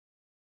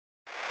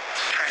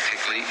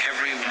practically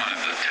every one of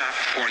the top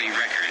 40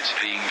 records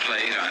being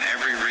played on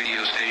every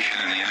radio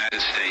station in the United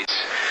States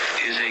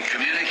is a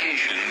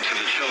communication to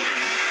the children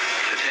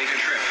to take a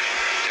trip,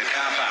 to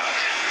cop out,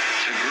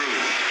 to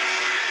groove.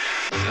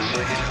 The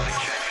psychedelic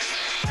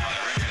jackets on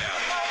the record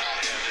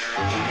albums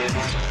have their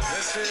own.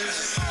 This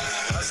is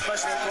a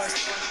special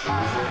question.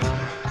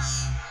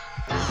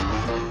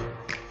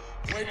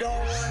 We don't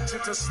want you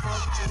to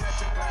smoke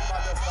genetically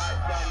modified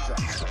ganja.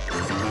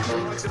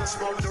 We want you to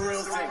smoke the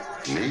real thing.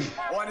 Me?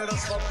 We want you to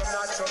smoke the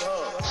natural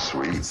herb.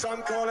 Sweet.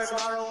 Some call it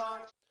marijuana.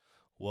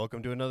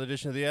 Welcome to another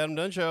edition of the Adam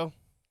Dunn Show.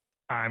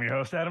 I'm your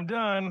host, Adam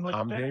Dunn.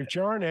 I'm Dave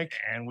Jarnick.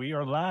 And we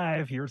are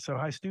live here at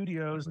SoHi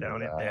Studios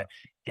down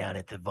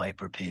at the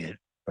Viper Pit.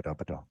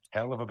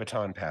 Hell of a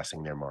baton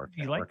passing there, Mark.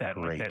 You like that?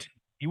 Great. Like that.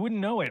 You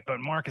wouldn't know it, but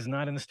Mark is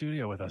not in the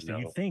studio with us. No.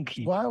 You think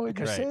he... Why would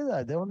you say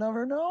that? They'll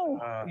never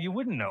know. You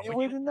wouldn't know. You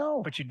wouldn't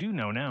know. But you do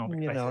know now.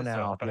 You know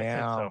now.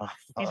 Yeah.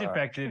 He's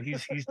infected.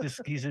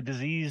 He's a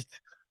diseased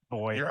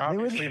boy. You're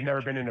obviously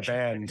never been in a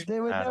band. They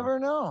would Adam. never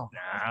know.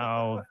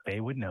 No, they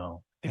would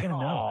know. They're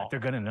gonna know. They're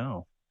gonna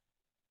know.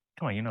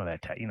 Come on, you know that.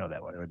 You know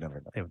that one. They would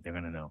never know. They're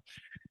gonna know.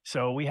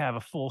 So we have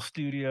a full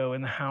studio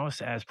in the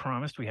house as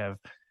promised. We have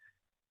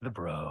the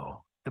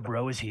bro. The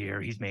bro is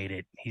here. He's made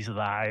it. He's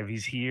alive.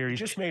 He's here. You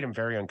just made him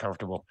very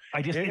uncomfortable.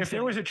 If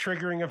there was a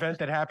triggering event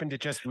that happened,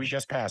 we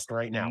just passed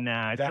right now.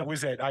 Nah, that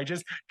was it.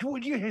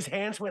 His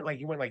hands went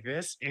like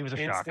this. It was a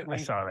instantly.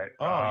 shock. I saw that.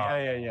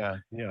 Oh,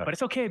 yeah. But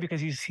it's okay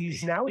because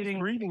he's now sitting,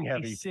 breathing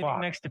heavy. He's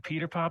sitting next to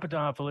Peter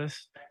PapaDabpoulos,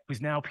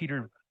 who's now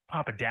Peter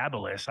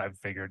PapaDabpoulos. I've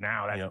figured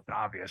now that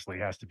obviously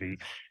has to be.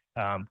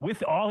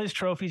 With all his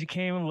trophies, he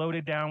came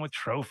loaded down with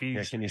trophies.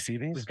 Yeah, can you see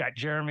these? We've got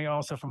Jeremy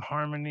also from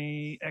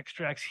Harmony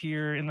Extracts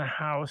here in the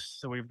house.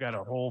 So we've got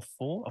a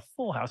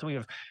full house. We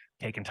have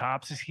Taken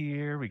Tops is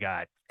here. We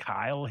got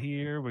Kyle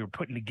here. We're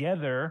putting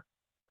together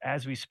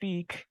as we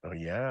speak. Oh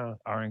yeah,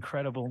 our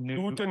incredible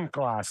new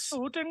Utenglas.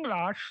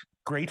 Utenglas.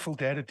 Grateful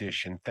Dead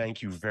edition.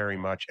 Thank you very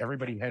much.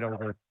 Everybody head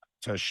over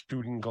to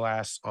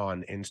Studenglass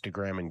on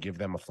Instagram and give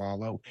them a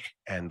follow.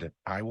 And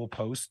I will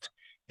post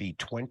the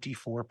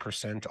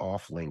 24%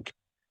 off link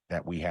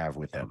that we have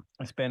with them.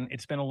 It's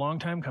been a long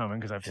time coming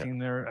because I've seen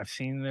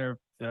their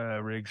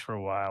rigs for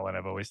a while, and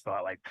I've always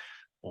thought like,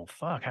 well,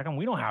 fuck, how come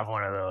we don't have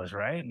one of those,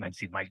 right? And I'd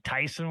see Mike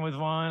Tyson with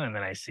one, and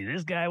then I see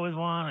this guy with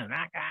one, and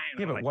that guy.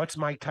 Yeah, but what's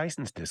Mike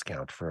Tyson's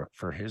discount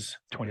for his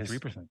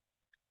 23%?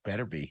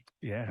 Better be.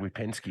 Yeah, we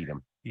Penskey'd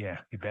him. Yeah,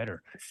 he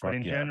better. But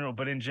in general,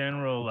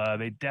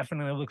 they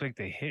definitely look like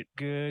they hit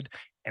good,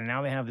 and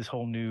now they have this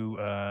whole new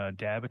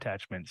dab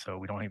attachment, so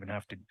we don't even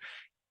have to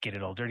get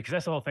it all dirty, because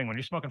that's the whole thing. When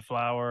you're smoking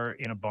flower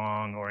in a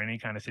bong or any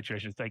kind of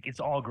situation, it's like it's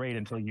all great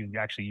until you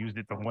actually used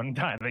it the one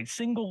time, like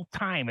single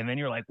time, and then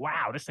you're like,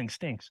 wow, this thing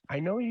stinks. I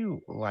know you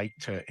like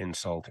to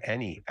insult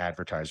any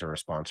advertiser or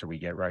sponsor we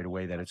get right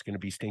away that it's going to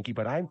be stinky,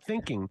 but I'm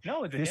thinking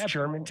this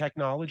German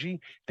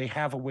technology, they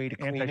have a way to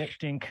clean it.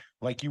 Stink.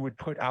 Like you would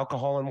put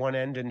alcohol on one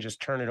end and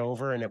just turn it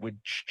over, and it would.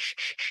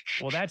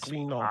 Well, that's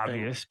clean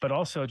obvious, but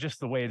also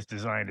just the way it's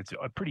designed, it's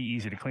pretty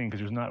easy to clean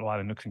because there's not a lot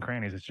of nooks and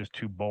crannies. It's just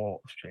two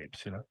bowl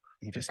shapes, you know.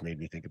 You just made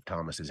me think of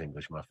Thomas's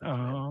English Muffins.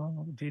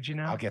 Oh, did you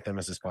know? I'll get them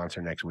as a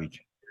sponsor next week.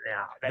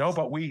 Yeah. No,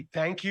 but we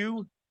thank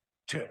you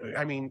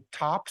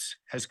Tops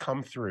has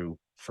come through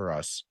for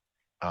us.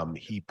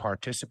 He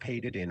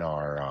participated in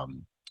our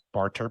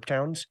Bar Terp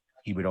Towns.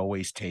 He would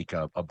always take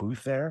a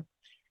booth there.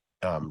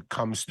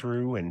 Comes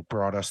through and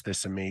brought us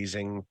this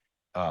amazing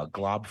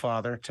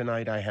Globfather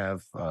tonight. I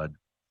have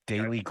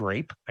Daily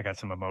Grape. I got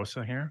some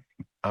mimosa here.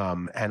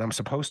 And I'm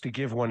supposed to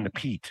give one to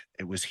Pete.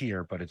 It was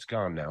here, but it's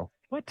gone now.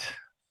 What?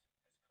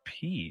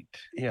 Pete?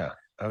 Yeah.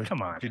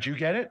 Come on. Did you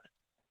get it?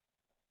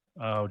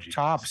 Oh, geez.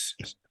 Tops.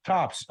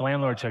 The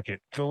landlord took it.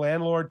 The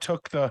landlord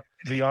took the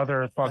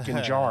other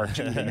fucking jar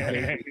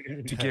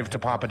to give to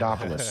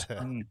Papadopoulos.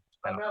 No,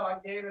 I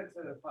gave it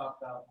to the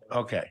Papadopoulos.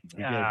 Okay.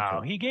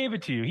 He gave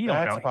it to you. He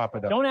don't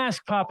know. Don't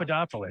ask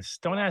Papadopoulos.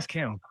 Don't ask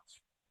him.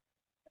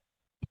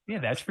 Yeah,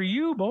 that's for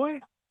you, boy.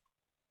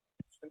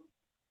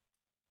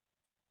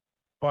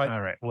 But,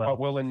 all right. But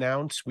we'll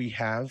announce we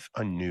have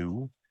a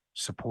new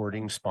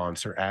supporting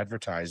sponsor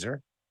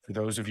advertiser. For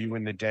those of you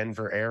in the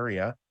Denver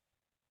area,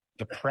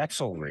 the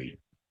Pretzelry.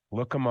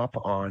 Look them up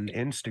on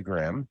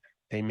Instagram.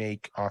 They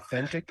make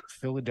authentic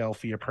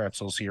Philadelphia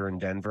pretzels here in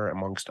Denver,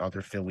 amongst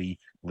other Philly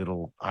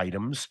little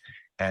items.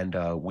 And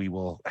we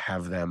will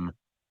have them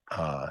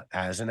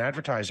as an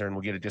advertiser, and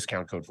we'll get a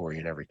discount code for you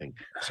and everything.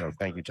 So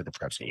thank you to the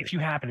Pretzelry. If you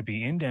happen to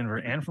be in Denver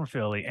and from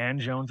Philly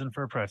and Jonesing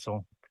for a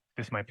pretzel,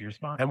 this might be your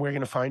spot. And we're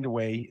going to find a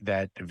way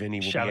that Vinny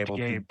will be able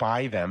to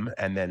buy them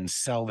and then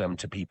sell them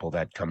to people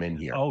that come in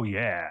here. Oh,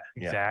 yeah,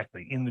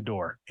 exactly. In the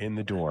door. In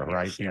the door,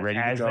 right? Be ready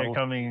as to go. They're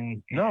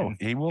coming. No,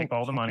 he will take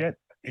all the money.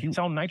 He can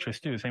sell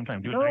nitrous too at the same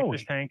time. Do a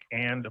nitrous tank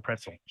and a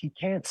pretzel. He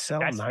can't sell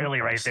That's nitrous.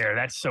 Philly right there.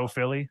 That's so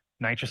Philly.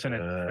 Nitrous and a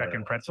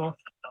freaking pretzel.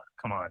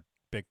 Come on.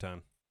 Big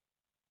time.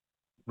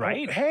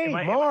 right? Hey,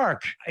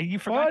 Mark. You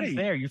forgot he's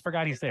buddy. there. You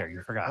forgot he's there.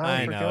 You forgot.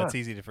 I know forgot. it's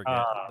easy to forget.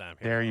 that I'm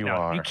here. There you No,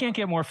 are. you can't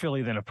get more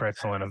Philly than a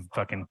pretzel and a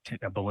fucking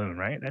a balloon,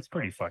 right? That's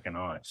pretty fucking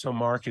odd. So,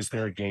 Mark, is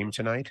there a game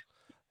tonight?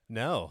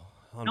 No,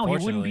 No, he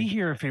wouldn't be unfortunately.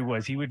 here if he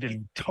was. He would have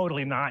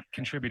totally not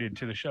contributed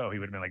to the show. He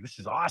would have been like, "This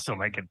is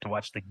awesome. I get to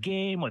watch the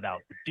game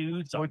without the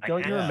dudes." Well, on my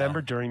don't you ass."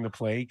 remember during the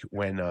plague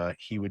when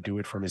he would do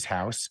it from his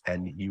house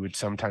and he would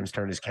sometimes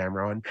turn his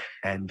camera on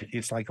and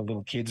it's like a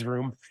little kid's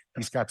room.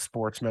 He's got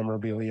sports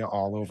memorabilia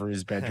all over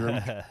his bedroom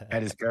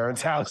at his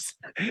parents' house.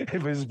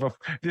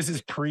 This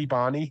is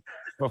pre-Bonnie,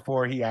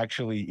 before he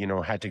actually,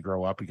 had to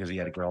grow up because he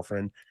had a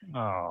girlfriend.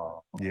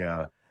 Oh,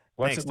 Yeah.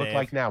 What's Thanks, it look Dave.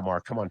 like now,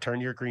 Mark? Come on,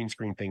 turn your green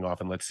screen thing off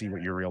and let's see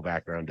what your real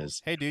background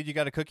is. Hey, dude, you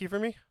got a cookie for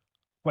me?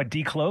 what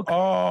decloak?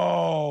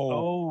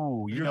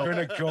 Oh, you you're know,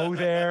 gonna go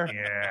there?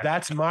 yeah,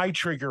 That's my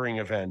triggering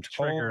event.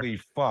 Trigger. Holy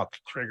fuck.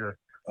 Trigger.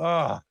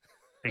 Oh,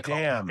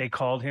 Damn. They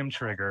called him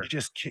Trigger.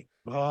 just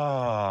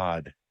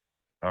God.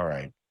 All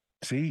right.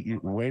 See,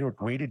 way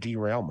to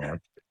derail,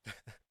 Mark.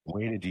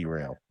 Way to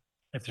derail.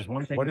 If there's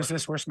one thing, What is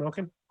this we're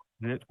smoking?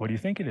 What do you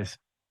think it is?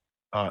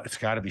 It's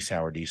got to be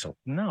sour diesel.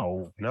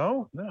 No,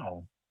 No,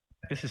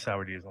 this is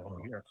sour diesel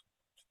over here.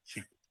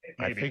 See,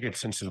 I maybe. figured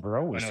since the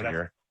bro was no, that's-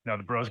 here. No,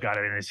 the bro's got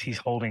it, and he's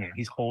holding it.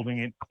 He's holding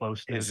it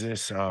close to. Is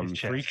this his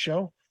chest. freak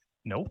show?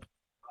 Nope.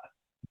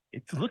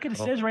 Look, it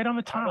Oh. says right on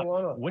the I don't top.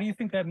 wanna- What do you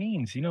think that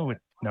means? You know what?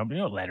 No, you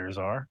know what letters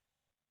are.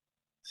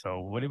 So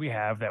what did we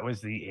have? That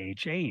was the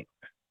H8.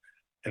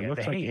 It Yeah,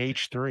 looks the like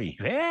H. H3.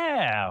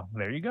 Yeah,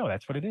 there you go.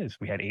 That's what it is.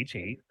 We had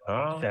H8,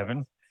 Oh,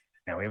 H7.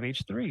 Now we have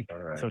H3. all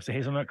right. So it's the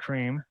hazelnut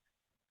cream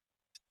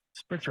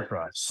spritzer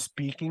cross.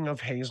 Speaking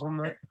of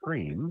hazelnut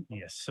cream,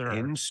 Yes, sir.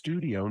 in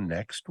studio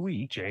next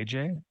week,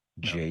 JJ.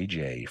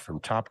 JJ from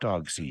Top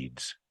Dog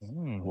Seeds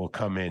Mm. will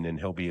come in and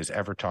he'll be his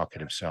ever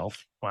talkative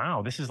self.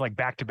 Wow, this is like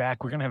back to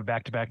back. We're gonna have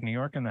back to back New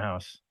York in the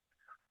house.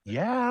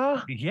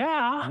 Yeah.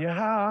 Yeah.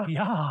 Yeah.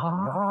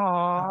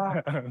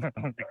 Yeah.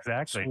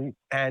 Exactly. Sweet.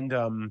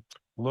 And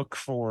look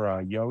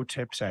for Yo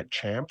Tips at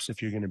Champs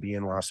if you're going to be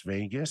in Las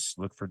Vegas.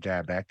 Look for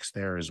Dab X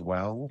there as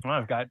well. Well,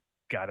 I've got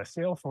a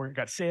sale for it.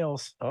 Got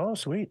sales. Oh,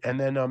 sweet. And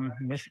then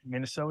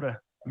Minnesota.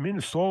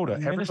 Minnesota.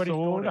 Everybody's going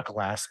to Minnesota.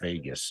 Las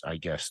Vegas. I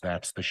guess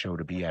that's the show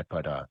to be at.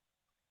 But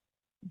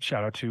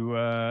Shout out to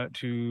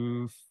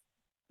Dope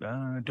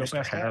Mr. Ass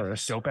Glass.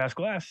 Harris. Dope Ass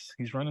Glass.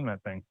 He's running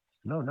that thing.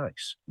 no,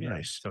 nice. Yeah,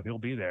 Nice. So he'll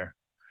be there.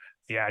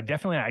 Yeah,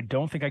 definitely. I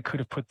don't think I could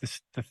have put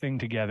the thing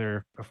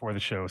together before the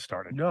show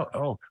started. No.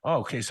 Oh,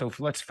 okay. So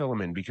let's fill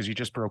them in because you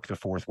just broke the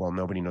fourth wall.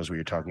 Nobody knows what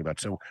you're talking about.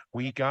 So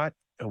we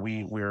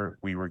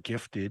were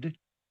gifted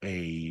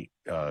a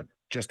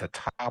just a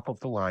top of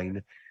the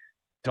line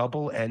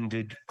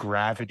double-ended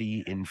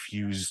gravity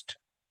infused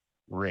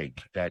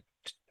rig that's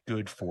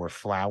good for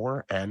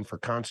flour and for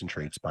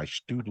concentrates by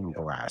Student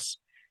Glass.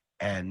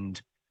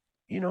 And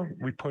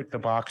we put the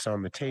box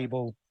on the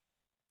table.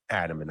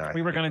 Adam and I.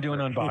 We were going to do an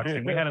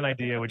unboxing. We had an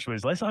idea, which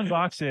was let's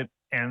unbox it.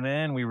 And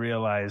then we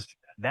realized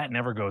that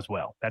never goes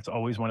well. That's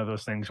always one of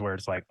those things where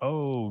it's like,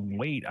 oh,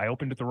 wait, I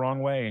opened it the wrong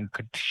way and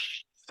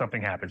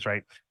something happens,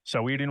 right?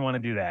 So we didn't want to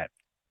do that.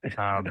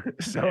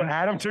 So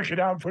Adam took it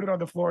out and put it on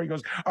the floor. He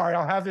goes, all right,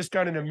 I'll have this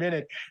done in a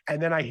minute.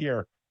 And then I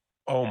hear,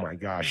 oh my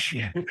gosh.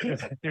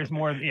 There's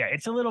more. Yeah,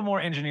 it's a little more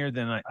engineered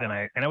than I,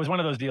 and it was one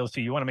of those deals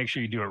too. You want to make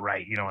sure you do it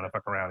right. You don't want to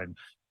fuck around and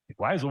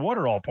why is the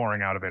water all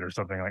pouring out of it or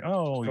something like,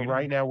 oh, So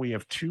right now we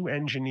have 2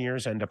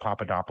 engineers and a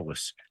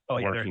PapaDabpoulos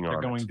working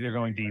on it. They're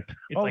going deep.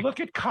 It's Oh, like, look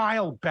at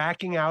Kyle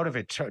backing out of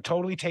it,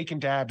 totally taking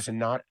dabs and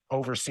not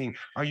overseeing.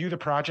 Are you the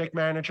project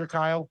manager,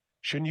 Kyle?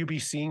 Shouldn't you be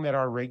seeing that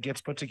our rig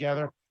gets put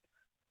together?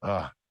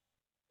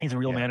 he's a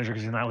real yeah. manager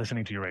because he's not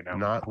listening to you right now.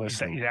 Not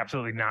listening. He's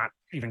absolutely not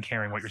even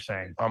caring what you're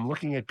saying. I'm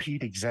looking at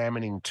Pete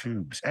examining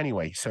tubes.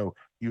 Anyway, so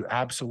you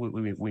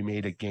absolutely, we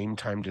made a game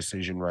time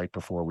decision right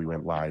before we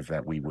went live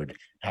that we would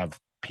have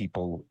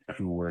people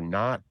who were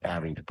not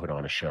having to put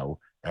on a show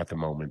at the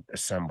moment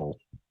assemble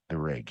the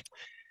rig.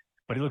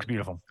 But he looks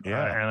beautiful.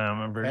 Yeah.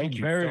 And I'm very, Thank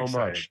you very so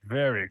excited. much.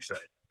 Very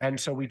excited. And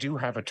so we do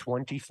have a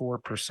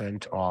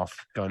 24% off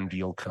Dunn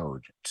deal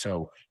code.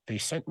 So they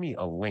sent me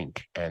a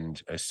link, and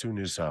as soon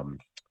as I'm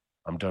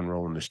done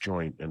rolling this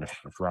joint, and if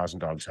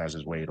Rosendogs has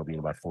his way, it'll be in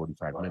about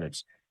 45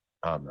 minutes.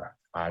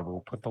 I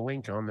will put the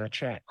link on that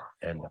chat,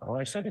 and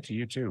I sent it to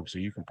you too, so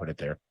you can put it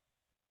there.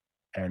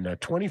 And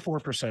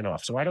 24%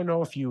 off. So I don't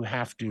know if you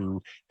have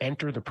to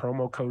enter the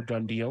promo code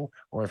Dunn deal,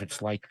 or if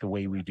it's like the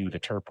way we do the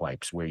Terp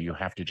wipes, where you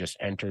have to just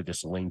enter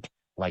this link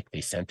like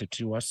they sent it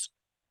to us,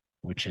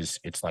 which is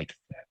it's like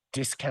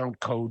discount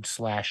code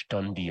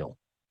 /Dunn deal.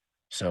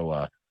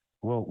 So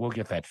we'll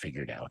get that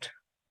figured out.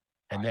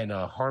 And then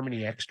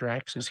Harmony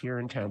Extracts is here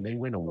in town. They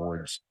win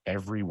awards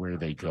everywhere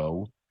they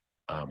go.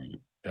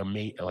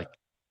 Like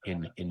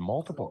in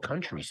multiple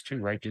countries too,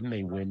 right? Didn't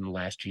they win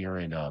last year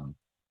in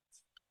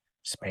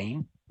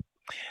Spain?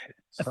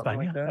 Something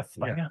like that?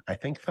 España. Yeah, I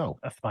think so.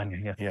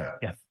 España, yes. Yeah,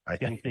 Yes. I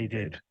think they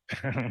did.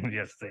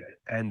 Yes, they did.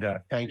 And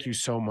thank you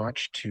so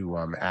much to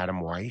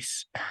Adam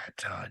Weiss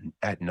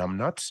at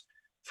Numbnuts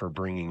for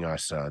bringing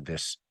us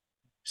this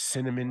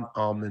cinnamon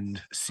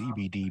almond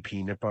CBD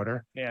peanut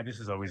butter. Yeah, this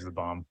is always the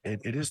bomb.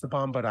 It is the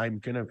bomb, but I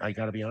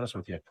gotta be honest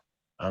with you.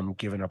 I'm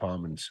giving up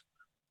almonds.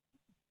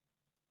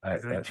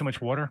 Is it too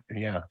much water?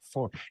 Yeah.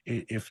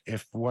 If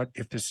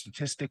the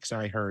statistics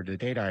I heard, the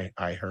data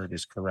I heard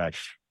is correct,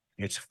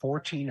 it's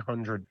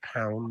 1,400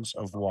 pounds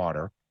of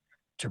water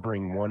to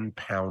bring 1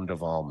 pound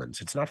of almonds.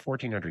 It's not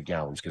 1,400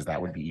 gallons because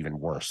that would be even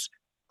worse.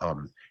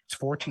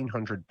 It's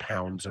 1,400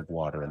 pounds of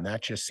water, and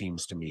that just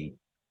seems to me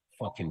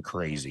fucking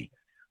crazy.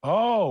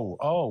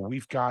 Oh,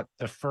 we've got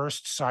the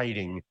first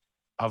sighting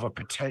of a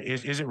potential.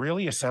 Is it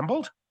really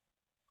assembled?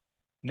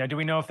 Now, do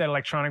we know if that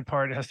electronic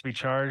part has to be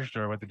charged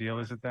or what the deal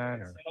is with that?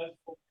 Or...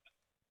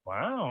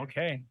 Wow.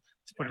 Okay.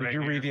 Did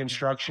you read the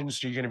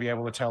instructions? Are you going to be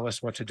able to tell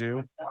us what to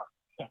do?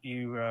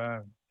 You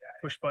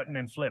push button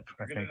and flip,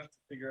 I think.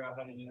 Figure out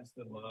how to use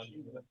the mug.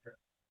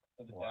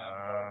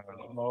 Wow.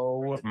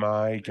 Oh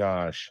my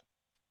gosh.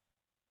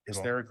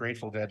 Is there a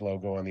Grateful Dead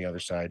logo on the other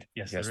side?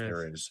 Yes,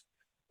 there is.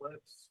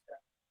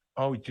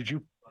 Oh, did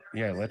you?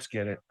 Yeah, let's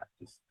get it.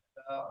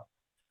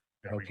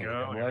 There Okay, we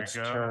go. let's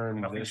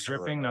turn Nothing's this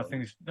dripping. around.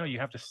 Nothing's. No, you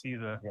have to see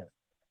the. Yeah.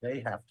 They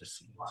have to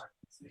see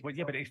it. Well,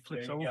 yeah, but it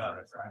flips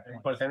over.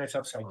 But then it's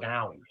upside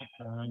down.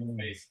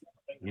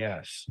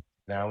 Yes.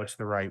 Now it's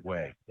the right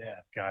way. Yeah.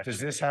 Gotcha. Does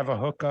this have a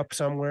hookup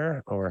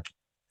somewhere, or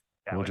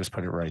Yeah, we'll just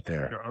put it right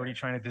there? You're already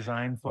trying to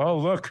design. Oh,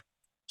 look.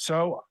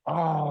 So,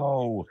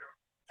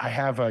 I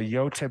have a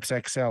Yo-Tips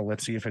XL.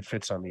 Let's see if it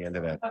fits on the end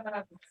of that.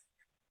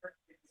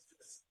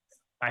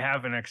 I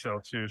have an XL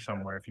too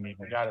somewhere if you need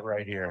me. Got it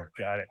right here.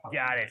 Got it.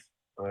 Got it.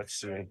 Let's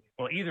see.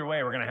 Well, either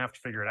way, we're gonna have to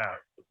figure it out.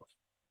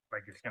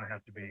 Like it's gonna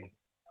have to be.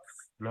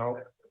 No.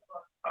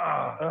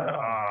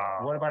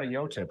 What about a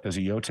Yo-Tip? Does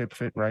a Yo-Tip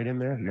fit right in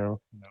there? No.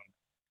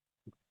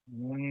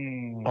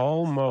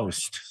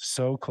 Almost.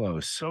 So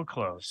close. So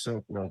close.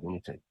 So no, let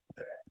me take.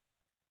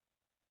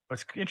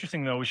 What's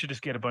interesting though, we should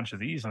just get a bunch of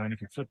these and then you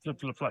can flip, flip,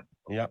 flip, flip.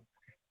 Yep.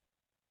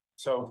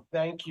 So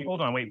thank you.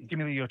 Hold on, wait. Give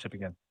me the Yo-Tip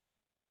again.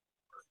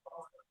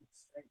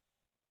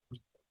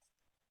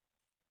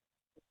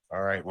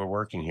 All right, we're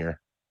working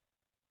here.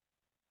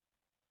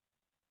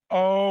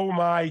 Oh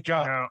my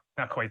God. No,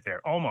 not quite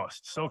there.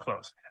 Almost. So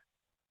close.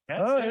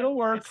 That's Oh, it. it'll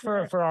work It's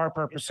for there. our It's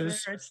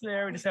purposes. there. It's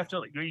there. We just have to.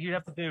 What you'd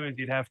have to do is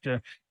you'd have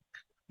to.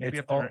 Maybe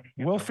It's have to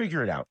we'll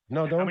figure it out.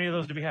 No, How don't. many of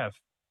those do we have?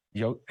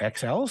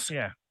 XLs?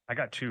 Yeah, I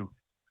got 2.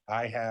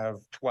 I have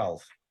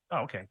 12. Oh,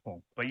 okay,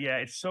 cool. But yeah,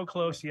 it's so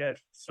close yet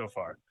so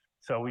far.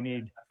 So we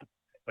need,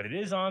 but it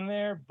is on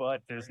there,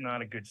 but there's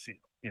not a good seal.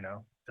 You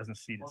know, doesn't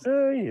seat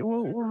it.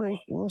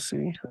 We'll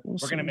see.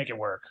 We're gonna make it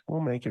work.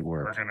 We'll make it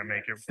We're work. gonna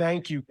make it.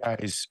 Thank you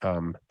guys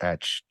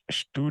at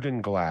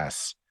Student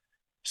Glass.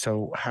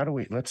 So how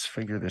do let's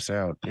figure this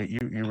out. You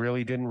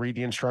really didn't read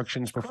the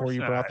instructions before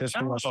you brought this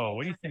to us? Oh,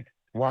 what do you think?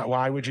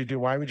 Why would you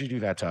do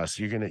that to us?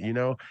 You're gonna,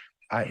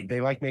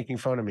 they like making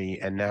fun of me,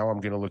 and now I'm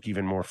gonna look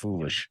even more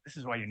foolish. This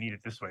is why you need it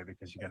this way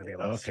because you got to be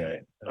able to see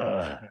Okay.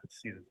 it.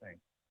 See the thing.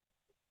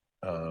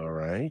 All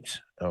right.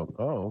 Oh,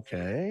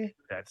 okay.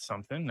 That's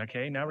something.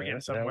 Okay, now we're getting Now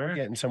somewhere. we're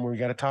getting somewhere. We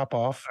got to top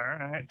off. All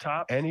right,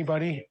 top.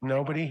 Anybody?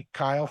 Nobody?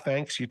 Kyle,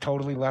 thanks. You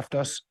totally left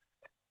us.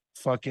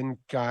 Fucking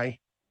guy.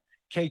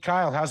 Okay,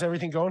 Kyle, how's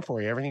everything going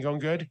for you? Everything going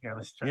good? Yeah,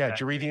 let's try Yeah. that.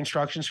 Did you read the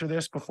instructions for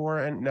this before?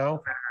 And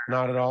no,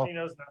 not at all. He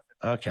knows nothing.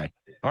 Okay.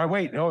 All right.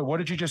 Wait. No. What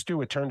did you just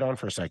do? It turned on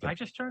for a I second.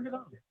 just turned it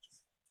on.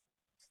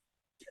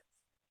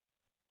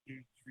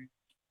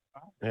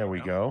 There we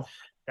go.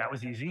 That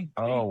was easy.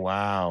 Oh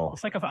wow.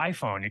 It's like an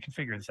iPhone. You can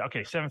figure this out.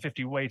 Okay,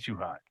 750, way too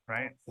hot,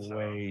 right?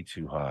 Way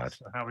too hot.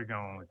 So how are we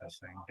going with this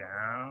thing?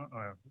 Down?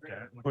 Or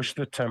down? Push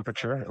the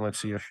temperature and let's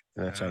see if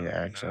that's how you No,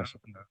 access.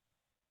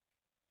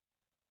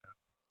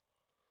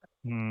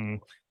 no.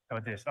 How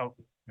about this? Oh,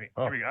 wait.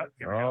 Oh. Here we go.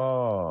 Here we go.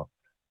 Oh,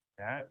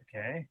 That,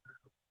 okay.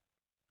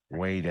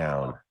 way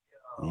down.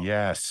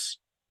 Yes.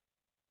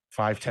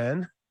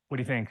 510. What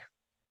do you think?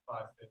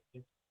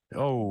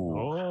 Oh,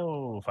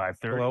 Oh,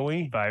 530.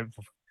 glowy. 5.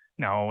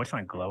 No, it's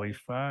not glowy.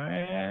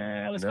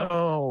 5. Let's go.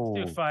 No.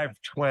 Let's do 5.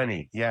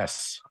 20.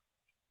 Yes.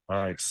 All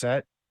right.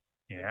 Set.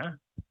 Yeah.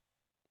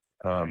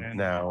 And-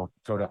 Now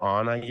go to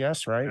on, I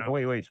guess, right? Yeah. Oh,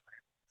 wait.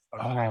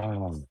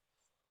 Oh,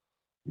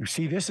 you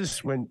see, this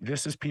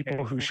is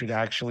people who should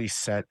actually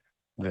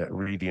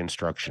read the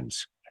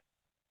instructions.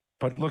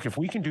 But look, if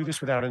we can do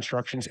this without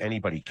instructions,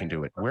 anybody can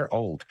do it. We're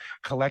old.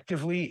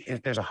 Collectively,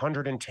 there's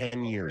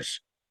 110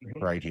 years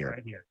right here.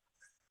 Right here.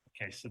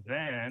 Okay, so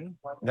then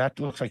That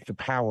looks like the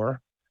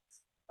power,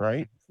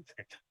 right? it's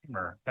a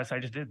timer. I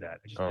just did that.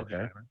 I just did the Okay.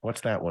 timer. What's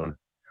that one?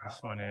 This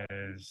one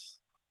is.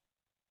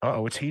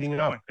 Oh, it's heating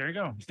up. There you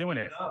go. It's doing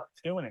it.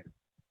 It's doing it.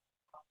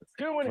 It's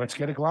doing it. Let's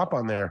get a glop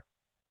on there.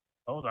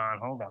 Hold on.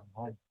 Hold on.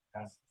 Hold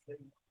on.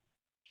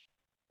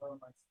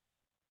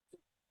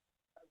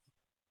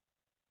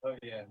 Oh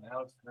yeah,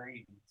 now it's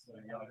green. So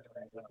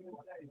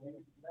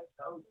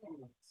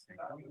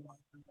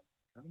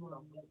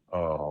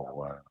Oh,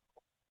 wow.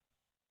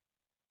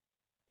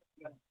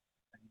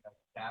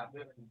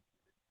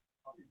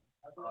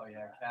 Oh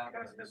yeah,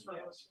 cannabis.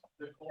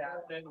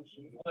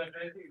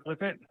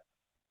 Flip it.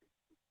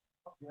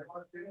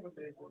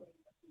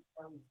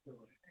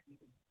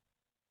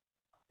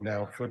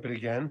 Now flip it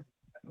again.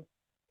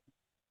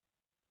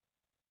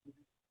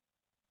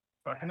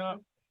 Fucking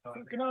up.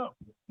 Fucking up.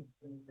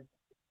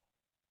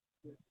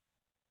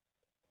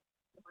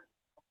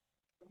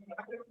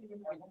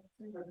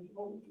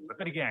 Flip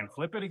it again.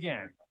 Flip it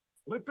again.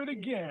 Flip it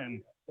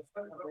again.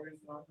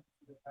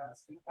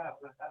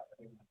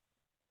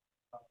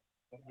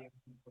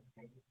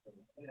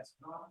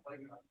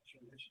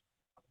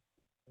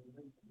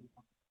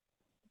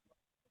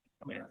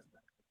 I mean,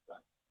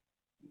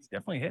 it's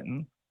definitely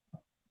hitting.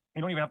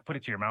 You don't even have to put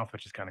it to your mouth,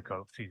 which is kind of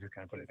cool. So you just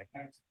kind of put it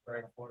in.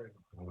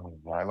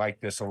 I like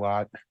this a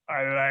lot.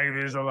 I like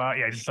this a lot.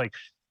 Yeah, just like,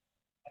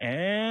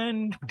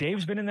 and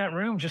Dave's been in that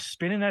room just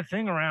spinning that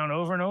thing around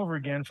over and over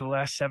again for the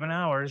last 7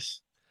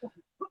 hours.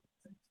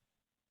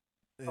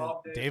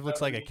 Dave looks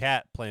like a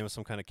cat playing with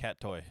some kind of cat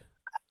toy.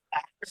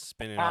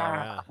 Spinning all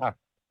around. All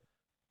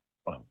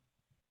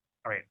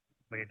right,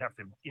 but you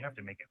have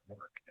to make it work.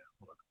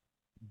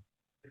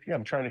 Yeah,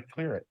 I'm trying to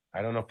clear it.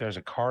 I don't know if there's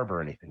a carb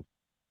or anything.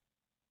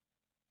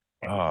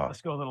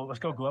 Let's go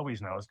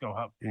glowies now. Let's go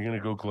up. You're gonna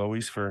go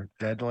glowies for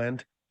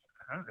Deadland?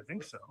 I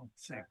think so.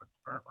 Let's see.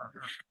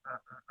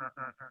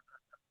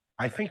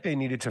 I think they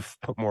needed to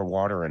put more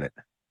water in it.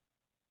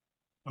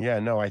 Yeah,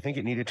 no, I think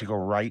it needed to go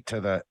right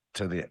to the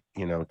to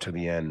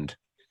the end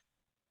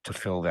to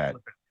fill that.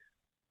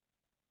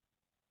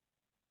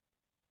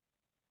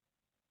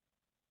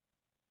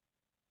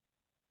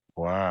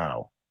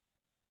 Wow.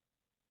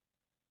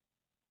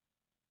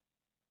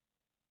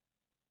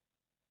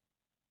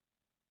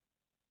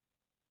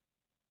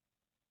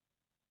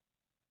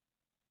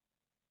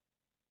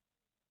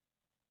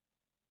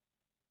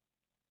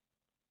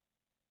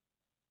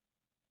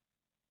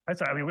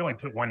 I mean, we only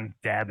put one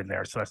dab in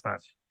there, so that's not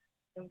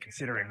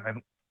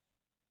considering.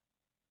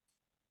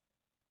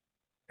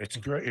 It's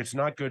great. It's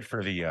not good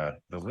for the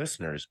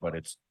listeners, but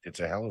it's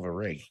a hell of a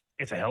rig.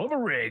 It's a hell of a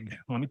rig,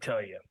 let me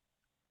tell you.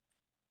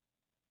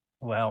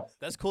 Well,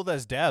 That's cool.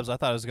 That's dabs. I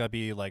thought it was gonna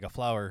be like a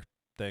flower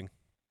thing.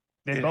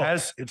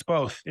 It's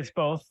both. It's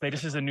both.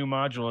 This is a new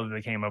module that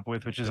they came up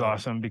with, which is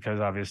awesome because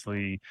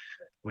obviously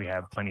we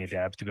have plenty of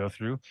dabs to go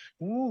through.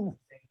 Ooh,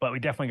 but we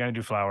definitely got to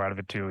do flour out of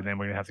it too, and then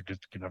we're gonna have to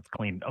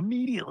clean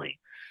immediately.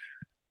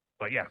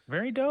 But yeah,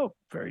 very dope.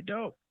 Very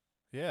dope.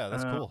 Yeah,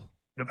 that's cool.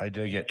 I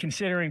dig it.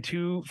 Considering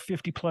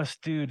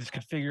 250+ dudes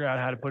could figure out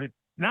how to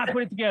not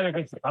put it together.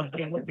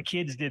 The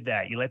kids did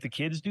that. You let the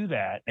kids do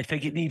that. I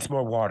think it needs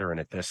more water in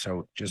it. Just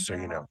so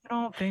you know. I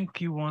don't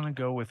think you want to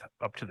go with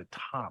up to the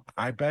top.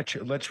 I bet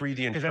you. Let's read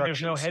the Because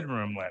instructions. then there's no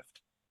headroom left.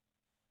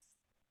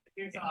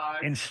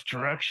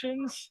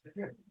 Instructions?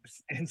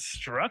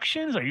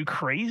 Instructions? Are you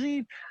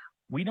crazy?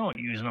 We don't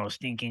use no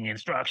stinking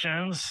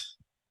instructions.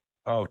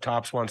 Oh,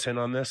 Tops wants in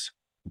on this?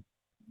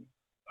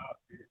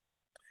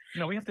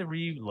 No, we have to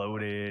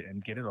reload it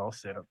and get it all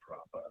set up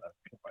proper.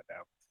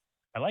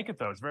 I like it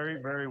though. It's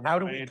very, very. How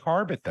do we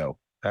carb it though?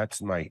 That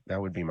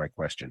would be my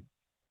question.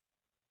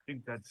 I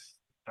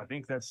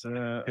think that's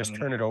Just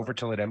turn it over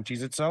till it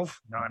empties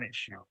itself.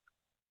 non-issue.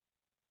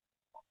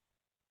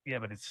 Yeah,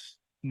 but it's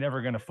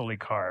never going to fully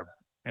carb.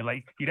 And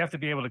like, you'd have to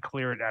be able to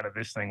clear it out of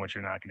this thing, which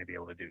you're not going to be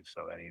able to do.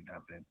 So that ain't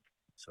happening.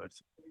 So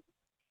it's.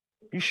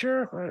 You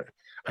sure?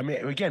 I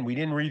mean, again, we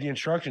didn't read the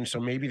instructions, so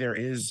maybe there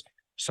is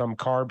some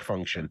carb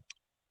function.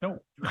 No.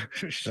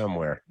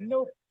 Somewhere.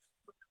 Nope.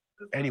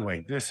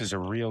 Anyway, this is a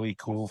really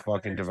cool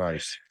fucking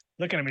device.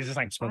 Look at him. He's just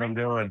like, That's what I'm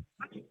doing.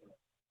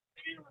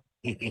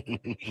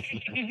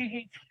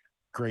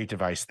 Great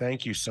device.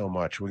 Thank you so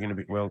much. We're gonna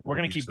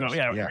keep going.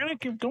 Yeah, we're gonna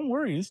keep. Don't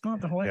worry, it's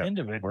not the whole end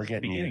of it. We're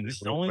getting beginning.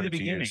 This is only put the it to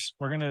beginning. use.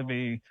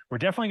 We're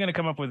definitely gonna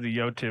come up with the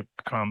Yo-tip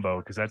combo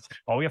because that's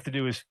all we have to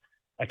do is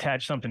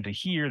attach something to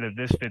here that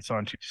this fits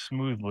onto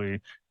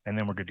smoothly, and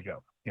then we're good to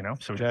go.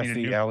 So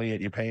Jesse, Elliot,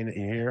 you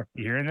hear?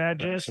 You hearing that,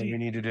 That's what Jesse? we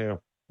need to do.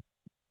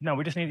 No,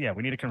 we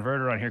need a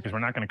converter on here because we're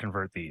not going to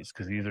convert these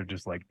because these are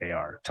just like they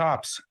are.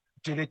 Tops,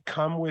 did it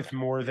come with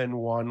more than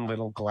one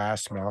little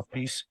glass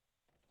mouthpiece?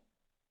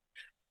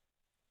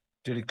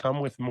 Did it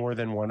come with more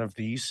than one of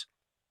these?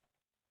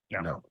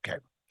 No. Okay.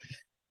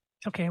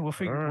 It's okay. We'll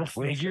figure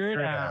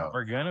it out.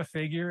 We're gonna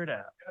figure it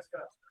out.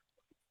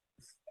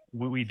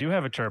 We do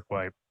have a chirp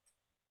wipe.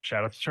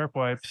 Shout out to chirp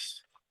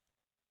wipes.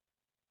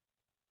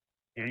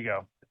 Here you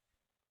go.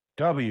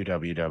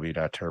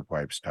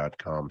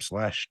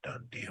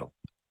 www.turpwipes.com/done deal.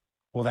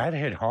 Well, that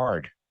hit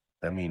hard.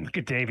 I mean, Look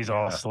at Dave. He's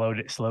all slowed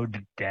it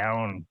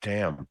down.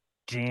 damn.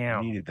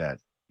 Needed that.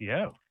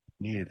 Yeah.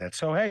 Needed that.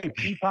 So, hey,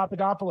 Peter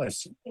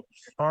PapaDabpoulos,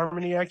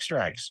 Harmony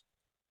Extracts.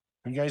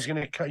 You guys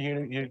gonna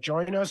you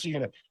join us? Or you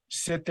gonna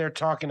sit there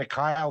talking to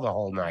Kyle the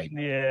whole night?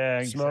 Yeah,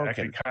 exactly.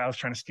 Smoking. Kyle's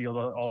trying to steal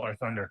all our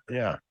thunder.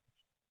 Yeah.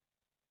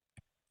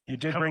 You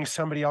did bring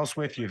somebody else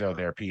with you though,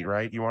 there, Pete.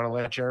 Right? You want to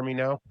let Jeremy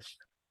know?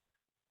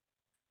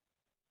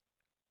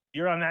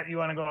 You're on that. You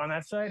want to go on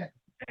that side,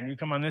 and you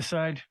come on this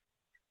side.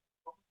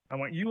 I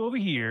want you over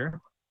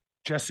here.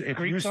 Just if you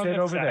Greeks on sit this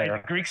over side,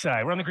 there. Greek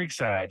side. We're on the Greek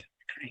side.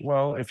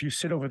 Well, if you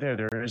sit over there,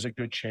 there is a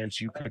good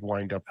chance you could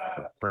wind up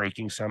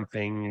breaking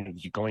something,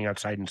 going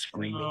outside and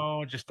screaming.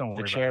 No, just don't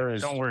The worry. chair about it.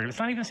 is- Don't worry. It's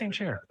not even the same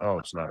chair. Oh,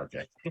 it's not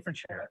okay. Different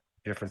chair.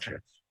 Different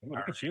chair. Ooh,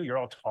 look at you. You're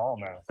all tall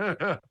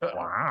now.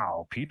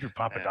 Wow. Peter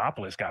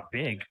PapaDabpoulos got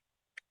big.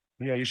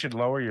 Yeah, you should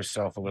lower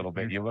yourself a little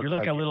bit. You look You're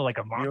looking like a little like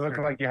a monster. you look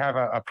like you have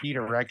a Pete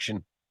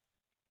erection.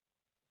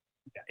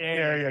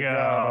 There you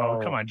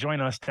go. Come on,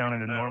 join us down in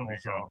the normal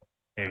zone.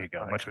 There you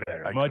go. Much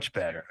better. Much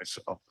better.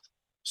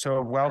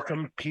 So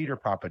welcome, Peter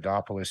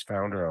PapaDabpoulos,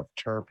 founder of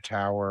Terp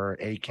Tower,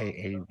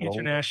 aka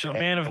International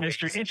man of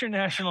mystery.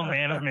 International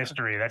man of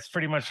mystery. That's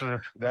pretty much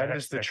the. That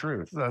is the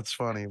truth. That's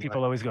funny.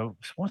 People always go,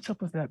 "What's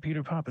up with that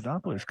Peter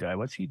PapaDabpoulos guy?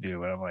 What's he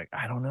do?" And I'm like,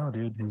 I don't know,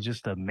 dude. He's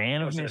just a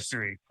man of What's this?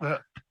 mystery.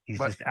 He's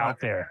my- just out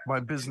there. My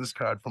business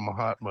card from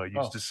Mahatma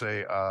used to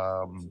say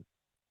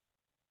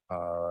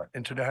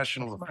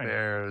international That's mine.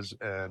 affairs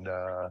and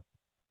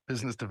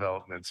business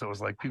development. So it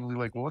was like people be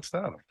like, well, what's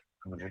that?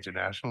 I'm an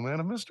international man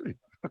of mystery.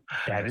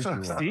 That is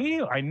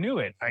see, I knew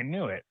it. I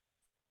knew it.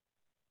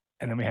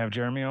 And then we have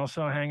Jeremy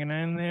also hanging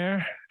in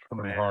there.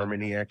 From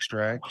Harmony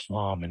Extracts.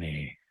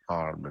 Harmony.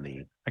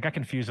 Harmony. I got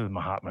confused with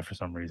Mahatma for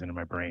some reason in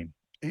my brain.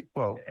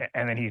 Well,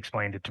 And then he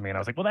explained it to me, and I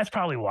was like, well, that's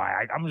probably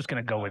why. I'm just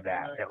going to go with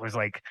that. It was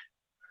like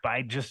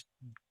by just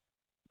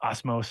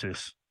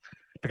osmosis.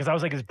 Because I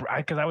was like,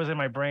 because I was in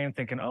my brain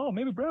thinking, oh,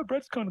 maybe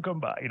Brett's going to come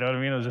by. You know what I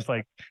mean? It was just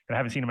like, and I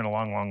haven't seen him in a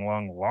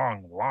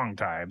long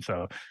time.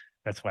 So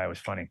that's why it was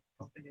funny.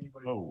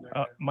 Oh,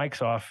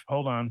 mic's off.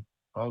 Hold on.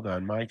 Hold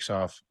on, mic's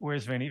off.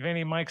 Where's Vinny?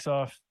 Vinny, mic's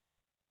off.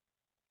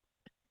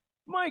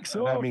 Mic's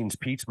off. That means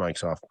Pete's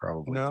mic's off,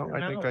 probably. no, too.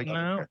 I think I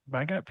No,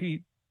 I got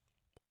Pete.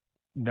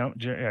 No,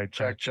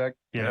 check. check.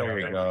 Yeah, There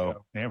we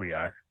go. There we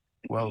are.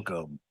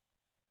 Welcome.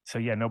 So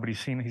yeah, nobody's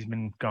seen. He's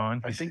been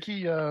gone. I think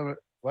he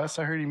last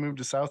I heard he moved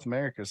to South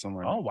America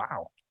somewhere. Oh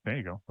wow, there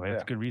you go. Well,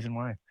 that's a good reason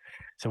why.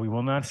 So we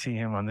will not see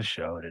him on the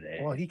show today.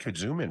 Well, he could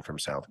zoom in from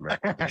South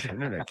America. His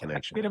internet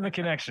connection. Get him a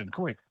connection,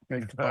 quick.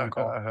 Make the phone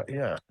call.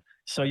 Yeah.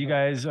 So you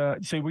guys,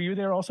 so were you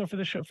there also for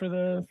the show for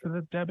the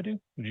Dabadoo?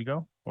 Did you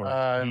go? Or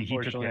he took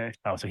Unfortunately. it?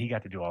 Oh, so he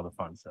got to do all the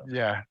fun stuff.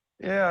 Yeah.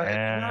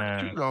 Yeah,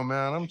 it's though,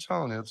 man. I'm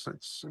telling you,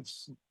 it's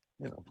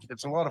you know,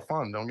 it's a lot of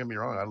fun. Don't get me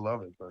wrong, I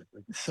love it. But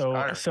it's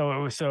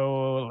tiring.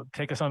 So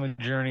take us on the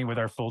journey with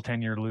our full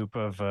 10-year loop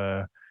of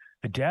the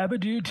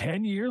Dabadoo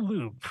 10-year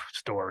loop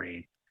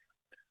story.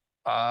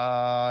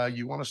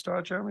 You want to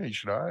start, Jeremy?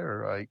 Should I?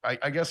 Or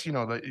I guess you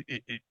know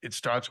it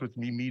starts with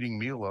me meeting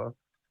Mila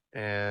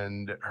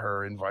and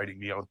her inviting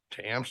me out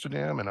to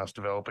Amsterdam and us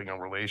developing a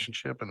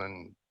relationship, and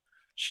then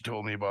she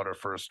told me about her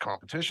first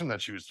competition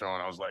that she was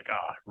throwing. I was like,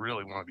 I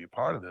really want to be a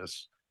part of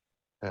this,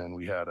 and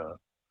we had a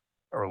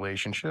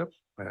relationship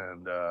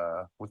and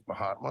with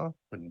Mahatma,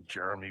 and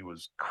Jeremy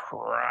was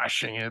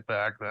crushing it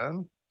back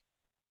then,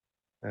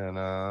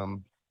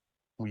 and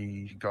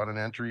we got an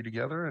entry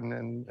together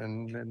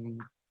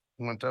and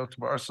went out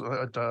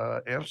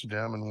to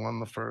Amsterdam and won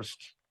the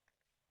first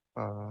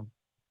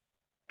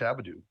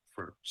Dabadoo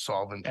for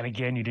solvent. And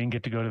again, you didn't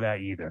get to go to that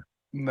either.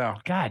 No.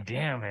 God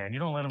damn, man, you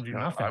don't let him do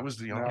nothing. I was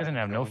the He only. doesn't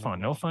have no fun.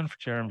 No fun for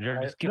Jeremy.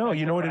 Just get No, back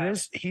you to know the what it lab.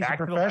 is? He's Back a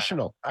to the lab.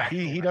 professional.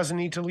 He doesn't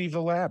need to leave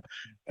the lab.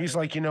 He's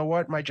like, you know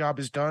what? My job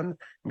is done.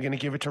 I'm going to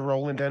give it to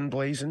Roland Den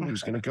Blazin,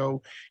 who's going to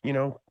go, you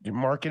know,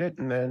 market it.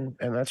 And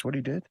that's what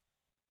he did.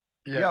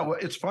 Yeah, well,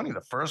 it's funny.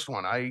 The first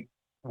one, I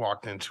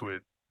walked into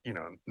it, you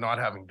know, not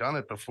having done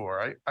it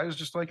before. I was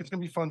just like, it's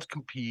gonna be fun to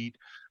compete.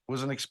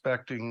 Wasn't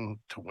expecting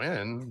to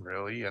win,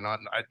 really, and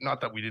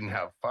not that we didn't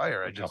have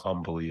fire. I How just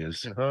humble he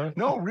is.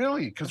 no,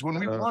 really, because when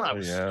we won, I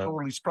was Yeah.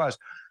 totally surprised.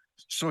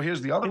 So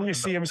here's the other. And you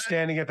see him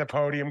standing at the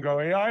podium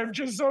going, I'm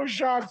just so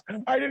shocked.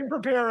 I didn't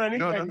prepare anything.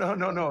 No.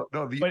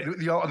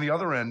 But- On the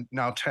other end,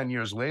 now 10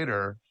 years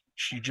later,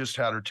 she just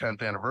had her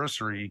 10th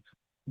anniversary.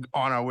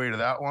 On our way to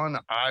that one,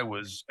 I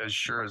was as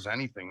sure as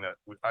anything that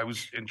I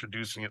was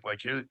introducing it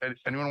like, here,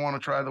 anyone want to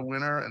try the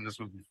winner? And this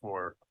was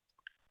before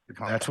the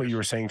That's what you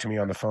were saying to me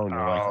on the phone. You're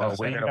like, Oh, oh,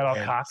 so wait you a got all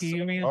minute. cocky,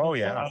 you mean? Oh,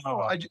 yeah.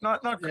 No,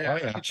 not Yeah.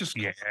 it's just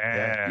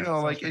Yeah. you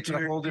know, like it's a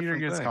Peter- whole Peter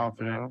different gets thing,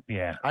 confident. you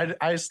know? Yeah.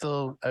 I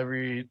still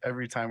every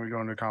time we go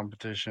into a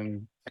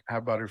competition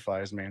have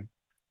butterflies, man.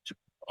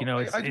 You know,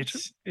 I do too.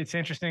 it's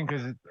interesting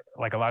because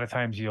like a lot of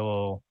times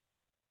you'll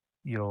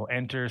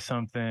enter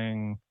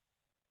something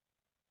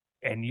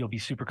and you'll be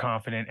super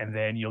confident, and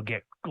then you'll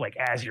get like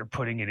as you're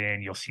putting it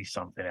in, you'll see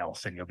something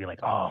else, and you'll be like,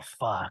 "Oh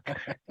fuck,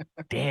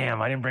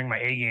 damn, I didn't bring my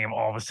A game."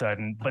 All of a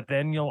sudden, but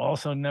then you'll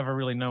also never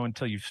really know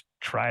until you've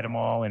tried them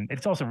all, and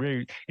it's also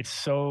it's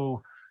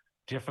so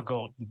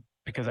difficult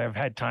because I've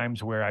had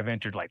times where I've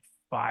entered like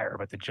fire,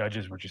 but the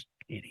judges were just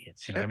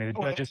idiots. You know what I mean?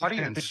 Well, The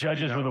audience,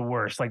 judges you were know. the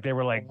worst. Like they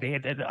were like,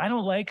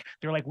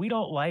 they're like, we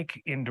don't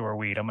like indoor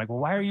weed. I'm like, well,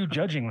 why are you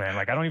judging then?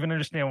 Like, I don't even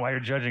understand why you're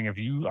judging. If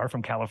you are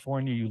from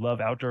California, you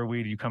love outdoor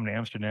weed, you come to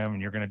Amsterdam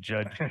and you're going to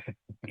judge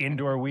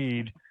indoor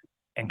weed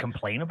and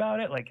complain about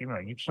it. Like, you know,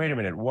 Wait a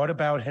minute. What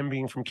about him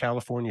being from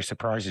California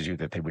surprises you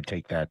that they would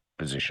take that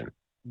position?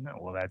 No,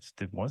 well,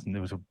 it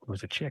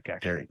was a chick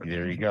actually.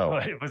 There you go.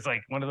 But it was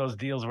like one of those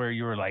deals where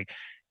you were like,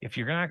 if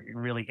you're not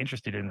really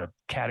interested in the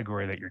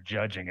category that you're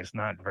judging, it's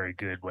not a very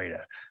good way to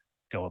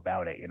go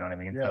about it. You know what I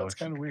mean? Yeah, So it's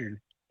kind of weird.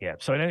 yeah.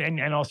 So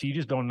and also you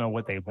just don't know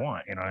what they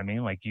want. You know what I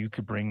mean? Like you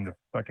could bring the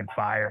fucking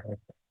fire,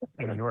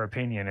 in your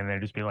opinion, and then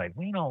just be like,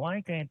 we don't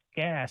like that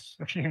gas.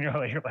 You know,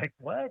 like, you're like,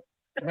 what?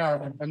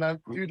 No, and that,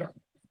 dude,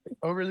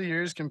 over the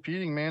years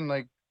competing, man,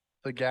 like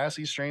the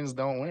gassy strains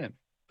don't win.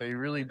 They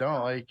really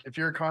don't. Like if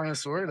you're a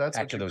connoisseur, that's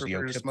Back what to you those prefer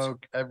to yo-tips.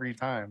 smoke every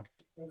time.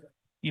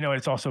 You know,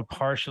 it's also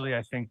partially,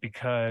 I think,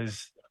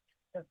 because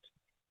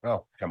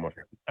Oh, come on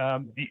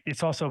here.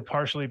 it's also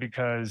partially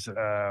because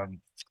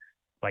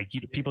like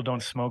people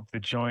don't smoke the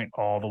joint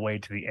all the way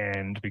to the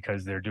end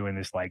because they're doing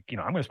this like, you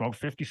know, I'm going to smoke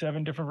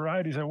 57 different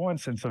varieties at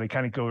once. And so they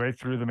kind of go right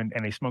through them and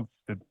they smoke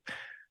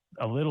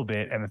a little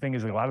bit. And the thing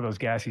is, a lot of those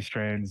gassy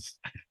strains,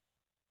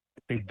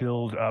 they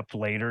build up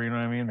later, you know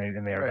what I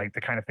mean? They're like the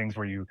kind of things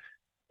where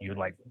you're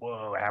like,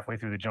 whoa, halfway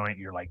through the joint,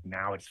 you're like,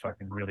 now it's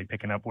fucking really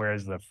picking up.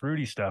 Whereas the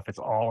fruity stuff, it's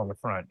all on the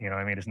front, you know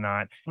what I mean? It's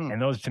not,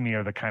 and those to me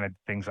are the kind of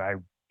things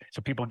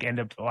so people end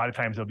up, a lot of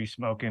times they'll be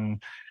smoking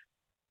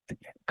a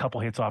couple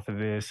hits off of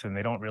this and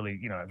they don't really,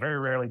 you know, very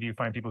rarely do you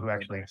find people who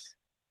actually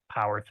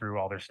power through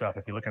all their stuff.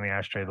 If you look in the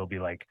ashtray, there'll be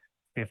like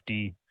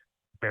 50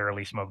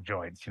 barely smoked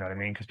joints, you know what I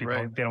mean? Because people,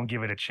 they don't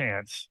give it a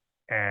chance.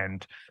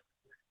 And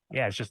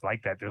yeah, it's just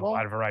like that. There's a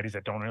lot of varieties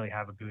that don't really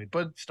have a good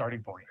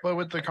starting point. But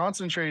with the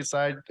concentrate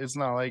side, it's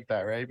not like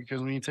that, right?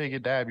 Because when you take a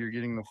dab, you're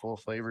getting the full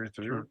flavor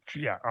through.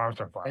 Yeah, ours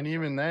are fine. And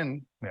even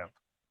then, yeah,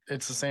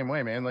 it's the same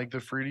way, man. Like the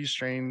fruity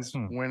strains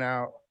went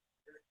out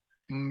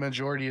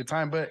majority of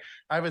time. But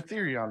I have a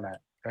theory on that,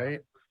 right?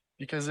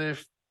 Because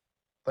if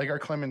like our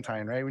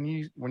clementine, right? When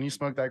you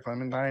smoke that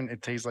clementine,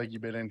 it tastes like you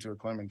bit into a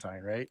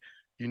clementine, right?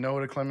 You know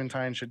what a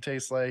clementine should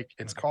taste like.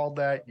 It's called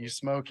that. You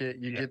smoke it,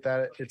 you get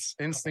that. It's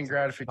instant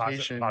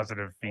gratification.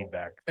 Positive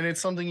feedback. And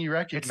it's something you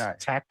recognize.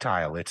 It's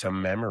tactile. It's a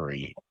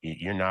memory.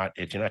 You're not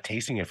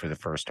tasting it for the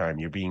first time.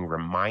 You're being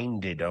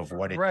reminded of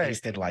what it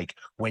tasted like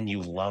when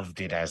you loved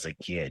it as a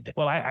kid.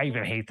 Well, I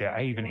even hate that.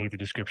 I even hate the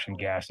description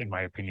gas, in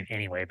my opinion,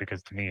 anyway,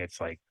 because to me,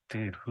 it's like,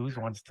 dude, who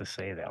wants to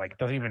say that? Like, it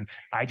doesn't even,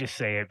 I just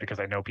say it because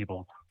I know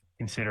people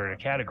consider it a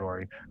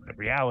category. The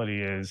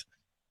reality is,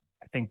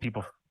 I think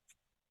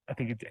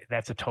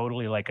that's a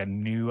totally like a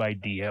new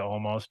idea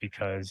almost,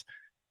 because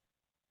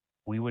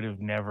we would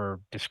have never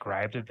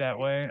described it that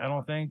way. I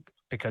don't think,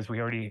 because we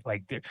already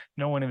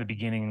no one in the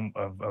beginning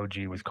of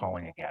OG was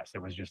calling it gas.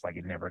 It was just like,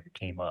 it never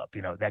came up,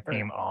 you know, that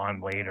came on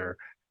later.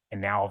 And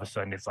now all of a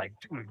sudden it's like,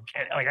 dude,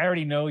 like, I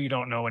already know you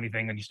don't know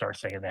anything and you start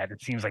saying that.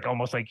 It seems like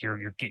almost like you're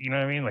you know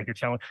what I mean? Like you're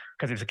telling,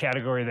 because it's a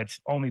category that's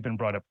only been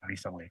brought up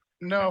recently.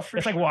 No,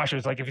 it's like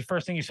washers. Like if the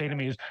first thing you say to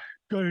me is,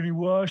 got any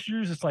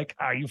washers? It's like,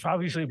 you've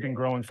obviously been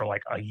growing for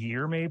like a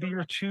year, maybe,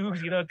 or two,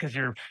 you know, because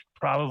you're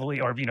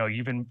probably, or, you know,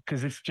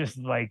 because it's just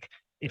like,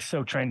 it's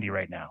so trendy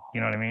right now.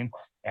 You know what I mean?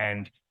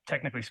 And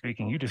technically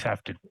speaking, you just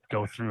have to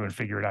go through and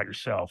figure it out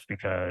yourself,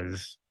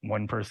 because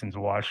one person's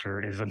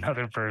washer is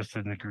another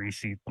person's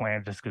greasy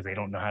plant just because they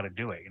don't know how to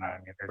do it. You know what I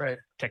mean? There's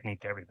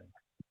technique to everything.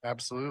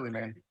 Absolutely,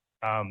 man.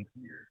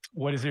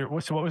 What was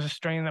the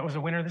strain that was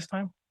a winner this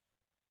time?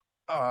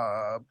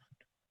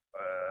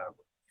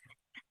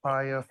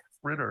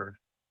 Fritter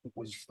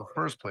was the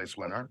first place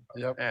winner.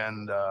 Yep.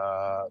 And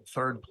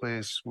third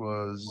place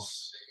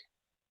was,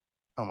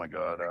 oh my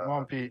God. Come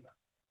on, Pete.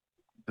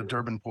 The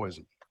Durban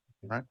Poison,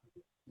 right?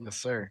 Yes,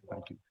 sir.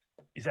 Thank you.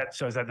 Is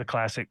that the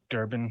classic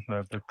Durban,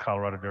 the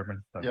Colorado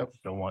Durban? Yep.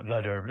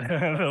 The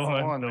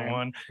Durban, the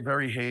one.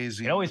 Very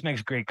hazy. It always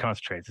makes great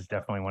concentrates. It's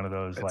definitely one of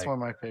those. It's one of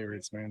my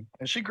favorites, man.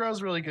 And she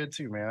grows really good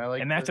too, man. I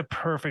like. And that's a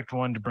perfect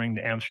one to bring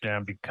to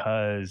Amsterdam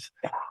because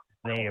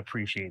they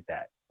appreciate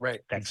that. Right.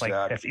 That's like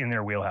that's in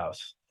their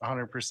wheelhouse.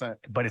 100%.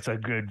 But it's a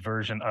good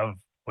version of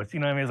what's,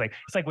 you know what I mean?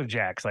 It's like with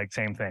Jack's, like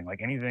same thing.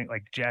 Like anything,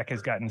 like Jack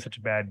has gotten such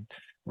a bad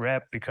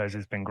rep because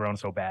it's been grown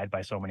so bad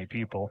by so many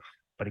people.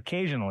 But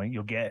occasionally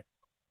you'll get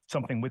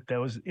something with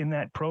those in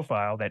that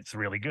profile that's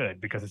really good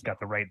because it's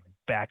got the right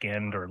back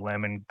end or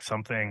lemon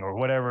something or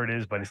whatever it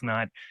is, but it's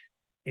not,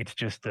 it's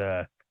just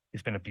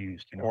it's been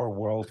abused, you know? Or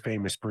world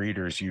famous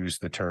breeders use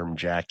the term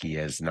Jackie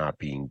as not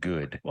being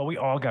good. Well, we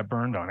all got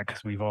burned on it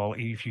because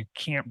if you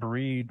can't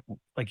breed,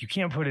 like you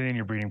can't put it in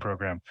your breeding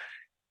program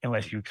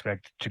unless you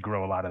expect to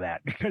grow a lot of that,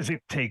 because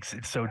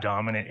it's so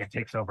dominant, it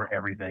takes over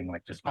everything.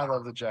 Like just I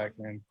love the Jack,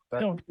 man.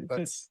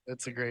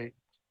 It's a great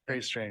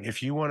strain.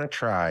 If you want to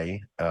try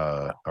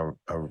a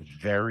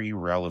very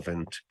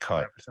relevant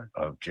cut 100%.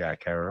 of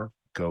Jack Herer,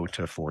 go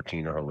to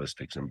 14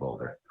 Holistics in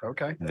Boulder.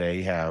 Okay.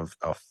 They have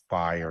a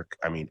fire.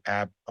 I mean,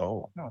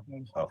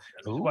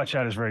 Watch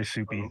out is very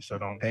soupy, so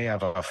don't. They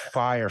have a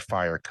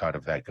fire cut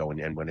of that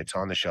going, and when it's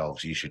on the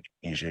shelves, you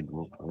should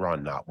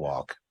run, not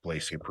walk.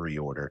 Place your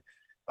pre-order.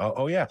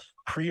 Oh yeah,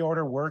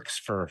 pre-order works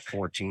for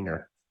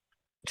 14er.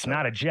 It's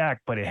not a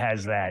Jack, but it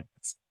has that.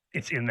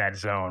 It's in that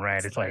zone,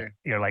 right? It's like,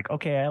 you're like,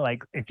 okay,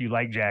 if you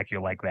like Jack,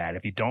 you'll like that.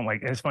 If you don't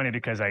like, it's funny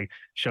because I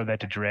showed that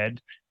to Dredd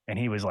and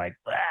he was like,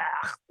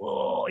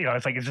 you know,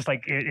 it's just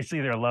like, it's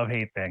either a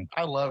love-hate thing.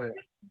 I love it.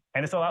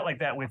 And it's a lot like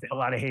that with a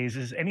lot of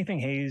hazes. Anything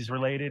haze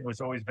related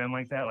was always been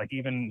like that. Like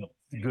even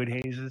good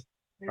hazes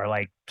are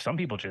like, some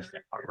people just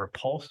are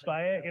repulsed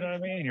by it. You know what I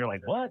mean? And you're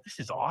like, what? This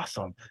is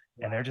awesome.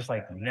 And they're just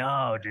like,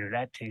 no, dude,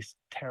 that tastes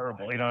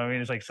terrible. You know what I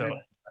mean? It's like, so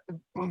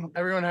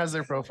Everyone has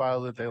their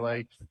profile that they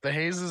like. The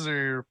hazes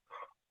are,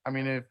 I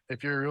mean,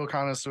 if you're a real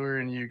connoisseur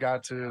and you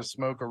got to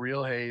smoke a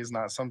real haze,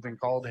 not something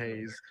called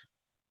haze,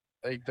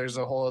 like there's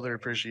a whole other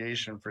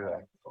appreciation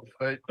for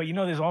that. But you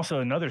know, there's also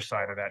another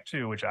side of that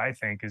too, which I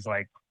think is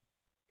like,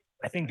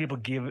 I think people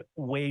give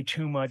way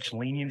too much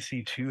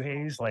leniency to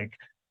haze, like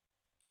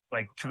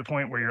to the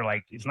point where you're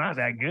like, it's not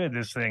that good,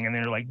 this thing, and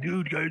they're like,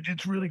 dude,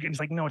 it's really good. It's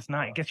like, no, it's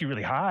not. It gets you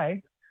really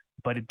high,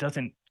 but it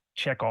doesn't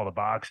check all the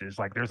boxes.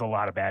 Like there's a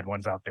lot of bad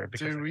ones out there.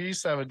 Dude, we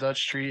used to have a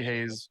Dutch treat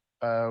haze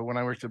when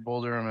I worked at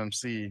Boulder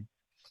MMC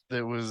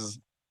that was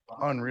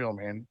unreal,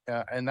 man.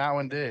 And that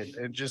one did.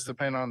 It just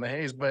depended on the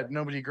haze, but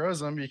nobody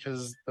grows them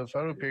because the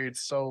photo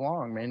period's so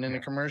long, man. In a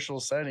commercial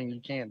setting,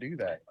 you can't do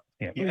that.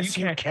 Yeah, Yes,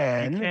 you you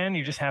can. can.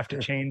 You just have to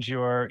change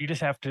your. You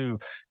just have to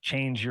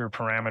change your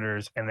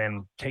parameters, and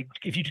then take.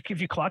 If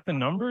you clock the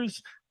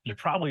numbers, you're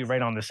probably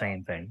right on the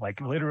same thing.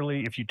 Like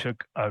literally, if you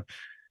took a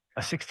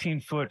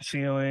 16-foot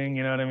ceiling,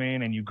 you know what I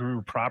mean, and you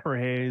grew proper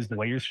haze the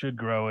way you should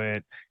grow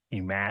it,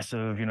 you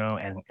massive, you know,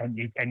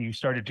 and you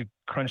started to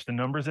crunch the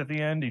numbers at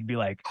the end, you'd be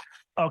like,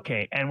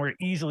 okay, and we're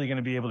easily going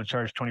to be able to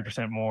charge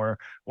 20% more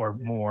or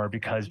more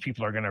because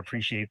people are going to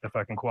appreciate the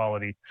fucking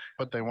quality.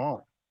 But they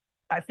won't.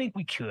 I think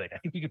we could. I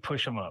think we could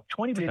push them up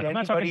 20%. Did I'm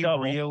not talking anybody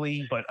double,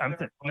 really? but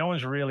no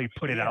one's really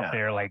put it out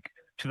there like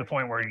to the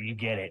point where you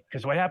get it.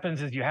 Because what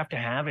happens is you have to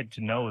have it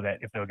to know that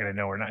if they're going to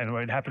know or not. And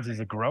what happens is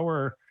the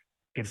grower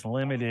gets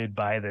limited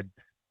by the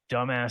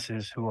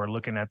dumbasses who are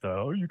looking at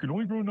you can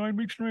only grow 9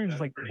 week strains. It's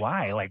like,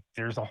 why? Like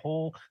there's a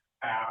whole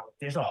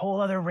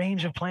other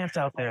range of plants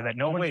out there that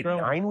no one's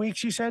growing. 9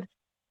 weeks, you said?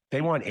 They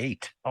want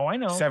 8. Oh, I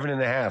know.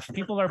 7.5.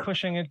 People are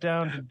pushing it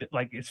down to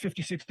like it's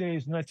 56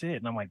 days and that's it.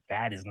 And I'm like,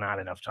 that is not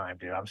enough time,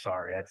 dude. I'm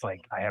sorry. It's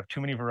like I have too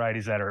many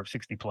varieties that are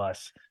 60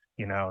 plus,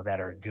 you know, that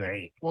are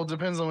great. Well, it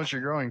depends on what you're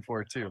growing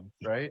for too,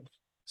 right?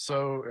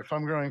 So if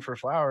I'm growing for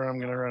flower, I'm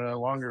going to run a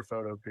longer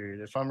photo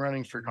period. If I'm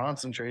running for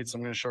concentrates,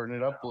 I'm going to shorten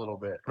it up a little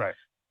bit. Right.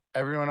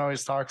 Everyone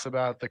always talks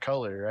about the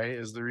color, right?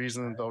 Is the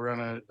reason that they'll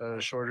run a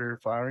shorter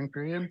flowering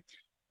period.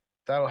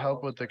 That'll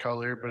help with the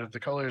color, but if the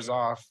color is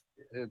off,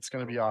 it's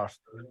going to be off.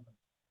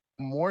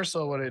 More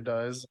so what it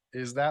does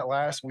is that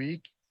last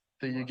week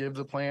that you give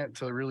the plant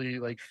to really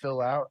like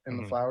fill out in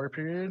the flower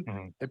period,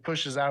 it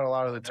pushes out a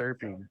lot of the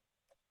terpene.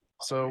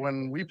 So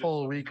when we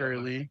pull a week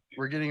early,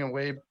 we're getting a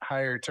way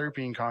higher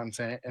terpene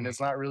content and it's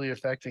not really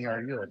affecting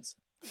our yields.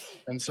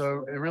 And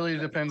so it really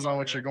depends on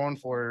what you're going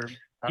for.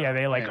 Yeah,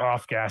 they like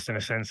off gas in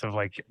a sense of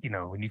like, you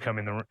know, when you come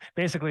in the room,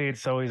 basically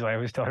it's always, I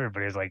always tell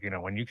everybody is like, you know,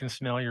 when you can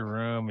smell your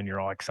room and you're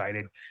all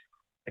excited,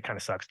 it kind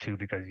of sucks too,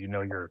 because you know,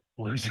 you're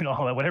losing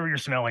all that, whatever you're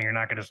smelling, you're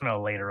not going to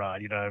smell later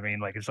on. You know what I mean?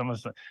 Like it's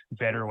almost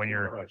better when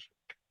your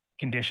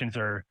conditions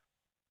are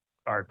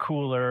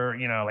cooler,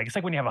 you know, like it's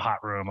like when you have a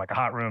hot room,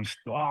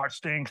 oh, it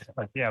stinks.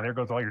 Like, yeah, there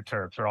goes all your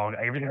terps or all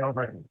everything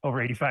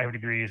over 85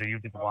 degrees and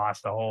you've just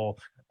lost a whole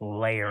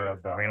layer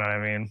of them, you know what I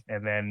mean?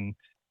 And then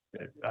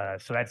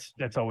so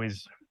that's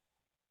always.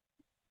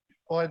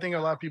 Well, I think a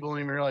lot of people don't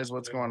even realize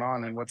what's going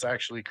on and what's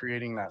actually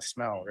creating that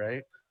smell,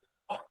 right?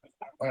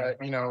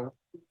 You know,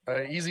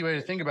 an easy way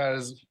to think about it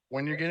is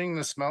when you're getting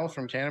the smell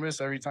from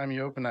cannabis every time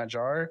you open that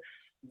jar,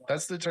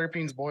 that's the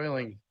terpenes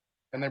boiling.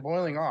 And they're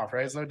boiling off,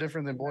 right? It's no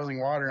different than boiling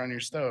water on your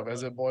stove.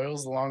 As it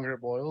boils, the longer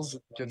it boils,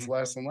 it gets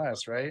less and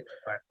less, right?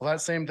 Well,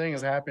 that same thing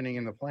is happening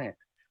in the plant,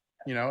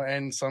 you know,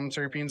 and some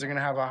terpenes are going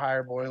to have a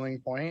higher boiling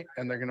point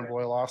and they're going to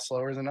boil off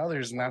slower than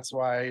others. And that's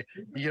why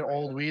you get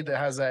old weed that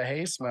has that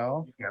hay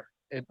smell.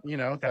 It, you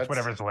know, that's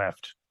whatever's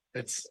left.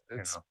 It's,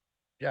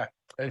 yeah.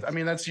 I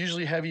mean, that's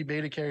usually heavy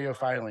beta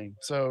caryophyllene.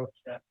 So,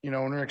 you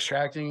know, when we're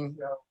extracting,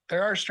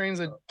 there are strains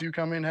that do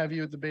come in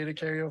heavy with the beta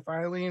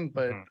caryophyllene,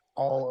 but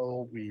all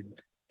old weed.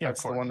 Yeah,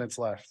 that's the one that's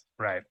left.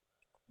 Right.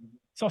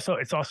 It's also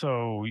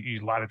a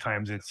lot of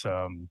times it's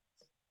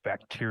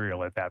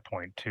bacterial at that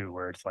point too,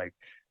 where it's like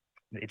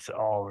it's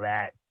all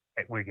that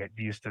we get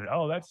used to.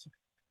 Oh, that's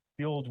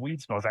the old weed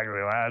smells.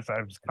 Actually,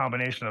 that's a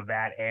combination of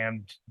that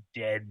and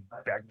dead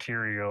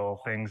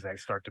bacterial things that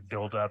start to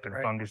build up and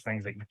fungus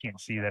things that you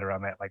can't see that are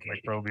on that like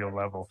microbial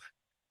level.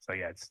 So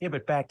yeah,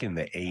 but back in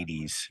the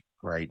 80s,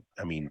 right?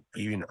 I mean,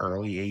 even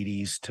early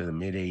 80s to the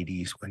mid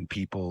 80s, when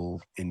people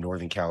in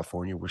Northern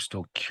California were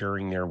still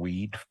curing their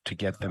weed to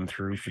get them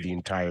through for the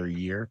entire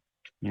year,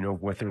 you know,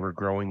 what they were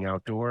growing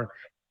outdoor,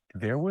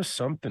 there was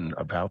something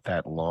about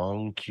that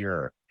long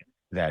cure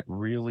that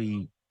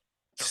really,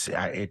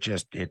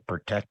 it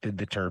protected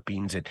the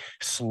terpenes. It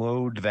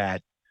slowed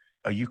that,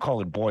 you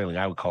call it boiling,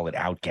 I would call it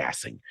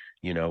outgassing,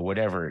 you know,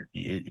 whatever.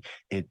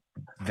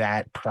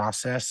 That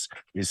process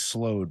is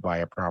slowed by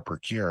a proper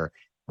cure,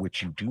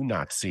 which you do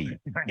not see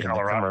in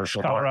the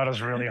commercial.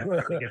 Colorado's really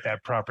hard to get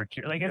that proper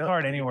cure. Like it's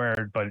hard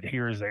anywhere, but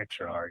here is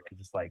extra hard because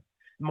it's like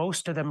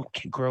most of them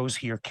grows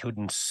here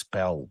couldn't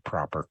spell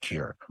proper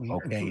cure.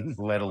 Okay,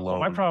 let alone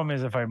My problem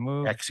is if I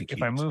move execute.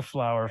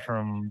 flower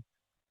from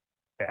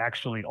the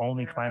actually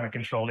only climate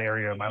controlled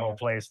area of my whole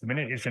place, the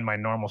minute it's in my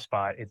normal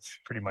spot, it's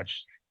pretty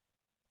much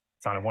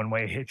it's on a one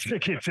way.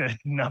 It's a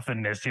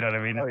nothingness. You know what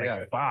I mean?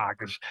 It's like,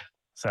 fuck.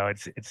 So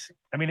it's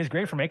I mean, it's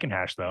great for making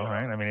hash though,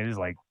 right? I mean, it is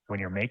like when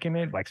you're making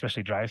it, like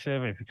especially dry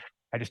sieve, if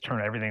I just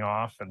turn everything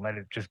off and let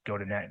it just go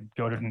to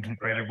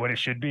what it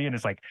should be, and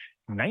it's like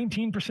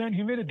 19%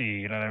 humidity.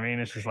 You know what I mean?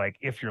 It's just like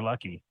if you're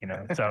lucky, you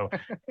know. So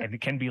and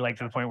it can be like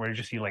to the point where you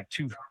just see like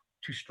two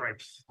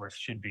stripes where it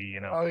should be,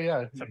 you know. Oh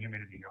yeah, some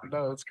humidity.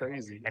 no, it's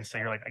crazy. And so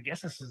you're like, I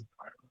guess this is.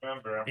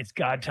 It's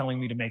God telling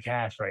me to make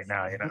hash right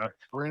now. You know,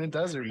 we're in a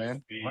desert,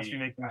 man. Must be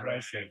making dry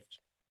sieve.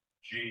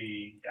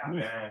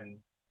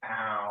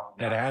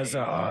 That has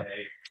an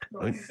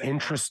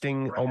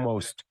interesting,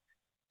 almost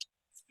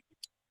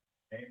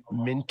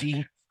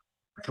minty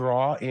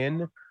draw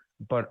in,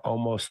 but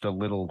almost a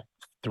little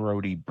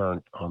throaty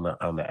burnt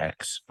on the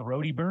X.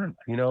 Throaty burnt.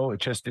 You know,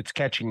 it's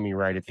catching me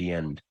right at the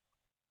end.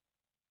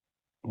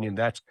 I mean,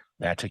 that's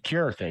a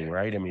cure thing,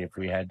 right? I mean, if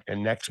we had,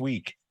 and next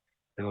week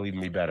it'll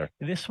even be better.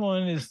 This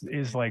one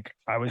is like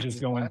I was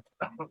just going,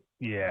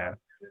 yeah.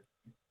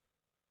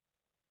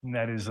 And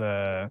that is it's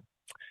a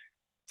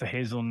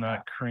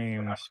hazelnut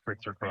cream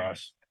spritzer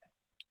cross.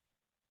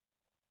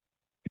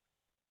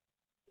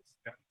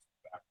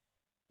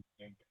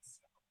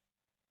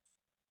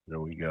 There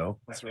we go.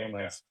 That's real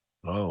nice.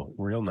 Oh,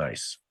 real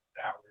nice.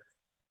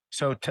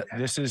 So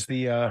this is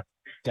the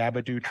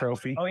Dabadoo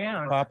trophy. Oh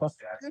yeah, Papa.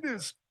 It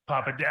is.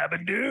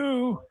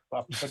 PapaDabpoulos.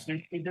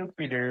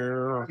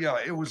 Yeah,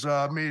 it was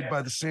made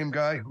by the same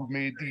guy who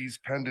made these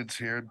pendants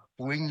here.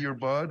 Bling Your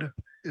Bud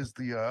is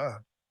the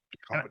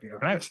company.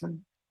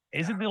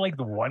 Isn't there like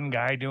the one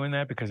guy doing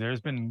that? Because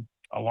there's been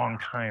a long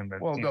time.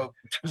 That, Well, no,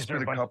 is there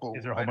been a couple.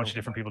 Is there a whole bunch of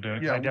different people doing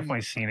it? Yeah, I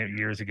definitely seen it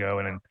years ago,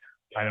 and then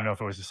I don't know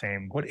if it was the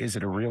same. What is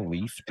it? A real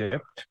leaf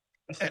dipped?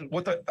 And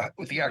what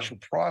the actual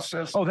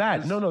process? Oh, that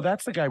is- no,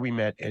 that's the guy we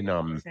met in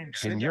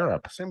Same guy,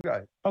 Europe. Same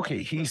guy.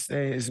 Okay, he's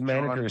his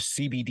manager is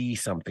CBD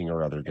something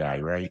or other guy,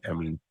 right? I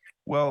mean,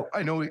 Well,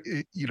 I know,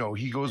 you know,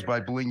 he goes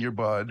by Bling Your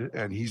Bud,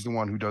 and he's the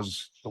one who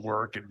does the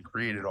work and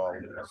created all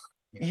of this.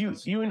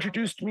 you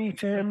introduced me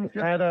to him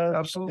at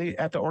absolutely.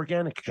 at the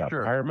organic shop.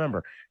 Sure. I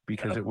remember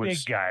because it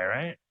was Big guy,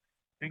 right?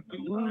 No,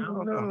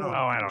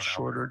 Oh, I don't know.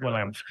 Shorter. Well,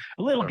 I'm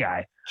a little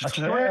guy. A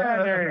short,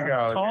 Yeah, there you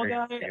go. Tall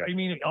There guy? you go. I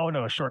mean, oh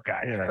no, a short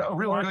guy. Yeah. A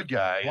real good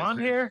guy.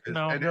 Blonde hair?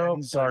 No, and no,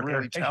 he's a darker.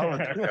 really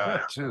talented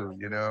guy too.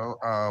 You know,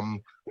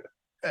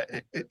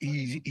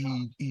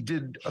 he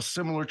did a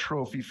similar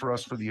trophy for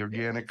us for the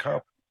organic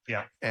cup.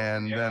 Yeah.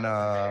 And then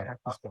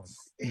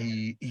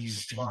he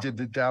did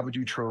the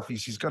Dabadoo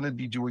trophies. He's going to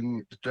be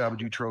doing the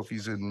Dabadoo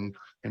trophies in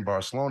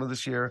Barcelona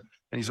this year,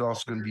 and he's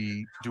also going to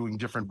be doing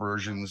different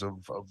versions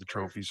of the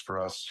trophies for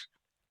us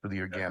for the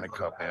organic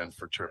cup and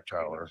for Trip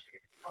Tyler.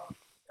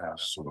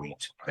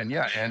 sweet. And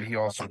yeah, and he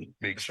also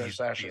makes Fresh these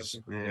sachets.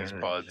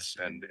 buds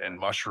and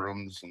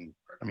mushrooms, and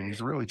I mean,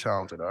 he's a really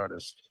talented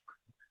artist.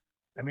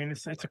 I mean,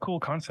 it's a cool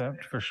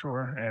concept for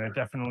sure, and it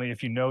definitely,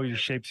 if you know your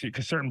shapes,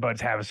 because certain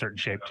buds have a certain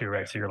shape too,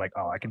 right? So you're like,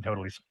 oh, I can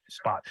totally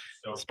spot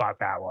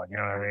that one. You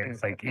know what I mean?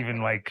 It's like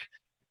even like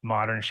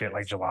modern shit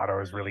like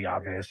gelato is really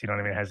obvious. You know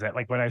what I mean? It has that,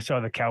 like when I saw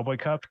the Cowboy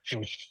Cup, there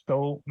was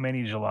so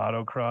many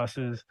gelato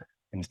crosses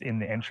in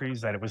the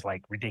entries that it was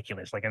like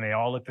ridiculous. Like, and they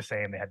all look the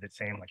same. They had the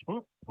same like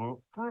whoop,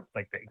 whoop, whoop,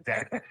 like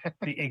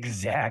the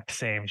exact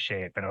same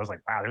shape. And I was like,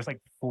 wow, there's like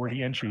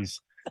 40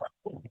 entries,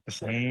 the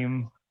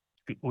same.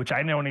 Which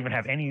I don't even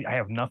have any. I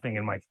have nothing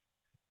in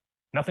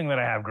nothing that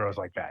I have grows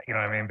like that. You know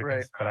what I mean?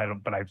 Because, Right.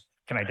 But I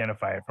can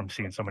identify it from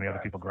seeing so many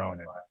other people growing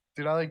it.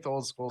 Dude, I like the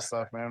old school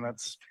stuff, man.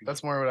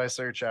 That's more what I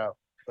search out.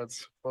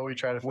 That's what we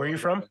try to. Where are you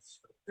from?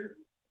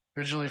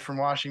 Originally from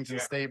Washington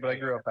State, but I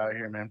grew up out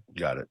here, man.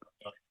 Got it.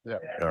 Yeah.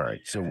 All right.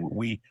 So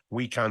we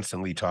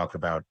constantly talk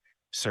about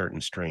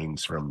certain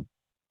strains from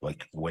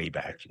like way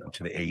back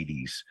into the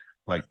 80s,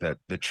 like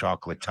the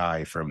chocolate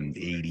tie from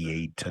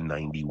 88 to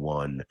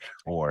 91,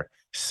 or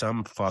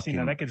some See, fucking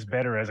now that gets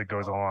better as it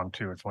goes along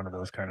too. It's one of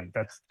those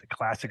that's the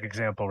classic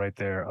example right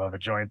there of a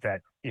joint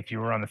that if you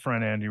were on the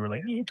front end, you were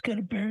like, it's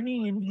gonna burn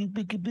in.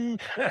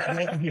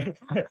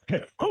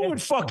 who would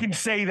fucking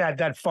say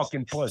that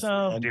fucking pussy?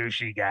 Some man?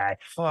 douchey guy.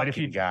 But if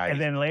you guy. and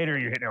then later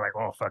you're hitting it like,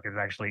 oh fuck, it's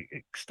actually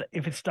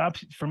if it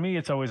stops for me,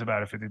 it's always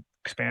about if it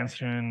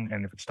expansion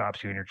and if it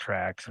stops you in your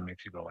tracks and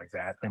makes you go like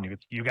that, then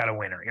you got a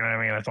winner. You know what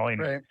I mean? That's all you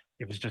need. Right.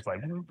 It was just like,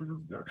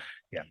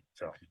 yeah.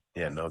 So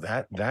Yeah, no,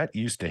 that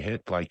used to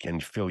hit like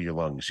and fill your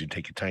lungs. You'd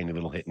take a tiny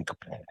little hit and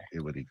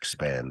it would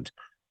expand.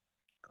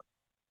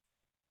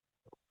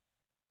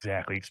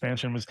 exactly.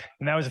 Expansion was,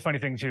 and that was a funny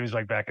thing too, is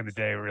like back in the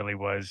day, it really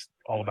was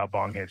all about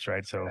bong hits,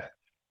 right? So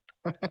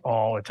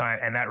all the time.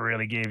 And that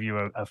really gave you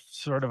a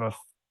sort of an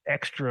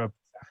extra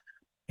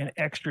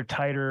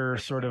tighter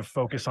sort of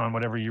focus on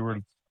whatever you were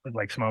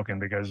like smoking,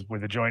 because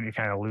with the joint, you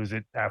kind of lose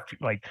it after,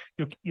 like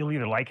you'll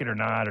either like it or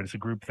not, or it's a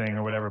group thing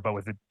or whatever. But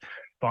with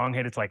bong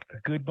hit. It's like a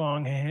good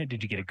bong hit.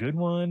 Did you get a good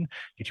one?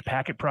 Did you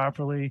pack it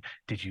properly?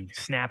 Did you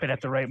snap it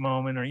at the right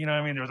moment? Or, you know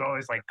what I mean? There's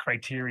always like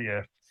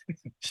criteria.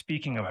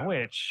 Speaking of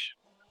which,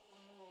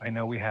 I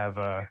know we have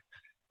I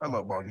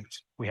love bongs.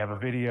 we have a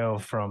video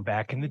from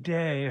back in the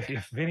day.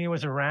 If Vinny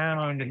was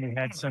around and we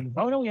had some,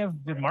 oh no, we have,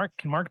 did Mark,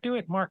 can Mark do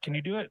it? Mark, can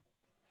you do it?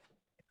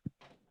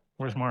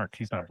 Where's Mark?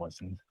 He's not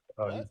listening.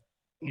 Oh,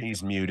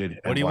 he's muted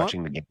What and do you want?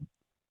 watching the game.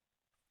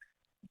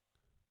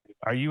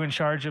 Are you in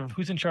charge of,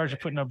 who's in charge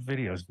of putting up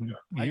videos?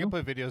 I You? can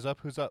put videos up.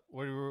 Who's up?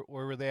 Where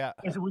were they at?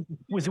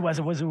 Was it,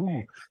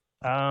 ooh.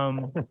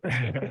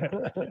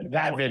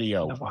 That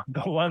video.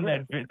 The one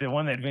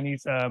that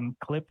Vinny's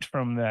clipped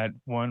from that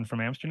one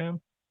from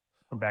Amsterdam,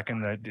 from back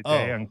in the day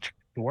Oh. on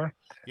tour.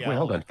 Yeah. Wait,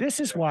 hold on.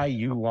 This is why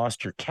you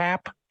lost your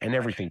cap and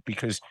everything,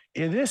 because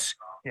in this,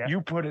 Yeah.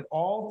 you put it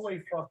all the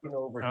way fucking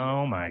over. here.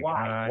 Oh my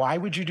Why? god! Why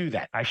would you do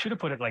that? I should have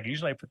put it like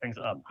usually I put things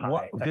up high.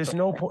 What? That's There's what-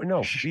 no point.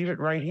 No, leave it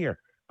right here.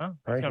 Huh?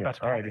 Right here. About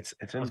to All pack right, it.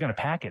 it's I in was gonna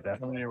pack it. That's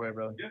Coming your way,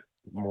 bro.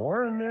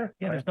 more in there.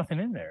 yeah. There's nothing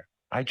in there.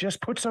 I just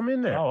put some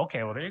in there. Oh,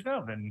 okay. Well, there you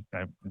go.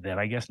 Then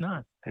I guess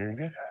not. There you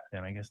go.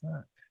 Then I guess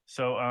not.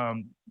 So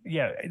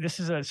yeah, this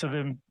is a so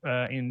then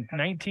in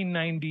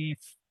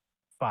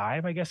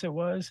 1995, I guess it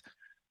was,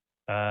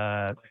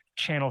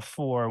 Channel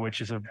 4, which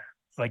is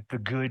like the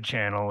good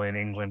channel in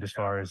England as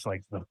far as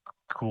like the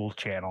cool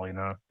channel, you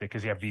know,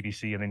 because you have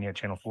BBC and then you have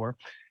Channel 4.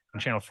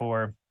 And Channel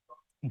 4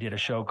 did a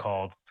show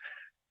called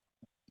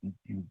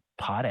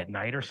Pot at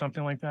Night or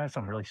something like that,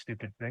 some really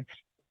stupid thing.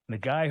 And the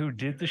guy who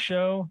did the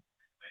show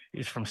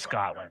is from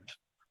Scotland.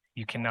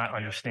 You cannot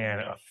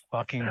understand a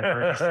fucking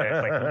word he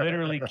says, like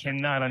literally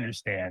cannot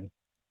understand.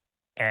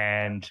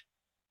 And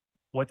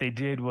what they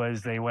did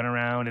was they went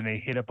around and they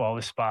hit up all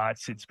the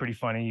spots. It's pretty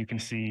funny. You can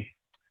see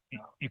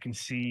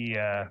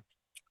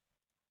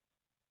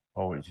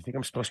Oh, do you think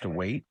I'm supposed to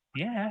wait?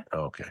 yeah,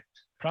 Oh, okay.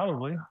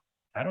 probably.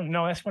 I don't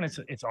know. That's when it's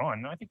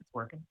on. No, I think it's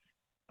working.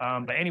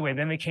 But anyway,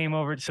 then they came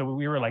over. So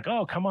we were like,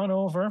 oh, come on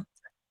over.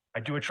 I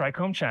do a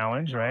trichome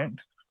challenge, right?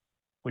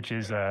 Which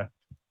is here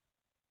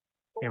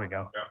we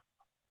go.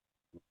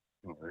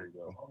 There you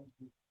go. All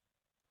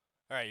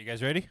right, you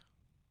guys ready?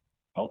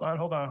 Hold on.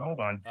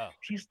 Oh.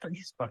 He's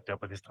fucked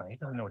up with his time. He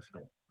doesn't know what's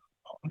going on.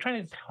 I'm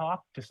trying to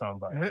talk to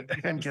somebody.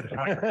 And get it.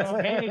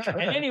 Okay.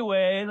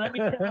 Anyway, let me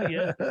tell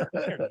you.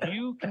 Here,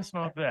 you can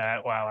smoke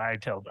that while I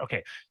tell.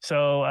 Okay.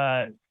 So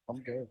I'm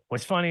good.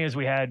 what's funny is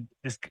we had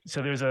this.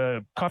 So there's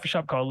a coffee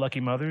shop called Lucky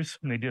Mothers,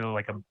 and they did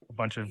like a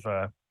bunch of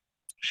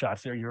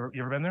shots there. You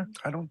ever been there?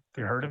 I don't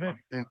You heard of it?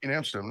 in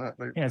Amsterdam, not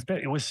like Yeah,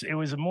 it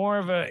was more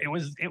of a it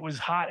was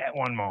hot at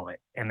one moment,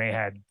 and they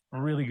had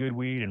really good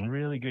weed and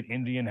really good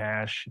Indian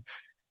hash.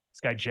 This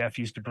guy Jeff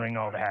used to bring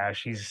all the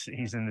hash.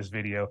 He's in this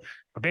video.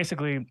 But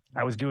basically,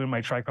 I was doing my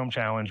trichome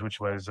challenge, which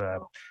was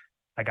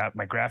I got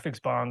my graphics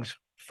bongs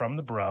from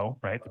the bro.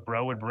 Right, the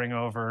bro would bring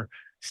over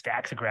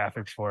stacks of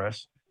graphics for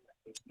us.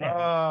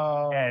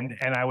 Oh, And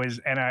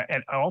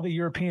all the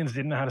Europeans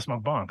didn't know how to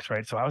smoke bongs,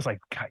 right? So I was like,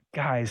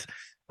 guys,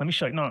 let me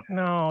show you.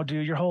 No,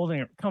 dude, you're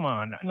holding it. Come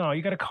on. No,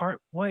 you got to cart.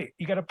 Wait,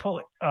 you got to pull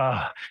it.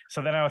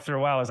 So then after a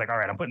while, I was like, all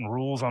right, I'm putting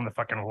rules on the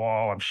fucking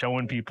wall. I'm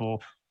showing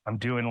people. I'm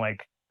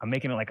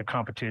making it like a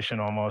competition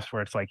almost,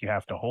 where it's like you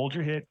have to hold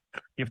your hit.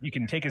 If you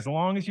can take as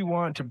long as you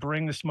want to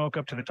bring the smoke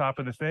up to the top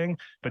of the thing,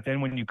 but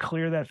then when you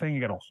clear that thing, you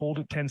got to hold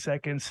it 10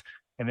 seconds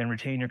and then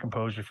retain your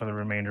composure for the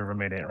remainder of a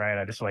minute, right?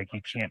 I just like,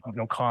 you can't,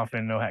 no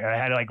coughing, I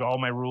had like all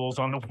my rules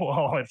on the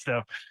wall and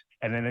stuff.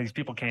 And then these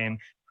people came,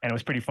 and it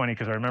was pretty funny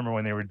because I remember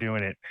when they were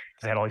doing it,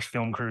 because I had all these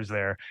film crews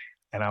there,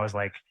 and I was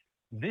like,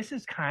 this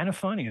is kind of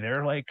funny.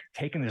 They're like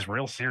taking this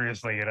real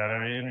seriously, you know what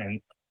I mean?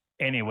 And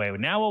anyway,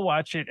 now we'll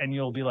watch it and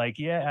you'll be like,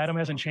 yeah, Adam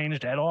hasn't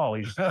changed at all.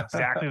 He's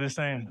exactly the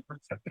same,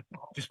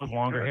 just with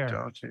longer hair.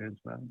 Don't change,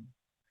 man.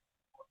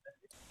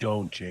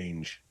 Don't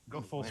change.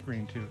 Go full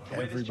screen too.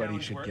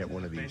 Everybody should get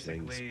one of these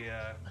things. Basically,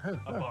 a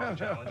bong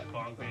challenge,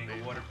 bong being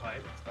a water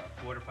pipe.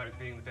 Water pipe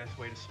being the best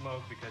way to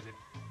smoke because it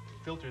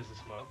filters the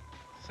smoke.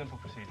 Simple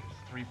procedures,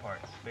 3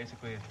 parts.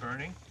 Basically, it's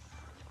burning.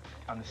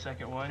 On the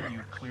second one,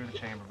 you clear the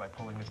chamber by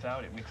pulling this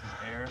out. It mixes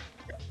air.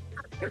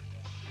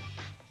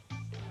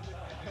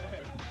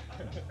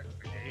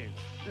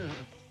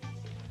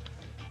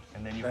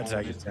 And then you That's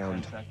hold how you it for 10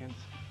 sound. seconds,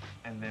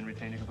 and then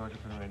retain your composure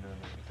for the remainder of the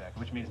minute. Exactly,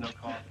 which means no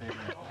coughing,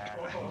 rambling.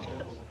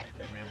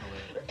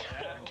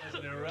 That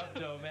was an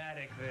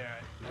eruptomatic there.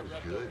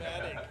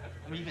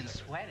 I'm even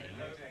sweating.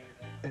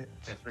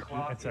 The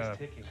clock is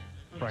ticking.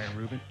 Brian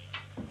Rubin.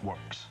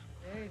 Works.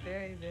 Very.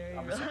 10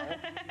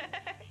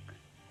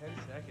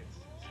 seconds.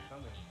 It's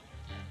coming.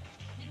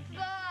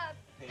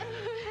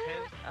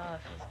 Oh,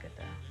 it feels good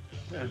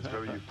though. Yeah, it's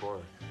very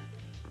euphoric.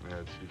 Yeah,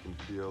 you can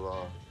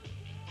feel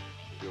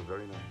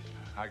very nice.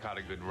 I got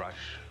a good rush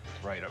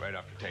right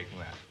after taking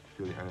that.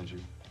 Feel the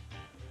energy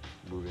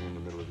moving in the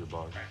middle of your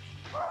body.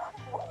 I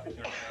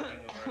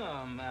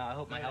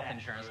hope my health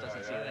insurance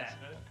doesn't see this.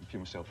 I feel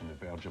myself on the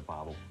verge of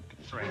babble.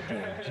 Right.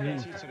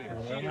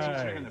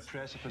 Teetering on the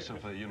precipice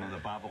of the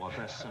babble of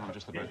this, and I'm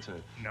just about to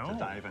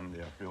dive in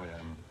there. Really,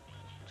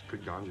 it's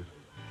good ganja.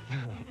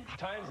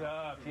 Time's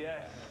up,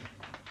 yes.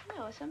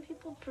 No, some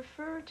people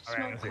prefer to All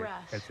right, smoke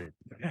that's grass.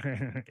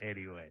 it.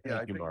 Anyway, Yeah, I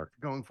Thank you, think Mark.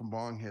 going from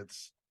bong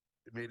hits,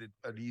 it made it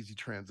an easy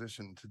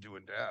transition to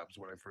doing dabs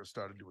when I first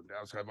started doing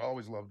dabs. I've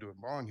always loved doing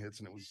bong hits,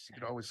 and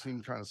it always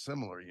seemed kind of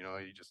similar. You know,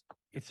 you just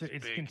it's this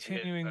it's big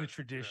continuing the hit,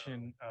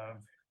 tradition of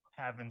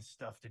having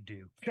stuff to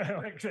do.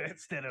 Like,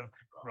 instead of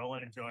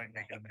rolling a joint,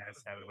 making a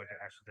mess, having a bunch of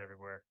ashes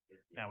everywhere.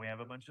 Now we have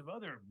a bunch of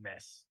other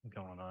mess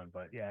going on,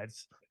 but yeah,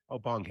 it's. Oh,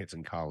 bong hits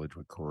in college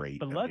were great.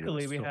 But I mean, it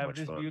luckily, was we so have much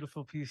this fun.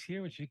 beautiful piece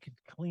here, which you could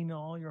clean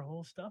all your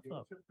whole stuff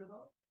up.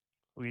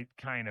 We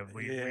kind of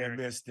Yeah, I we're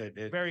missed it.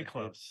 very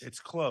close. It's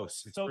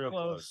close. It's so real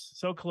close,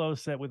 so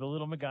close that with a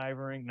little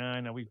MacGyvering,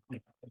 no, we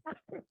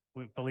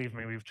believe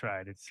me, we've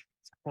tried. It's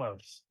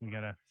close.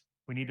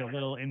 We need a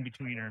little in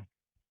betweener.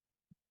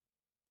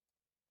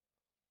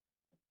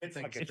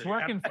 It's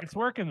working. It's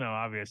working though.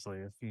 Obviously,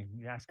 if you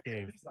ask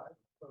Dave.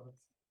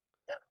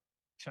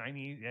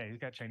 Chinese, yeah, he's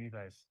got Chinese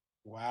eyes.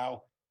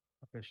 Wow.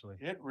 Officially,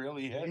 it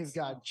really hits. He's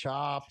got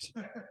chopped.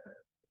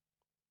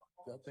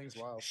 That thing's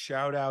wild.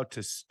 Shout out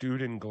to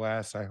Student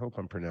Glass. I hope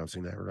I'm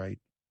pronouncing that right.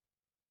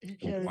 He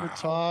can't Wow. even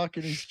talk,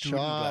 and he's Student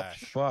chopped.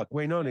 glass. Fuck.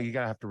 Wait, no, you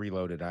gotta have to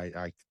reload it.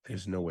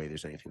 There's no way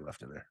there's anything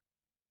left in there.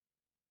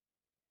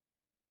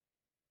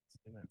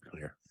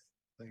 Clear.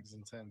 Thing's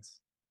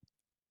intense.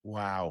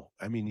 Wow.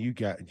 I mean,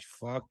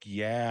 fuck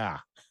yeah.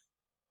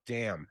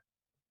 Damn.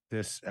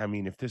 I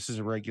mean, if this is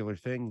a regular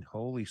thing,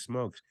 holy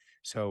smokes.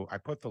 So I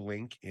put the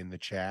link in the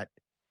chat,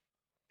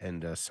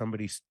 and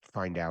somebody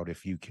find out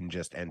if you can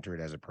just enter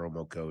it as a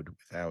promo code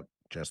without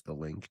just the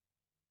link.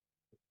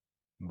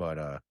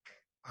 But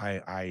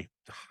I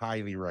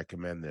highly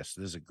recommend this.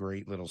 This is a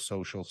great little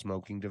social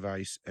smoking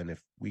device, and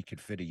if we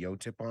could fit a yo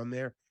tip on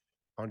there,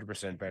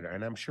 100% better.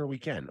 And I'm sure we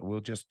can.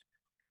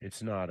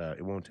 It's not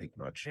it won't take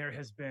much. there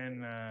has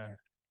been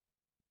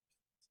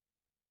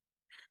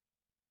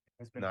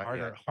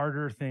Not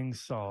harder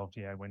things solved.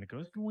 Yeah, when it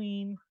goes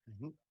green,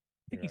 I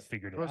think he's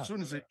figured it Well, out. as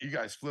soon as you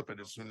guys flip it,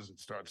 as soon as it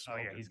starts. Oh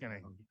yeah, smoking, he's gonna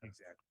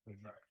exactly.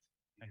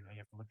 I know you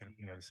have to look at it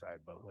from the other side,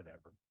 but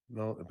whatever.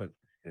 No, but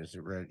is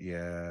it ready?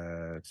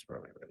 Yeah, it's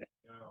probably ready.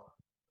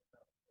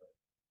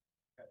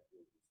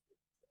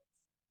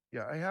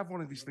 Yeah, I have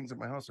one of these things at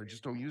my house. I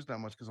just don't use that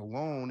much because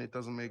alone it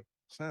doesn't make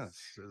sense.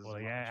 Well,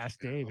 yeah, ask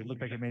Dave. It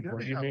looked like it made. What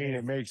do you mean?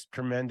 It makes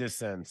tremendous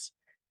sense.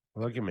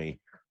 Look at me.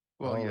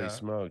 Well, Holy yeah.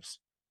 smokes.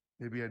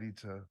 Maybe I need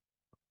to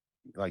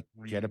Like,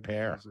 get a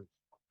pair. reuse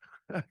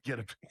it. Get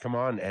a Come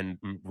on, and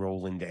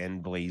Roland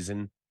and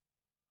Blazin.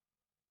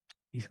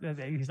 He's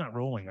not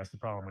rolling. That's the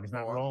problem. When he's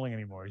not No, rolling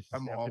anymore. He's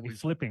I'm have to be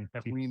always flipping.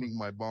 Have to be cleaning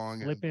my bong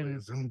and flipping.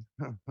 blazing.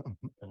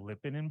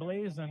 flipping and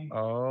blazing.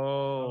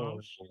 Oh,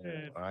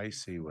 shit. I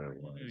see what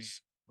it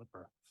was.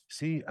 Flipper.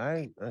 See,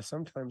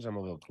 sometimes I'm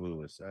a little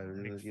clueless.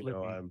 Big You know,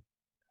 flippy. I'm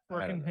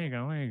Working. Here you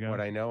go. There you go. what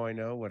I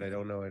know. What I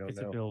don't know, I don't It's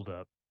know. a build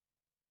up.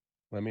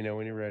 Let me know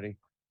when you're ready.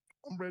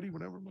 I'm ready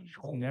whenever.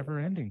 Never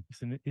ending.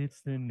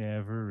 It's the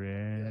never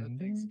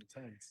ending.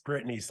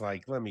 Brittany's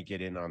like, let me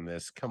get in on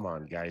this. Come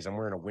on, guys. I'm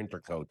wearing a winter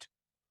coat.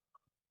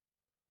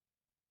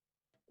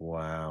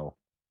 Wow.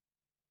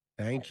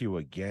 Thank you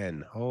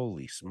again.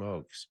 Holy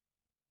smokes.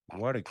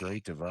 What a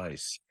great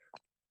device.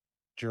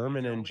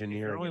 German If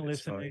engineering. you're only at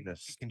its listening, you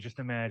finest. can just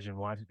imagine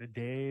watching the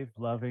Dave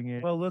loving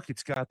it. Well, look,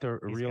 it's got the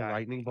He's real got-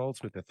 lightning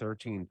bolts with the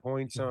 13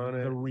 points on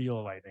it. The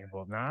real lightning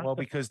bolt, not Well,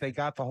 the- because they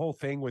got the whole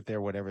thing with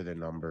their whatever the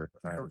number.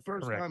 The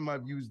first Correct. time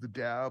I've used the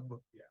dab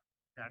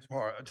That's-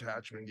 part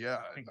attachment.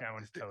 Yeah. I think that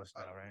one's toast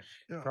now, right?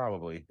 Yeah.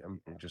 Probably.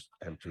 I'm just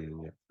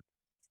emptying it.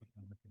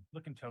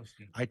 Looking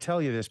toasty. I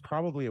tell you, there's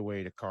probably a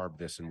way to carb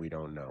this and we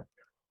don't know.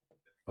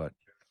 But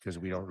because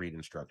we don't read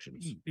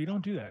instructions. You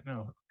don't do that.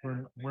 No,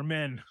 we're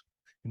men.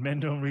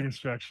 Men don't read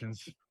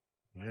instructions.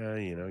 Yeah,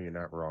 you know, you're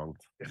not wrong.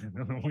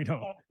 We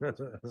don't.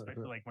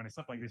 Especially like when it's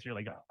stuff like this, you're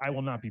like, I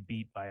will not be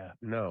beat by a.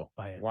 No.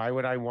 By it. Why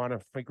would I want to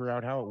figure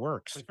out how it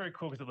works? It's very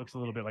cool because it looks a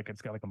little bit like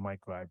it's got like a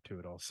mic vibe to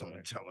it. Also,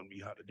 Someone telling me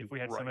how to do if we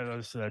it had some right. of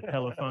those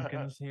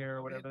Telefunkins here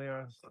or whatever they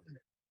are,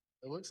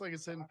 It looks like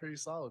it's sitting pretty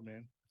solid,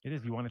 man. it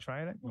is. You want to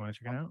try it? You want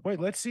to check it out? Wait,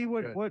 let's see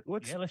Good.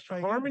 what's Yeah, let's try.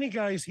 Harmony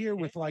guys here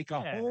with like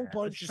a Yeah, whole let's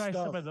bunch of try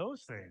stuff. some of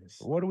those things.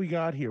 What do we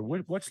got here?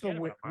 What's the Forget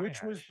about my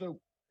which was hash. the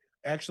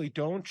actually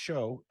don't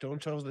tell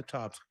us the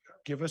tops.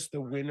 Give us the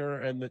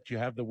winner and that you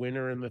have the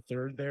winner and the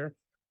third there.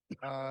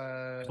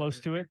 Close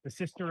to it. The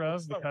sister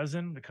of the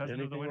cousin of the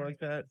Anything winner. like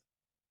that?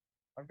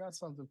 I've got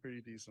something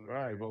pretty decent. All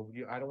right. Well,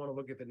 I don't want to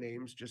look at the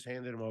names. Just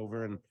hand them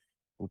over and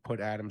we'll put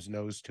Adam's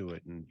nose to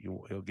it and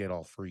he'll get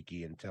all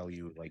freaky and tell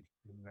you like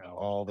No,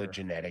 all the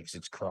genetics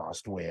it's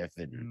crossed with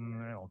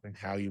and I don't think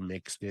so. how you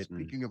mixed it. And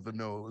Speaking of the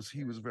nose,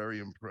 he was very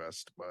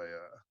impressed by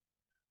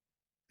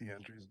the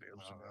entries.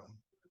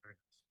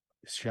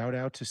 shout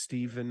out to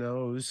Steve the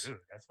Nose. Dude,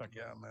 that's fucking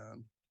Yeah,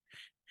 man.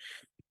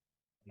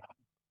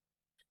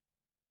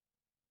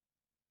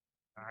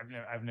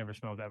 I've never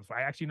smelled that before.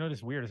 I actually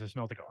noticed weird as it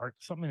smelled like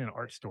something in an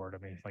art store to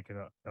me, like an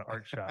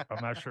art shop.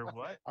 I'm not sure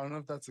what. I don't know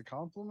if that's a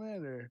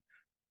compliment or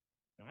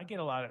I get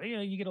a lot of,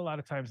 you get a lot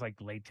of times like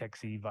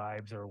latexy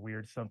vibes or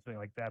weird something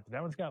like that. But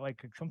that one's got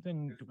like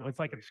something. It's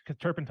like it's because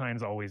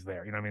turpentine's always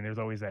there. You know what I mean? There's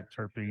always that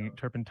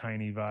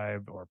turpentine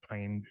vibe or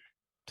pine.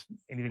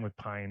 Anything with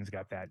pines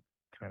got that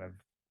kind of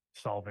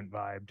solvent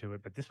vibe to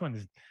it. But this one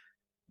is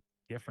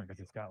different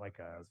because it's got like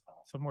a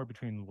somewhere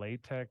between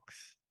latex.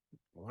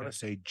 I want to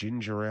say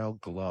ginger ale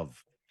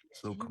glove,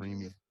 So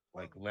creamy.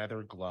 like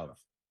leather glove.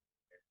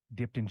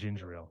 Dipped in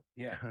ginger ale.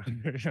 Yeah.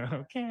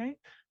 Okay.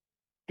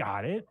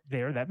 Got it.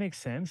 There. That makes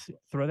sense.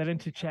 Throw that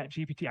into Chat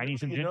GPT. I need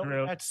some You know ginger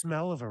ale. that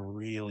smell of a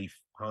really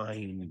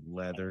fine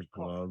leather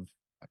glove.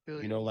 I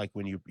feel You know, like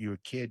when you were a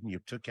kid and you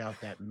took out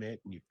that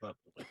mitt and you thought,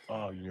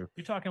 oh, You're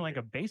talking like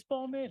a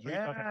baseball mitt? Or you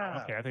talking-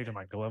 Yeah. okay, I think they're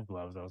my glove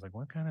gloves. I was like,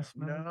 what kind of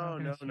smell?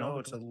 no.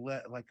 It's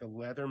like a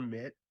leather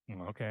mitt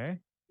Okay.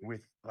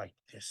 with like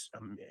this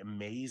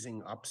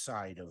amazing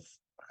upside of.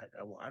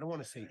 I don't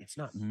want to say it's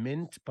not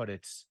mint, but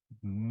it's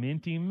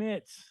minty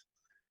mitts.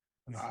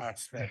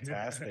 it's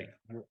fantastic.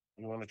 You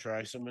want to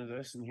try some of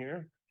this in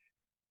here?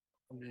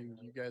 I mean,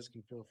 you guys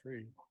can feel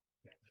free.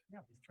 Yeah,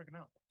 let's check it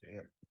out.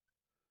 Damn.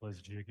 Let's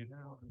check it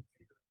out.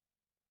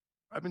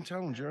 I've been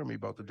telling Jeremy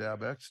about the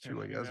Dab X too.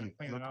 He hasn't.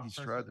 I don't think he's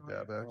tried the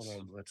Dab X.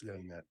 Hold on, let's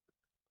clean that.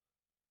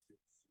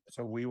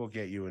 So we will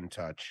get you in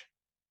touch.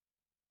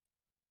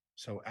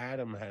 So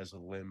Adam has a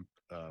limp,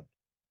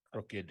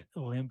 crooked,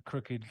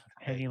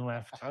 hanging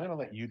left. I'm gonna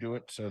let you do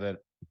it so that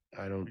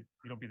I don't.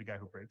 You don't be the guy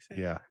who breaks it.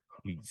 Yeah.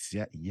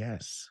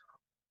 Yes.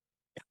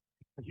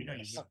 You know,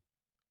 Yes.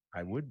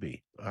 I would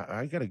be.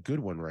 I got a good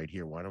one right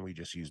here. Why don't we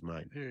just use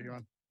mine? Here, you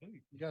want?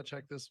 You gotta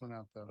check this one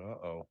out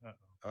though.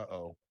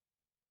 Uh-oh.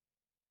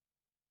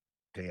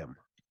 Damn.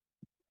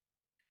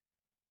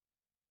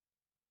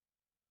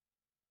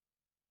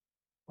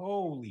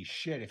 Holy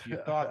shit. If you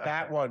thought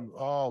that one,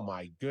 oh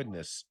my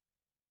goodness.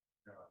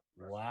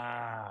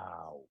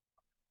 Wow.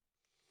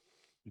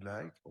 You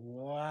like?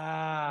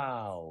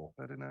 Wow.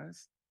 Very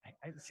nice.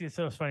 I see. It's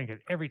so funny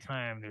because every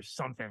time there's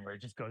something where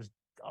it just goes,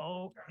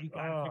 oh, you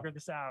gotta figure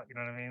this out. You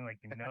know what I mean? Like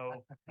you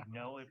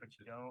know it, but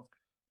you don't.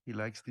 He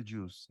likes the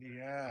juice.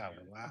 Yeah.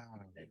 Wow.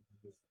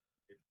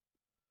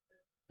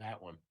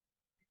 That one.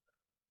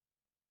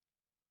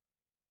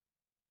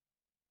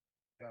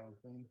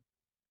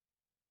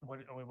 What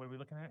are we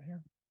looking at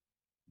here?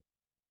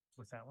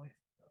 What's that one?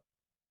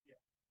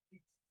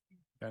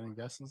 Got any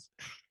guesses?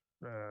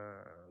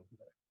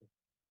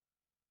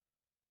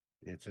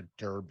 It's a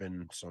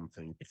Durban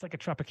something. It's like a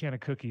Tropicana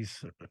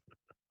cookies,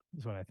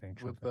 is what I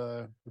think. With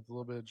a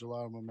little bit of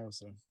gelato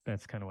mimosa.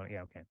 That's kind of what.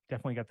 Yeah, okay.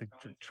 Definitely got the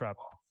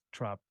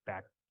trop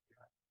back.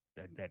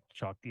 That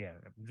chalk. Yeah,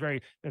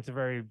 that's a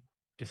very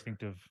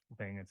distinctive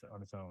thing. It's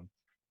on its own.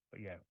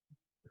 But yeah,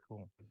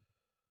 cool.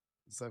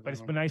 But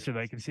it's been nicer though.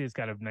 You can see it's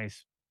got a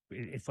nice.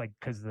 It's like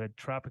because the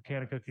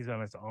Tropicana cookies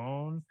on its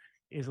own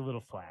is a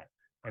little flat,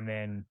 and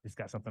then it's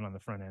got something on the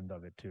front end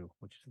of it too,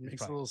 which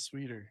makes it a little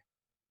sweeter.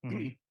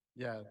 Mhm.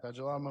 Yeah, that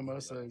gelato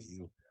mimosa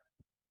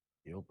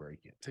You'll break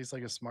it. Tastes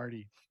like a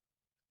Smartie.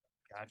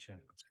 Gotcha.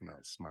 It's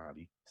not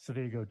Smartie. So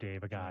there you go,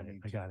 Dave. I got it.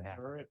 I got half.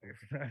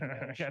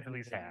 I got at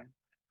least half.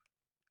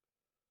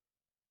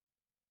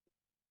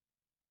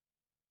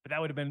 But that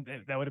would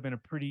have been a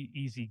pretty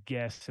easy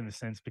guess in the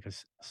sense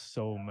because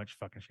so much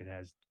fucking shit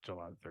has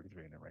gelato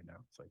 33 in it right now.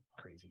 It's like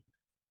crazy.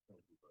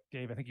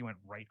 Dave, I think you went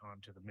right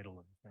onto the middle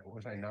of the thing.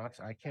 Was I not?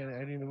 I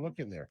didn't even look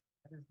in there.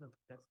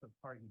 That's the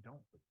part you don't.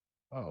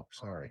 Oh,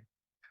 sorry.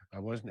 I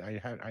wasn't. I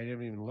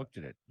haven't even looked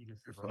at it. You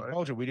just I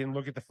told you we didn't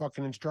look at the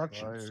fucking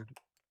instructions. Fired.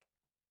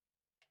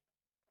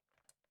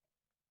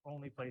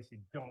 only place you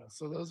don't.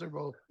 So those are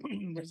both.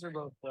 Those are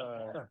both.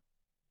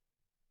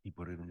 He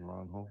put it in the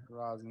wrong hole.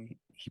 Rosin.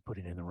 He put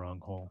it in the wrong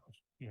hole.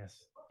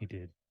 Yes, he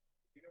did.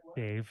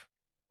 Dave,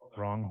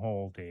 wrong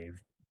hole, Dave.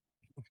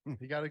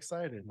 He got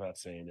excited. I'm not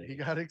saying it. He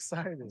got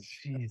excited.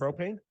 Jeez.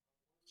 Propane?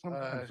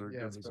 Sometimes they're Yeah,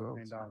 good it's propane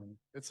results. dominant.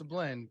 It's a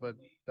blend, but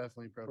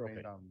definitely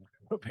propane dominant.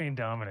 Propane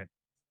dominant.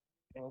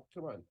 Well,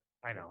 come on.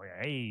 I know.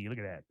 Yeah. Hey, look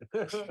at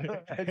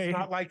that. It's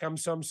not like I'm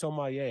some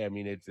sommelier. I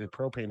mean, the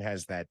propane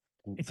has that.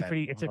 It's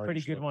a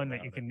pretty good one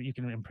that you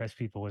can impress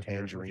people with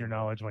your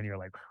knowledge when you're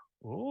like,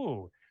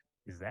 oh,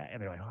 is that?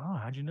 And they're like, oh,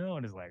 how'd you know?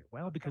 And it's like,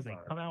 well, because they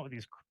come out with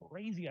these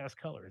crazy ass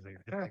colors.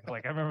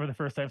 Like I remember the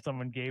first time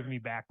someone gave me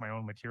back my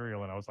own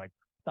material, and I was like,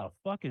 the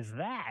fuck is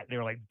that? They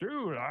were like,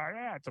 dude,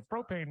 yeah, it's a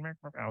propane. And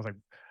I was like,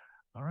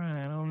 all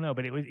right, I don't know,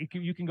 but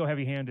you can go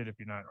heavy handed if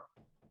you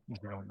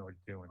don't know what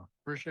you're doing.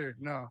 For sure.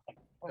 No.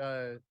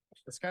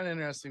 It's kind of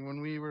interesting when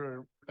we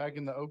were back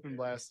in the open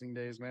blasting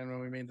days, man, when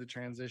we made the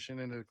transition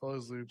into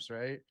closed loops,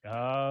 right?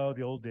 Oh,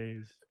 the old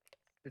days.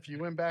 If you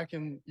went back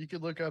and you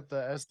could look up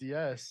the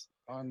SDS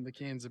on the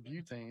cans of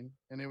butane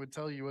and it would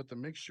tell you what the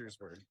mixtures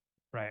were.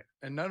 Right.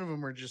 And none of them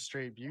were just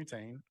straight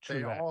butane. True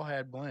They that. all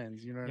had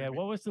blends, you know what I Yeah, mean?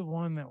 what was the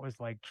one that was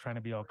like trying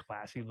to be all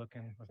classy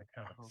looking? Was it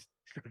kind of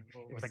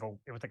it was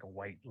like a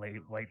white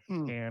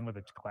can with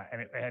a class,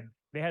 and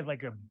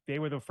they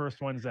were the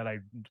first ones that I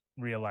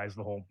realized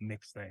the whole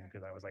mix thing,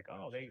 because I was like,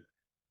 oh,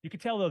 you could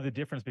tell though the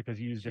difference because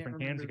you use different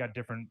cans, you got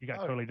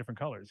totally different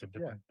colors of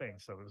different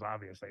things, so it was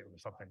obvious that it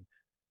was something.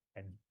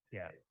 And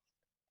yeah,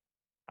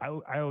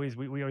 I always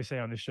we always say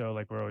on the show,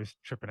 like we're always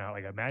tripping out.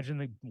 Like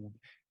imagine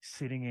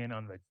sitting in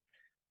on the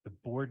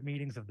board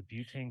meetings of the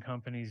butane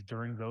companies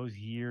during those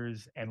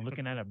years and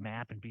looking at a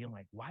map and being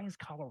like, why is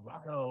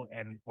Colorado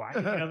and why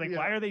like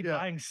why are they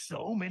buying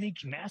so many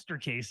master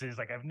cases?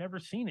 Like I've never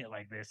seen it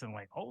like this. And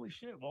like, holy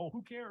shit, well,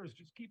 who cares?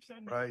 Just keep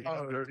sending it. Right. You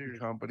know? Certain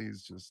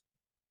companies just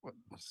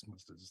must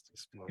have just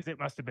exploded. Because it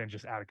must have been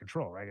just out of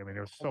control, right? I mean,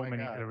 there was so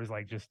many. God. There was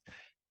like just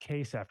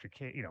case after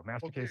case,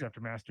 master case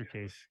after master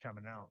case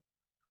coming out.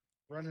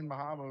 Running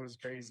Bahama was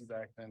crazy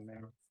back then,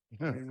 man.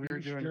 We were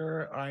doing.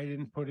 Sure, I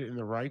didn't put it in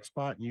the right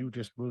spot, and you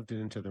just moved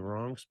it into the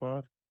wrong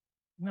spot.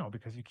 No,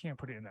 because you can't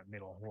put it in that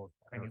middle hole,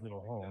 tiny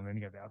little hole, and then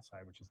you have the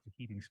outside, which is the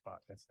heating spot.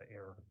 That's the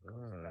air.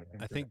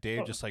 I think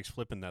Dave just likes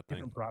flipping that thing.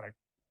 Different product.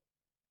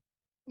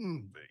 There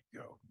you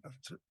go.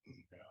 That's it.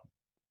 Yeah.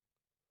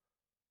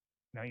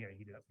 Now you gotta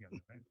heat it up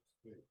again, right?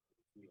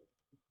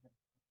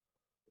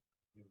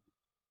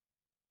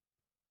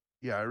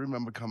 Yeah, I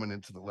remember coming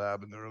into the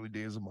lab in the early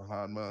days of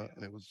Mahatma,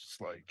 and it was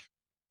just like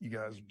you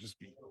guys would just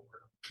be,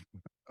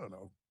 I don't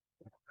know.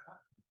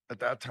 At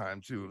that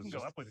time too, it was,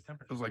 just,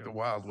 it was like the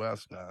Wild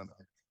West, man.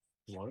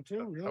 You want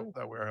to? Really?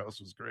 That warehouse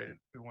was great.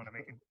 We want to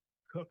make it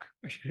cook.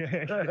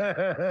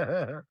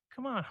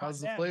 Come on,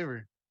 how's the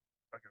flavor?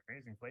 Like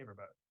amazing flavor,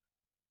 but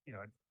It's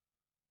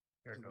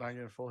not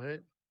getting a full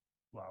hit.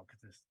 Wow,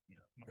 because this,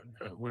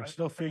 we're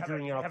still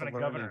figuring out the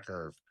learning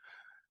curve.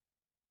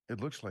 It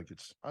looks like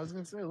it's. I was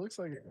gonna say it looks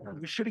like it.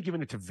 We should have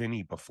given it to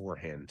Vinny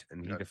beforehand,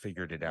 and he'd have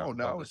figured it out. Oh,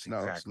 now it's now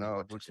exactly now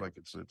what it looks to do. like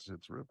it's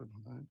ripping.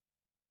 Right?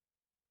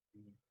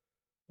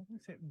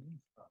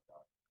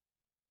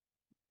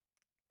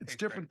 It's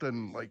different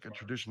than like a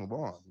traditional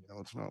bong.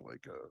 It's not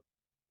like a.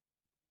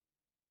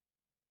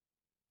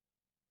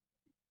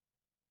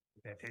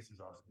 Yeah, it tastes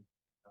awesome.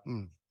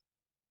 Hmm.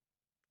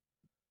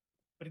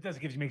 But it does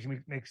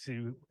makes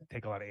you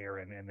take a lot of air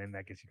in, and then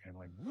that gets you kind of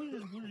like.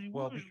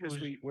 Well, because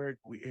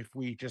if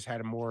we just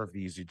had more of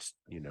these,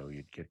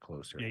 you'd get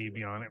closer. Yeah, you'd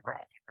be on it.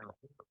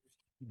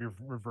 You're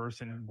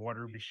reversing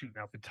water, would be shooting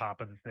out the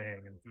top of the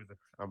thing and through the.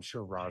 I'm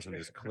sure Rosin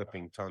is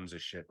clipping tons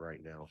of shit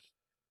right now.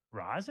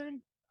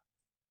 Rosin?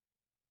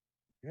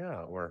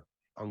 Yeah, or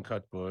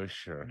uncut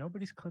bush. Or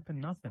nobody's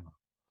clipping nothing.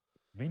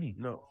 Vinny.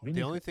 No.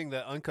 The only thing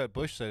that Uncut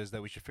Bush said is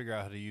that we should figure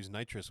out how to use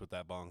nitrous with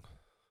that bong.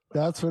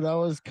 That's what I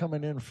was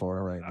coming in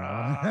for right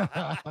now.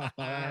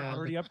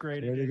 Already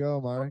upgraded. There you go,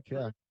 Mark.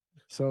 Yeah.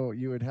 So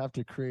you would have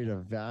to create a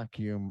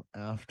vacuum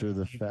after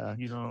the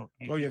fact. Oh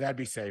yeah, that'd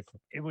be safe.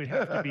 It would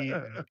have to be.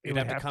 You'd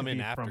have to come in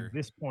from after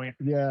this point.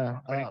 Yeah.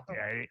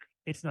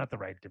 It's not the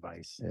right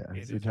device. Yeah.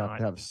 It You'd is have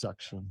to have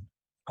suction.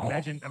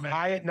 Imagine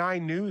High at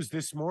 9 News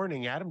this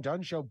morning. Adam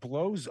Dunn show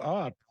blows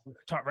up.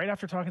 Right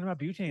after talking about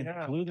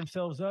butane, blew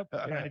themselves up.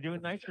 They're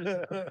doing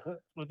nitrous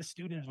with the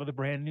students, with a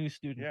brand new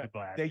student.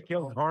 They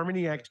killed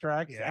Harmony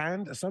Extracts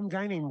and some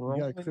guy named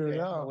Roland clear it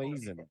out.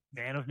 Blazin.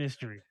 Man of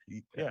mystery.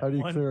 How do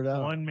you clear it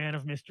out? One man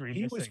of mystery.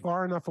 He was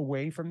far enough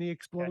away from the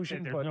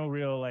explosion, There's but no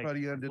real like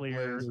clear.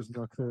 There's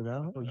no clear it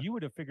out. Well, you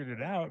would have figured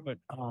it out, but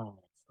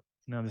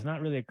no, there's not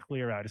really a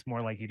clear out. It's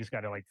more like you just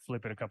got to like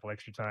flip it a couple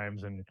extra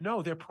times and.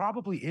 No, there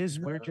probably is.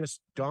 We're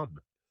just dumb.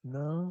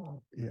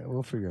 No. Yeah,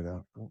 we'll figure it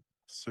out.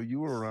 So you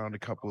were around a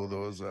couple of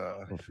those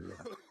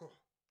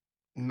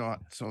not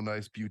so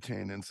nice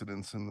butane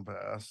incidents in the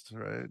past,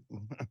 right?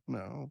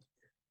 No.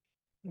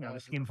 The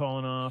skin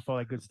falling off, all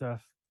that good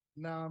stuff.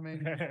 No,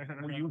 man.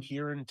 Were you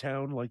here in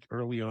town like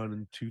early on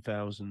in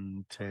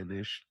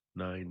 2010-ish,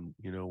 9,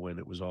 when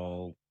it was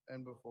all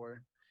And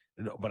before.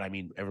 No, but I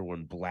mean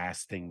everyone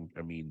blasting.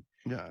 I mean,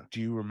 yeah.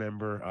 Do you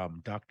remember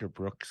Dr.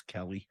 Brooks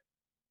Kelly?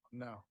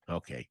 No.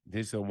 Okay.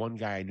 There's the one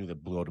guy I knew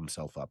that blowed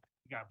himself up.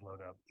 He got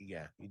blowed up.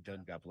 Yeah, he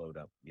done got blowed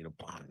up.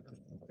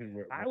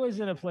 I was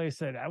in a place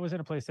that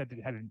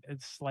had a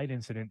slight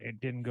incident. It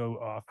didn't go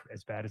off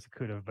as bad as it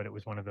could have, but it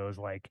was one of those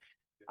like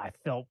I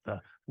felt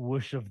the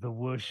whoosh of the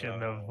whoosh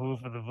and the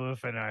woof of the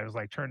woof, and I was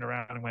like turned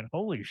around and went,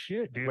 "Holy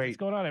shit, dude, what's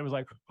going on?" It was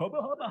like,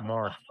 hubba, hubba,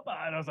 Mark.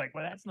 hubba, and I was like,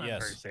 "Well, that's not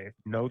very safe."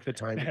 Note the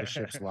time of the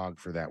ship's log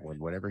for that one.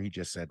 Whatever he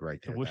just said right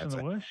there. The whoosh and the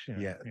it. whoosh.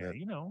 Yeah,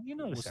 you know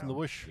the whoosh sound. and the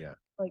whoosh. Yeah,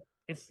 like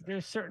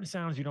there's certain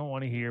sounds you don't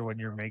want to hear when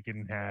you're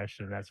making hash,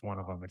 and that's one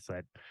of them. It's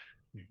that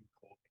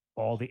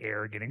all the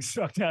air getting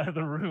sucked out of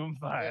the room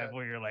vibe,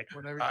 where you're like,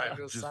 when everything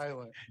goes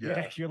silent.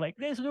 Yeah, you're like,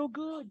 "There's no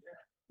good."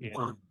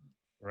 Yeah,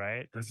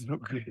 right. That's no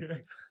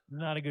good.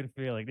 Not a good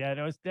feeling. Yeah,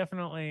 no, it's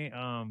definitely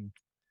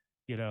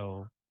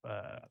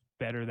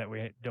better that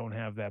we don't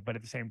have that. But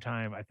at the same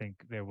time, I think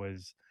it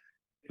was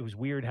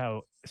weird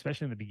how,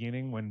 especially in the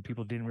beginning when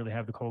people didn't really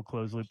have the cold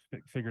close loop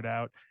figured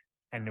out,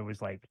 and it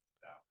was like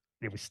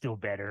it was still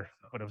better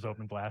when it was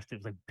open blast. It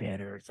was like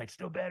better. It's like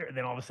still better. And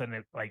then all of a sudden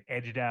it like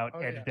edged out.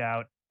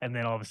 And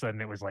then all of a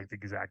sudden it was like the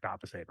exact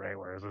opposite, right?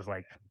 Whereas it was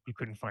like you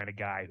couldn't find a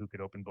guy who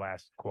could open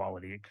blast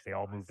quality because they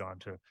all moved on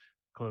to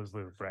closed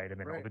loop, right? And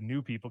then all the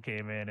new people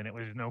came in, and it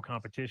was no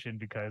competition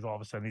because all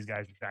of a sudden these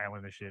guys were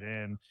dialing the shit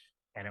in,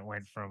 and it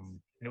went from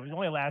there was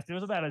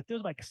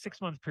like a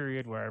 6-month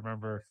period where I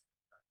remember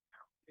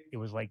it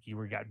was like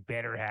you got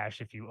better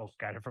hash if you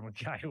got it from a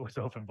guy who was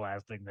open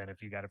blasting than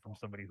if you got it from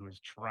somebody who was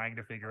trying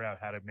to figure out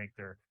how to make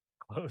their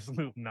closed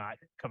loop not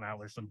come out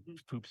with some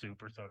poop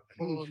soup or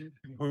something.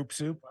 Poop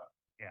soup.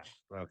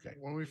 Yeah. Okay.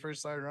 When we first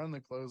started running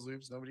the closed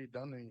loops, nobody had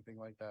done anything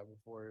like that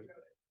before,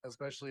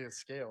 especially at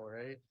scale,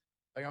 right?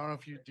 Like, I don't know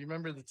if do you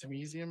remember the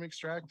Temesium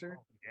extractor?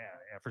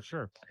 Yeah, for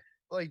sure.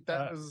 Like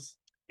that was.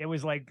 It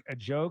was like a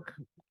joke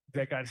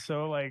that got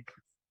so like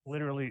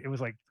literally, it was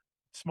like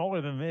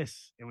smaller than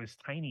this. It was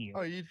tiny.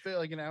 Oh, you'd fit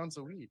like an ounce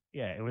of weed.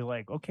 Yeah, it was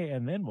like, okay,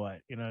 and then what?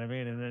 You know what I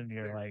mean? And then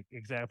you're like,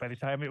 exactly. By the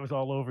time it was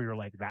all over, you're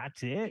like,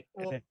 that's it.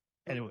 Well,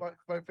 and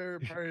my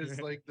favorite part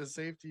is like the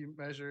safety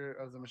measure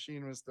of the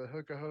machine was to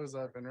hook a hose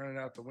up and run it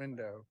out the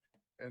window.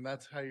 And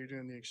that's how you're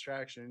doing the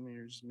extraction.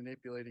 You're just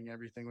manipulating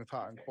everything with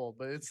hot and cold.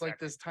 But it's like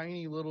this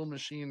tiny little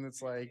machine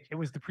that's like it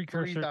was the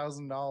precursor.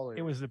 $3,000.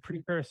 It was the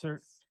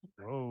precursor.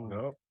 Whoa.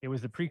 Nope. It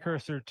was the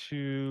precursor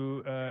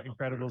to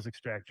Incredibles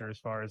extractor as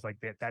far as like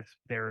that's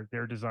their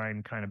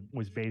design kind of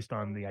was based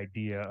on the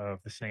idea of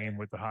the same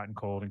with the hot and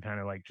cold and kind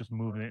of like just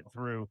moving it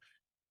through.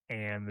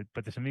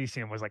 But the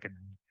Temesium was like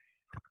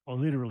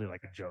literally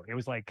like a joke. It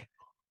was like,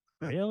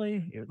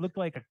 really? It looked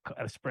like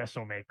a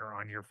espresso maker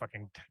on your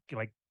fucking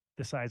like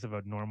the size of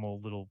a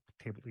normal little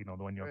table, you know,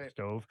 the one you have on the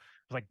stove.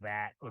 It was like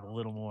that with a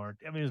little more.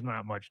 I mean, there's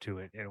not much to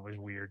it. And it was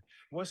weird.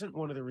 Wasn't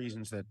one of the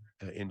reasons that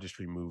the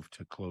industry moved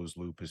to closed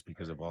loop is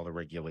because of all the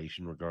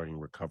regulation regarding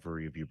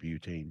recovery of your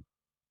butane?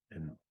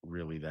 And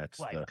really,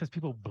 that's because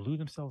people blew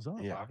themselves up.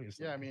 Yeah.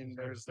 Obviously. Yeah, I mean,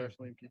 there's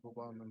definitely people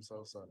blowing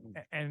themselves up.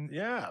 And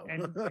yeah,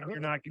 and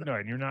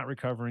you're not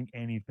recovering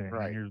anything.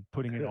 Right. And you're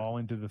putting it all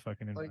into the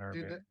fucking Like,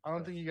 environment. dude, I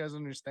don't think you guys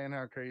understand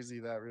how crazy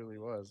that really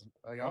was.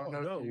 Like, I don't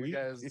know if you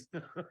guys.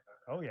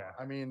 Oh yeah.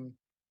 I mean,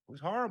 it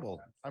was horrible.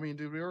 I mean,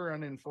 dude, we were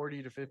running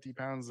 40 to 50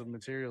 pounds of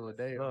material a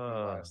day.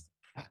 Open blast.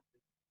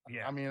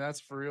 Yeah. I mean,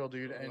 that's for real,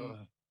 dude. And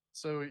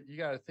so you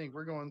got to think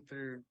we're going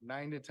through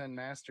 9 to 10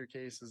 master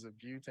cases of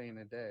butane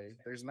a day.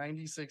 There's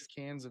 96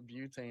 cans of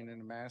butane in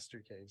a master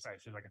case.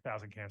 Right, so like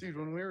 1,000 cans. Dude,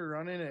 when we were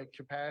running at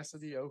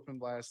capacity open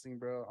blasting,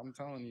 bro, I'm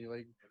telling you,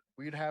 like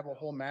we'd have a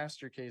whole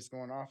master case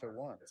going off at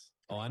once.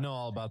 Oh, I know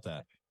all about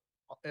that.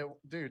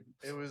 Dude,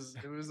 it was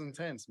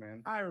intense,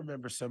 man. I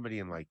remember somebody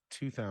in like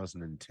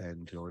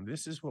 2010 going,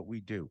 "This is what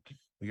we do.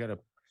 We got a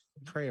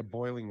tray of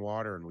boiling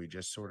water and we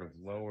just sort of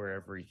lower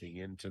everything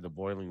into the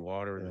boiling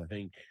water and the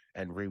thing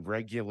and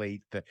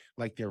regulate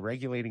like they're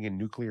regulating a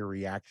nuclear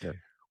reactor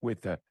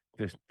with the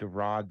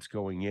rods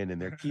going in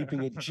and they're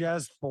keeping it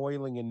just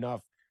boiling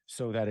enough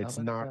so that it's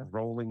not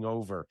rolling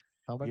over."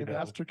 How many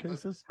master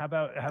cases? How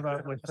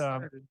about with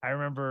I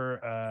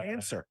remember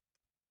Answer.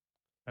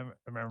 I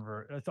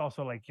remember it's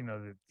also like, you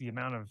know, the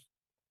amount of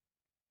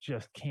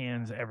just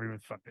cans everywhere.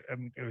 I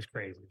mean, it was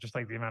crazy. Just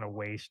like the amount of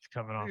waste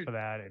coming off of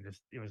that. And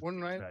just, it was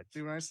when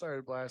I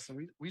started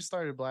blasting, we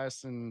started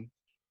blasting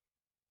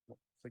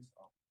like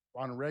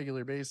on a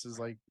regular basis,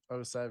 like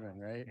 07,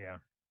 right? Yeah.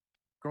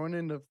 Going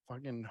into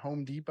fucking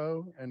Home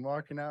Depot and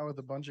walking out with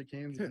a bunch of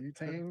cans of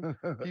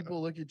butane, people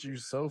look at you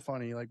so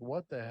funny. Like,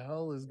 what the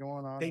hell is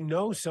going on? They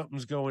know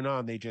something's going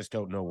on. They just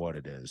don't know what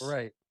it is.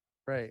 Right.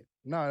 Right.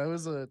 No,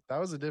 that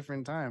was a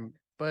different time.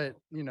 But,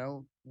 you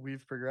know,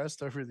 we've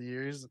progressed over the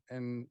years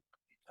and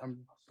I'm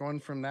going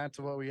from that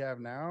to what we have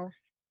now.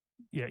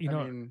 Yeah, you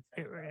know,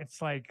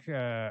 it's like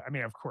I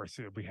mean, of course,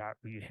 we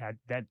had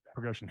that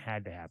progression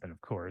had to happen, of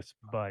course,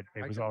 but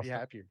it was also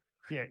happier.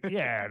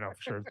 Yeah, no,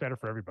 for sure, it's better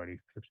for everybody.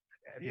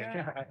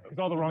 Yeah, it's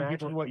all the wrong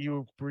people. What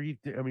you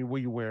breathed? I mean, were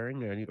you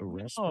wearing a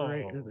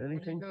respirator?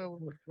 Anything?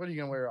 What are you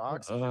gonna wear?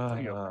 Oxygen?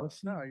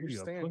 No, you're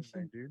staying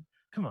there, dude.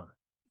 Come on.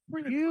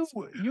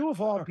 You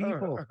of all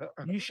people,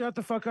 you shut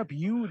the fuck up.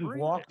 You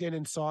walked in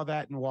and saw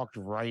that and walked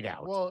right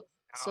out. Well,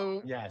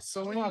 so yes,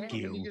 so when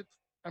you get,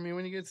 I mean,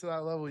 when you get to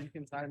that level, you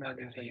can time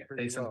everything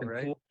pretty well,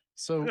 right? cool.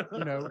 So,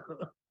 you know,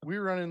 we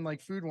were running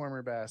like food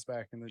warmer bass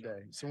back in the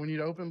day. So when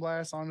you'd open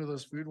blast onto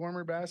those food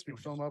warmer bass, we'd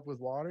fill them up with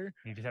water.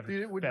 You just have to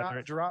Dude, it would feather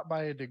not drop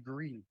by a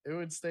degree. It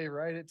would stay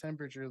right at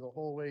temperature the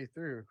whole way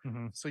through.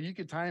 So you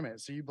could time it.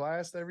 So you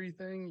blast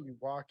everything, you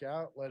walk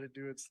out, let it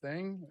do its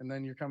thing, and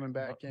then you're coming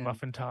back in.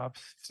 Muffin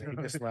tops.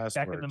 Last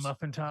Back in the words.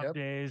 muffin top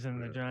days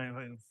and the giant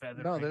like,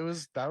 feather. No, thing.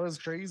 that was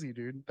crazy,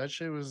 dude. That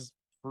shit was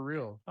for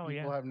real. Oh,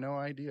 People yeah. have no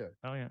idea.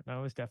 Oh yeah, that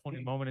was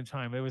definitely a moment in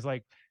time. It was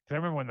like, cause I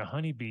remember when the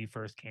honeybee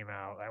first came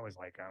out. That was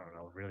like, I don't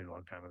know, a really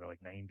long time ago, like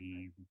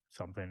 90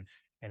 something.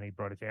 And they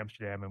brought it to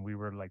Amsterdam, and we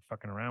were like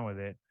fucking around with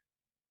it.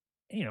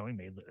 You know, we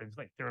made it was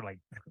like they were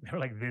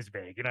like this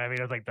big. You know what I mean?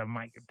 It was like the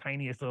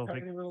tiniest little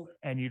thing.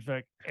 And you'd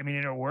like, I mean,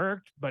 and it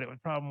worked, but the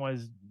problem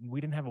was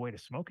we didn't have a way to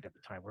smoke it at the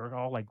time. We were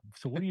all like,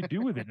 so what do you do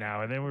with it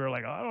now? And then we were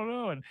like, I don't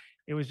know. And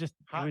it was just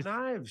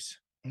knives.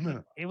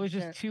 It was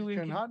just too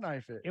hot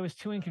knife it. It was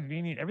too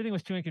inconvenient. Everything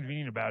was too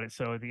inconvenient about it.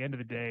 So at the end of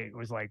the day, it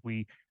was like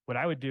what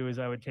I would do is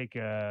I would take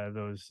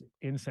those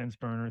incense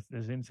burners,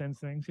 those incense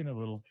things, you know,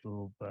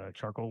 little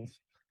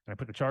charcoals, and I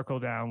put the charcoal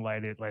down,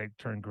 let it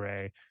turn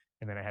gray,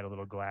 and then I had a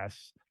little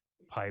glass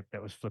pipe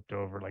that was flipped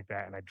over like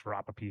that, and I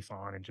drop a piece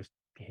on and just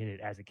hit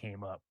it as it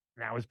came up.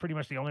 that was pretty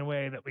much the only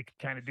way that we could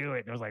kind of do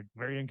it. It was like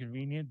very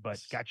inconvenient, but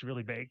got you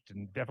really baked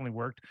and definitely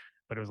worked.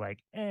 But it was like,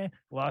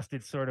 lost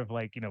its sort of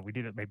like, we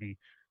did it maybe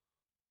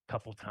a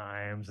couple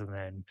times and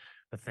then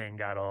the thing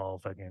got all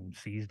fucking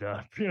seized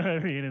up, you know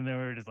what I mean? And they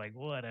were just like,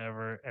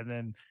 whatever. And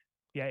then,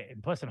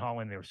 and plus in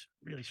Holland, they were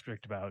really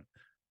strict about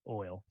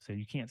oil. So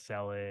you can't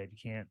sell it. You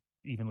can't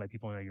even let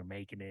people know you're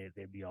making it.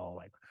 They'd be all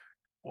like,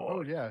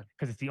 oh yeah,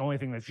 because it's the only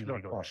thing that's It's not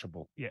illegal.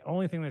 washable. Yeah,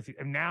 only thing that's,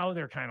 and now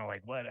they're kind of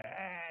like, what,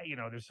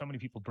 there's so many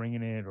people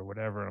bringing it or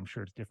whatever. I'm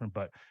sure it's different,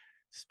 but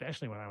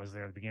especially when I was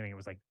there at the beginning, it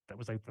was like, that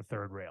was like the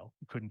third rail.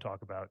 You couldn't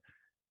talk about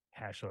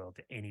hash oil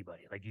to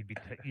anybody. Like you'd be,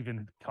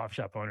 even coffee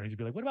shop owners, you'd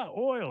be like, what about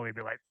oil? They'd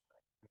be like,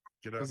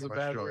 Get that's out a of my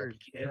bad shop. word.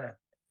 yeah.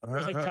 It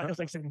was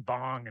like saying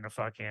bong in a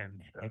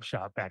fucking head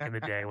shop back in the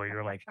day where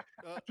you're like,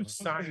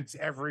 Signs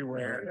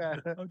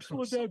everywhere. I just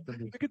want that,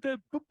 look at that.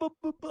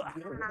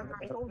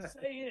 Don't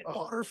say it.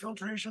 Water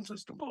filtration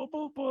system.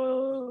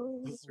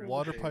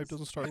 Water pipe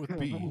doesn't start with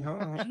B.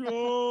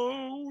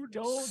 No,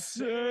 don't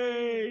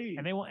say.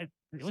 And they want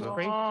it was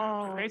crazy.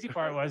 The crazy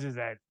part is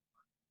that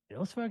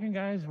those fucking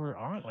guys were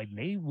on, like,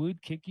 they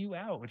would kick you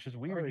out, which is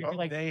weird. You'd be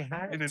like, they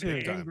had In an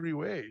to. angry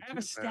way. I have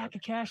a stack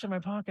of cash in my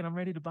pocket. I'm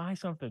ready to buy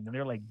something. And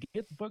they're like,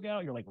 get the book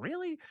out. You're like,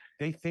 really?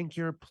 They think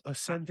you're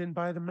sent in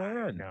by the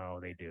man. No,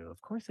 they do.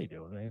 Of course they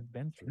do. They've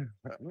been through.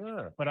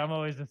 Yeah. But I'm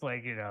always just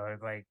like,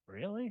 it's like,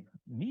 really?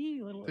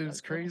 Me, little Dude, it's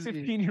crazy.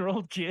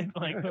 15-year-old kid.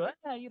 Like,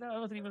 I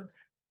wasn't even.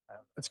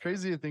 It's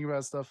crazy to think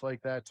about stuff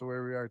like that to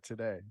where we are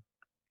today.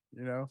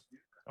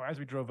 Or as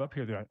we drove up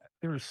here,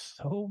 there were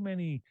so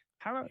many.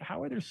 How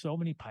are there so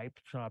many pipe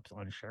shops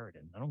on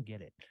Sheridan? I don't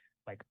get it.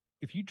 Like,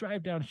 if you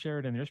drive down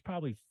Sheridan, there's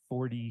probably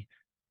 40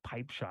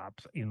 pipe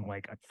shops in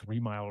like a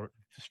 3-mile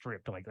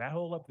strip. Like that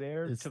hole up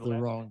there. It's to the the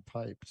left. wrong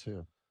pipe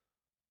too.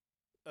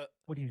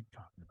 What are you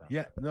talking about?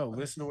 Yeah, no,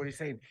 listen to what he's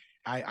saying.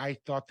 I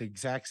thought the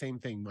exact same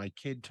thing. My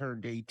kid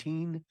turned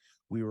 18.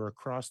 We were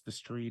across the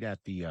street at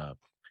the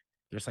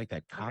there's like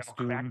that Crack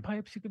costume.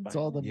 pipes you can buy. It's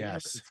all the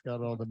Yes. It's got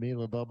all the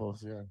Mila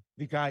bubbles. Yeah.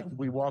 The guy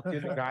we walked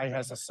in, the guy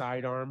has a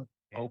sidearm,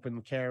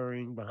 open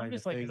carrying I'm behind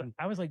just the like, thing.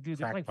 I was like, dude,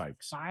 there's Crack like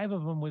pipes. 5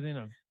 of them within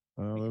a.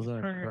 Oh, You those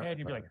aren't turn your crack head and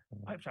you'd be like,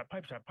 pipes.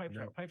 pipe shop.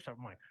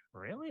 I'm like,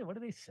 really? What are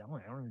they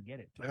selling? I don't even get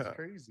it. That's Yeah.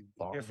 crazy.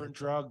 Different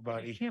drug, You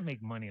buddy. can't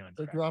make money on.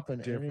 They're crack. dropping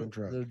Different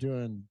drug. They're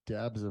doing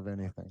dabs of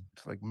anything.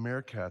 It's like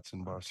meerkats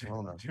in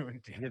Barcelona.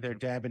 Yeah, they're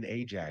dabbing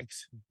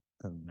Ajax.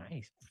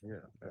 Nice.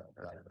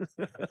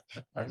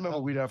 I remember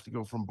we'd have to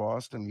go from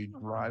Boston, we'd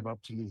drive up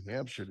to New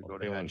Hampshire to go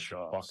to They head were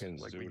shops. fucking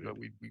Like zooted.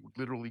 we would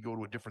literally go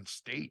to a different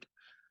state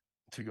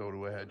to go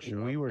to a head shop.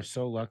 We were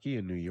so lucky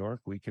in New York.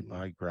 We could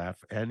buy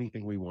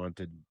anything we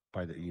wanted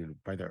by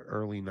the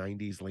early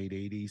 90s, late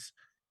 80s.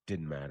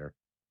 Didn't matter.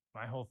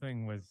 My whole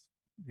thing was,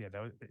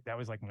 that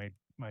was like my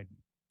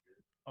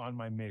on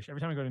my mission.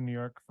 Every time I go to New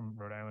York from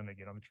Rhode Island, I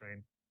get on the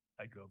train.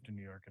 I'd go up to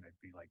New York and I'd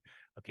be like,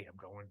 okay, I'm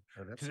going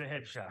to the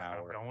head shop.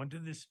 I'm going to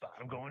this spot.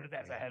 I'm going to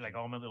that. So I had like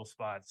all my little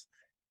spots,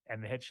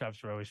 and the head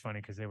shops were always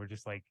funny because they were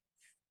just like,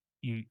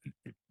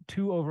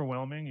 too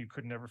overwhelming. You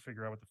could never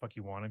figure out what the fuck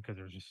you wanted because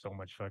there was just so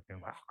much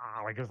fucking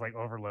like it was like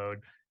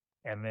overload,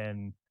 and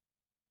then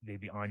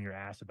they'd be on your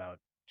ass about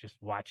just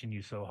watching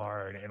you so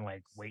hard and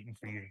like waiting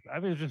for you. I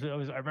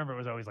remember it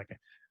was always like,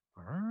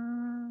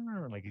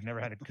 like you never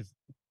had it because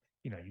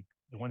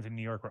the ones in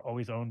New York were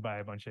always owned by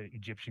a bunch of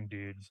Egyptian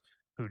dudes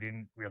who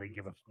didn't really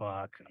give a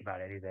fuck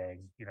about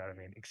anything, you know what I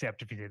mean?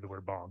 Except if you did the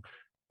word bong.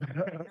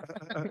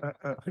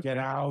 Get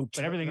out.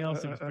 But everything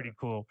else, it was pretty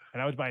cool.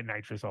 And I would buy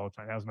nitrous all the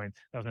time. That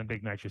was my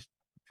big nitrous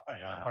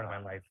part of my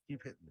life.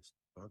 Keep hitting this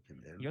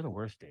fucking man. You're the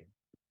worst, Dave.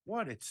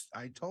 What?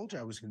 I told you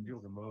I was going to deal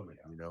with the moment.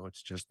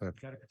 It's just that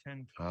You gotta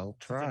pretend. I'll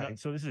try.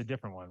 So this is a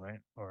different one, right?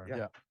 Or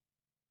Yeah.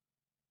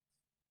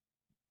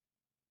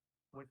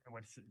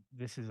 What's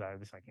this is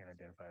this I can't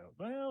identify.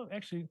 Well,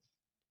 actually,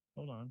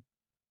 hold on.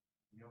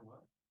 You know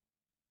what?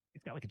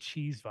 It's got like a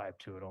cheese vibe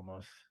to it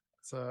almost.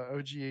 It's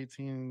OG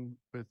 18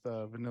 with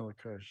vanilla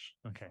Kush.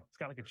 Okay, it's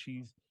got like a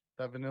cheese.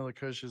 That vanilla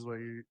Kush is what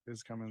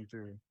is coming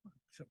through.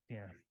 So,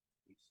 yeah.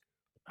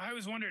 I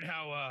always wondered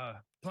how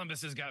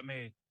Plumbuses got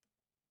made.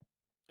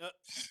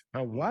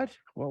 What?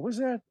 What was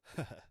that?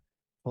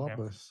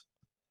 Plumbus.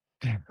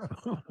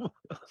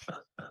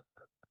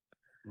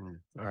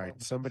 All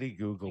right, somebody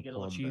Google You get a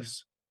little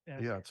Columbus.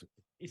 cheese. Yeah,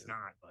 It's not,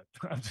 but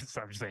I'm just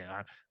saying.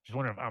 I'm just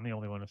wondering if I'm the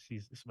only one who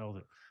smells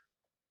it.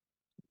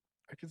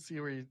 I can see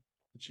where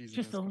the cheese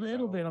Just a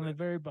little bit on the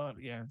very bottom.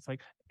 Yeah,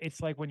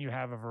 it's like when you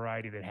have a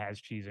variety that has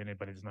cheese in it,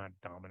 but it's not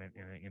dominant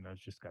in it.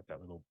 It's just got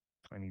that little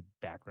tiny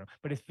background.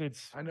 But if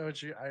it's, I know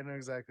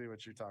exactly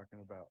what you're talking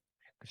about.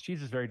 because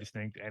cheese is very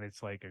distinct, and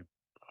it's like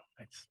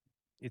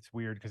it's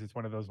weird because it's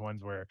one of those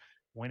ones where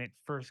when it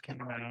first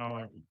came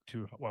out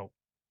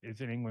it's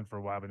in England for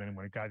a while, but then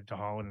when it got to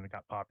Holland and it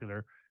got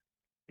popular,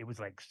 it was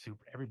like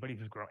super. Everybody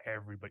was growing.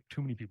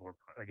 Too many people were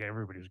like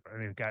everybody was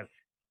growing. They've got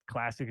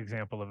classic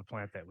example of a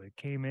plant that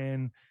came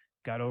in,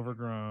 got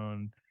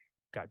overgrown,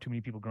 got too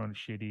many people growing it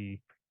shitty.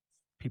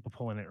 people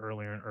pulling it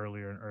earlier and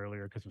earlier and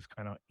earlier because it was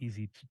kind of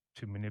easy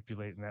to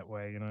manipulate in that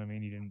way. You know what I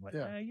mean? You didn't like,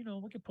 Yeah.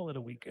 we could pull it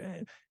a week.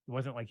 It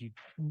wasn't like you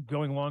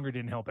going longer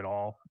didn't help at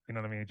all. You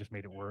know what I mean? It just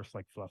made it worse,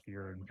 like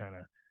fluffier and kind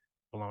of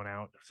blown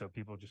out. So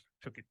people just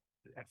took it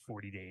at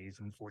 40 days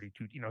and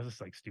 42. It was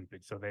just like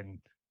stupid. So then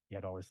you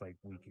had all this like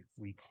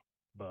weak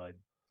bud,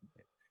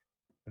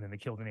 and then they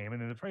killed the name,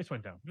 and then the price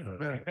went down.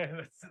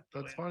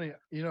 That's funny.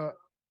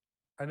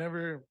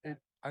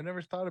 I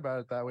never thought about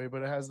it that way,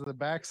 but it has the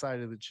back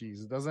side of the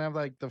cheese. It doesn't have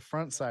like the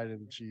front side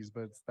of the cheese,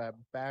 but it's that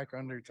back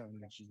undertone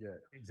that you get.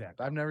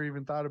 Exactly. I've never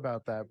even thought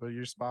about that, but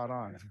you're spot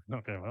on.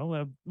 Okay, well,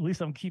 at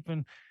least I'm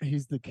keeping.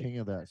 He's the king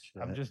of that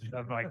shit.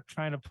 I'm like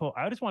trying to pull.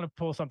 I just want to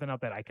pull something out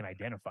that I can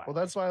identify. Well,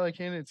 that's why I like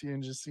handing it to you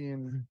and just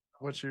seeing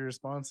what your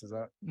response is.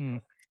 I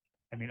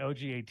mean,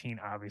 OG18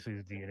 obviously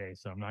is DNA,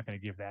 so I'm not going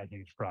to give that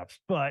huge props.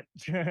 But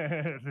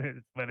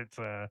it's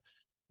what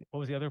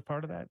was the other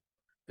part of that?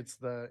 It's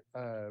the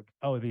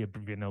the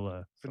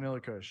vanilla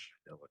Kush,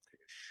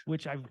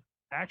 which I've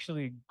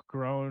actually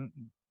grown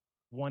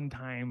one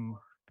time,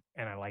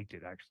 and I liked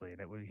it actually.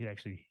 And he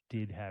actually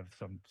did have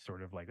some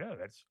sort of like, oh,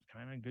 that's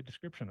kind of a good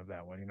description of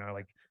that one.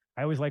 Like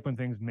I always like when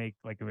things make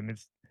like when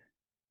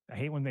I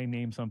hate when they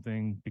name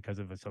something because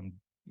of some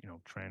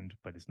trend,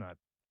 but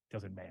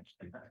doesn't match.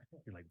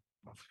 You're like,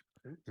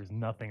 there's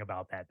nothing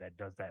about that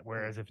does that.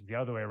 Whereas if it's the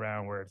other way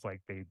around, where it's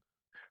like they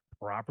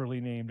properly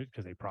named it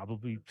because they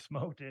probably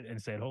smoked it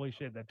and said, holy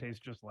shit, that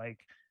tastes just like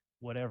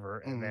whatever.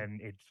 And then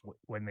it's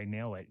when they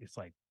nail it, it's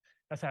like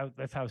that's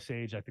how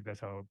sage, I think that's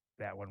how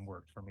that one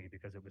worked for me,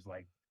 because it was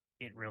like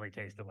it really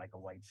tasted like a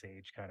white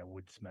sage kind of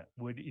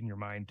wood in your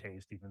mind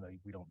taste, even though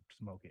we don't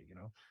smoke it,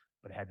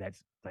 but it had that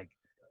like,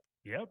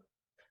 yep,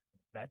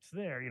 that's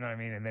there, you know what I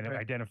mean? And then it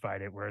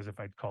identified it. Whereas if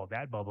I'd called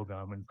that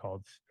bubblegum and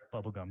called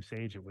bubblegum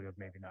sage, it would have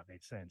maybe not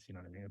made sense. You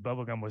know what I mean?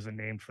 Bubblegum wasn't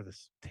named for the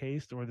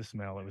taste or the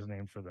smell. It was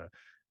named for the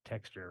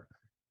texture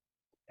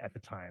at the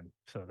time.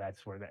 So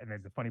that's where and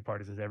then the funny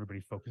part is everybody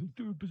focuses,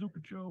 dude, Bazooka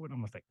Joe. And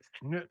I'm just like,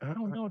 I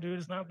don't know, dude,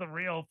 it's not the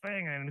real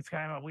thing. And it's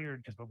kind of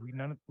weird because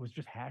it was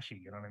just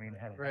hashy, you know what I mean? It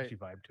had a hashy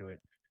vibe to it.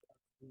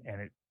 And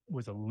it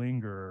was a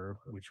lingerer,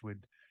 which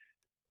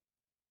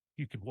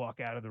you could walk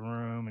out of the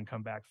room and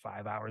come back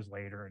 5 hours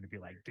later and it'd be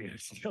like, dude,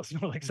 it still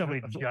smells like somebody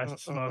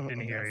just smoked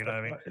in here. You know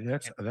what I mean?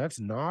 That's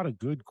not a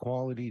good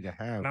quality to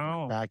have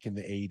back in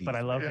the 80s. But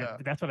I loved it.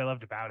 That's what I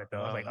loved about it,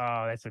 though. I was like,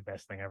 oh, that's the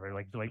best thing ever.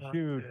 Like,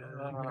 dude,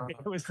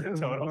 it was the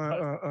total.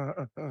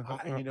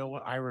 You know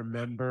what? I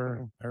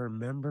remember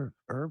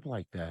herb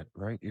like that,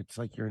 right? It's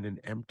like you're in an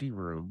empty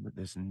room.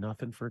 There's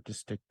nothing for it to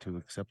stick to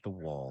except the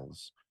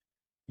walls.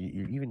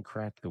 You even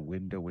cracked the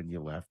window when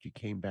you left. You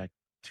came back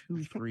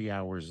 2-3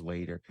 hours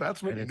later.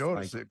 That's when you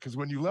notice it, because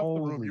when you left the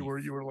room,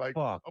 you were like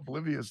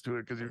oblivious to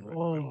it because you're.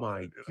 Oh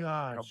my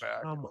gosh!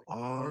 Come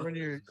on. Or when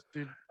dude,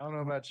 I don't know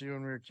about you.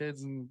 When we were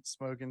kids and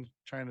smoking,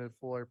 trying to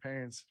fool our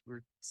parents,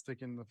 we're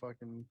sticking the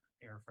fucking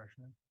air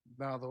freshener.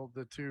 No,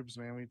 the tubes,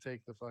 man. We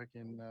take the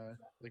fucking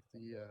like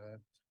the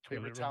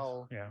paper Toilet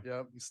towel, rolls?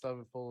 yep, and stuff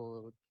it full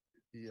of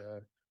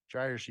the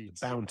dryer sheets,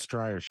 bounce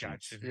dryer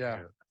sheets. Yeah.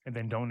 And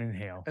then don't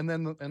inhale. And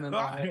then and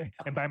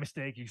by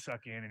mistake you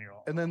suck in and you're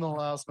all. And then the whole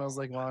house smells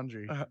like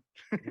laundry.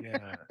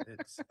 Yeah,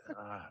 it's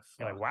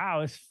you're like,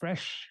 wow, it's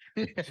fresh.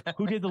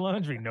 Who did the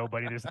laundry?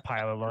 Nobody. There's a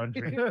pile of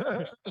laundry.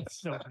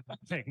 So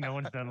like no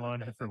one's done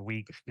laundry for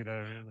weeks. Like,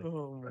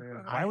 oh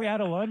man. Why are we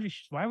out of laundry?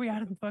 Why are we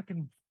out of the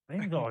fucking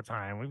things all the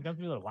time? We've gone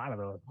through a lot of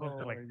those.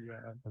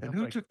 And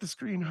who took the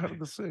screen out of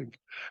the sink?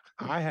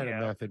 I had a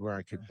method where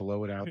I could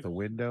blow it out the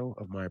window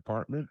of my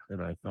apartment,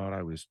 and I thought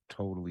I was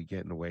totally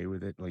getting away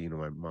with it. Like,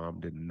 my mom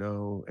didn't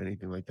know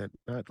anything like that.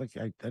 Not like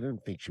I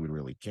didn't think she would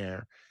really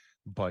care,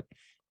 but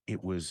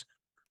it was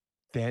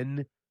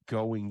then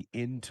going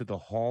into the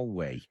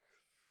hallway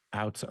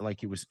outside,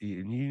 like it was,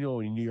 in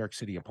New York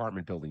City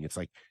apartment building, it's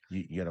like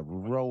you got a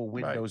row of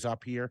windows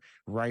up here.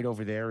 Right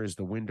over there is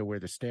the window where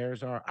the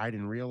stairs are. I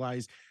didn't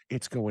realize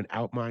it's going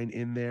out mine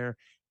in there.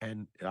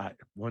 And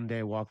one day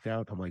I walked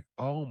out, I'm like,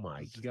 oh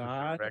my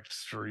God.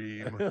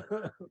 Extreme.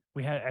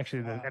 We had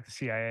actually at the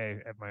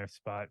CIA at my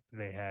spot,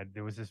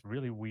 there was this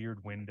really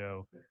weird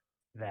window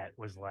that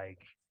was like,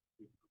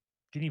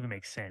 didn't even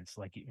make sense.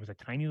 Like it was a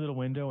tiny little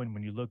window. And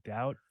when you looked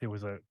out, there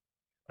was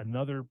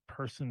another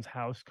person's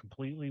house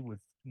completely with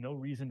no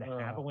reason to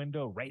have a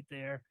window right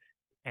there.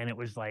 And it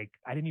was like,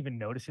 I didn't even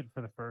notice it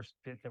for the first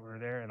bit that we were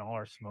there. And all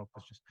our smoke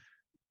was just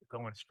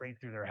going straight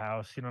through their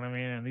house. You know what I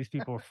mean? And these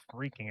people were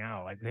freaking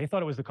out. Like they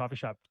thought it was the coffee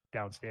shop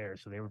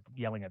downstairs. So they were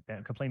yelling at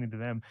them, complaining to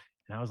them.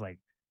 And I was like,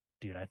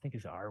 dude, I think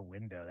it's our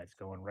window that's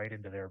going right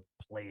into their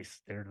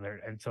place.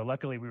 And so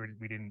luckily we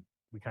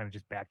kind of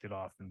just backed it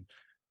off and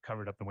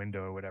covered up the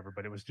window or whatever,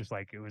 but it was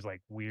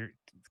like weird,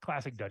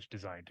 classic Dutch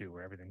design too,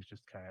 where everything's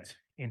just kind of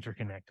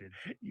interconnected.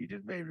 You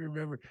just made me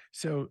remember.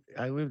 So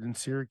I lived in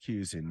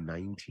Syracuse in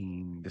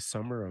the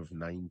summer of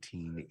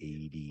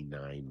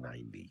 1989,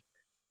 90.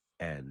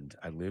 And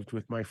I lived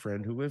with my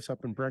friend who lives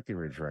up in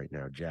Breckenridge right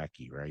now,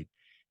 Jackie, right?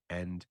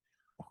 And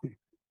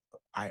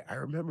I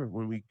remember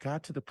when we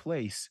got to the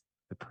place,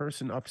 The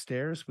person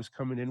upstairs was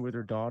coming in with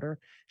her daughter.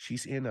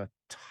 She's in a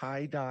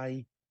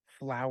tie-dye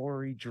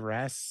flowery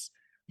dress,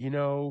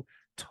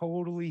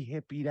 totally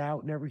hippied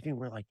out and everything.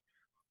 We're like,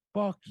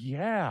 fuck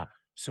yeah.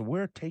 So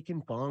we're taking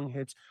bong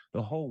hits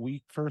the whole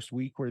week. First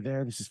week we're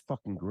there. This is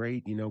fucking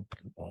great.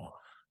 All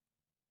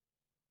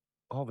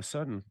of a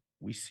sudden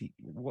we see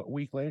what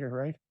week later,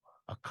 right?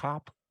 A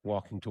cop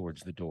walking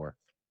towards the door.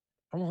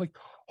 I'm like,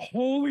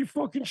 holy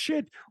fucking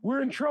shit.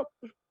 We're in trouble.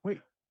 Wait.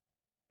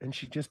 And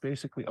she just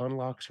basically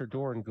unlocks her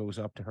door and goes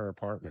up to her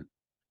apartment.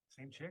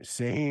 Same chick.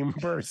 Same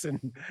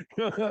person.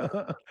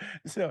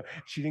 So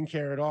she didn't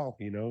care at all,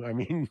 I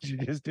mean, she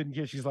just didn't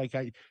care. She's like,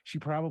 she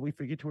probably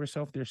figured to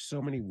herself, there's so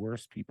many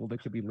worse people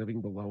that could be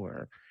living below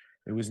her.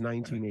 It was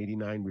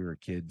 1989. We were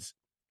kids.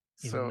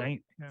 So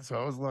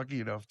I was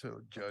lucky enough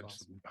to judge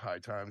some High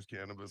Times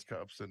cannabis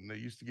cups, and they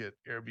used to get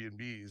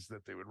Airbnbs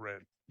that they would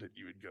rent, that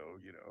you would go,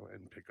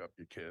 and pick up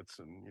your kits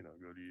and,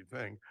 go do your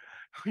thing.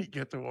 We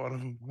get to one of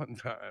them one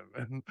time,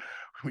 and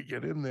we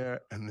get in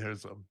there, and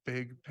there's a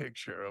big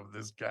picture of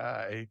this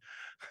guy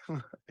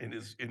in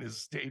his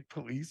state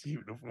police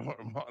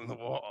uniform on the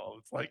wall.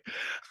 It's like,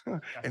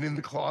 and in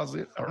the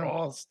closet are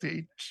all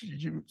state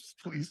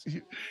police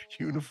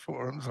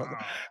uniforms.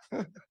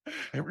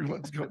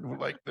 Everyone's going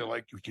they're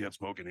like, you can't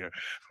smoke in here.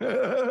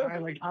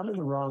 I'm in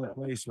the wrong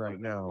place right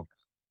now.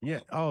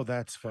 Yeah. Oh,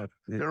 that's fucked.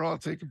 They're all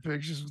taking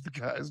pictures with the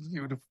guys with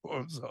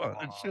uniforms on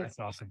and shit. That's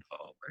awesome.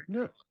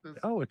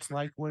 It's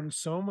like when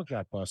Soma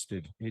got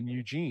busted in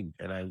Eugene,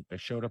 and I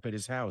showed up at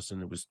his house,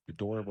 and the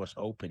door was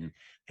open,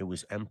 it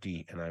was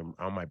empty, and I'm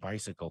on my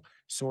bicycle,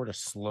 sort of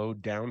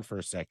slowed down for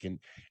a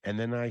second, and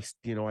then I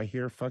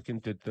hear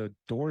fucking the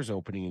doors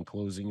opening and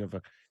closing of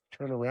a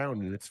turn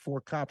around, and it's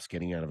 4 cops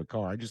getting out of a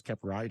car. I just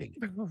kept riding.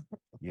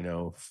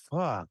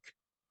 Fuck.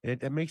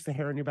 It makes the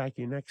hair on your back of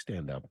your neck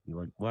stand up. You're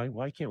like,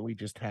 why can't we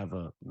just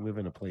live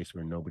in a place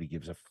where nobody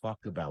gives a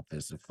fuck about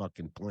this, a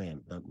fucking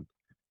plant?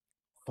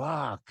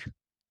 Fuck.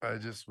 I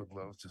just would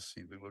love to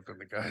see the look on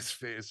the guy's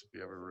face if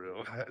he ever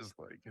realized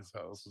his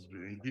house was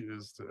being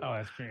used.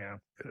 That's pretty.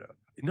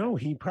 No,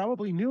 he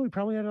probably knew. He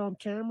probably had it on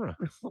camera.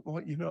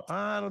 Well,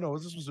 I don't know.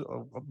 This was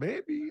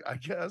maybe. I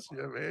guess,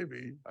 yeah,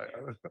 maybe.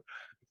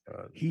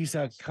 He's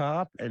a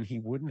cop, and he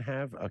wouldn't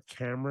have a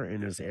camera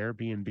in his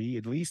Airbnb.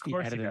 At least he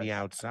had it in the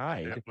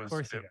outside. It was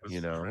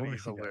pretty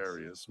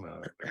hilarious,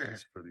 man. It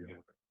was pretty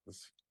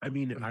hilarious. I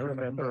mean, I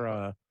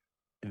remember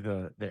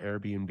the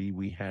Airbnb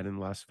we had in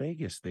Las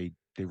Vegas. They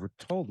were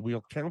told,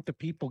 we'll count the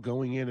people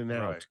going in and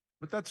out. Right.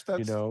 But that's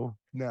now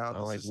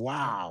I'm like,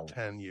 wow,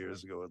 10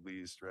 years ago at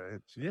least, right?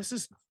 This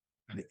is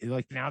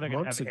like now they're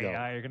gonna have ago.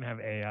 AI. You're gonna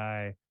have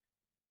AI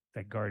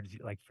that guards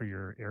for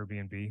your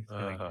Airbnb.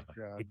 So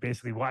it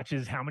basically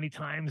watches how many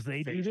times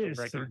they do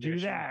this or do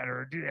that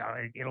or do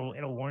that.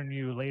 It'll warn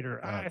you later.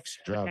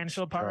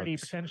 Potential party.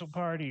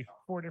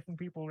 4 different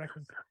people.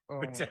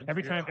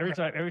 Every time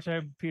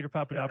Peter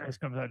PapaDabpoulos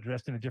comes out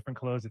dressed in a different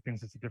clothes, it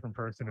thinks it's a different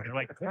person. And they're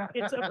like,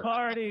 it's a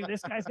party.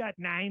 This guy's got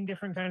 9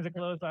 different kinds of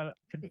clothes on.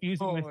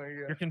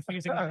 You're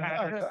confusing the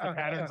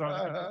patterns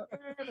on.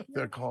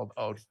 They're called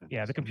outfits.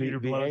 Yeah, the computer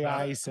the blows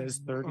AI up.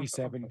 says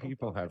 37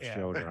 people have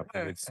showed up,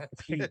 and it's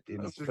Pete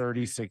in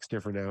 36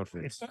 different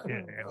outfits.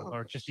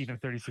 Or just even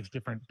 36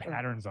 different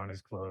patterns on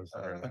his clothes.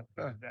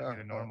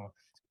 That's normal.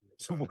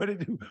 So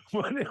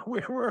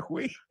where were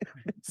we?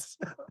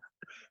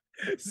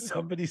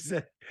 Somebody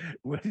said,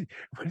 what did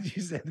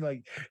you say?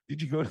 Like,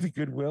 did you go to the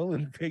Goodwill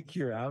and pick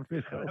your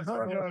outfit? No.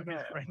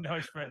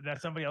 That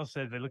somebody else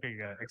said they look like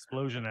an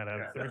explosion at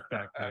a thrift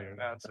factory.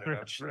 That's a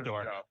thrift thrift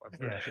store. shop.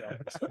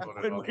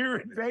 When we were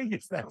in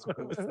Vegas, that's what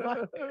it was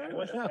like.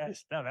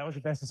 That was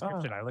the best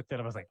description. I looked at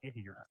it, I was like,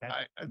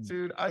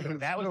 dude,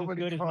 that was as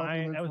good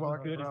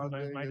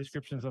as my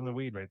descriptions on the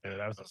weed right there.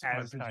 That was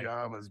my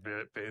pajamas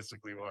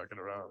basically walking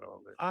around all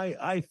day.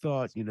 I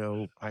thought,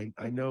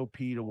 I know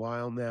Pete a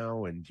while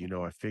now, and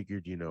I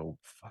figured,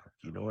 fuck,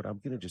 you know what? I'm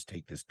gonna just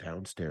take this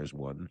downstairs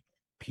one.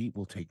 Pete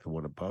will take the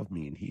one above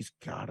me, and he's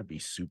gotta be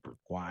super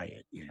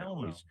quiet.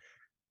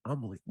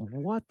 I'm like,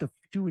 what the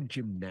doing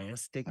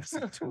gymnastics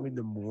at 2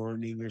 a.m. or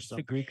something? It's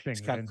a Greek thing.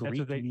 It's got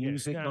Greek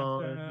music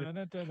on.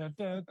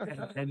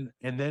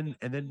 And then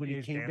when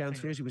he came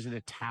downstairs, he was in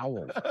a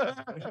towel.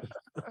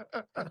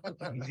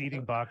 He's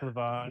eating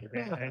baklava,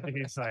 and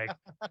he's like,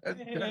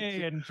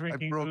 hey, and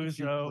drinking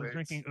ouzo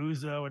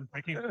and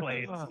drinking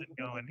plates and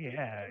going,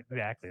 yeah,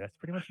 exactly. That's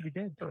pretty much what he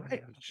did.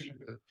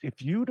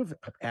 If you'd have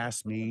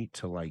asked me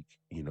to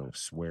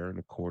swear in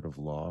a court of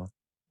law,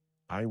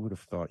 I would have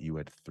thought you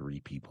had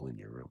 3 people in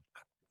your room.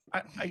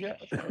 I got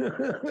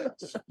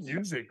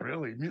music,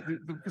 really,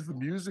 because the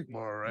music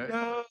more, right?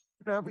 No,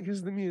 not because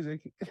of the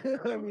music.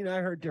 I mean, I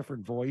heard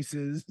different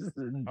voices.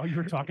 You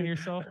were talking to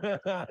yourself?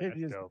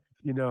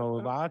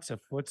 Lots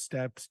of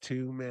footsteps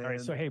too, man. All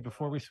right, so hey,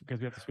 because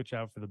we have to switch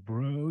out for the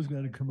bros,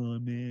 got to come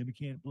on, man. We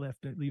can't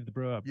leave the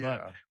bro up.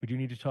 Yeah. But we do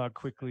need to talk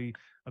quickly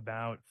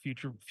about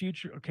future.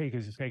 Okay,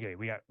 because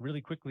we got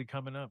really quickly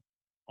coming up,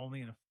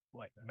 only in a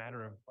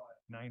matter of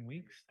 9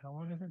 weeks. How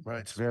long is it? Right.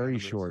 It's very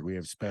Spanibus. short. We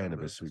have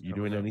Spanibus. You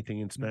doing anything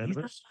in He's not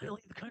Spanibus? gonna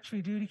leave the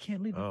country, dude. He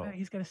can't leave. Oh.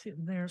 He's got to sit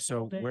in there. all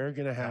So day. we're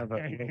gonna have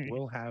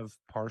we'll have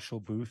partial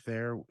booth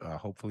there.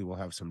 Hopefully we'll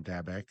have some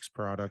DabX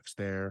products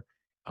there.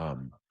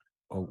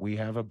 We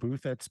have a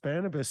booth at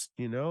Spanibus.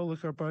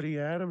 Look, our buddy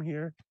Adam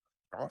here.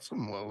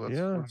 Awesome. Well,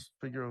 Yeah. let's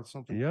figure out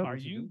something. Yep. Are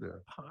to do you there.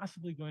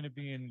 possibly going to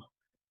be in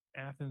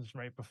Athens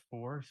right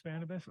before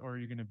Spanibus, or are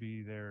you going to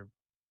be there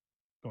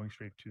going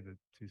straight to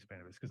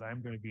Spanibus? Because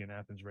I'm going to be in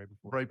Athens right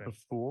before. Right Spanibus.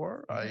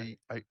 before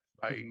Yeah.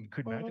 I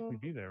Could magically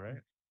be there,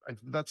 right?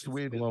 that's the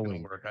way it is gonna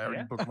glowing. work. I already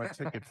Yeah. booked my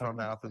ticket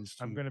from Athens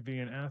to I'm going to be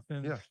in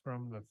Athens Yeah.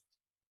 from the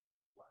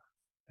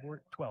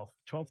 12th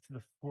to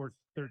the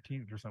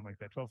 13th or something like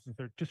that. 12th and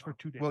 13th, just for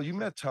 2 days. Well, you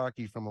met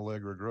Taki from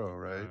Allegra Grow,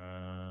 right?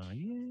 Yeah,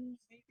 maybe.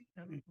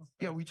 I don't know.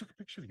 Yeah, we took a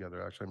picture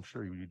together. Actually, I'm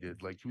sure you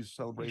did. Like he was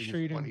celebrating sure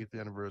you his didn't? 20th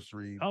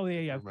anniversary. Oh yeah.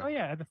 Remember, Oh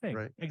yeah, the thing.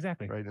 Right.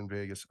 Exactly. Right in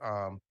Vegas.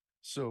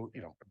 So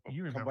You come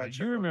remember? by, You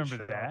check out the remember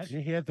shops. that?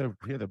 He had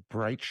the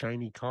bright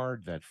shiny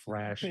card that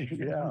flashed.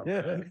 Yeah.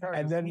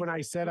 And then when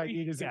I said I Greek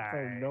need his info,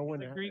 guy. no one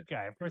He's a had Greek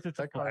guy. Of course, it's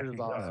That card is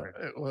flashing awesome. card.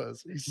 It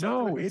was. He's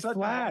No, such a- he's it such a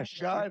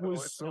flashed. guy, It though.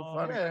 was It's so so-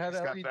 funny. Yeah, it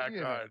that had he's got LED that in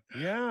it. card.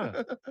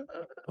 Yeah.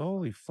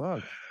 Holy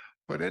fuck.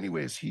 But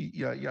anyways,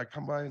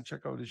 come by and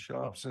check out his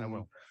shops I and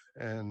will.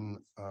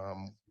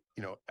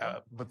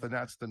 but then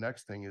that's the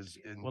next thing is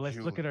in Well, let's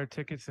look June. at our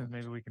tickets and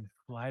maybe we can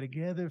fly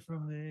together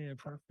from there.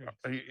 Perfect.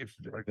 If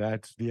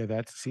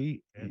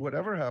See,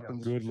 whatever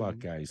happens, good you luck,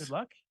 can guys. Good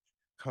luck.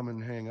 Come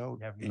and hang out.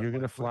 You have You're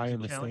gonna fly is on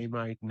it the challenge- same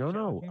night.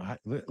 No,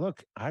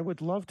 look, I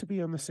would love to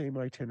be on the same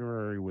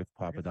itinerary with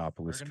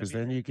Papadopoulos gonna because be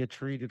then you get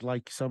treated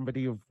like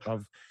somebody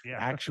of Yeah.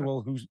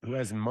 actual who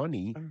has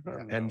money,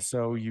 and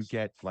so you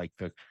get like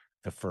the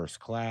first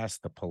class,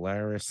 the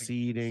Polaris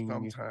seating.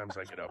 Sometimes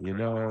I get up. You Oh,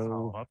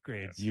 know,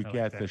 upgrades. you I like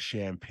get that. the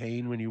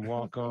champagne when you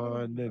walk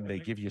on, and they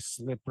give you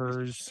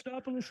slippers.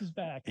 Papadopoulos is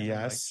back. And I'm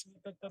like, Yes,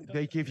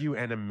 they give you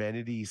an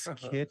amenities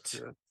kit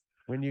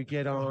when you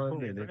get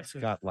on, and it's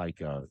got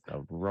like a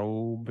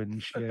robe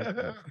and shit.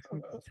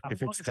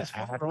 If it's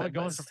to we're only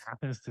going Athens, from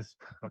Athens to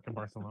fucking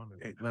Barcelona.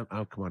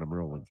 oh come on, I'm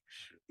rolling.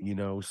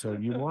 So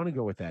you want to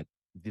go with that.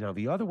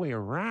 The other way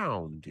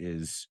around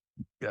is,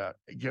 Yeah,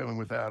 going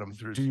with Adam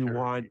through. do you security.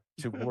 want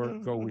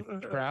to go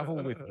with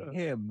travel with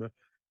him?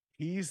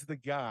 He's the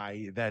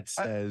guy that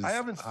says, I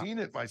haven't seen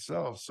it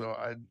myself, so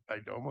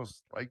I'd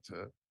almost like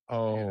to.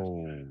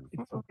 Oh,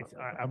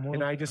 I'm more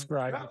can I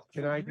describe? Yeah,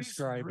 Can I Greece is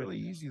describe really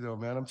it? easy though,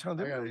 man. I'm telling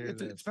I you, gotta hear it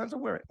this. depends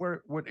on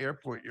what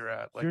airport you're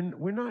at. Like,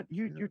 We're not.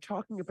 You're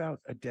talking about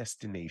a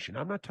destination.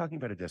 I'm not talking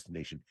about a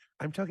destination.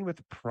 I'm talking about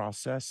the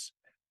process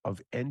of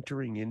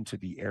entering into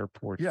the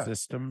airport Yeah,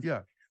 system.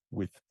 yeah.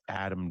 With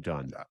Adam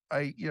Dunn,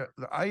 I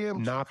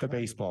am not the kind of-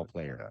 baseball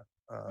player.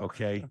 yeah,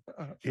 Okay,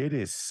 it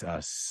is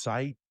a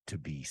sight to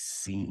be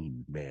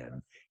seen,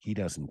 man. He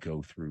doesn't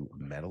go through a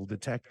metal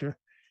detector.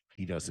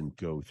 He doesn't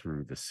go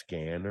through the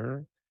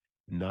scanner.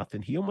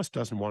 Nothing. He almost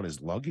doesn't want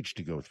his luggage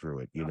to go through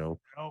it.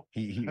 Oh,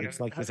 He I- it's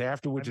like I- because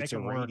afterwards I it's make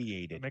 'em work.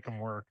 irradiated. Make them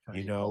work.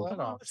 You Pull know, that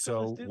off.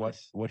 so do what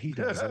this. what he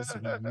does is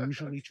he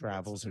usually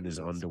travels in his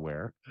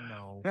underwear,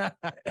 No.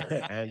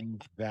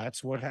 and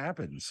that's what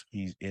happens.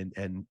 He's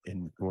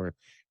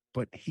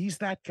but he's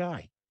that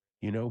guy.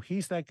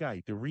 He's that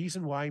guy. The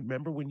reason why,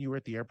 remember when you were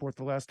at the airport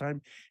the last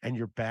time and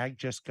your bag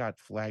just got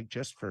flagged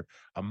just for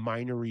a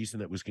minor reason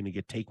that was going to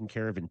get taken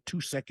care of in 2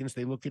 seconds,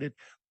 they look at it,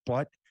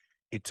 but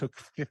it took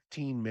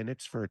 15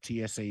 minutes for a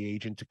TSA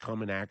agent to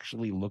come and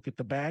actually look at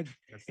the bag.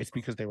 It's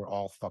because they were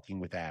all fucking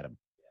with Adam.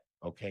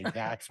 Okay,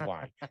 that's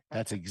why.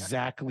 That's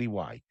exactly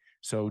why.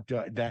 So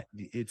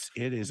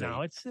it is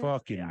No, a it's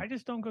fucking I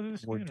just don't go through the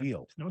scanner.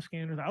 ordeal. No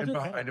scanners. I'll And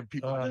just behind him,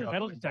 people I'll do jump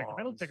metal in detector.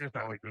 Metal bombs detector's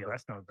not a big going deal. through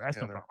That's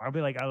no scanner. problem. I'll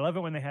be like, I love it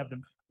when they have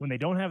them when they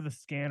don't have the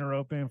scanner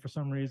open for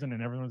some reason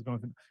and everyone's going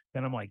through.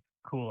 Then I'm like,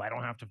 cool. I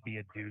don't have to be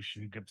a douche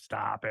and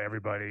stop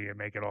everybody and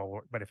make it all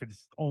work. But if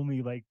it's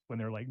only like when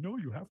they're like, no,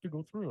 you have to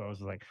go through. I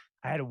was like,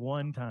 I had it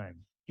one time.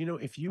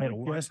 If you I had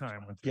would one just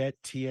time when get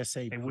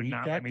TSA they would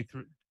not let pre-check, me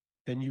through.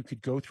 then you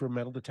could go through a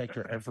metal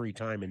detector every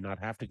time and not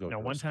have to go. No, through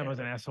a one time I was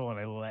an scanner. asshole and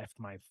I left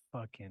my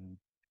fucking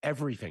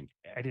Everything.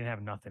 I didn't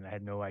have nothing. I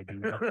had no ID. I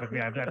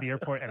mean, I'm at the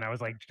airport and I was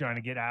like trying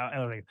to get out.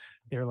 And I was like,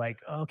 they're like,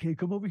 okay,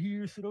 come over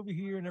here, sit over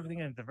here and everything.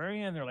 And at the very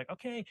end, they're like,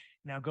 okay,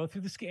 now go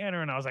through the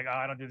scanner. And I was like, oh,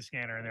 I don't do the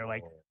scanner. And they're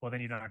like, well, then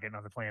you're not getting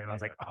on the plane. And I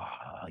was like,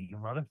 oh, you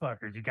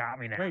motherfuckers, you got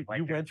me now. Right. Like,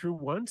 You went through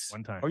once.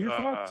 one time. Oh, you're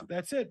fucked.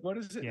 That's it. What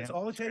is it? Yeah, That's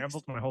all it takes.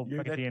 scrambled. My whole You're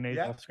fucking that- DNA is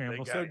yeah, all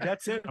scrambled. So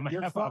that's it. I'm a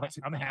You're half fucked.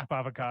 I'm a half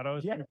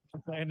avocados. Yeah.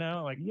 I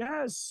know. Like,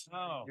 Yes.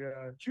 oh,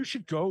 You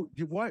should go.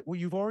 What? Well,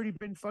 you've already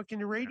been fucking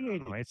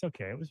irradiated. no, it's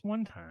okay. It was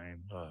one time.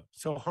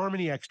 So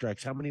Harmony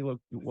extracts. How many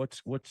look?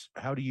 What's?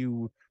 How do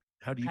you?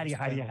 How do you?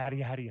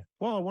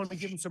 Well, I want to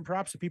give him some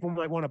props. People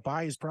might want to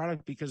buy his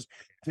product because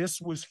this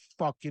was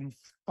fucking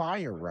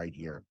fire right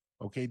here.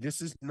 Okay,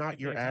 this is not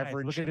your Dave's eyes.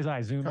 average. Look at his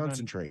eyes.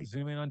 concentrate.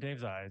 Zoom in on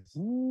Dave's eyes.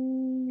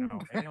 Ooh. No,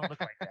 they don't look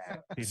like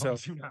that. They So- don't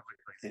zoom out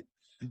like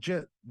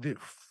that.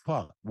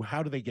 Fuck.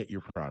 How do they get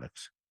your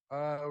products?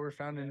 We're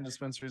found in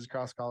dispensaries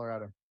across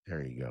Colorado.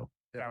 There you go.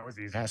 That was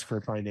easy. Ask for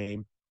it by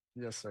name.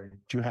 Yes, sir.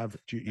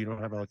 You don't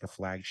have like a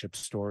flagship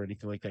store or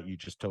anything like that? You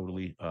just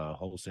totally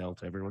wholesale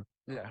to everyone?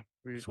 Yeah,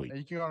 Sweet.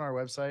 you can go on our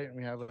website and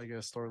we have like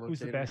a store Who's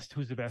the located. best?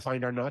 Who's the best?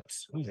 Find our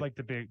nuts. Who's like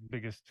the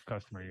biggest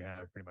customer you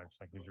have? Pretty much,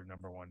 like who's your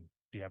number one?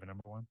 Do you have a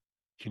number one?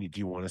 Do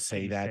you want to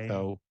say you that say-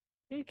 though?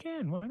 Yeah, you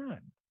can. Why not?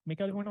 Make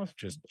everyone else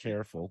Just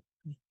careful.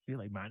 feel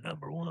like my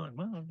number one.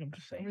 Well, I'm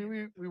just I saying.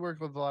 mean, we work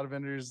with a lot of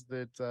vendors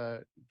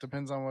that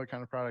depends on what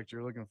kind of product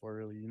you're looking for,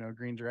 really. You know,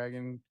 Green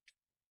Dragon,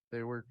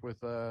 they work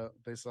with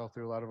they sell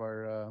through a lot of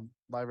our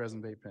live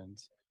resin vape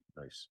pens.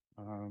 Nice.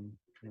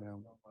 You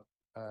know,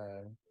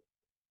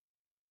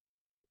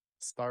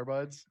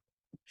 Starbuds.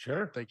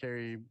 Sure. They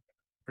carry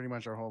pretty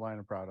much our whole line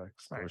of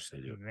products. Of course they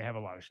do. They have a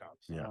lot of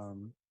shops. Yeah.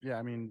 Yeah,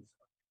 I mean,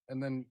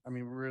 and then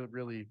we're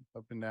really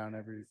up and down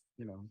every,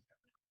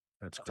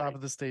 That's top great.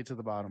 of the state to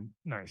the bottom.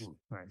 Nice,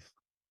 nice.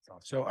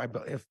 So I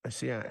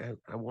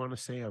want to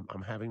say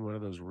I'm having one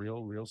of those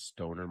real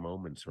stoner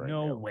moments right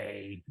No now.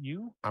 way.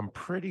 You? I'm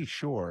pretty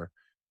sure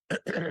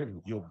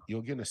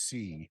you're gonna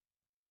see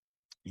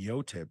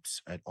Yo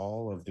Tips at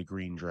all of the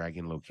Green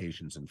Dragon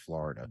locations in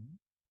Florida.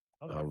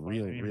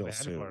 Real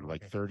soon,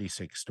 like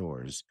 36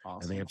 stores,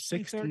 and they have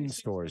 16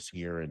 stores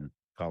here in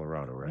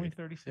Colorado, Only right?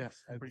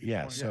 36.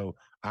 Yeah. So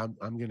I'm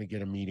gonna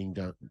get a meeting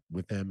done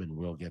with them, and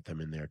we'll get them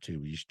in there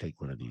too. You should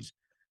take one of these.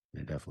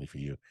 They're definitely for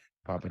you.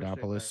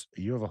 PapaDabpoulos,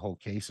 you have a whole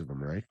case of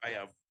them, right? I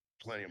have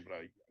plenty, but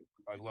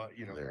I love,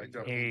 There I you go.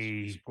 definitely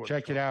Hey, support the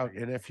Check it out,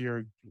 company. and if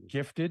you're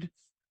gifted,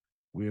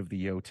 we have the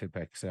Yo Tip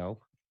XL.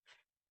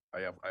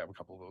 I have a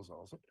couple of those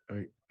also. All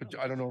right. But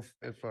I don't know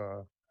if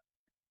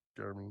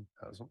Jeremy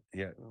has them.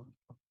 Yeah.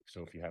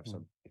 So if you have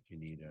some, if you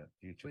need,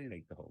 you should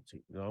take the whole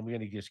two. No, I'm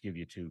gonna just give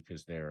you two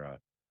because they're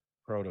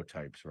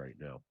prototypes right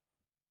now.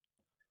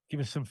 give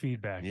us some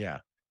feedback. Yeah.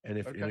 And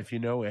Okay. if you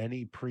know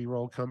any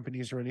pre-roll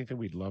companies or anything,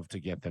 we'd love to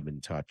get them in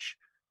touch.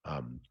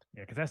 Yeah,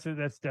 because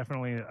that's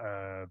definitely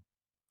a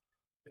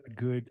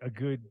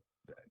good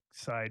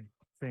side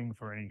thing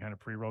for any kind of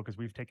pre-roll, because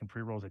we've taken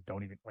pre-rolls that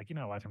don't even, like, a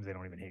lot of times they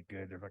don't even hit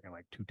good. They're fucking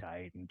like too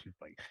tight and too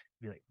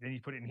then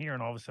you put it in here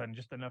and all of a sudden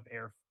just enough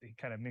air, it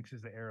kind of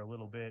mixes the air a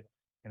little bit,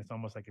 and it's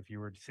almost like if you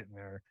were sitting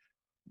there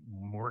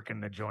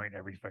working the joint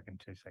every fucking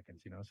 2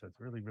 seconds, so it's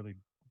really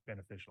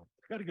beneficial.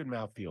 Got a good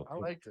mouthfeel. I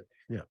liked it.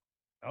 Yeah.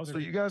 So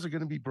you guys are going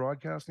to be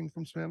broadcasting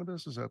from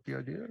Cannabis? Is that the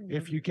idea?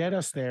 If you get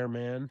us there,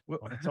 man. Well,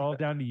 it's all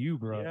down to you,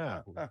 bro.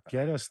 Yeah.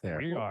 Get us there.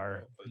 We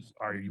are.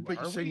 Are you? But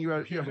you're are saying we? you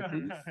have a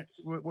booth?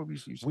 What we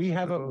see? We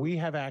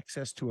have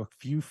access to a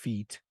few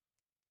feet,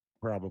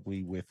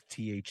 probably, with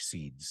TH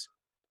Seeds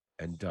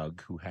and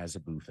Doug, who has a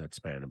booth at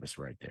Spanibus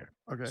right there.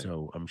 Okay.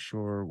 So I'm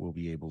sure we'll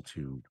be able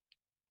to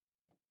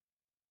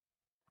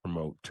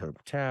promote Terp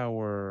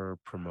Tower,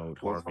 promote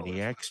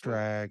Harmony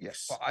Extracts.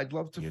 Yes, I'd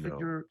love to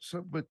figure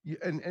some, but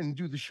and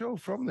do the show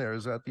from there.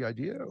 Is that the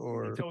idea?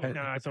 Or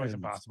It's always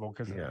impossible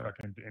because of the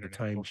fucking internet.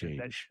 time bullshit.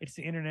 change. It's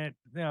the internet.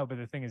 No, but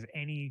the thing is,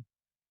 any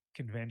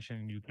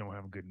convention you don't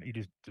have a good. You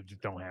just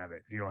don't have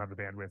it. You don't have the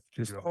bandwidth.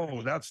 To do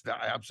it. That's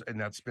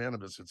and that's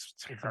Spanibus. It's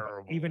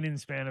terrible. Even in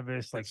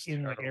Spanibus, like It's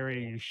in terrible. the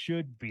area you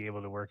should be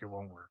able to work, it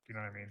won't work. You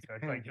know what I mean? So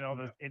it's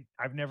like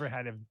I've never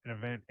had an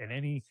event in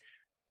any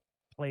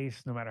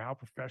place, no matter how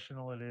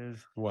professional it is.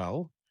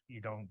 Well, you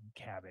don't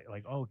have it.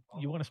 Like, oh,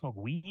 you want to smoke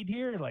weed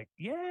here? Like,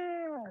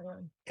 yeah.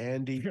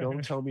 Andy,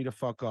 don't tell me to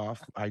fuck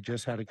off. I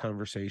just had a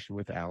conversation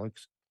with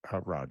Alex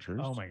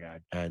Rogers. Oh my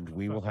God. And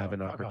we will have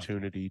an Fuck off.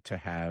 opportunity to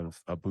have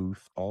a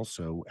booth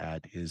also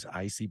at his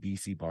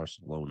ICBC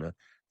Barcelona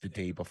the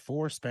day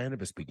before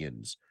Spanibus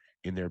begins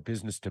in their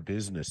business to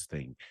business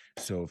thing.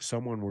 So if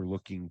someone were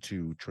looking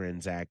to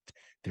transact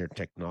their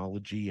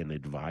technology and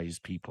advise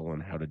people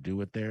on how to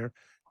do it there,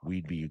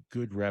 we'd be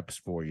good reps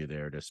for you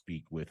there to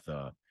speak with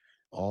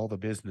all the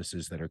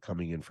businesses that are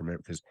coming in from it,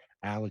 because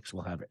Alex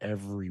will have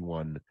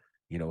everyone,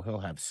 he'll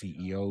have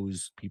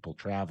CEOs, people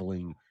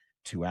traveling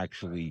to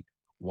actually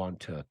want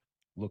to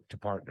look to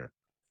partner.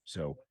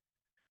 So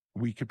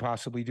we could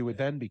possibly do it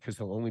then, because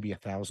there'll only be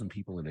 1,000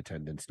 people in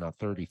attendance, not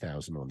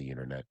 30,000 on the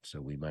internet. So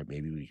we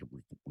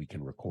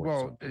can record.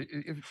 Well, something.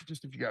 if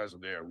you guys are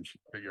there, we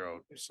should figure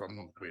out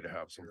some way to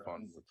have some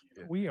fun with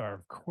it. We are,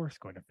 of course,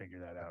 going to figure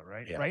that out,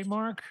 right? Yeah. Right,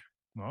 Mark?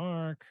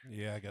 Mark.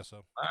 Yeah, I guess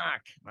so.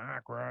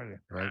 Mark, where are you?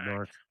 Right,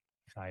 Mark?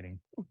 Exciting.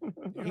 You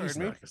heard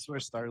me. That's where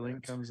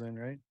Starlink comes in,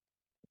 right?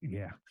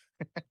 Yeah.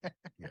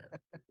 Yeah.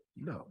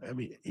 No, I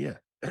mean, yeah.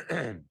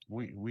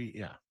 we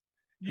Yeah.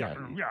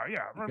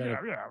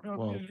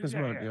 Well, because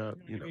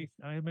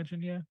I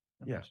mentioned, yeah.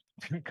 Yeah.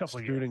 A couple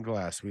of Screwed in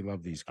glass. We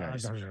love these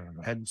guys.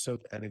 And so,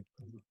 and it,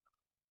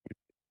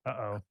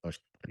 Uh-oh. oh,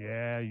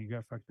 Yeah, you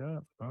got fucked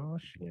up. Oh,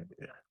 shit.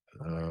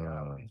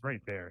 It's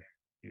right there.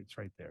 It's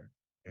right there.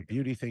 the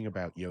beauty thing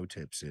about Yo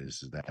Tips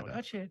is that Don't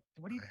touch it.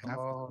 What are you I have-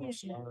 doing? oh,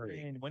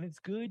 sorry. And when it's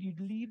good, you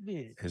leave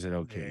it. is it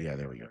okay? Yeah,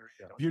 there we go.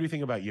 Beauty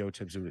thing about Yo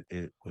Tips,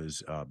 it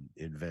was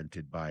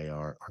invented by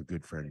our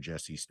good friend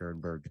Jesse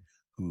Sternberg,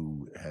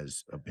 who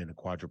has been a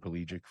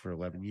quadriplegic for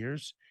 11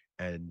 years,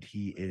 and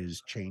he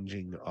is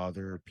changing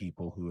other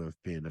people who have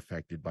been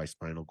affected by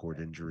spinal cord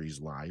injuries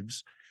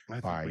lives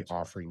by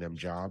offering them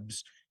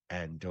jobs.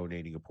 and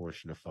donating a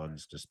portion of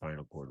funds to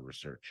spinal cord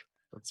research.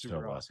 That's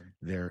super So, awesome.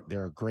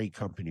 they're a great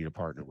company to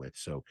partner with.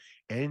 So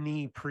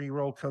any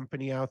pre-roll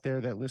company out there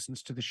that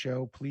listens to the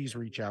show, please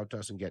reach out to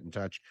us and get in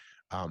touch.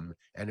 And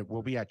it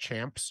will be at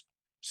Champs.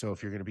 So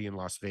if you're going to be in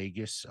Las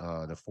Vegas,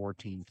 the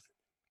 14th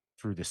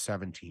through the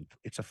 17th,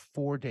 it's a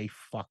 4-day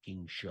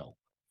fucking show.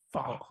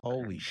 Fuck,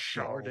 holy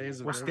shit. 4 days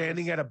of We're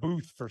standing Vegas. at a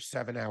booth for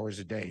 7 hours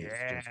a day.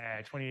 It's just,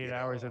 Yeah, 28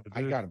 hours at the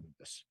I booth. gotta do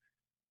this.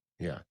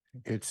 Yeah,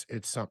 it's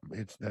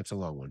something. That's a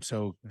long one.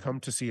 So come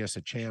to see us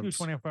at Do Champs.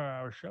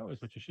 24-hour show is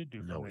what you should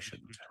do. No, we You should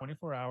shouldn't. do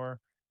 24-hour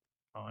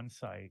on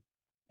site.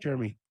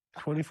 Jeremy,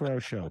 24-hour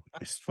show.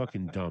 It's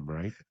fucking dumb,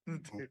 right?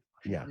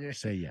 Yeah, Yeah.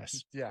 say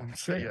yes. Yeah.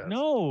 Say yes.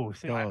 No,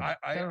 see, Dumb.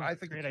 I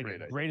think great it's a idea. great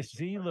idea. Greatest.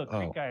 See, look, Oh,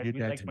 great guys. you're We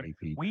dead like to when- me,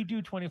 Pete. we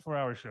do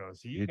 24-hour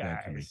shows. So you You're dead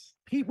to me. guys.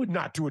 Pete would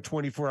not do a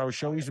 24-hour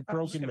show. He's a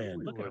broken man.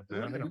 Look at him.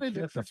 Look at him. What did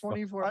I do for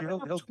 24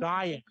 hours? He'll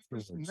die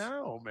afterwards.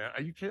 No, man.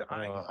 Are you kidding?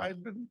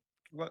 I've been.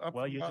 up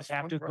Well, for you the just last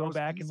have to 24 go hours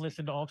back and easy.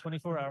 listen to all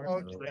 24 hours. Oh,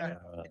 I've yeah.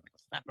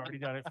 already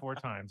done it 4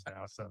 times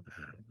now. So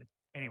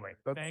anyway,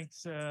 That's thanks.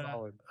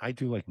 Solid. I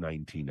do like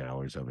 19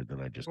 hours of it,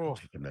 then I just go Oh.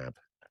 take a nap.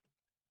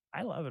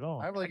 I love it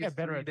all. I have like a got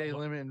better at 3-day the-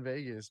 limit in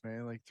Vegas,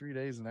 man. Like 3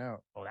 days and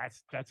out. Oh,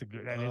 that's a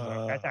good. That is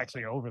that's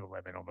actually over the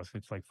limit almost.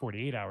 It's like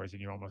 48 hours,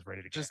 and you're almost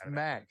ready to get Just out of it.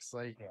 max.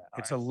 Like Yeah,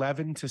 It's all right.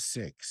 11 to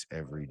 6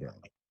 every day.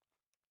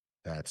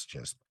 That's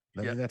just,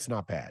 I mean, that's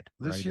not bad.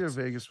 This right? year, It's-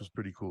 Vegas was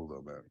pretty cool,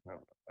 though, man.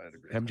 I had a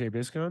great MJ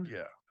Biscon?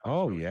 Yeah.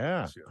 Oh, really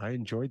yeah. nice, yeah. I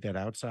enjoyed that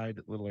outside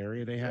little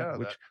area they had. Yeah,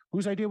 Which that-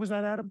 whose idea was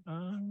that, Adam? I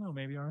don't know,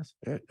 maybe ours.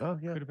 Oh, yeah.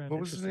 Could have been.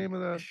 What was the interesting. name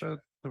of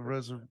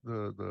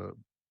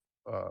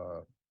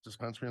the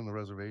dispensary on the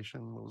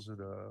reservation? What was it?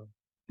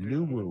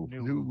 New Woo.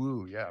 New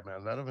Woo. Yeah,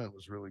 man. That event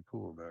was really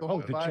cool, man.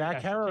 Oh, the That-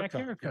 Jack Harrow Jack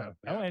Cup. Harrow Cup.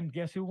 Yeah. Oh, and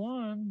guess who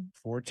won?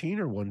 14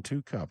 or won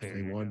 2 cups. There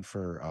They you won go.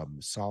 for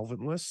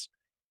solventless,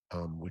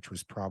 which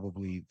was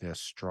probably the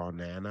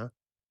Stronana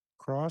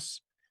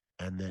cross,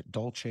 and that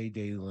Dolce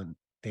de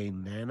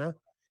Nana,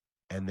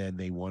 and then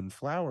they won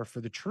flower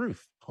for the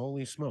truth.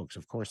 Holy smokes.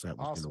 Of course that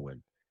was Awesome. gonna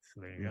win. So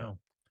there you Yeah. go.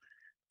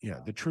 Yeah,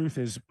 the truth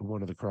is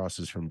one of the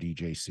crosses from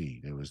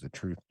DJC. There was the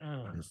truth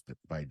Oh, is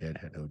by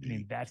Deadhead OG. I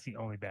mean, that's the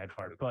only bad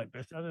part. But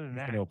other than You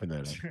that, can open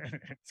that up.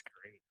 it's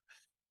great.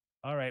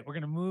 All right, we're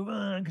gonna move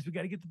on because we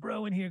got to get the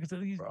bro in here because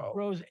these Bro.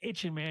 bro's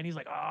itching, man. He's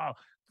like, "Oh,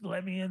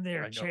 let me in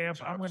there, I know, champ.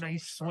 I'm champ, gonna.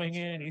 He's champ,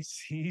 swinging.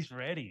 He's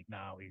ready.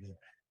 No, he's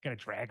gonna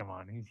drag him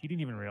on. He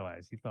didn't even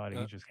realize. He thought he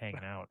was just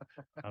hanging out.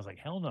 I was like,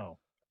 hell no,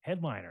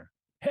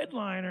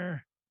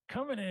 headliner,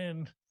 coming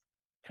in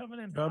Coming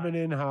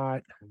in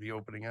hot. The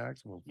opening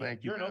acts. Well, Yeah,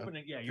 thank you. you're an man.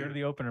 opening. Yeah, you're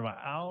the opener.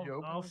 I'll You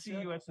open I'll this see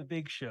yet? you at the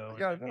big show.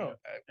 Yeah, no.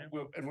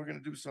 And we're gonna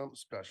do something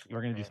special.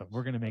 We're gonna do something.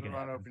 We're gonna make it Put it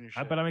on happen. open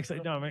your But I'm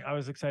excited. No, I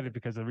was excited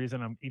because the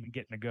reason I'm even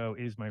getting to go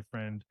is my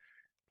friend.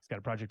 He's got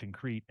a project in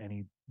Crete, and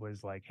he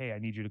was like, "Hey, I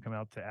need you to come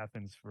out to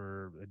Athens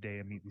for a day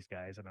and meet these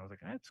guys." And I was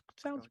like, "That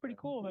sounds pretty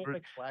cool." And I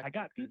was like, "I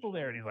got people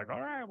there," and he's like,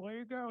 "All right, well, there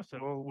you go." So,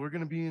 Well, we're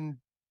gonna be in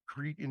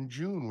Crete in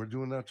June. We're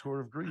doing that tour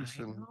of Greece,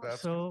 I and know,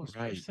 that's so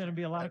gonna be there's going to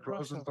be a lot of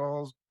crossover.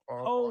 Rosenthal's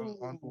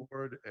on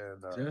board,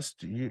 and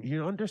Just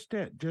you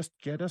understand. Just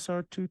get us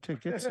our 2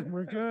 tickets and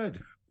we're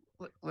good.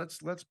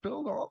 let's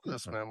build all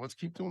this, man. Let's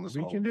keep doing this.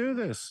 We all- can do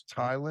this.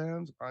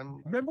 Thailand.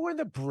 I'm Remember when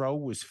the bro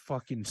was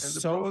fucking the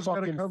so bro's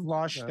gotta fucking come,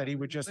 flush man. that he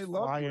would just They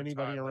love fly doing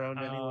anybody Thailand. around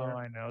Oh, anywhere?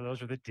 I know.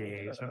 Those are the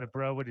days when the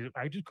bro would.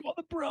 I just call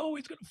the bro.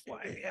 He's going to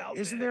fly me out.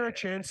 Isn't there a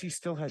chance he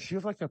still has? Do you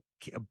have like a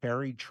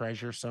buried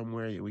treasure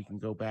somewhere that we can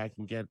go back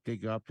and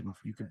dig up and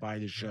you can buy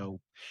the show?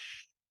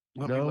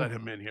 let me No? let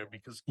him in here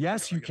because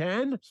Yes, I you got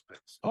can.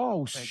 space.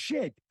 Oh Thank you.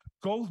 shit!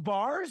 Gold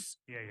bars?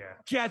 Yeah, yeah,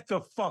 Get the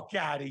fuck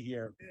out of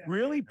here!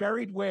 Really?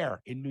 Buried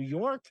where? In New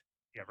York?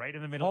 yeah. Right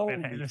in the middle,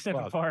 in Holy the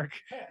Central fuck. Park.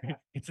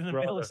 It's in the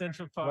middle Brother, of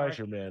Central Park.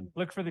 Pleasure, man.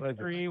 Look for the Pleasure.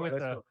 tree with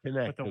Let's the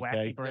connect, wacky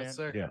okay? brand. Yes,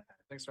 sir. Yeah.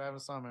 Thanks for having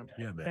us on, man.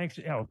 Yeah, man. Thanks.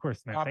 Yeah, of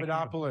course, man. Thank you.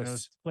 Papadopoulos.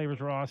 Those flavors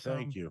were awesome.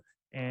 Thank you.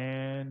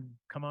 And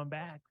come on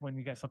back when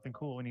you got something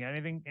cool. When you got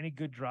any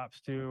good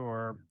drops too,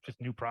 or just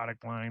new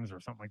product lines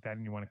or something like that,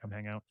 and you want to come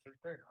hang out,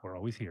 we're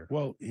always here.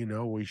 Well,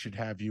 we should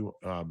have you,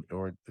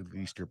 or at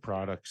least your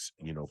products,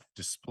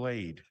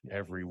 displayed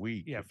every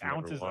week. Yeah, if you ever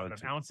ounces of want them,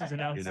 to. ounces and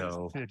ounces,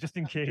 yeah, just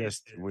in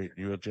case.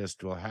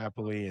 We'll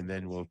happily, and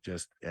then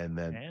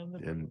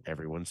and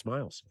everyone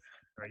smiles.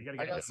 All right, you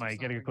gotta I get got the some mic. You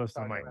gotta get close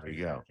to the mic. There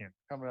you go.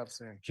 Coming up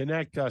soon.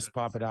 Connect us,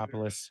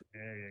 Papadopoulos.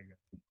 There you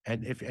go.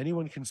 And if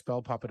anyone can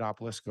spell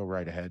Papadopoulos, go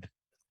right ahead.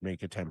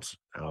 Make attempts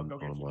I'll go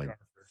get you online. jar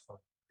first.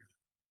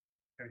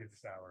 Gotta get the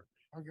sour.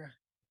 Okay.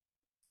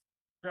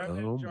 Grab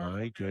that Oh jar for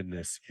my me.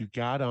 goodness. He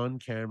got on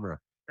camera.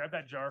 Grab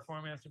that jar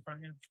for me that's in front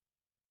of you.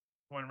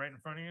 One right in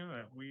front of you,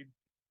 that weed.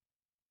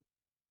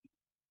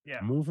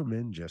 Yeah, Move him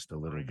in just a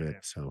little Bring it bit.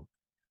 in. So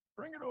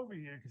bring it over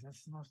here because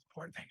that's the most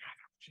important thing.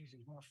 Jesus,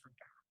 almost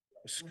forgot.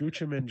 scooch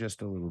him in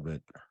just a little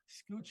bit.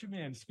 Scooch him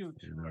in,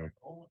 scooch. You know.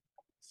 Oh,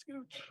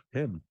 scooch.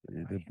 Him,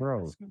 the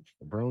bro, Scooch.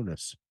 the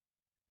bronus.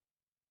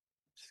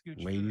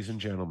 Scooch. Ladies and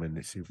gentlemen,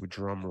 let's see if we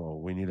drum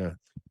roll. We need a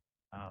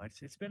Oh,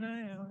 it's been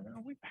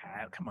we've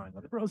had. Come on,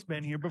 the bro's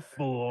been here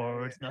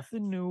before. It's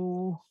nothing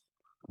new.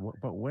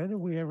 But when did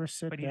we ever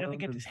sit But he down? doesn't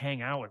get and- to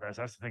hang out with us.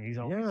 That's the thing. He's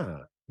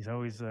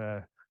always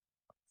Yeah.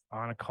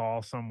 on a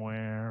call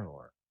somewhere,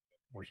 or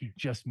he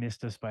just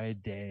missed us by a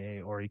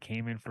day, or he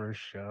came in for a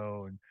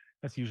show, and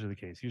that's usually the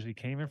case. Usually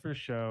came in for a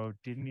show,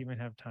 didn't even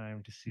have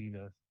time to see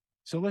us.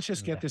 So let's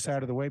just get this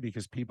out of the way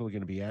because people are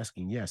going to be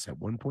asking. Yes, at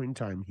one point in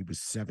time, he was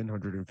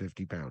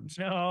 750 pounds.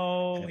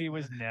 No, he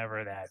was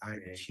never that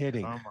I'm big.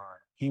 kidding. Come on.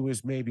 He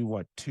was maybe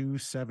what,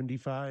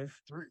 275?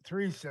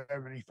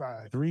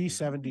 375.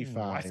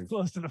 375. That's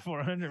close to the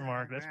 400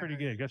 mark. That's pretty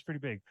good. That's pretty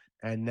big.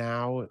 And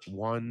now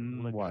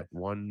one, what?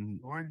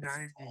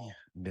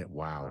 190.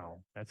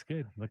 Wow. That's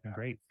good. Looking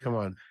great. Come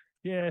on.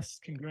 Yes,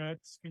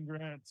 congrats. Thank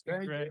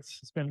you.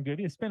 It's been good.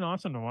 It's been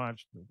awesome to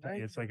watch.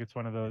 It's like it's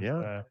one of those.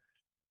 Yeah.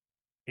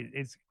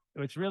 It's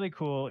what's really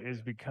cool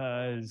is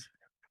because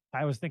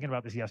I was thinking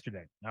about this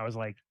yesterday. I was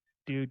like,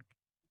 dude,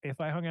 if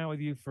I hung out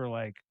with you for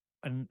like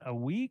a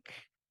week,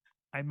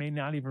 I may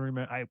not even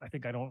remember. I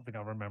don't think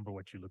I'll remember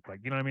what you look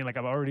like. You know what I mean? Like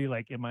I'm already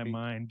like in my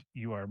mind,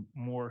 you are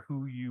more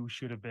who you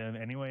should have been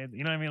anyway.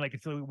 You know what I mean? Like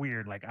it's so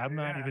weird. Like I'm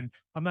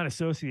not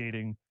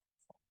associating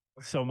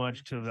so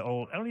much to the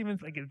old. I don't even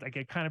like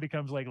it kind of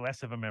becomes like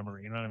less of a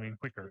memory. You know what I mean?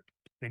 Quicker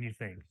than you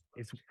think.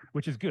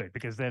 Which is good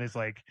because then it's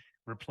like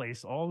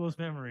replace all those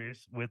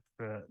memories with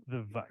the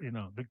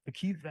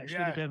key that should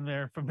have been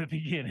there from the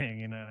beginning.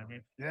 You know what I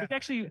mean? Yeah. Like,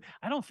 actually,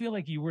 I don't feel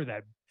like you were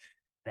that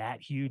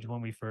huge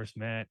when we first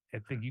met. I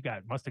think you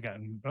must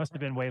have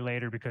been way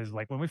later because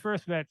like when we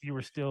first met, you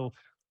were still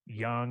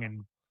young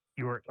and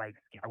you were like,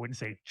 I wouldn't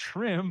say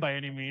trim by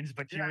any means,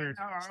 but you were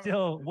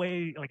still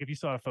way like if you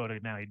saw a photo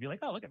now, you'd be like,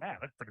 oh, look at that.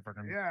 That's pretty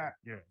fucking Yeah.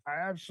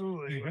 I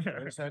absolutely.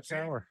 There's that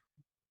sour.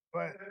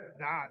 But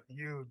not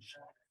huge.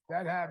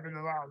 That happened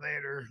a lot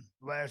later,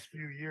 last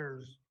few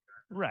years.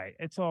 Right.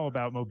 It's all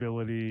about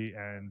mobility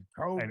and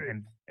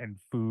COVID. and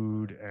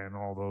food and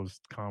all those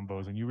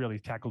combos. And you really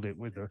tackled it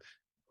with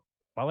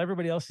while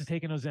everybody else is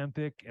taking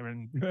Ozempic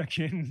and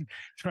fucking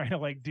trying to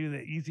like do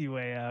the easy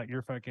way out,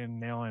 you're fucking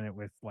nailing it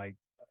with like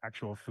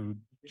actual food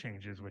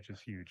changes, which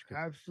is huge.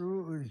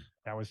 Absolutely.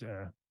 That was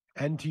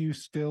And do you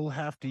still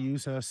have to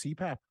use a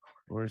CPAP,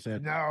 or is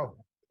that No,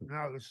 the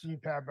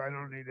CPAP I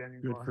don't need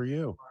anymore. good for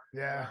you?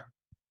 Yeah.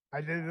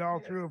 I did it all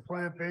through a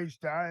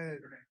plant-based diet.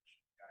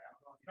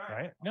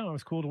 right. No, it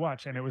was cool to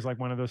watch, and it was like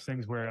one of those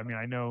things where I mean,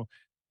 I know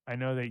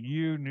that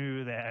you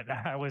knew that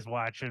I was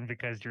watching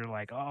because you're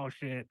like, oh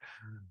shit,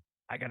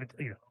 I got to,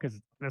 because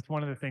that's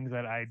one of the things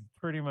that I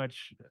pretty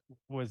much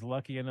was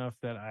lucky enough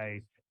that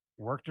I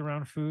worked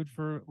around food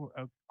for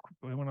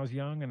when I was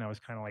young, and I was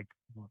kind of like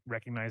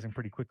recognizing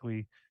pretty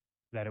quickly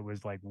that it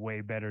was like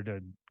way better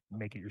to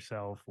make it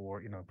yourself,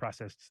 or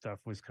processed stuff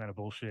was kind of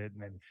bullshit.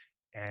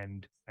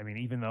 And I mean,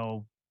 even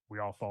though we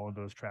all fall into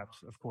those traps,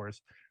 of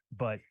course,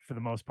 but for the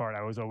most part,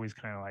 I was always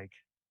kind of like,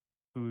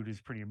 food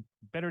is pretty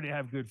better to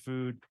have good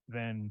food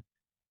than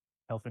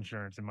health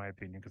insurance, in my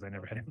opinion, because I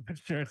never had health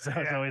insurance. So I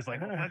was always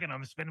like, oh, look,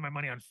 I'm spending my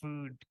money on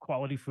food,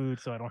 quality food,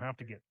 so I don't have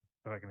to get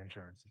fucking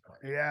insurance.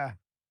 Yeah.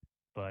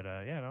 But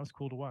yeah, that was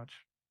cool to watch.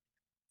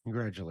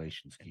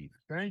 Congratulations, Keith.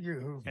 Thank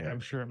you. And I'm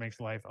sure it makes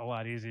life a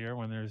lot easier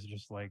when there's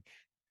just like,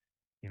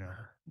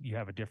 you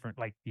have a different,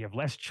 like you have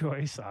less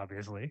choice,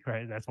 obviously,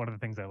 right? That's one of the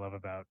things I love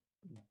about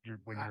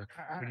when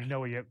you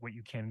know what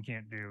you can and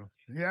can't do.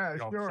 Yeah,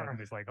 all of a sure. sudden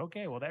it's like,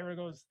 okay, well there it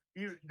goes.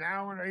 Even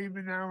now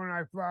when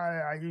I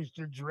fly, I used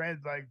to dread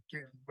like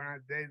when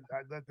I'd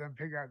let them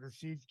pick out the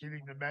seats,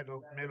 getting the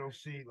middle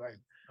seat. Like,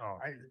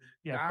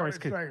 yeah, of now course.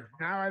 it's like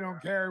now I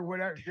don't care.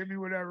 Whatever, give me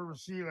whatever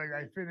seat. Like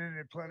I fit in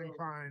it plenty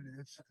fine.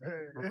 It's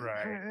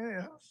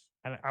right.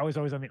 And I was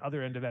always on the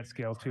other end of that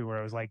scale too, where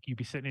I was like, you'd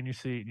be sitting in your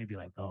seat and you'd be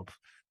like, oh,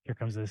 here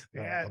comes this.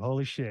 Yeah.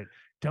 Holy shit.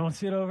 Don't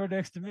sit over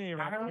next to me.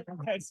 Right?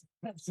 That's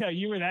how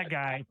you were that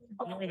guy.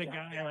 You were the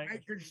guy. Like, I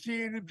could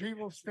see it in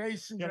people's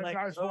faces You're as like,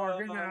 I was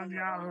walking down the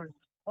aisle.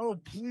 Oh,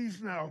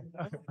 please no.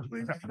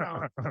 Please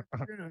no.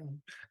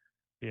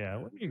 yeah,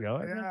 well, there you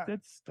go. Yeah.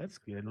 That's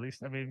good. At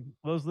least, I mean,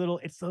 those little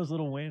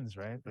wins,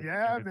 right?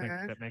 Yeah,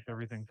 man. That make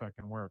everything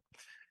fucking work.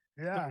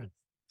 Yeah.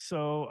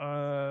 So,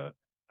 I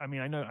mean,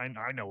 I know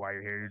why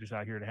you're here. You're just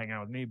out here to hang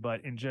out with me.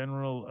 But in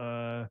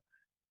general,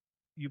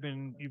 you've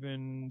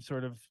been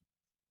sort of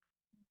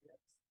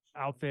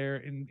out there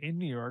in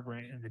New York,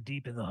 right, in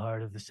the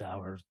heart of the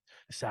sour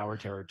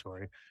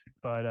territory.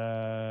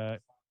 But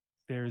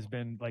there's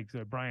been like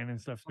Brian and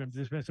stuff.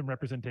 There's been some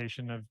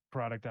representation of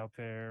product out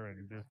there,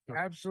 and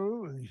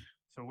absolutely.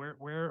 So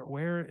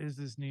where is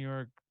this New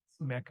York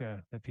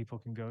mecca that people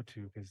can go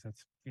to? Because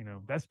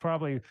that's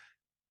probably.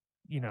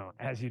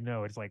 As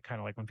it's like kind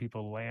of like when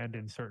people land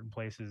in certain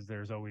places,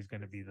 there's always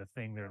going to be the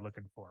thing they're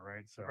looking for,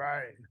 right? So,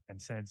 right.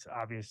 And since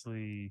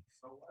obviously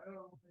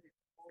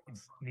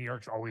New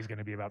York's always going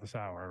to be about the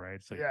sour,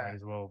 right? So yeah.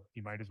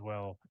 you might as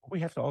well.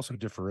 We have to also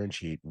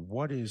differentiate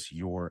what is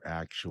your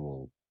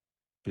actual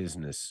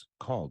business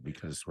called,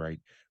 because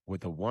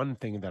with the one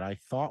thing that I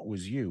thought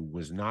was you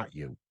was not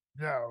you.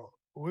 No,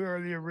 we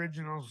are the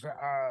original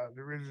sour.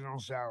 The original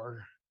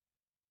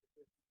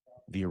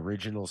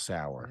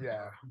sour.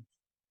 Yeah.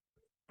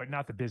 but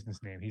not the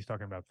business name. He's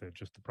talking about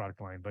just the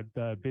product line. But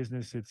the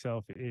business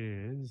itself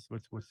is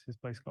what's his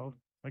place called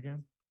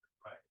again?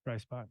 Dry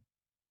Spot.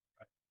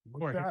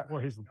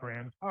 Or his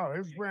brand. Oh,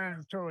 his brand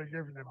is totally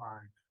different than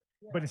mine.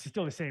 But it's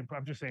still the same.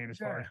 I'm just saying, as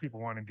far as people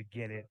wanting to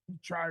get it.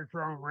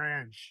 Trichrome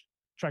Ranch.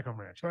 Trichrome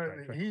Ranch.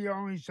 But he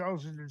only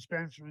sells his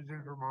dispensaries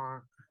in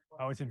Vermont.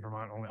 Oh, it's in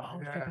Vermont only. Oh,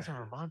 that's a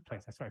Vermont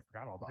place. That's why I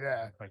forgot all about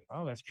that. That. Like,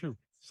 oh, that's true.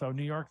 So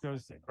New York,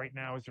 right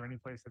now, is there any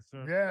place that's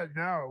Yeah,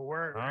 no,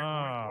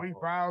 we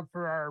filed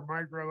for our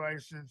micro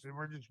license and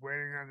we're just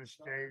waiting on the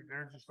state.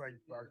 They're just like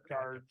our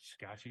cards.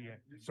 Gotcha. Yeah.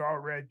 It's all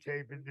red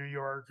tape in New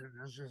York, and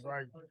it's just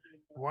like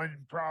one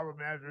problem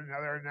after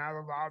another. And now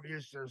the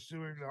lobbyists are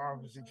suing the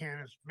Office of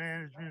Cannabis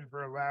Management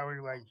for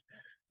allowing like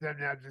them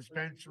to have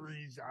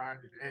dispensaries on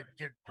and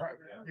get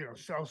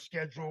sell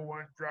Schedule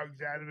 1 drugs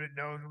out of it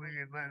knowingly,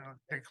 and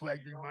they're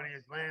collecting money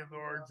as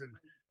landlords, and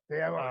they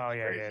have all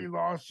these crazy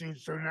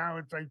lawsuits. So now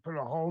it's like put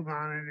a hold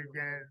on it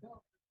again,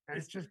 and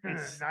it's just been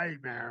a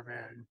nightmare,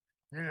 man.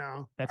 You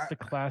know, that's the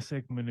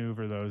classic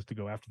maneuver, though, is to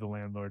go after the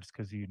landlords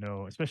because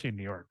especially in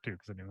New York too,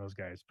 because I mean those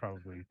guys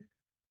probably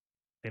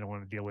they don't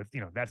want to deal with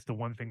that's the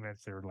one thing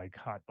that's their like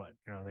hot button.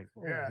 Like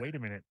wait a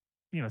minute,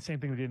 same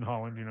thing they did in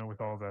Holland.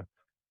 With all the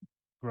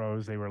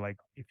grows, they were like,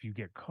 if you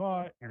get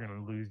caught, you're going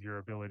to lose your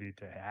ability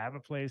to have a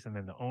place, and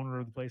then the owner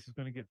of the place is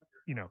going to get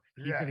he's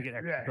going to get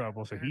extra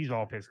trouble. So he's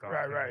all pissed off.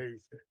 Right.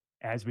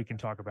 As we can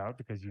talk about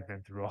because you've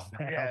been through all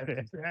that. Yes.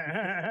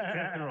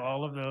 Been through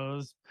all of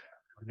those,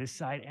 this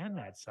side and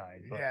that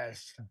side.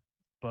 Yes.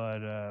 But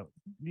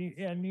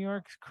New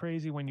York's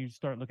crazy when you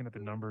start looking at the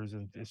numbers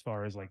as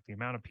far as like the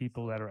amount of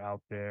people that are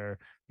out there,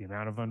 the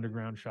amount of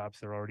underground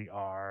shops there already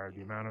are,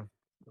 the amount of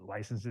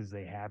licenses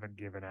they haven't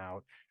given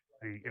out.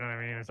 You know what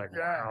I mean? It's like,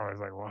 wow. It's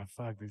like, well,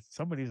 fuck,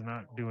 somebody's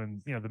not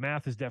doing, the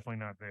math is definitely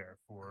not there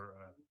for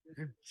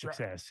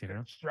success,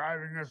 It's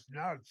driving us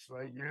nuts.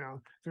 Like,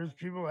 there's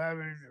people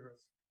having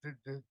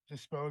to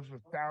dispose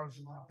with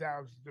thousands and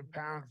thousands of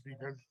pounds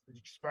because it's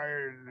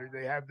expired and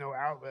they have no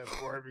outlet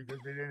for it because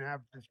they didn't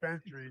have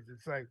dispensaries.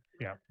 It's like,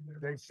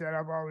 they set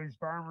up all these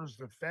farmers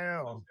to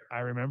fail. I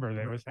remember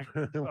there was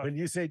when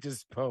you say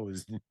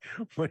disposed,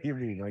 what do you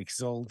mean? Like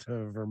sold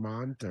to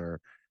Vermont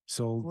or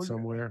sold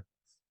somewhere?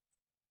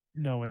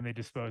 No, when they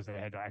disposed, they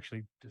had to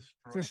actually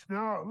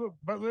destroy. Look,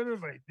 but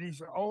literally,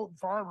 these old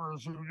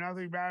farmers who knew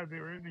nothing about it, they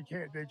were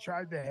they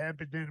tried the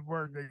hemp, it didn't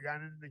work. They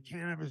got into the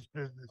cannabis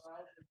business.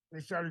 They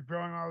started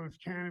growing all this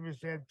cannabis.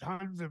 They had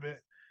tons of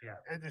it. Yeah.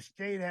 And the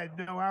state had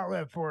no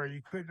outlet for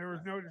it. There was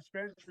no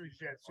dispensaries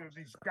yet. So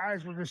these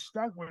guys were just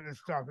stuck with this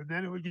stuff. And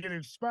then it would get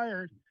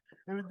expired.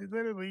 And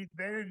literally,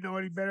 they didn't know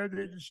any better.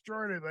 They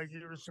destroyed it like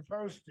you were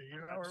supposed to,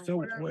 or so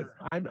whatever.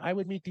 I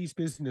would meet these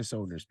business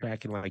owners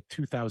back in like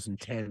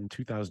 2010,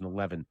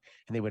 2011,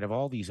 and they would have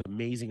all these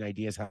amazing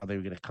ideas how they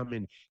were going to come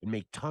in and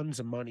make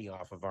tons of money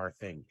off of our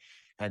thing.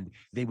 And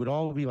they would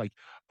all be like,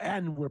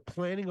 and we're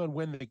planning on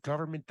when the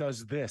government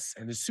does this.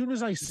 And as soon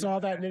as I saw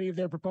that in any of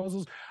their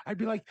proposals, I'd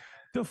be like,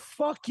 the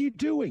fuck you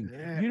doing?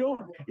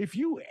 If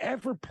you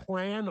ever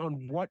plan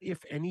on what,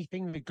 if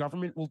anything, the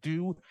government will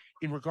do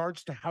in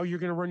regards to how you're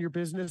going to run your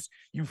business,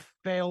 you've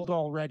failed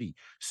already.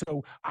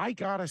 So I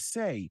gotta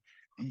say,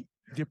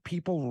 the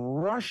people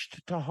rushed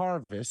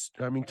to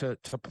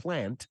to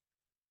plant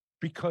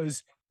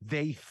because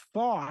they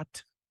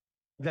thought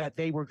that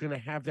they were going to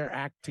have their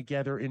act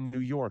together in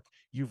New York.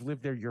 You've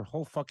lived there your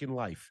whole fucking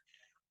life.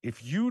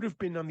 If you'd have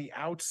been on the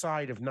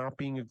outside of not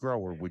being a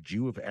grower, would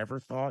you have ever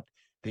thought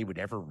they would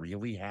ever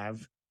really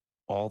have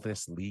all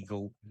this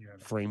legal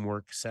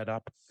framework set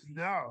up?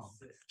 No.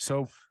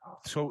 So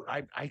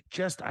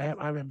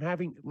I'm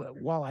having,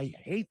 while I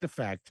hate the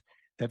fact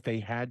that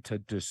they had to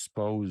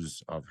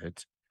dispose of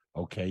it,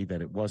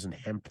 that it wasn't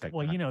hemp that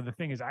the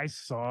thing is, I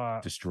saw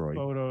destroyed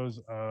photos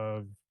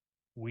of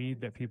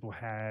weed that people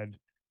had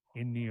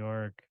in New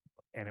York,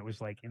 and it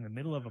was like in the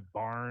middle of a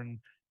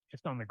barn,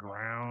 just on the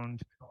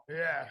ground.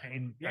 Yeah.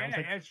 And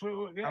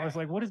I was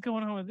like, what is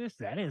going on with this?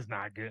 That is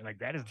not good. Like,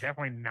 that is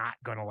definitely not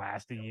going to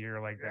last a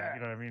year like that.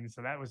 You know what I mean?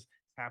 So that was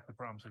half the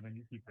problem. So then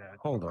you keep that.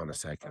 Hold on a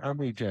second.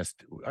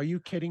 Are you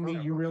kidding me?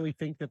 You really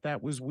think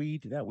that was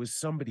weed? That was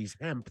somebody's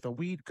hemp. The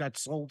weed got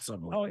sold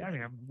somewhere. Oh, I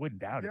mean, I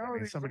wouldn't doubt it. I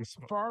mean,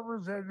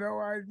 farmers had no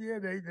idea.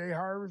 They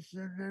harvested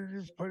and then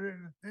just put it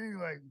in the thing.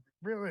 Like,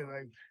 really,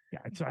 like,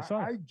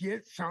 I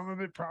get some of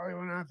it probably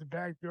went out the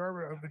back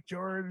door, but a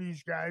majority of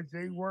these guys,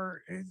 they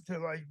weren't into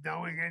like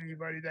knowing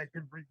anybody that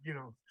could,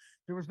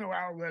 there was no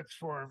outlets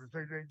for them. It's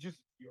like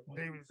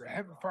they were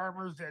hemp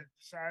farmers that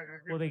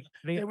decided. Well,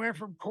 they went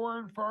from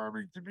corn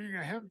farming to being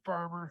a hemp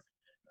farmer.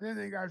 Then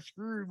they got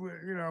screwed with,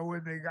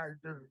 when they got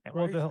their.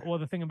 Well,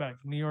 the thing about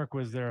New York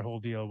was their whole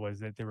deal was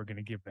that they were going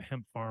to give the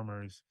hemp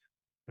farmers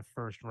the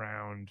first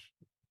round.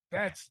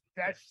 That's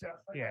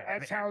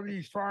how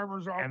these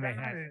farmers all and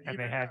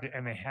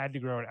they had to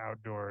grow it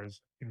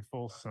outdoors in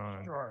full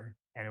sun. Sure.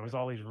 And it was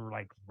all these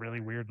like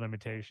really weird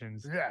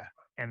limitations. Yeah.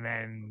 And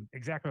then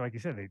exactly like you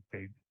said,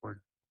 they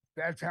were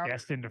that's how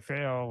destined to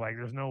fail. Like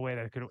there's no way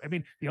that could. I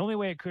mean, the only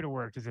way it could have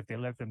worked is if they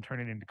let them turn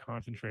it into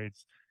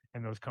concentrates,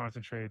 and those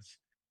concentrates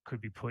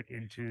could be put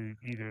into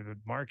either the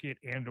market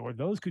and or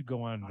those could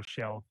go on the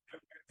shelf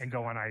and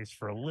go on ice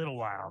for a little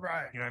while.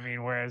 Right. You know what I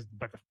mean? Whereas,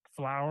 but the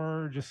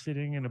flower just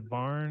sitting in a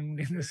barn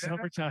in the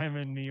summertime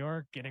in New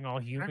York, getting all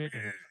humid.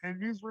 And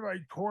these were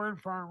like corn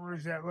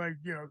farmers that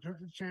took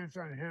the chance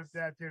on hemp.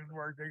 That didn't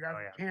work. They got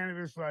the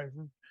cannabis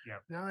license. Yeah.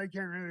 Now they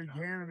can't really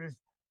cannabis.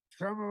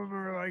 Some of them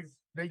are like,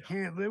 they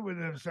can't live with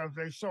themselves.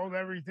 They sold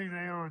everything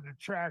they owned, the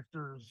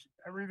tractors,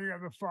 everything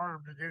on the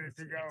farm to get it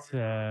to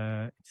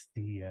go. It's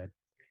the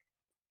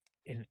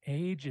an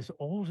age as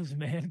old as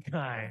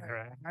mankind,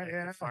 right?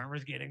 Yeah. The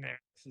farmers getting their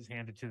asses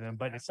handed to them,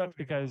 but it sucks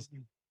because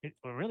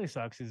what really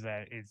sucks is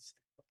that it's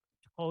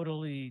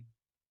totally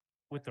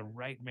with the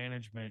right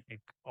management,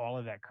 all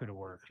of that could have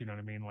worked. You know what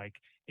I mean? Like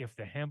if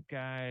the hemp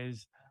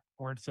guys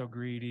weren't so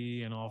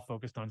greedy and all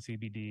focused on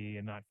CBD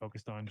and not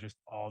focused on just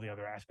all the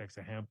other aspects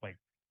of hemp. Like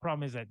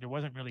problem is that there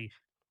wasn't really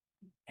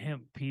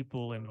hemp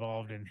people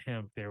involved in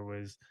hemp. There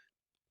was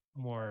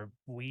more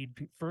weed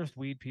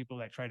people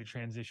that tried to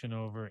transition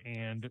over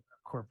and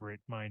corporate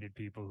minded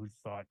people who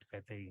thought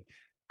that they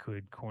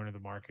could corner the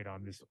market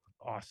on this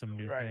awesome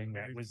new thing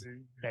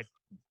that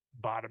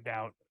bottomed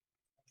out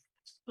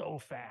so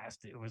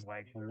fast. It was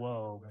like,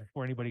 whoa,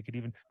 before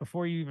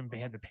you even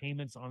had the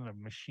payments on the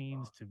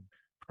machines to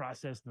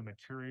process the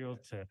material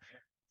to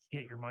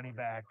get your money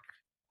back.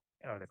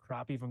 The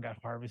crop even got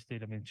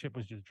harvested. I mean, chip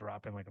was just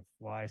dropping like a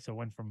fly. So it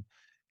went from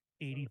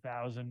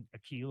 80,000 a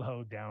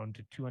kilo down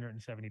to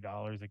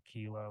 $270 a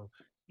kilo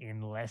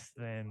in less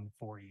than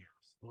 4 years.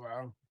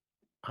 Wow.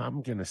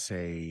 I'm going to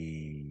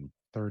say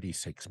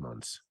 36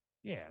 months.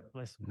 Yeah,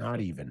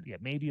 not even. Yeah,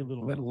 maybe a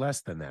little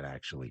less than that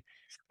actually.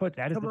 But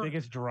that is the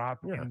biggest drop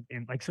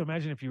in like, so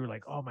imagine if you were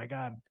like, oh my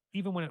God,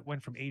 even when it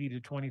went from 80 to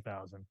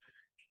 20,000,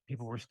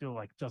 people were still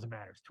like, doesn't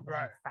matter. It's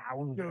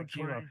 20,000 a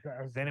kilo.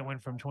 Then it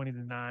went from 20 to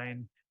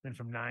 9, then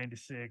from 9 to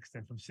 6,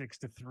 then from 6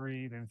 to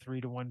 3, then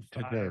 3 to 1.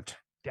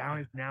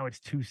 Down now it's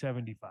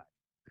 275.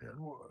 Yeah.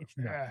 It's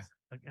nuts.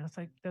 Like that's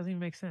like doesn't even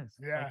make sense.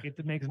 Yeah, like,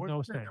 it makes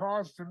no sense. What's the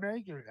cost to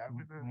make it?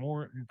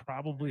 More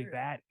probably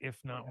that, if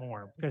not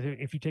more, because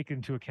if you take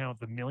into account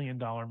the $1 million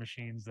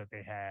machines that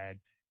they had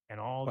and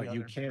all, but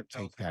you can't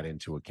take that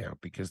into account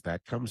because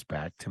that comes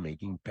back to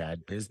making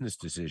bad business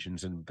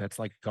decisions, and that's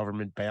like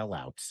government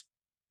bailouts.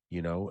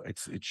 You know,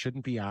 it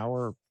shouldn't be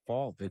our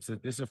fault. This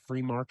is a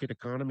free market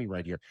economy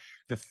right here.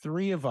 The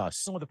three of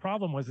us. Well, the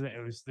problem was that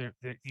it was there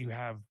that you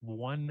have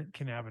one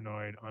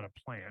cannabinoid on a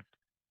plant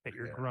that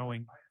you're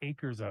growing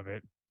acres of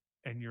it,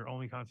 and you're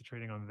only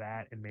concentrating on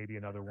that and maybe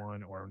another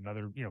one or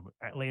another,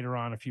 later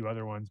on a few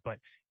other ones. But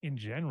in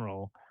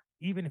general,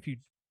 even if you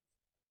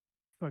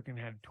fucking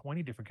had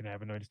 20 different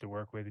cannabinoids to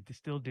work with, it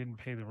still didn't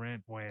pay the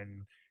rent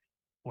when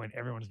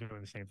everyone's doing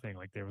the same thing.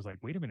 Like there was like,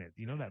 wait a minute,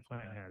 that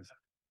plant has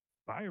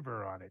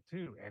fiber on it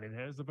too, and it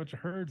has a bunch of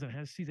herbs and it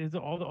has seeds. It's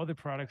all the other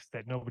products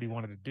that nobody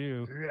wanted to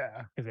do,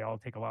 because they all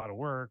take a lot of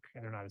work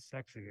and they're not as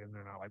sexy and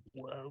they're not like,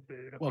 whoa,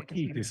 dude. Well,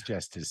 Keith is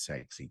just as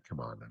sexy. Come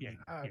on.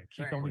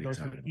 Keith only goes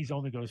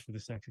for the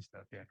sexy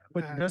stuff. Yeah,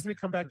 but doesn't it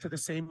come back to the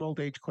same old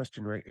age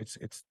question, right? It's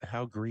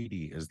how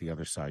greedy is the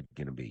other side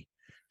going to be?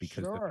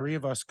 Because the three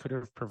of us could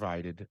have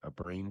provided a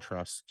brain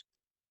trust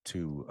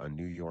to a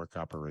New York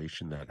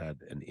operation that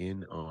had an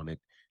in on it,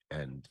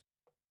 and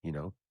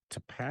to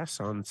pass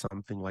on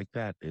something like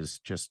that is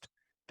just,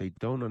 they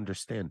don't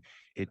understand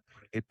it.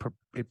 It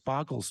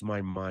boggles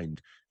my mind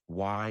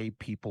why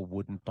people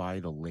wouldn't buy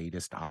the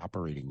latest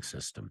operating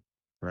system,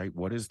 right?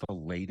 What is the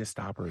latest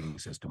operating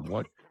system?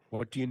 What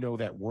do you know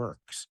that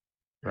works,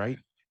 right?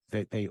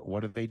 They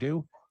what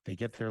do? They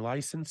get their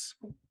license.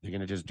 They're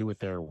going to just do it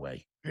their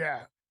way.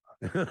 Yeah.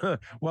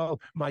 Well,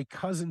 my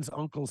cousin's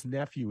uncle's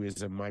nephew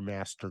is my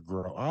master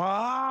grower.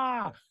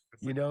 All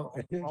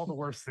the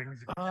worst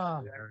things.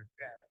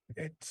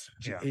 It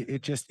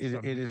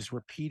is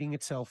repeating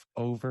itself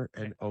over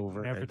and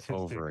over and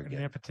over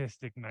again. An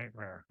nepotistic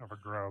nightmare of a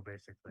grow,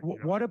 basically.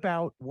 What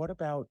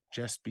about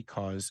just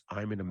because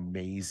I'm an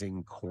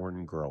amazing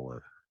corn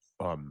grower,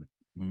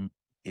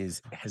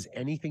 has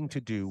anything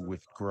to do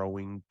with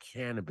growing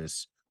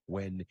cannabis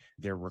when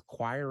they're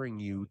requiring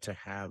you to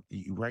have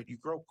you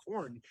grow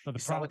corn, you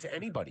sell it to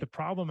anybody? The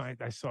problem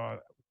I saw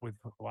with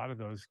a lot of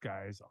those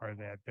guys are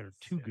that they're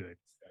too good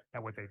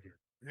at what they do.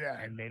 Yeah.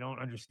 And they don't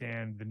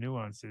understand the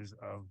nuances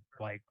of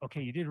like,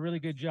 okay, you did a really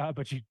good job,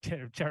 but you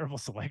did a terrible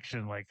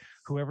selection. Like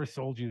whoever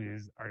sold you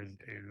is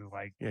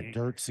like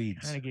dirt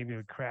seeds. Kind of gave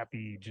you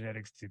crappy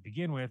genetics to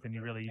begin with, and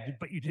you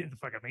did the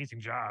fucking amazing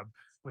job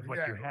with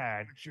what you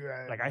had.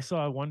 Like I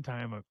saw one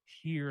time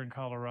here in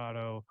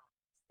Colorado,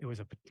 it was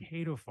a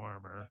potato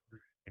farmer,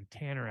 and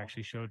Tanner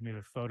actually showed me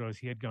the photos.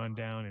 He had gone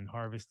down and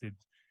harvested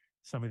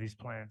some of these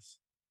plants,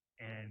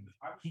 and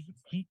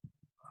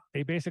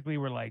they basically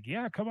were like,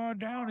 yeah, come on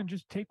down and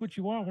just take what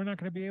you want. We're not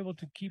going to be able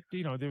to keep,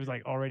 there was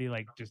like already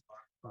like just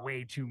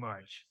way too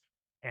much.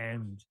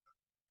 And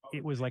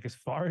it was like, as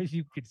far as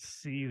you could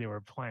see, there were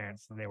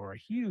plants and they were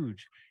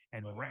huge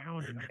and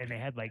round, and they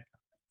had like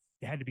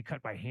they had to be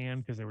cut by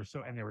hand because they were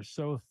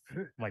so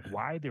like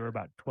wide. They were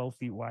about 12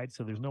 feet wide,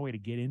 so there's no way to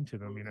get into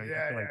them. You know, you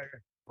have to like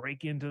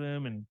break into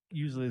them, and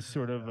usually it's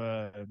sort of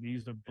they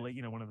used a blade,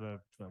 you know, one of the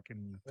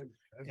fucking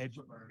edge.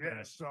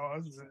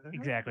 Saws.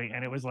 Exactly,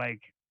 and it was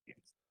like.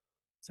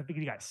 So I think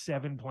he got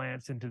 7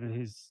 plants into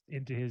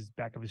his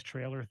back of his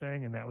trailer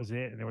thing, and that was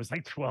it. And there was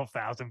like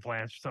 12,000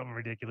 plants or something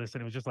ridiculous.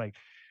 And it was just like,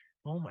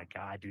 oh my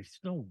God, dude, there's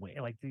no way.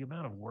 Like the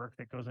amount of work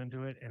that goes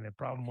into it. And the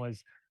problem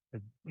was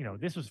that, you know,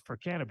 this was for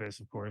cannabis,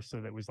 of course.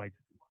 So that was like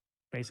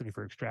basically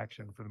for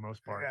extraction for the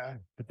most part. Yeah.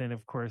 But then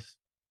of course,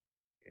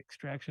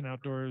 extraction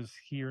outdoors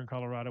here in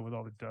Colorado with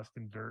all the dust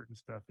and dirt and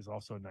stuff is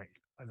also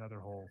another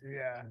whole.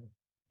 Yeah.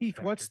 Heath,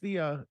 what's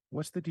the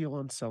deal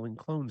on selling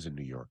clones in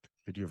New York?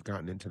 Could you have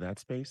gotten into that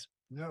space?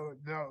 No.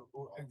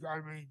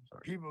 I mean,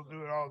 people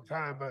do it all the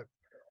time, but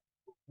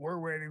we're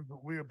waiting.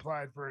 We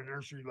applied for a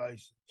nursery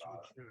license,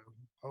 which, you know,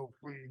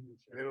 hopefully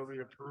it'll be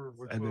approved.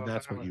 Which And then will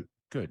that's allow what it.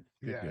 good.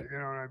 Yeah, Good. you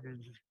know what I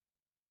mean.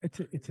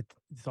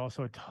 It's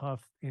also a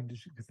tough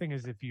industry. The thing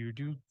is, if you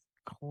do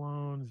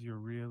clones, you're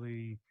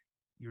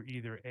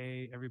either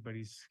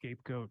everybody's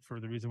scapegoat for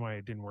the reason why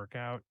it didn't work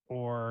out,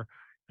 or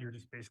you're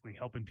just basically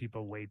helping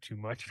people way too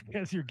much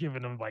because you're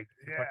giving them like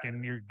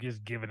fucking, you're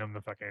just giving them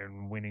the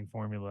fucking winning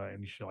formula,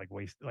 and you should like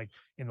waste, like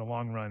in the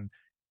long run,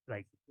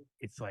 like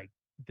it's like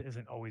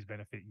doesn't always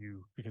benefit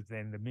you, because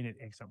then the minute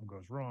something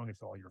goes wrong,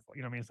 it's all your fault.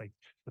 You know what I mean? It's like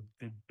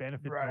the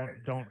benefits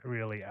don't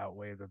really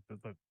outweigh the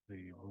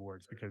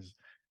rewards, because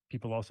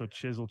people also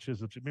chisel.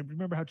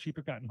 Remember how cheap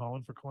it got in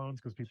Holland for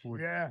clones? Because people were,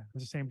 it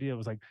was the same deal. It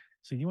was like,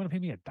 so you want to pay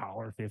me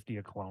 $1.50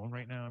 a clone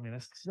right now? I mean,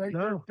 that's like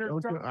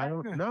I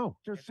don't know.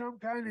 There's some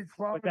kind of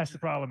clone. But that's the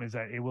problem, is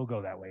that it will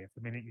go that way. If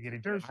the minute you get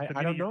into it,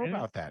 I don't know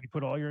about that. You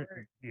put all your,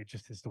 it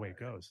just is the way it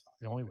goes.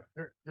 The only way.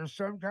 There's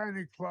some kind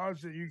of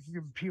clause that you can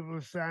give people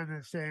to sign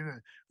that saying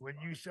that when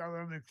you sell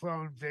them the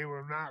clones, they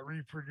will not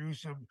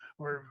reproduce them.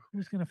 Or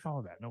who's going to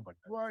follow that? Nobody.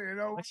 Well, you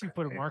know, unless you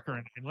put a marker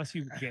in, unless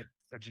you get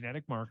a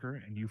genetic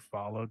marker and you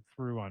followed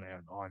through on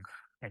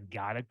and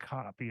got a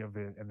copy of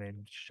it and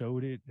then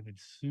showed it and then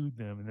sued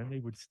them, and then they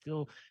would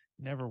still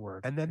never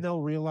work. And then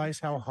they'll realize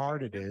how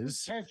hard it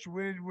is. Catch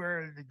wind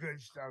where the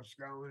good stuff's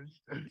going.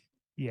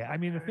 Yeah, I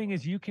mean, the thing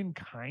is, you can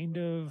kind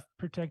of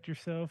protect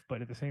yourself,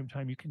 but at the same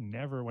time, you can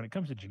never, when it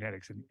comes to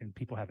genetics and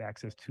people have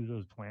access to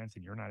those plants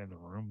and you're not in the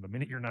room, the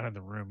minute you're not in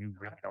the room, you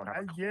really don't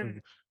have a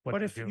clue what But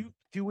to if do. you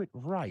do it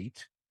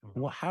right,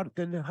 well, how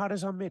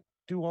does Amit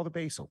do all the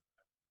basil?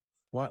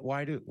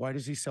 Why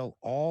does he sell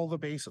all the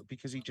basil?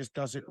 Because he just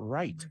does it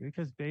right.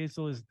 Because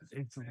basil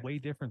it's way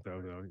different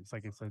though. It's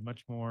like, it's a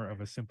much more of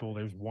a simple,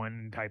 there's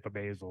one type of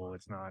basil.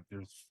 It's not,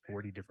 there's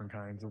 40 different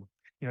kinds of,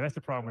 you know, that's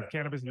the problem with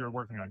cannabis. You're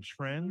working on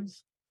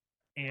trends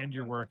and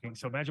you're working.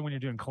 So imagine when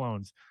you're doing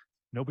clones,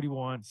 nobody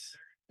wants,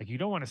 like, you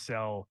don't want to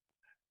sell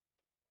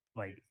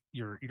like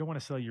you don't want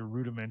to sell your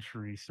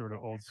rudimentary sort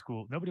of old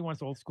school. Nobody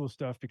wants old school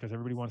stuff because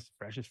everybody wants the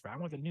freshest. I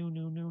want the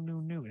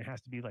new. It has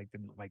to be like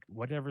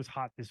whatever's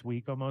hot this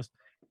week almost.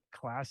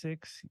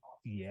 Classics,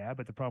 yeah,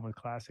 but the problem with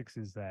classics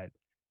is that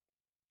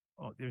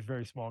there's a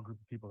very small group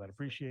of people that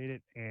appreciate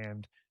it,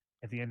 and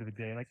at the end of the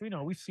day, like, you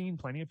know, we've seen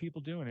plenty of people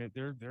doing it.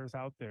 There's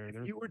out there.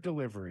 You were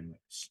delivering,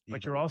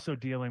 but you're also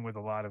dealing with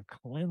a lot of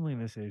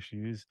cleanliness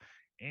issues.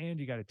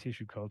 And you got to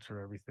tissue culture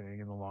everything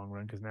in the long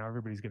run, because now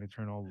everybody's going to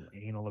turn all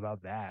anal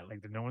about that. Like,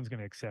 no one's going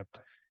to accept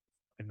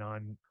a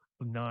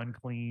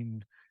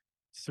non-clean,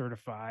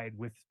 certified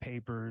with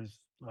papers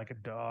like a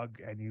dog,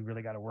 and you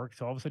really got to work.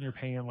 So all of a sudden you're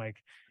paying like,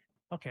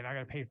 okay, now I got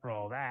to pay for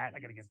all that. I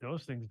got to get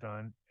those things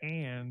done,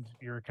 and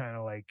you're kind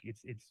of like,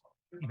 it's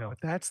you know.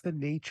 But that's the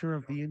nature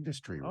of the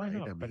industry, right? I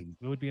know, but it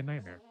would be a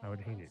nightmare. I would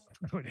hate it.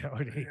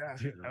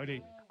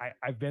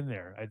 I've been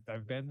there.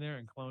 I've been there,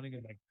 and cloning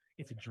is like,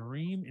 it's a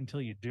dream until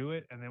you do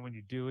it. And then when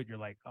you do it, you're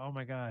like, oh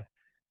my God,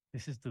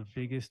 this is the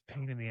biggest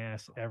pain in the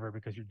ass ever,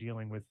 because you're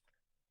dealing with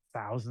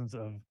thousands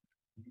of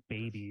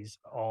babies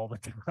all the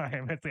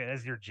time.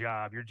 That's your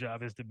job. Your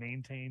job is to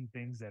maintain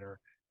things that are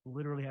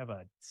literally have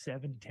a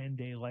 7 to 10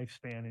 day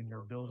lifespan in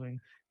your building.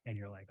 And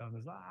you're like, oh,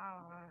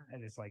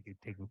 and it's like, it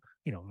takes,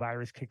 you know,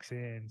 virus kicks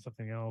in,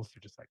 something else.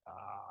 You're just like,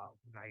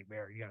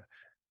 nightmare. You gotta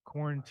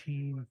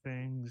quarantine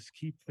things,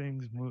 keep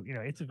things moving. You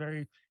know, it's a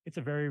very,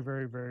 very,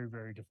 very,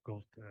 very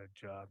difficult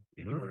job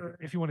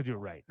if you want to do it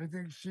right. I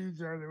think seeds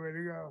are the way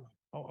to go.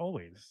 Oh,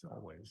 always.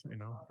 You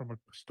know, from a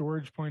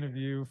storage point of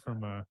view,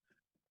 from a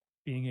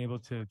being able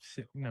to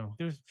sit, you know,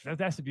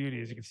 that's the beauty,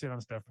 is you can sit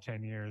on stuff for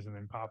 10 years and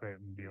then pop it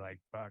and be like,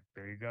 fuck,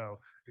 there you go.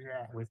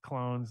 Yeah. With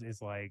clones,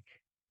 it's like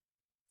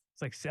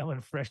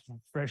selling fresh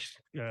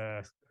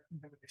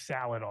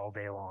salad all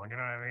day long. You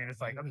know what I mean?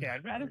 It's like, okay,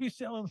 I'd rather be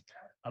selling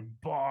a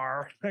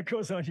bar that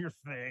goes on your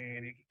thing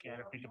and you can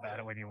kind of think about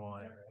it when you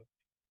want it.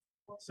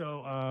 Right?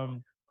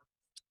 So,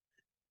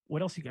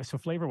 what else you got? So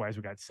flavor wise,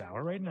 we got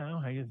sour right now.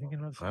 How you thinking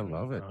about sour? I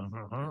love it.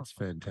 It's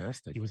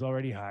fantastic. He was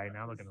already high.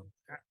 Now look at him.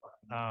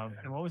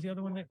 And what was the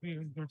other one that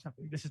we were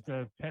talking? This is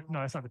the pet.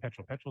 No, that's not the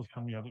petrol. Petrol's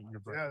from your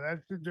brother. Yeah,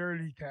 that's the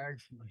dirty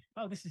taxi.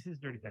 Oh, this is his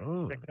dirty taxi.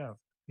 Oh. Check it out.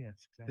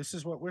 Yes, exactly. This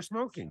is what we're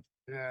smoking.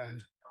 Yeah.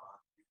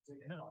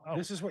 No.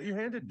 This is what you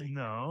handed me.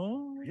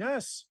 No.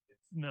 Yes.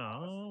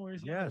 No.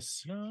 Where's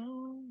Yes.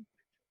 No.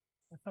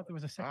 I thought there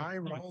was a second. I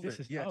no, rolled this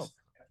it. is Yes.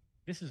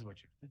 this is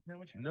what you. Isn't that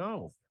what you?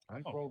 No,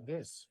 I Oh. rolled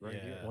this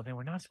right here. Well, then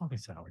we're not smoking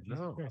sour. Jesus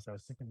No. Christ, I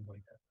was thinking like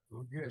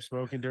that. You're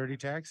smoking Dirty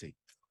Taxi.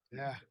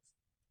 Yeah.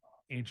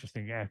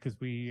 Interesting, yeah, because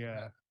we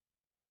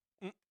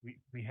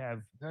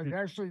have That's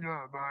actually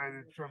not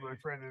mine. It's from my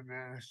friend in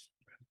Mass.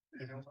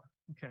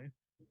 okay.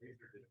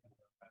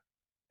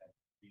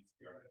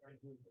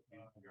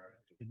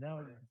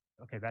 Now,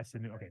 okay, that's the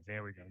new. Okay,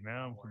 there we go.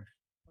 Now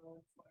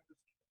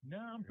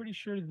I'm pretty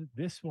sure that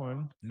this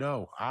one.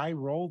 No, I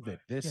rolled it.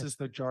 This Yes. is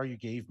the jar you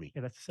gave me.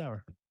 Yeah, that's the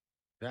sour.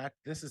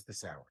 This is the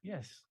sour.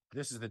 Yes.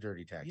 This is the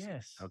Dirty Taxi.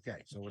 Yes.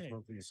 Okay, so we're Okay.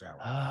 smoking the sour.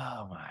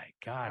 Oh my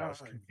God, I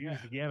was Oh,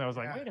 confused yeah. again. I was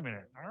like, Yeah. wait a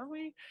minute, are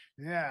we?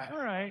 Yeah.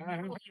 All right.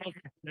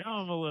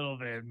 Now I'm a little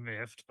bit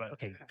miffed, but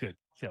okay, good.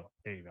 So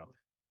there you go.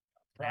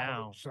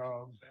 Now,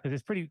 So because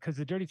it's pretty, because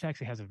the Dirty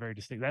Taxi has a very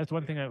distinct. That's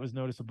one thing that was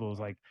noticeable is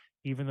like,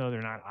 even though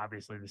they're not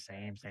obviously the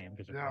same,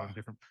 because they're No.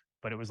 different,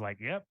 but it was like,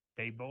 yep,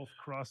 they both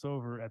cross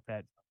over at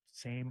that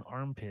same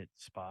armpit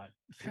spot.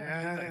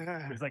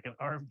 Yeah. There's like an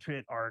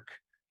armpit arc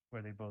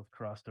where they both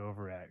crossed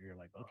over at. You're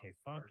like, okay,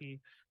 funky.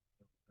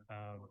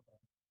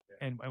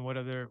 And what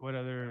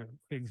other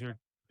things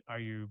are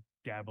you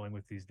dabbling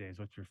with these days?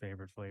 What's your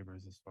favorite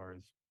flavors as far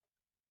as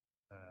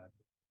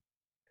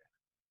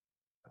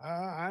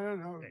I don't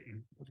know.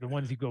 the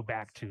ones you go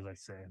back to,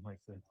 let's say, like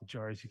the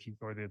jars you keep,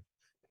 or the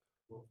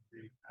both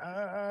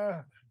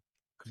have-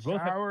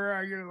 Sour,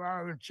 I get a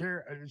lot of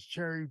this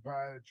cherry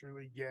pie that's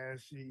really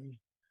gassy.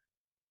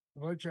 A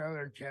bunch of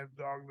other chem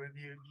dog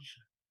lineage.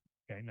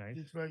 okay, nice.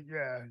 It's like,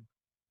 yeah. And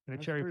the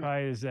that's cherry pretty-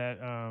 pie is that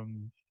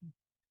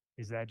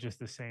just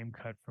the same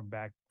cut from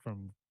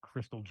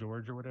Crystal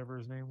George or whatever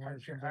his name I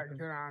was? can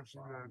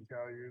honestly not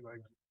tell you.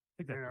 Like,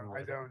 think you that's know,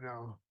 what it I was. don't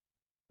know.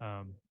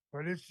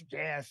 But it's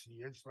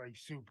gassy. It's like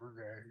super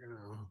gas, you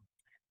know.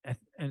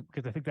 And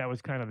because I think that was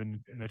kind of the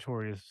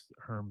notorious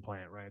herm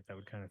plant, right? That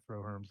would kind of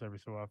throw herms every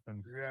so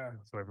often. Yeah.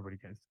 So everybody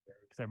can,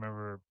 because I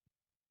remember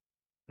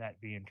that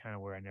being kind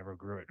of where I never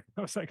grew it.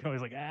 I was always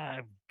like,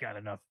 I've got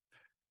enough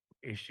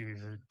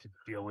issues to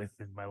deal with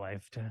in my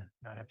life to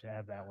not have to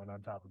have that one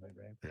on top of it,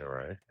 right? Yeah,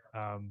 right.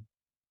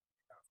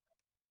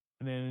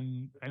 And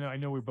then I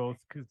know we're both,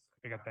 because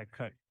I got that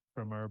cut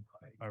from our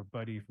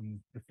buddy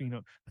from the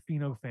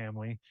Fino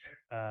family,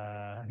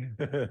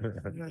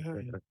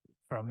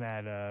 from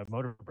that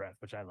Motor Breath,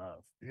 which I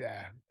love.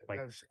 Yeah. Like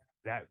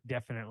that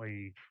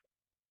definitely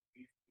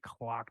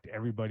clocked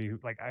everybody who,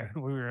 like,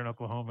 we were in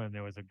Oklahoma and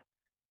there was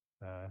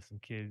some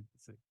kids,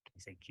 I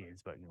say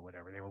kids, but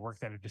whatever, they were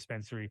worked at a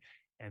dispensary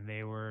and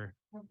they were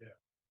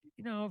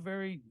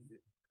very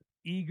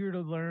eager to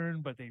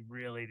learn, but they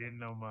really didn't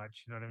know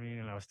much, you know what I mean?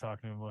 And I was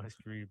talking to them about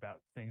history about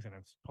things, and I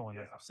was pulling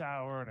out some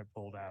sour, and I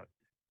pulled out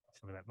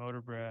some of that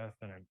Motor Breath,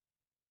 and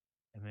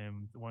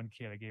then the one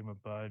kid, I gave him a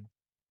bud,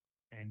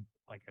 and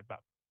like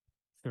about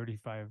 40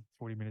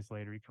 minutes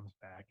later, he comes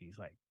back. He's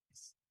like,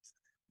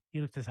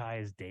 he looked as high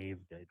as Dave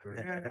did.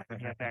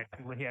 He had that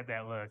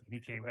look. And he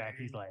came back.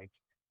 He's like,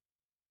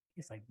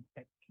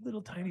 that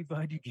little tiny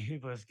bud you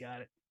gave us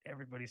got it.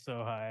 Everybody's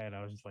so high, and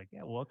I was just like,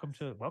 yeah, welcome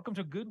to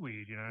good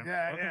weed,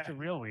 welcome to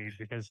real weed,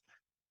 because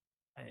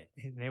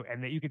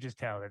you could just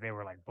tell that they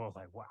were like both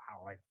like, wow,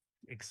 like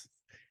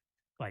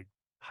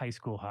high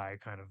school high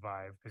kind of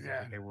vibe,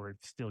 because they were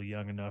still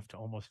young enough to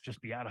almost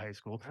just be out of high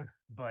school,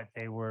 but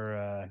they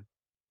were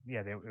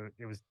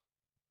it was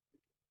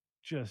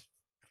just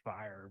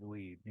fire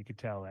weed. You could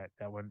tell that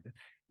one.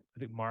 I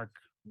think Mark,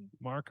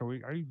 are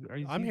you?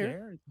 I'm here.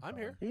 There? I'm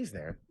here. He's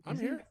there. I'm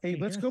here. Hey,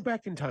 let's go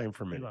back in time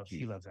for a He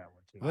minute. loves that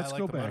one too. Let's I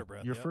go like the Motor back.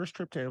 Breath, Your yep. first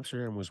trip to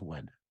Amsterdam was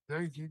when?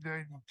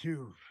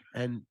 1992.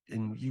 And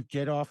you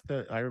get off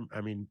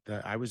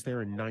I was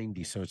there in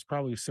 90, so it's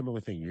probably a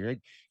similar thing. You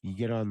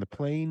get on the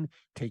plane,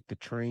 take the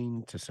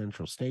train to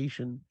Central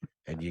Station,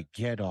 and you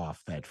get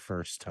off that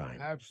first time.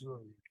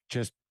 Absolutely.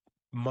 Just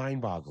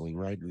mind-boggling,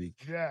 right?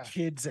 Yeah.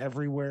 Kids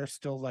everywhere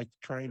still like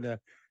trying to,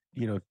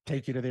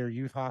 take you to their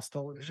youth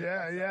hostel. And shit.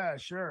 Yeah,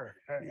 sure.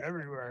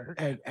 Everywhere.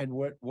 And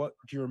what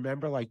do you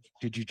remember? Like,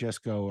 did you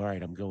just go, all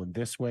right, I'm going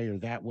this way or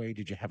that way?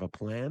 Did you have a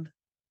plan?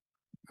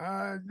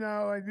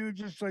 No, I knew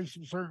just like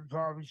some certain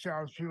coffee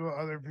shops,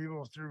 other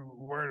people through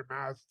word of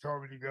mouth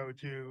told me to go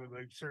to,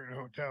 like certain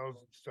hotels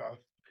and stuff.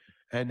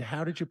 And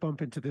how did you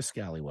bump into this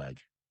scallywag?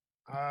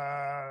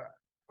 I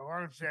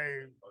want to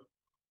say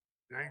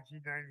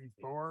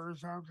 1994 or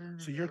something.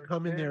 So you're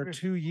coming there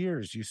 2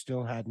 years. You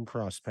still hadn't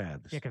crossed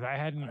paths. Yeah, because I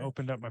hadn't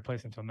opened up my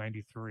place until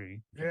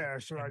 93. Yeah,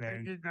 so And I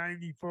think then- in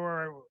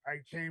 94 I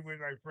came with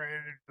my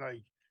friend and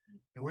like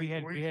And we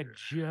had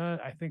just,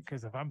 I think,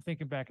 because if I'm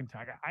thinking back in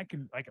time, I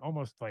can like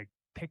almost like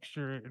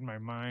picture it in my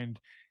mind,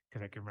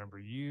 because I can remember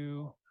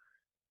you.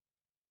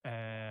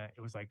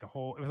 It was like it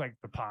was like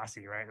the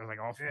posse, right? It was like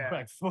all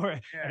four,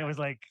 and it was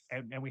like,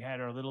 and we had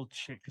our little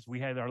because we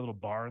had our little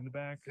bar in the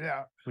back,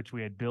 which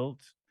we had built.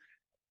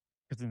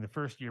 Because in the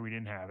first year we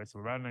didn't have it, so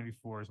around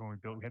 94 is when we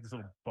had this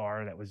little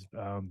bar that was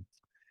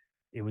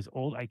it was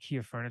old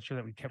IKEA furniture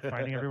that we kept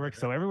finding everywhere.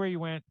 So everywhere you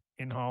went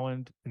in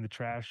Holland in the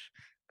trash,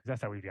 because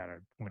that's how we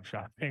went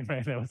shopping,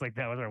 right? That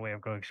was our way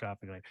of going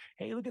shopping. Like,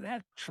 hey, look at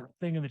that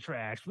thing in the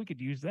trash. We could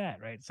use that,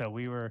 right? So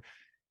we were,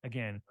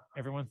 again,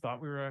 everyone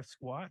thought we were a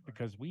squat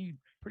because we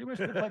pretty much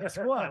looked like a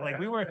squat. Like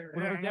we were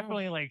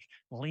definitely like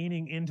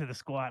leaning into the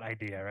squat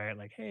idea, right?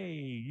 Like, hey,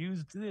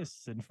 use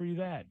this and free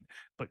that.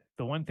 But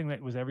the one thing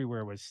that was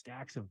everywhere was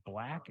stacks of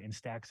black and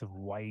stacks of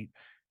white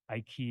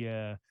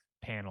IKEA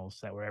panels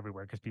that were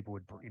everywhere because people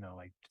would,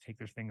 like take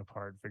their thing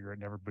apart, figure it,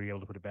 never be able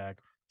to put it back,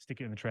 stick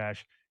it in the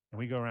trash. And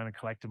we go around and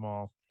collect them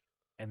all.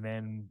 And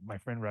then my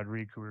friend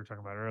Rodrigue, who we were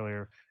talking about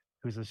earlier,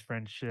 who's this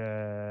French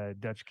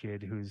Dutch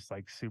kid who's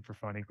like super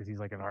funny because he's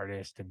like an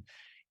artist and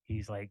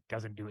he's like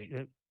doesn't do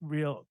it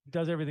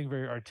does everything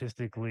very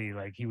artistically.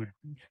 Like he would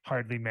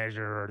hardly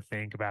measure or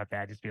think about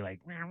that, just be like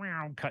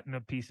cutting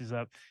the pieces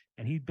up.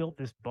 And he built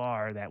this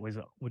bar that was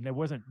when there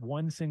wasn't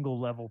one single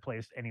level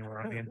placed anywhere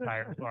on the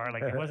entire bar.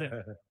 Like it wasn't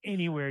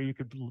anywhere you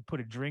could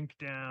put a drink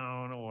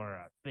down or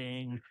a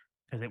thing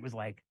because it was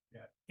like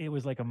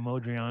a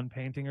Modrian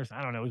painting or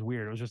something. I don't know. It was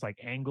weird. It was just like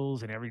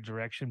angles in every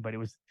direction, but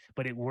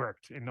it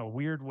worked in a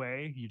weird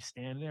way. You'd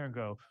stand there and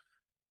go,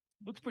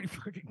 looks pretty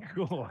freaking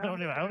cool. I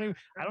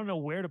don't know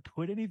where to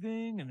put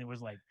anything. And there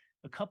was like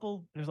a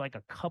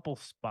couple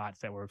spots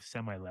that were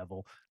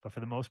semi-level, but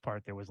for the most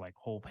part, there was like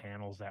whole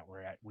panels that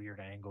were at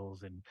weird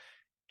angles and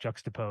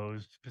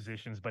juxtaposed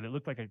positions, but it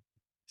looked like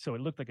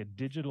a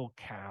digital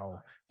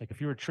cow. Like if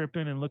you were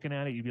tripping and looking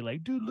at it, you'd be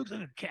like, dude, looks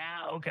like a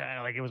cow. Kind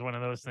of like it was one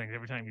of those things.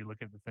 Every time you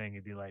look at the thing,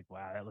 you'd be like,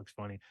 wow, that looks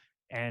funny.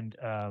 And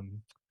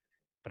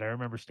but I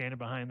remember standing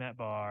behind that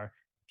bar,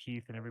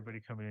 Keith and everybody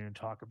coming in and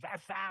talking,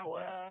 that's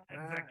our and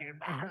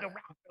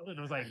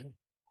it was like,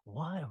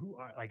 what? Who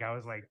are like I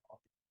was like,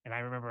 and I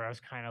remember I was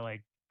kind of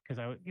like,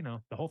 because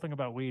the whole thing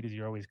about weed is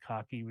you're always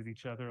cocky with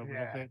each other a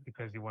little bit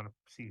because you want to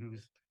see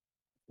who's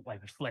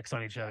like flex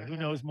on each other. Who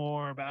knows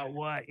more about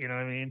what? You know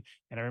what I mean?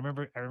 And I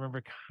remember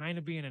kind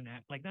of being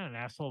not an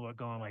asshole, but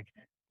going like,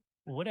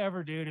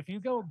 whatever, dude. If you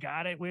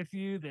got it with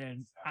you,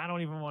 then I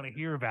don't even want to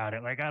hear about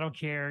it. Like I don't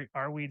care.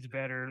 Our weed's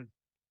better.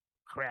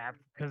 Crap,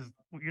 because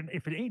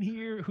if it ain't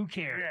here, who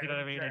cares? You know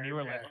what I mean? And you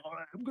were like, oh,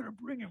 I'm gonna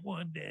bring it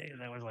one day.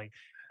 And I was like,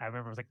 I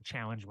remember it was like the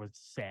challenge was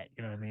set.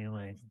 You know what I mean?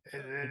 Like,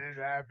 and then it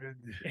happened.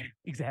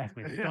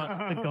 Exactly.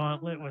 The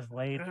gauntlet was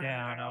laid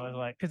down. I was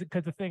like,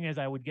 because the thing is,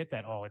 I would get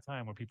that all the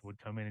time where people would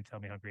come in and tell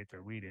me how great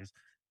their weed is.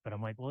 But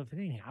I'm like, well, if it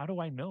ain't, how do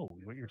I know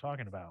what you're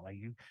talking about? Like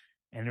you.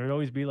 And there would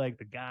always be like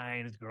the guy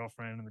and his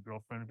girlfriend, and the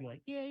girlfriend would be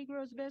like, yeah, he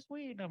grows the best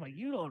weed. And I'm like,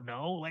 you don't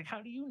know. Like,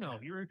 how do you know?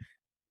 You're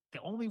the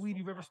only weed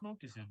you've ever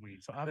smoked is his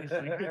weed. So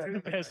obviously it's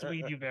the best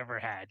weed you've ever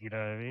had. You know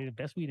what I mean? The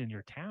best weed in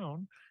your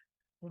town.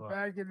 Well,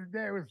 back in the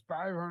day, it was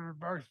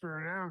 $500 for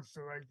an ounce.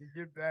 So like to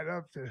get that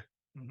up to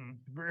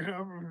bring it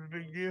up was a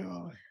big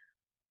deal.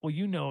 Well,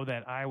 you know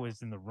that I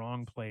was in the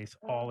wrong place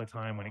all the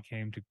time when it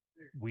came to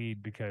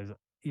weed because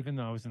even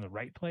though I was in the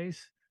right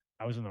place,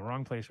 I was in the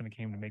wrong place when it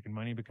came to making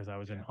money because I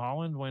was in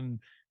Holland when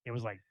it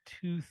was like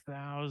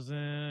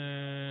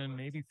 2,000,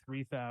 maybe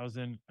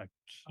 3,000 a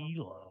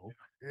kilo.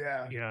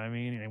 Yeah. You know what I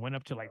mean? And it went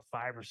up to like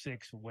 5 or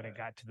 6 when it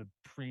got to the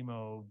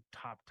primo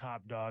top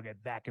dog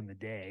at back in the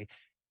day.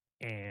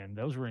 And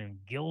those were in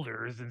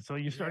guilders. And so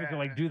you started to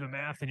like do the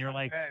math and you're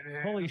like,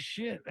 holy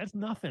shit, that's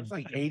nothing. It's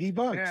like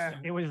 $80. Yeah.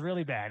 It was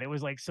really bad. It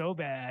was like so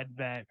bad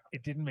that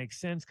it didn't make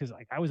sense because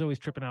like I was always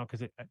tripping out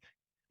because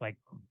like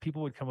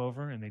people would come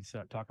over and they'd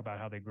talk about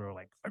how they grow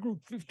like I grew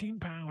 15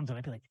 pounds and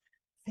I'd be like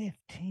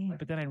 15,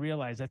 but then I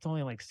realized that's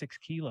only like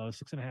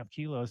 6.5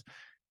 kilos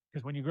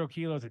because when you grow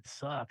kilos it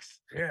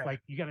sucks. Like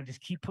you got to just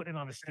keep putting it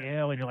on the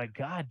scale and you're like,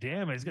 god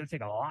damn it, it's gonna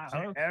take a lot.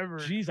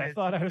 Jeez, I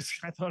thought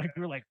I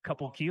grew like a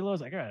couple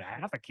kilos. I got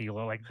half a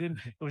kilo. Like it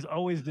was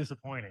always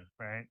disappointing,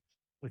 right?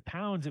 With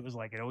pounds it was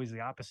like always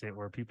the opposite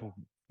where people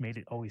made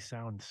it always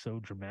sound so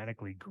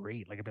dramatically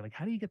great. Like I'd be like,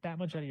 how do you get that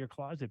much out of your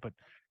closet? But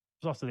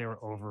also they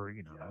were over,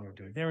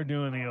 they were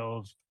doing the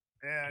old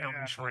counting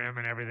trim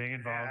and everything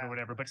involved or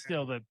whatever. But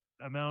still, the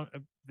amount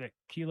of the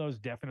kilos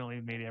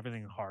definitely made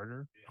everything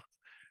harder,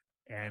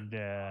 and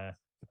the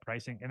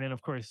pricing. And then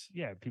of course,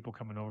 people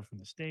coming over from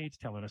the States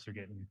telling us they're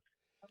getting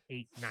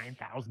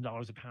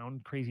 $8,000-9,000 a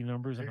pound, crazy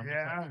numbers. And I'm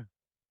just like,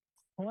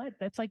 what?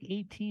 That's like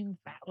 18.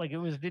 Like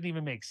didn't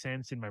even make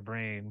sense in my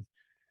brain.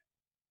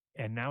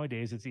 And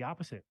nowadays it's the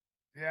opposite.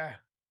 Yeah.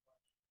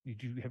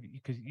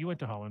 Because you went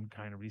to Holland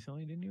kind of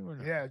recently, didn't you? Or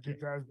not? Yeah,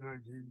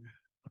 2019.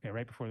 Okay,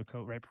 right before you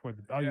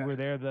were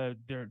there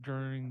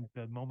during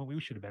the moment we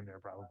should have been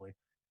there probably.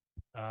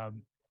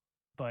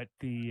 But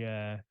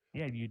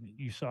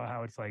you saw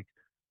how it's like,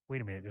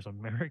 wait a minute, there's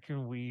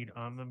American weed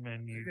on the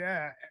menu.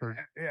 For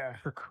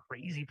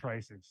crazy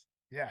prices.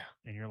 Yeah.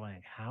 And you're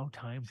like, how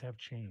times have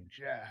changed.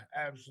 Yeah,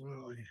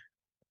 absolutely.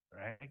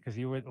 Right? Because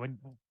you were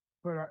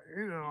But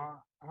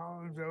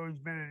Holland's always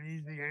been an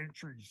easy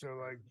entry, so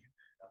like.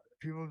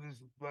 People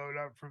just load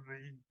up from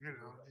just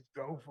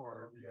go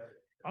for it.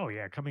 Oh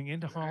yeah, coming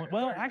into Holland.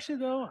 Well, actually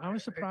though, I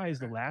was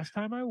surprised the last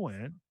time I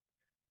went,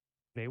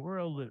 they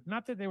were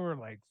not that they were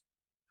like,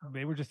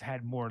 they were just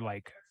had more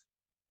like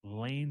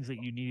lanes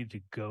that you needed to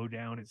go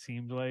down. It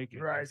seemed like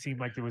Right. it seemed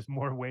like there was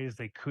more ways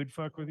they could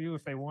fuck with you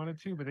if they wanted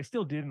to, but they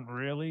still didn't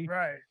really.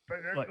 Right,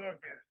 but they're But, looking.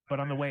 but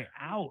on the way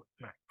out,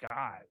 my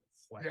God,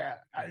 it's like, Yeah,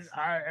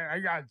 I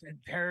got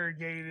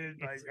interrogated,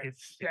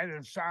 it's set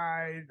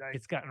aside. Like,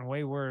 it's gotten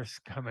way worse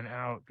coming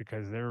out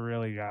because they're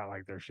really got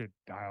like their shit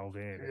dialed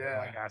in. And they're,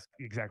 like, Yeah. asked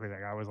exactly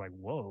that. I was like,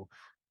 whoa,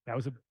 that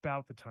was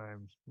about the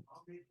time.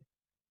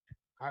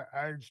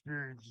 I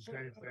experienced the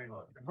same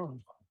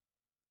thing.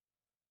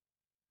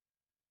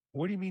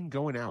 What do you mean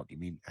going out? You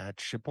mean at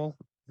Schiphol?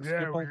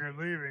 Yeah, when Schiphol? you're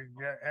leaving,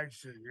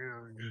 exit.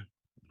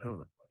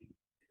 Oh,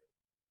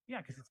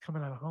 Yeah, because it's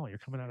coming out of home. You're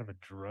coming out of a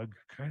drug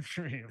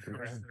country. Of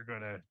course, they're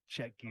gonna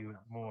check you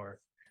more.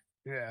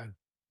 Yeah.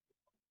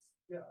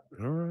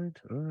 all right,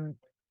 all right.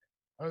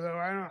 Although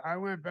I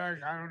went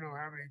back, I don't know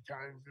how many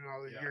times in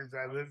all the years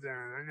I lived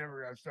there, and I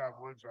never got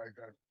stopped once like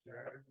that.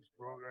 I just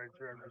rolled right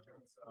through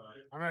everything.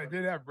 I mean, I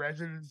did have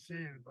residency,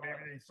 and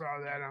maybe they saw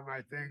that on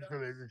my thing, so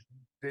they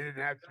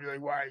didn't have to be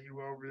like, "Why are you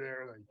over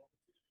there?" Like,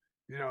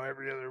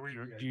 every other week.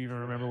 Do you even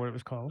remember what it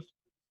was called?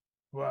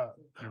 What?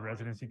 Your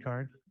residency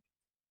card?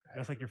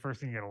 That's like your first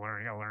thing you gotta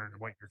learn. You gotta learn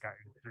what your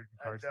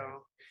card's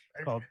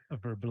It's called a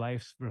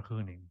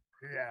verblijfsvergunning.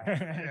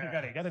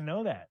 Yeah. You gotta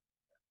know that.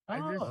 I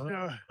just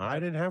know. I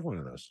didn't have one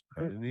of those.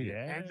 I didn't need it.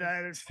 And I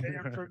had a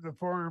stamp from the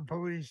foreign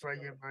police, like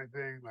in my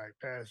thing, like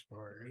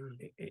passport.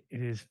 It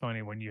is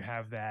funny when you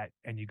have that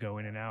and you go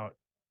in and out.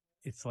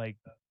 It's like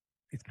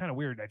it's kind of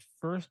weird. At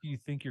first, you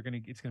think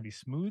it's gonna be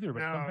smoother,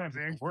 but No, sometimes it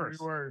it's makes it worse.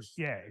 worse.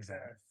 Yeah,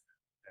 exactly.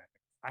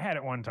 I had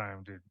it one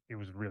time, dude. It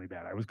was really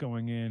bad. I was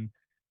going in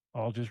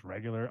all just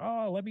regular.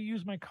 Oh, let me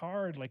use my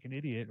card like an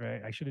idiot,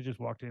 right? I should have just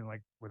walked in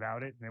like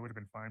without it, and it would have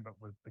been fine. But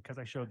because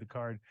I showed the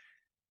card,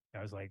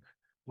 I was like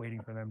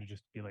waiting for them to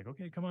just be like,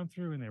 "Okay, come on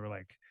through," and they were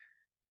like,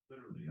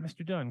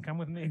 "Mr. Dunn, come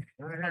with me."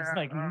 And I was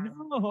like,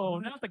 "No,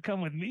 not the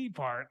come with me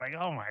part." Like,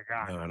 oh my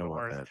God. No, I don't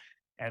want that.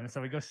 And so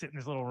we go sit in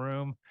this little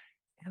room,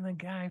 and the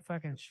guy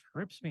fucking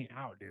trips me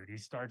out, dude. He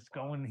starts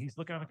going, he's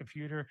looking on the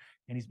computer,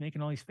 and he's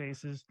making all these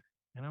faces.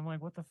 And I'm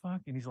like, what the fuck?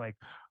 And he's like,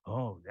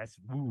 oh, that's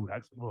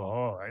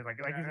oh.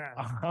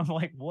 I'm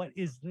like, what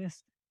is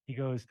this? He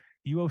goes,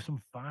 you owe some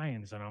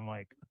fines. And I'm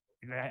like,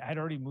 I'd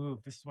already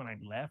moved. This is when I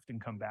left and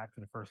come back for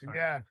the first time.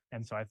 Yeah.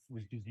 And so I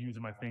was just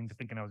using my thing,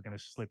 thinking I was going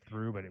to slip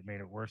through, but it made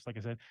it worse, like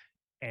I said.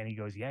 And he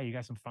goes, yeah, you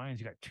got some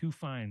fines. You got 2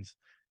 fines.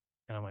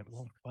 And I'm like,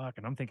 well, fuck.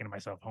 And I'm thinking to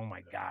myself, oh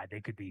my God,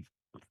 they could be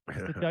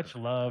the Dutch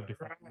loved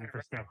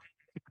for stuff.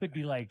 It could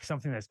be like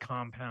something that's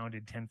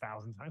compounded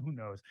 10,000 times. Who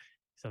knows?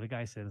 So the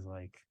guy says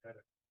like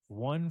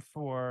one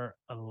for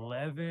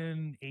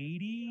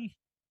 1180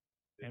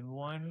 and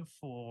one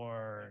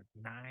for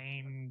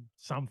 9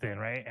 something,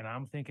 right? And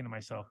I'm thinking to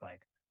myself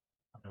like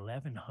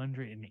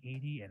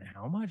 1180 and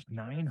how much?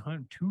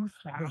 900,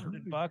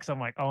 2,000 bucks. I'm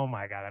like, oh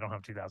my God, I don't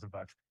have 2,000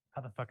 bucks.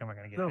 How the fuck am I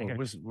gonna get? No, it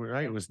was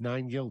right. It was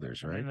 9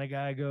 guilders, right? And the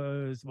guy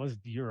goes, was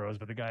euros,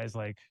 but the guy's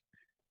like,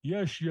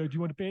 yes, yeah, do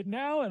you want to pay it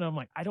now? And I'm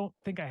like, I don't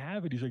think I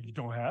have it. He's like, you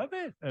don't have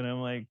it? And I'm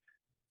like,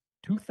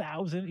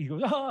 2,000. He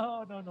goes,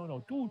 oh, no,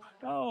 dude,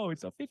 no,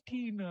 it's a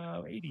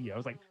 1580. I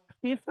was like,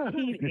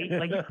 1580.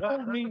 Like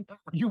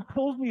you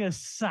pulled me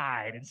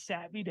aside and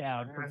sat me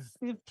down for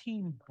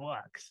 15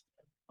 bucks.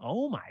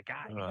 Oh my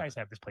God, you guys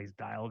have this place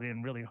dialed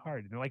in really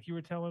hard. And like you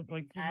were telling,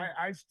 like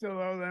I still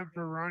owe them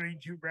for running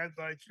 2 red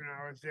lights when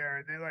I was there,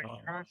 and they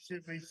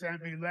constantly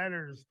send me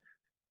letters.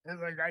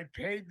 And like I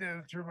paid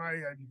them through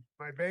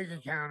my bank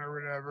account or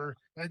whatever,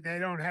 and they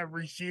don't have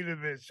receipt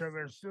of it, so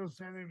they're still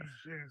sending me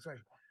shit. It's like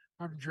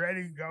I'm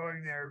dreading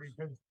going there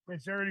because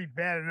it's already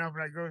bad enough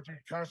when I go through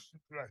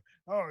customs. Like,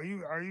 oh, are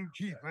you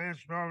Keith Lance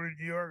from Albany,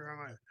 New York? I'm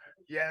like,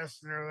 yes.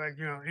 And they're like,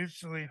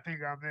 instantly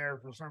think I'm there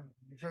because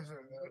of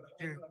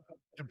getting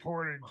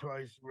deported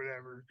twice, or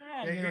whatever.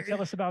 Yeah,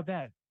 tell us about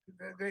that.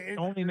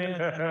 Only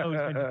man I know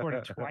who's been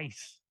deported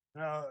twice.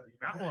 Not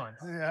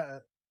once.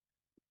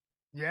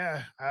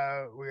 Yeah,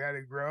 we had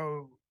to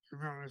grow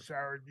from a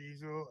sour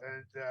diesel,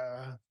 and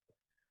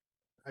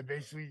I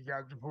basically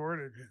got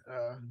deported.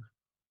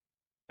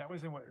 That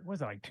was in what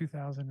was it, like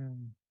 2000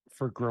 and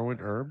For growing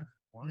herb?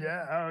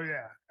 Yeah. Oh,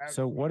 yeah.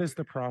 So what is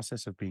the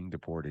process of being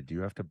deported? Do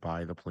you have to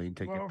buy the plane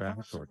ticket back?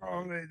 First of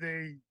all,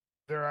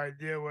 their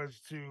idea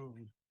was to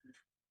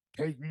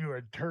take me to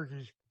a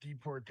Turkish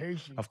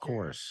deportation. Of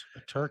course,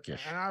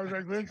 Turkish. And I was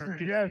like, listen,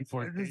 yes,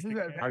 this is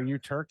Are you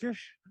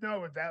Turkish?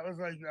 No, but that was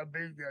like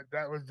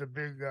that was the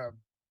big,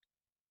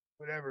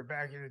 whatever,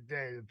 back in the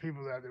day, the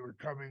people that were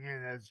coming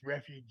in as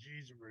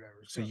refugees or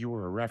whatever. So you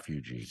were a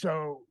refugee.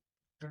 So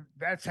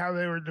that's how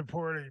they were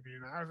deporting me.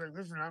 And I was like,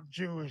 listen, I'm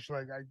Jewish.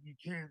 Like, you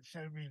can't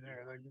send me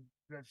there. Like,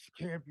 that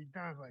can't be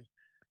done. Like,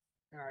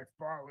 and I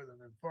fought with them.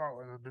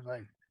 And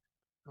like,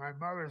 my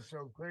mother's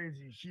so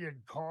crazy. She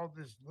had called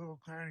this little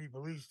tiny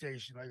police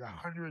station like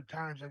 100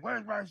 times. Like,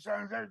 where's my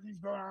son? Everything's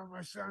going on with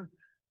my son.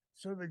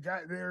 So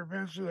they're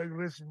eventually like,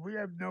 listen, we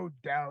have no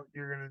doubt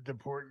you're going to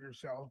deport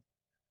yourself.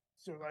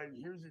 So like,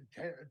 here's a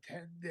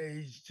 10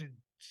 days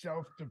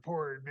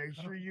self-deported. Make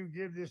sure you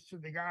give this to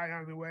the guy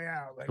on the way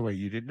out. Like, Oh, wait,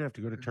 you didn't have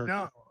to go to Turkey?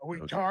 no, we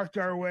Okay. talked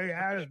our way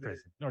out Turkish of it.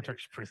 prison. No,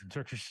 Turkish prison,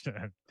 Turkish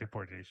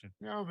deportation.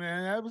 No,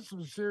 man, that was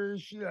some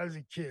serious shit as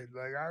a kid.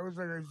 Like, I was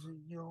like, are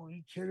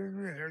you kidding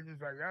me? They're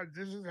just like, oh,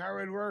 this is how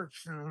it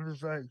works. And I'm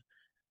just like,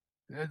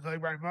 and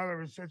like my mother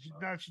was such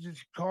a nut, she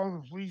just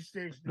called the police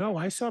station. No,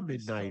 I saw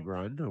Midnight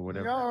Run or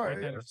whatever. No,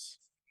 it was.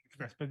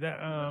 Express, but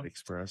that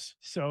Express.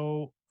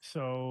 So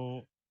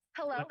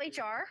Hello,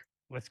 HR.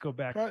 let's go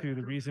back But to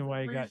the reason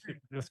why you got.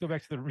 reason- Let's go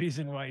back to the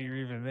reason why you're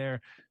even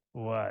there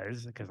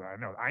was because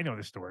I know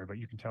the story, but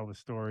you can tell the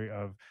story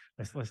of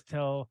let's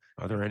tell.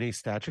 Are there any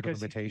statute of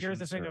Because here's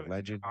the limitations thing or of-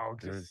 legend? Oh,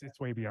 it's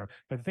way beyond.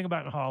 But the thing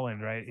about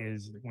Holland, right,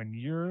 is when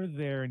you're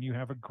there and you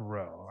have a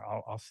grow,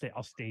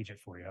 I'll stage it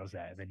for you. How's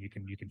that? And then you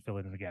can fill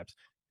it in the gaps.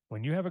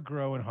 When you have a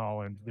grow in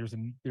Holland,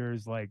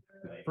 there's like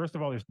first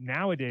of all,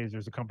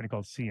 there's a company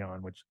called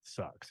Sion, which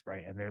sucks,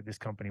 right? And this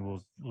company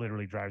will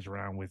literally drives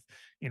around with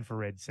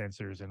infrared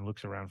sensors and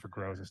looks around for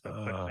grows and stuff.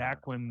 But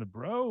back when the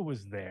bro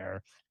was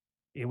there,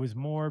 it was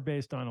more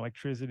based on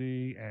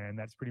electricity, and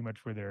that's pretty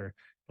much where they're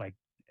like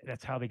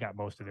that's how they got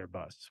most of their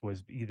busts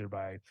was either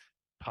by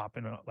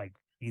popping up like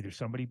either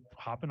somebody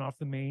popping off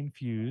the main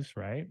fuse,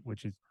 right?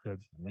 Which is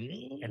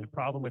and the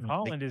problem with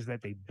Holland is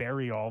that they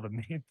bury all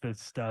the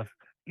stuff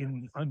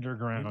in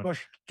underground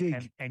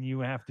and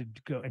you have to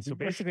go. And so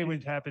basically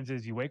what happens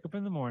is you wake up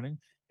in the morning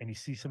and you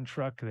see some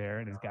truck there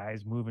and this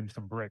guy's moving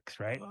some bricks,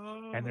 right?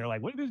 And they're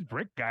like, what are these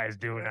brick guys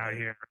doing out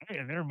here? Right?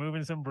 And they're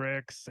moving some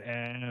bricks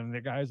and the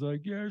guy's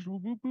like, yes, woo,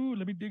 woo, woo,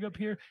 let me dig up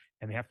here.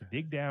 And they have to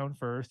dig down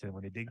first. And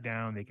when they dig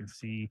down, they can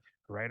see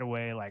right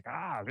away, like,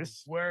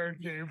 this where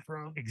it came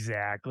from.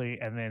 Exactly.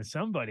 And then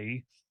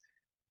somebody,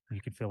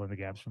 you can fill in the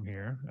gaps from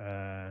here.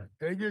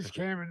 They just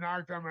came and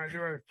knocked on my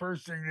door. The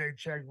first thing they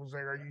checked was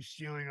like, are you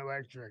stealing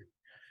electric?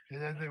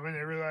 And then when they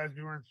realized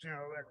we weren't stealing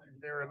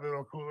electric, they were a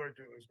little cooler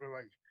to us. But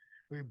like,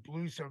 we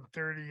blew some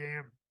 30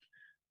 amp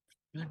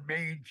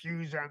main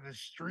fuse on the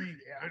street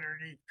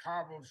underneath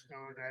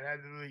cobblestone that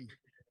had to leak.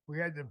 We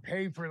had to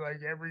pay for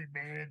like every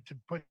man to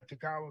put the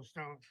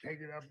cobblestone, take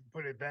it up and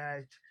put it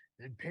back,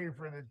 and pay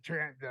for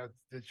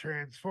the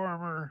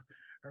transformer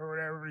or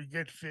whatever to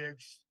get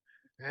fixed.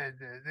 And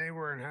they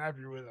weren't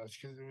happy with us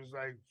because it was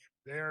like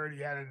they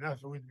already had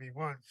enough with me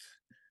once.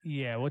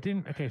 Yeah,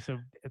 so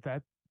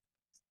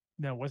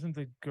now wasn't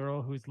the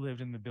girl who's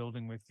lived in the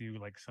building with you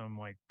like some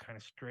like kind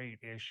of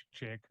straight-ish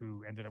chick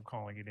who ended up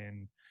calling it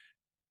in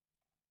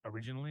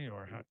originally,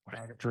 or how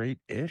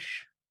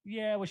straight-ish?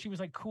 Yeah, well, she was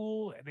like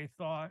cool. And I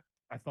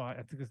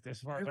think as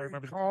far as I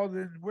remember, called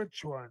in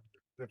which one?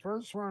 The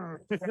first one?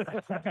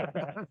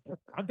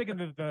 I'm thinking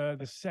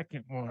the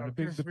second one,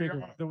 the bigger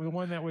one, the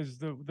one that was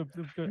the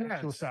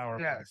actual sour.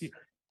 Yes.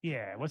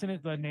 Yeah, wasn't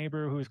it the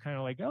neighbor who was kind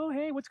of like, oh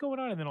hey, what's going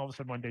on? And then all of a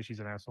sudden one day she's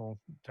an asshole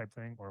type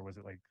thing, or was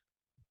it like,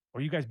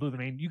 or you guys blew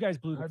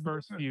the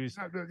first fuse?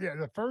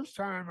 The first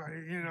time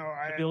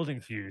the building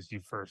fuse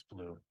you first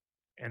blew,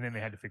 and then they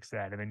had to fix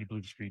that, and then you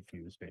blew the street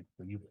fuse,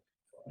 basically.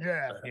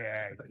 Yeah.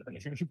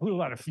 You blew a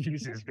lot of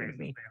fuses,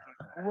 basically.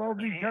 Well,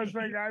 because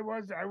like I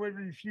would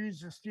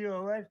refuse to steal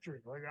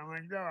electric. Like I'm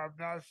like, no, I'm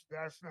not.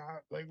 That's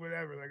not like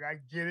whatever. Like I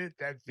get it.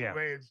 That's the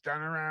way it's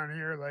done around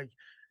here. Like,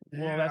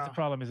 well, that's the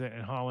problem. Is that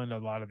in Holland, a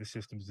lot of the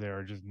systems there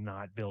are just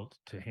not built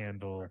to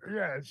handle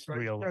it's like,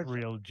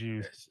 real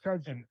juice.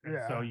 And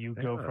so you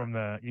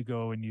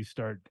go and you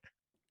start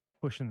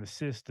pushing the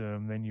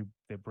system, then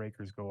the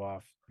breakers go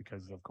off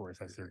because of course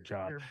that's their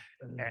job,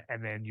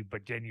 and then you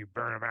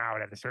burn them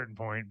out at a certain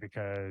point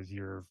because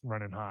you're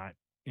running hot,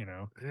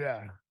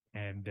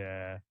 and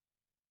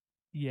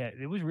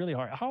it was really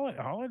hard.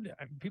 Holland,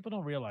 people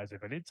don't realize it,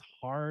 but it's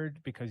hard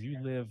because you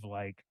live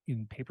like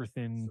in paper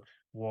thin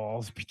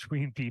walls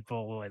between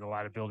people in a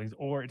lot of buildings,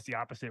 or it's the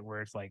opposite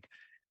where it's like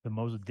the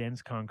most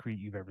dense concrete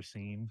you've ever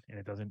seen, and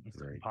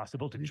it's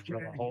impossible to drill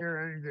a hole.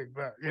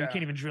 You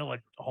can't even drill a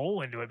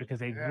hole into it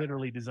because they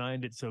literally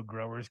designed it so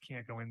growers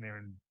can't go in there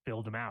and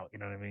build them out. You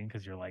know what I mean?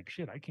 Because you're like,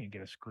 shit, I can't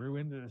get a screw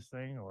into this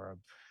thing or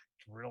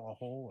drill a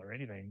hole or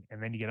anything.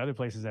 And then you get other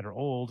places that are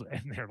old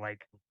and they're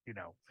like,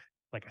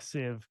 like a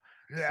sieve.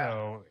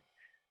 So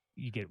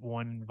you get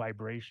one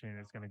vibration,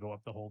 it's going to go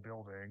up the whole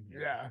building.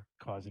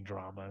 Causing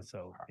drama.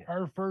 So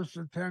our first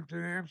attempt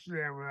in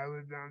Amsterdam when I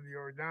lived on the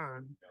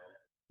Ordon.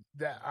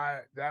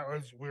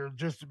 We were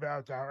just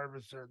about to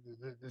harvest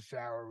the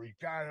sour. We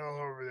got it all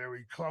over there.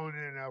 We cloned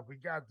it up. We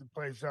got the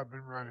place up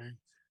and running.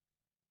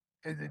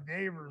 And the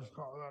neighbors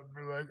called up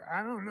and were like,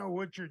 I don't know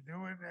what you're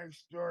doing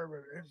next door,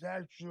 but it's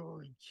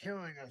actually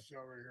killing us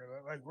over here.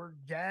 Like we're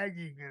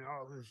gagging and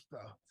all this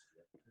stuff.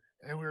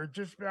 And we were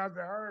just about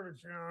to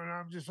harvest, and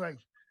I'm just like,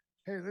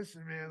 hey,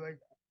 listen, man, like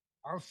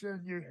I'll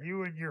send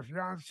you and your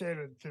fiance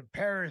to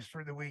Paris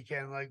for the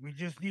weekend. Like, we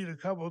just need a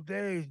couple of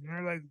days. And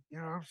they're like,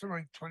 I'm some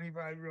like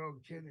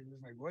 25-year-old kid. And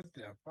was like, what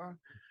the fuck?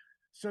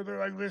 So they're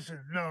like, listen,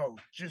 no,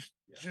 just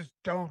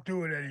don't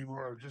do it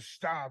anymore. Just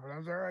stop. And I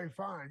was like, all right,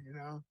 fine,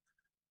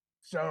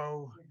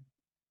 So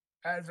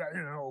as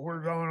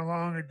we're going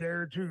along, a day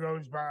or two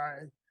goes by.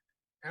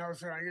 And all of a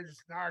sudden I get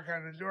this knock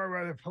on the door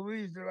by the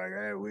police. They're like,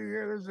 "Hey, we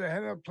hear there's a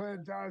henna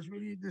plantage. We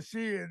need to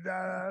see it."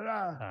 Da, da,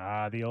 da.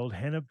 Ah, the old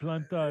henna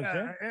plantage.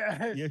 Yeah,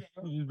 yeah. Yes,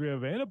 we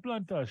have henna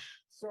plantage.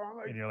 So I'm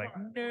like, And you're like,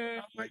 "Fuck." nah.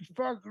 I'm like,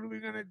 fuck, what are we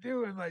gonna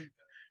do? And like,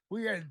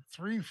 we had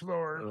 3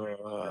 floors,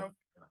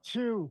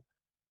 two.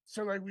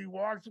 So like, we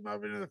walked them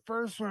up into the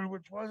first one,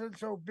 which wasn't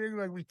so big.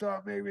 Like we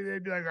thought maybe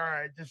they'd be like, "All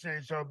right, this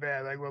ain't so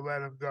bad. Like we'll let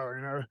them go,"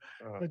 you know.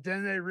 But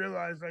then they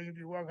realized, like, if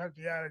you walk up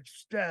the attic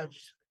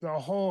steps, the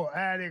whole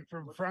attic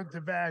from front to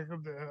back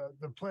of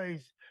the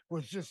place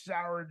was just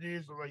sour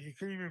diesel. Like you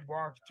couldn't even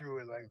walk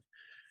through it. Like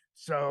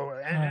so,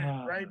 and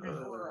then right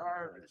before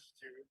harvest,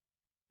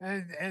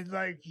 dude. And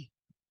like,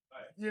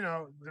 you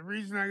know, the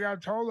reason I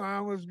got told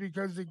on was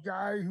because the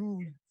guy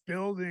who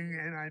building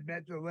and I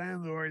met the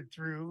landlord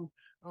through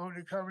owned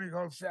a company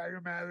called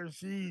Sagamother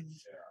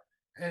Seeds,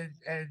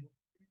 and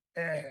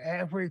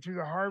halfway through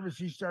the harvest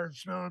he started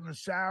smelling the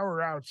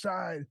sour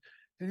outside,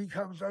 and he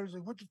comes up, he's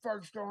like, "What the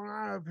fuck's going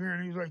on up here?"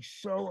 And he's like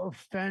so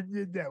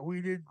offended that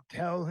we didn't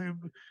tell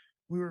him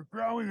we were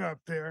growing up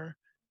there.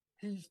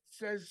 He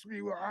says to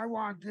me, "Well, I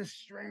want this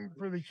strain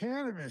for the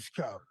cannabis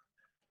cup."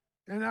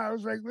 And I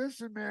was like,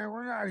 "Listen, man,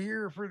 we're not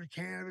here for the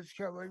cannabis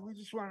cup. Like, we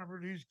just want to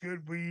produce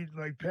good weed,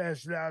 like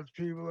pass it out to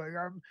people. Like,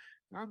 I'm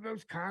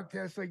those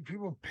contests, like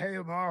people pay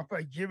them off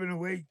by giving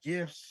away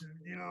gifts, and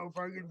you know,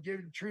 fucking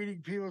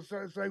treating people. So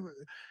it's like,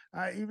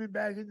 even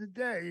back in the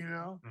day, you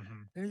know."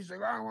 And he's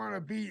like, "I want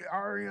to beat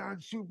Arion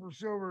Super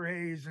Silver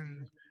Haze,"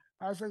 and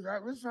I was like,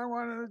 "Listen, I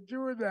wanted to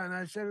do it then."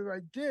 I said, if I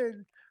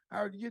did,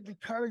 I would give the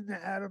cutting to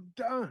Adam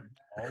Dunn.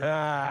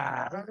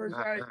 I was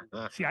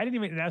like, See, I didn't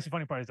even. That's the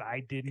funny part is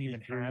I didn't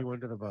even threw have. you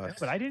under the bus.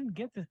 But I didn't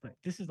get this. But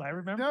this is I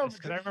remember No, this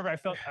because I remember I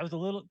felt I was a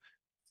little.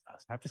 I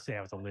have to say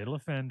I was a little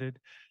offended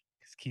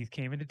because Keith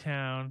came into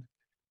town.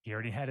 He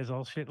already had his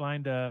all shit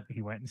lined up.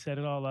 He went and set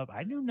it all up.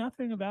 I knew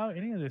nothing about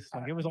any of this.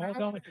 Like it was all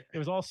going. It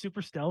was all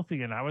super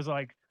stealthy, and I was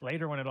like,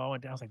 later when it all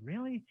went down, I was like,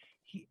 really?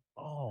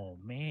 Oh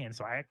man.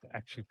 So I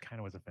actually kind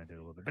of was offended a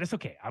little bit, but it's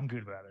okay. I'm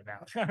good about it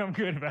now. I'm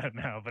good about it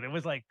now. But it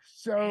was like,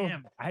 so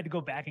damn, I had to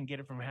go back and get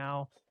it from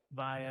Hal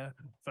via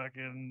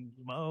fucking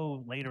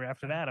Mo later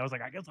after that. I was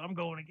like, I guess I'm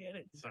going to get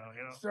it. So,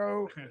 you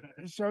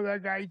know. So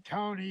that guy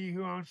Tony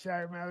who owns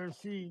Sagamother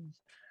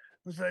Seeds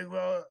was like,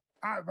 "Well,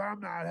 if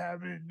I'm not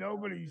having it,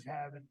 nobody's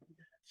having it."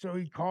 So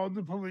he called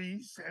the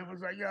police and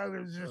was like, "Yeah,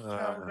 there's this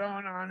stuff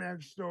going on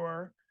next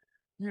door."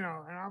 You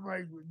know, and I'm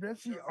like,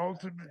 that's the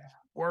ultimate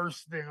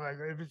worst thing. Like,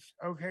 if it's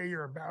okay,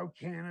 you're about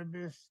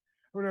cannabis,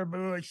 whatever, but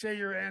like, say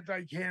you're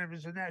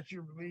anti-cannabis and that's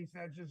your belief,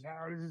 that's just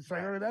how it is. It's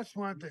like, oh, that's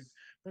one thing.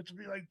 But to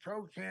be like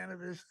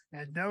pro-cannabis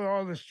and know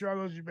all the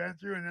struggles you've been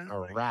through, and then A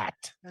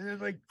rat. and then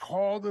like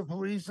call the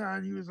police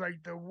on you is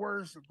like the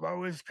worst,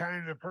 lowest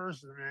kind of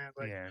person, man.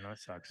 Like, yeah, no, it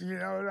sucks. you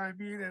know what I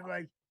mean? And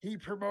like, he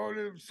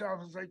promoted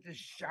himself as like the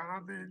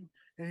shaman,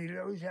 and he'd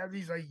always have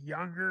these like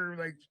younger,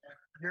 like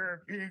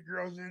European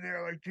girls in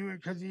there, like doing,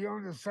 because he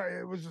owned a site.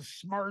 It was a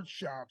smart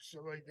shop,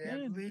 so like they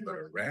had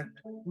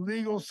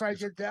legal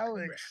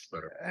psychedelics,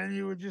 and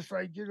he would just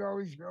like get all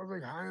these girls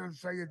like high on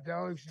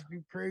psychedelics and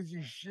do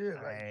crazy shit.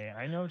 Like,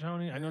 I know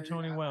Tony. I know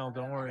Tony well.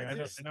 Don't worry. I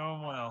know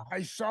him well.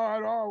 I saw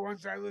it all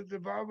once I lived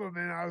above him,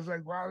 and I was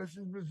like, "Wow, this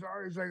is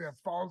bizarre." He's like a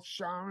false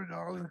shaman.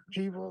 All these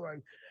people,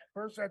 like,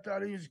 first I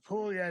thought he was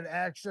cool. He had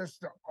access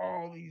to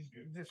all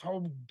this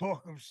whole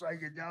book of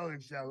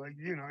psychedelics that, like,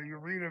 you know, you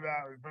read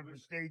about it from the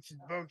States and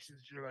books, and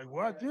you're like,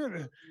 "What,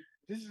 dude?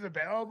 This is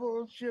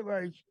available and shit."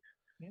 Like,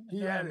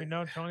 I mean,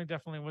 no, Tony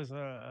definitely was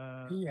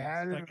a he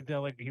had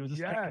psychedelic. He was a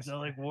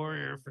psychedelic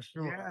warrior for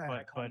sure.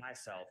 Yeah. But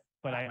myself,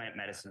 but I plant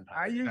medicine.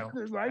 I used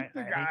to like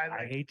the guy.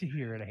 I hate to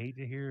hear it. I hate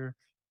to hear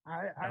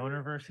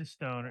stoner versus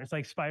stoner. It's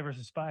like spy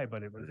versus spy,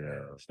 but it was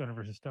stoner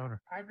versus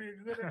stoner. I mean,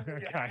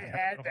 literally, I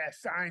had that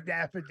signed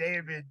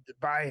affidavit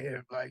by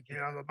him. Like, you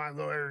know, my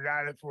lawyer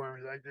got it for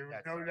me. Like, there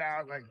was no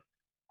doubt. Like,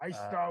 I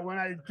saw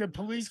when the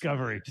police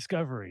Discovery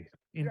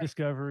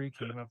Discovery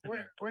came up.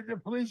 When the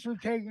police were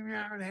taking me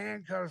out in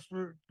handcuffs,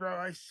 bro,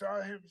 I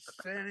saw him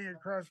standing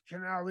across the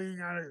canal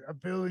leaning on a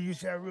building. He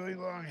used to have really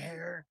long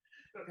hair.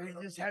 And he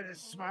just had a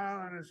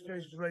smile on his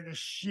face, like a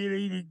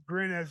shit-eating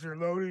grin as they're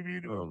loading me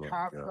into a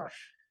cop car.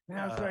 And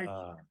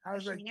I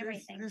was like,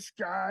 this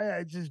guy,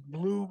 I just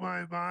blew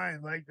my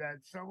mind like that.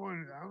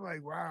 I'm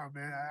like, wow,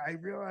 man. I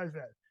realized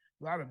that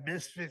a lot of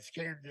misfits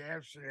came to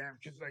Amsterdam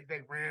because, like, they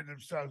ran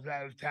themselves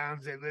out of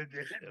towns they lived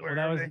in. Well,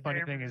 that was the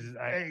funny thing is,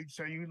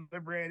 so you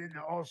liberated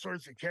into all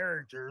sorts of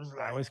characters.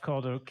 Like, I was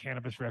called a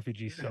cannabis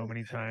refugee so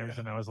many times,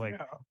 and I was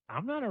like,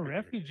 I'm not a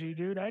refugee,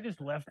 dude. I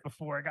just left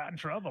before I got in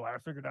trouble. I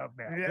figured out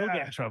that I will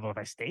get in trouble if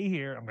I stay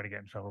here. I'm going to get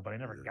in trouble, but I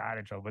never got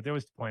in trouble. But there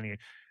was plenty.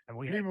 And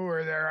people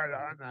were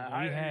there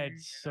we had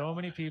so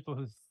many people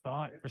who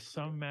thought for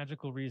some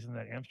magical reason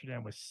that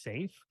Amsterdam was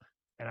safe,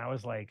 and I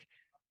was like,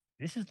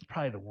 this is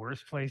probably the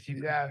worst place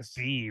you can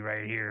be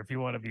right here. If you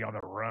want to be on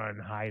the run,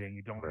 hiding,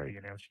 you don't want to be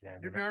in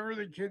Amsterdam. You remember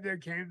the kid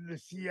that came to the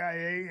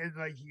CIA and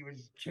like he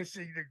was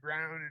kissing the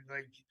ground and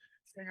like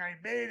saying, I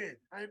made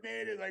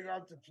it, like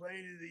off the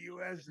plane in the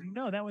US.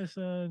 No, that was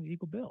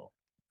Eagle Bill.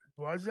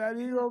 Was that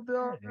Eagle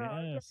Bill?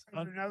 No, Yes.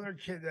 there's another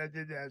kid that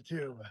did that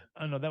too.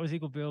 Oh no, that was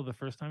Eagle Bill. The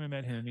first time I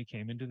met him, he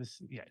came into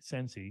this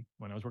Sensi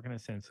when I was working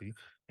at Sensi,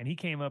 and he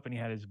came up and he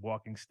had his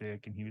walking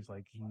stick, and he was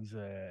like,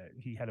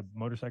 he had a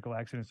motorcycle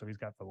accident, so he's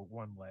got the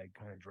one leg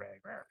kind of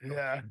drag.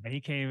 Yeah. And he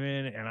came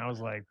in, and I was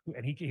like,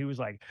 and he was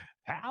like,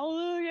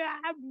 hallelujah,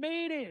 I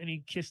made it, and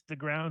he kissed the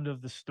ground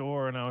of the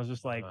store, and I was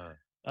just like.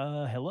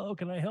 Hello,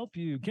 can I help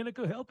you? Can I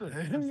go help it?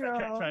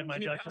 Tried my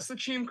luck. Pass the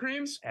cream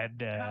creams. And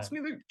Pass me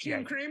the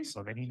cream creams.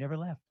 So then he never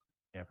left.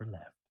 Never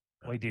left.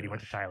 Well, he did. He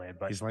went to Thailand,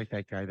 but He's like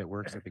that guy that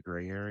works at the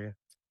gray area.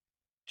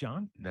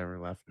 John never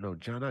left. No,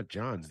 John, not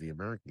John's the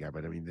American guy,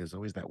 but I mean, there's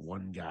always that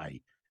one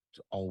guy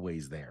who's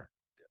always there.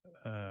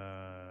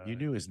 You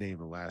knew his name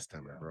the last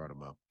time I brought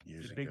him up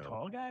years the ago. big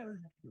tall guy.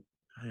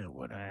 Yeah,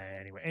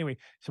 whatever. Anyway,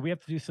 so we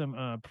have to do some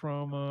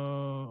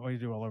promo. We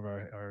do all of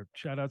our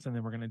shout outs, and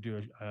then we're gonna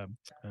do a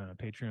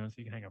Patreon, so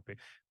you can hang out.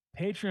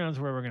 Patreon's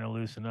where we're gonna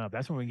loosen up.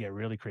 That's when we get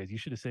really crazy. You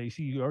should have said, you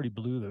see, you already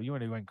blew though. You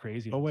already went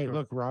crazy. Oh wait,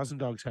 look,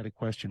 Rosendog's had a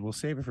question. We'll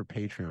save it for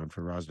Patreon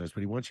for Rosendog's, but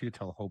he wants you to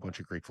tell a whole bunch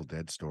of Grateful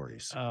Dead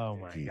stories. Oh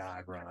my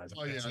God, Roz.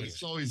 Oh yeah,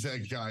 it's always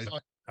that guy.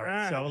 All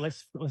right, so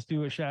let's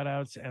do a shout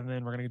outs, and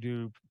then we're gonna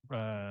do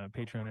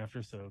Patreon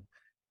after. So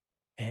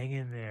hang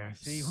in there.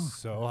 See,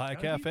 So High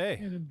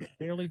Cafe.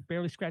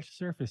 Barely scratched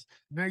the surface.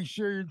 Make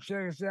sure you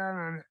check us out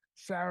on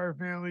Sour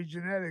Family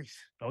Genetics.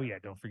 Oh yeah,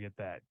 don't forget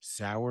that.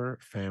 Sour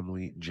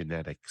Family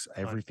Genetics.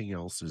 Everything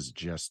else is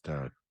just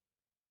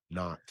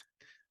not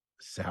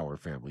Sour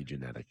Family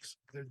Genetics.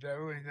 They're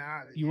definitely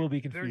not. You will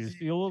be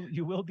confused.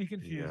 You will be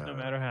confused no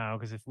matter how,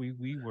 because if we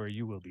were,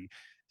 you will be.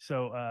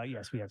 So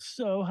yes, we have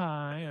So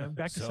High. I'm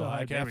back to So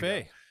High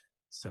Cafe.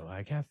 So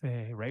High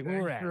Cafe, right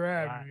where we're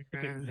at.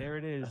 There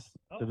it is.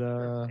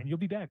 And you'll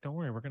be back. Don't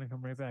worry, we're gonna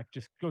come right back.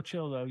 Just go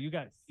chill though. You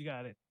got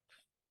it.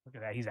 Look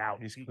at that. He's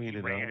out. He's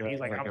cleaning ran. up. He's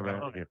like, I'm I'm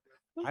out here.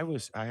 I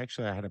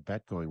had a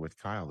bet going with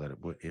Kyle that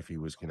if he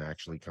was going to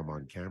actually come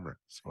on camera.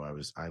 So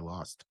I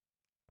lost.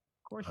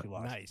 Of course you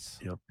lost. Nice.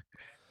 Yep.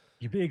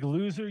 You big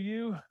loser,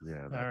 you.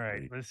 Yeah. All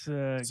right. Let's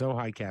So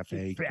High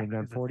Cafe. Come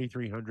down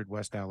 4300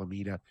 West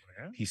Alameda.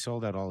 Yeah. He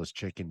sold out all his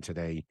chicken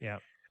today. Yeah.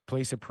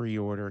 Place a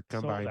pre-order.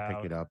 Come Sold by and out.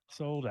 pick it up.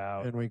 Sold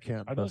out. And we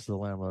can't Are trust the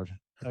landlord.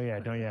 Oh yeah,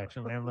 no, yeah.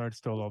 The landlord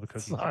stole all the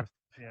cookies. Sorry.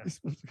 Yeah.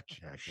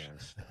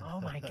 Jackass.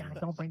 Oh my God!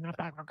 Don't bring that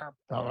back.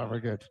 Oh,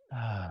 we're good.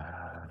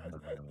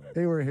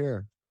 They were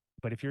here.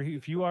 But if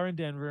you are in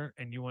Denver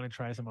and you want to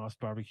try some Moss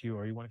barbecue,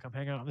 or you want to come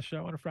hang out on the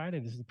show on a Friday,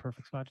 this is the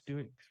perfect spot to do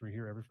it, because we're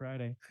here every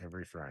Friday.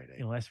 Every Friday.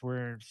 Unless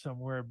we're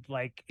somewhere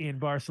like in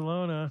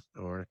Barcelona.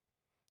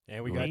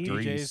 And we got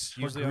DJs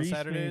usually on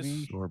Saturdays.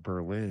 Maybe. Or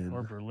Berlin.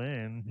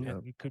 Yeah,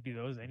 it could be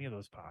any of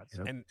those spots.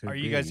 And are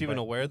you guys even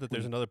aware that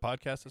there's another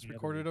podcast that's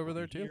recorded over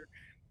there too?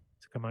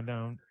 So come on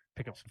down,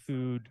 pick up some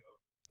food.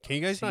 Can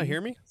you guys not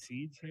hear me?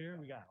 Seeds here.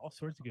 We got all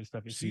sorts of good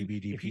stuff. If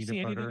CBD you see peanut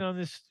anything butter. on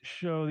this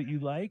show that you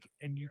like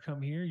and you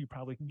come here, you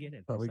probably can get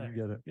it. Probably can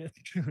get it.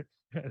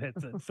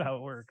 That's how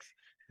it works.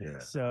 Yeah.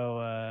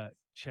 So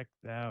check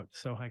out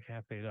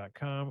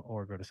sohighcafe.com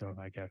or go to So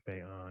High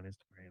Cafe on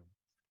Instagram.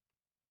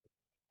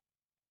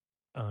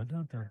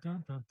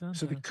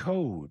 So the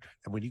code,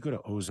 and when you go to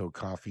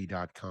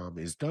ozocoffee.com,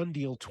 is Done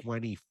Deal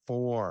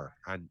 24.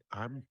 And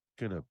I'm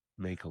going to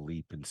make a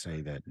leap and say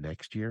that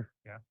next year,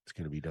 it's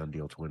going to be Done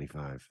Deal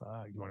 25.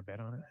 You want to bet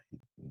on it?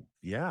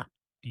 Yeah.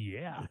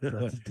 Yeah.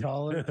 That's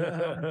 $1.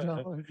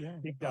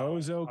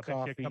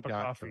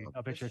 Ozocoffee.com.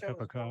 I'll bet you a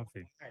cup of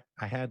coffee.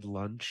 I had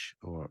lunch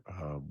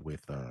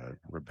with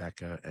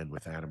Rebecca and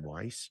with Adam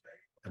Weiss,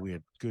 and we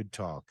had good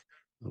talk.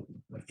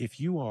 If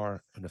you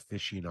are an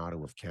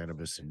aficionado of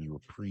cannabis and you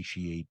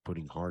appreciate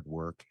putting hard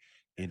work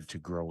into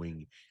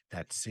growing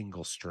that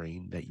single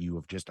strain that you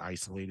have just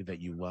isolated that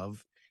you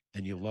love,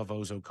 then you love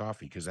Ozo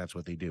Coffee, because that's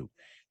what they do.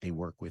 They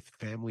work with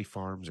family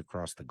farms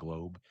across the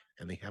globe,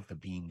 and they have the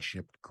bean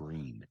shipped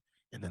green.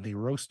 And then they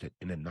roast it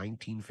in a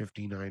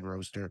 1959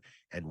 roaster,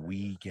 and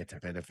we get to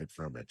benefit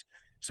from it.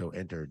 So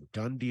enter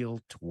Done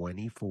Deal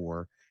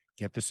 24,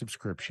 get the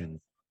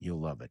subscription.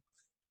 You'll love it.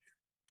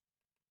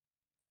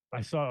 I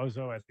saw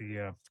Ozo at they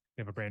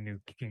have a brand new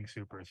King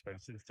Supers, but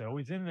it's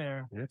always in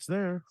there. It's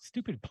there.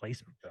 Stupid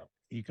placement though.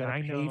 You gotta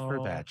pay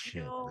for that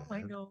shit.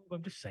 I know.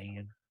 I'm just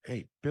saying.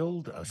 Hey,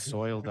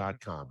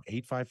 buildasoil.com,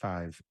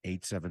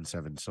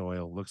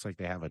 855-877-SOIL. Looks like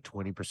they have a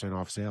 20%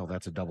 off sale.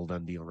 That's a double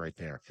done deal right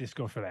there. Just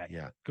go for that.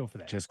 Yeah. Go for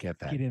that. Just get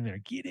that. Get in there.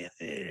 Get in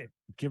there.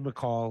 Give them a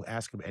call.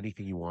 Ask them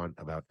anything you want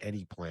about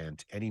any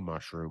plant, any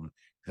mushroom.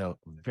 They're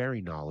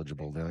very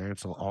knowledgeable. They'll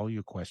answer all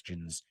your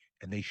questions,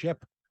 and they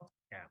ship.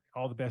 Yeah.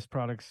 All the best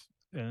products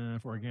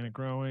for organic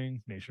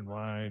growing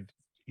nationwide,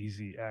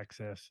 easy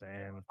access,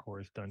 and of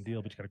course, done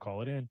deal, but you got to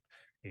call it in.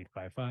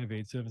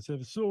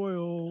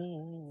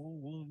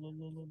 855-877-SOIL.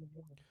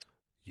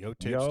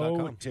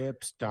 YoTips.com.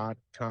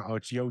 YoTips.com. Oh,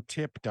 it's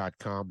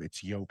YoTip.com.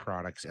 It's Yo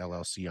Products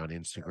LLC on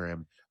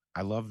Instagram.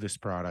 I love this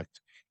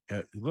product.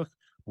 Look,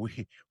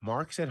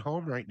 Mark's at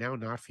home right now,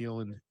 not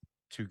feeling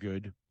too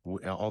good.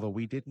 Although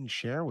we didn't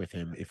share with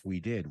him, if we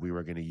did, we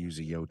were going to use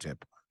a Yo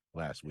Tip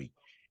last week.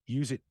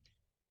 Use it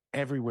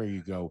everywhere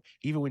you go,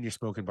 even when you're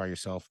smoking by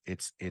yourself,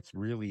 it's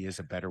really is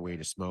a better way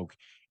to smoke.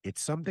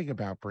 It's something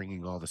about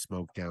bringing all the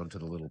smoke down to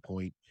the little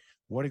point.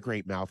 What a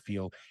great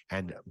mouthfeel.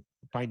 And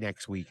by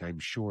next week, I'm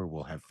sure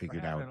we'll have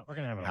figured out We're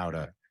gonna have it on how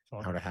video. to It's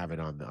all how to good. have it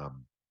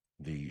on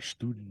the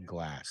student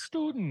glass.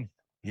 Student.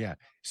 Yeah.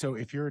 So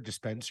if you're a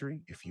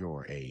dispensary, if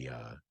you're a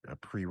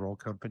pre-roll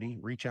company,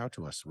 reach out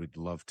to us. We'd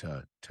love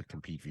to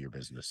compete for your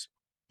business.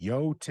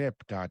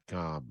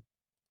 YoTip.com.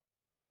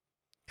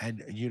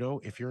 And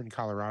if you're in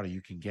Colorado,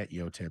 you can get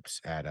Yo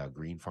Tips at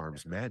Green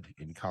Farms Med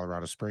in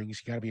Colorado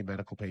Springs. You got to be a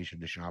medical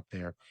patient to shop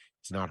there.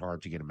 It's not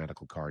hard to get a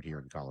medical card here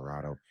in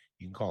Colorado.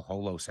 You can call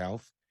Holos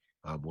Health.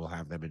 We'll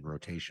have them in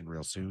rotation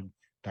real soon.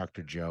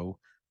 Dr. Joe,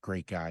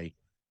 great guy.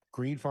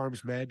 Green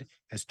Farms Med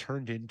has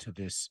turned into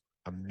this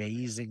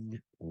amazing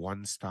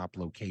one-stop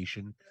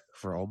location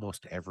for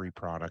almost every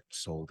product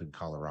sold in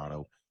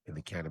Colorado in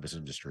the cannabis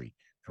industry,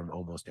 from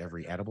almost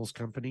every edibles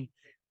company,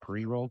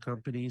 pre-roll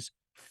companies,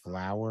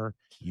 flower,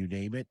 you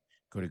name it.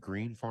 Go to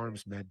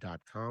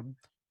greenfarmsmed.com.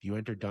 If you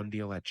enter Dunn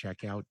Deal at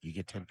checkout, you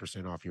get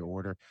 10% off your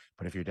order.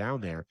 But if you're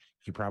down there,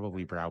 you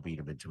probably browbeat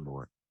them into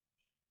more.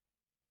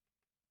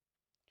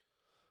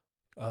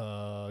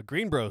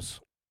 Green Bros.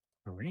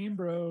 Green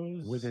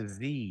Bros. With a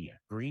Z.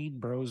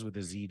 Greenbros with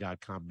a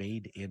Z.com,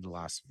 made in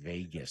Las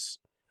Vegas.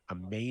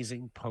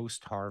 Amazing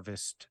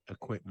post-harvest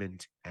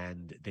equipment,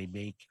 and they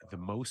make the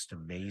most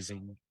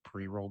amazing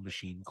pre-roll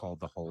machine called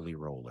the Holy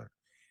Roller.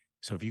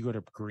 So if you go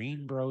to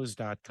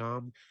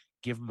greenbros.com,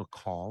 give them a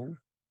call.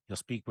 You'll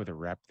speak with a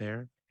rep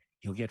there.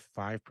 You'll get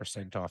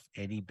 5% off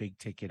any big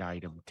ticket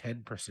item,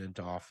 10%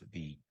 off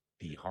the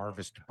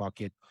harvest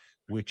bucket,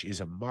 which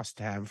is a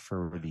must-have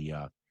for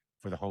the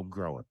home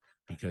grower,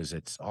 because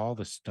it's all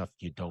the stuff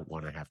you don't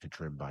want to have to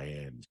trim by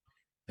hand.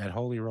 That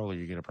Holy Roller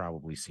you're going to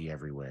probably see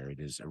everywhere. It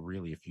is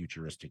really a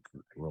futuristic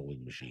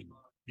rolling machine.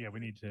 Yeah, we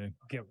need to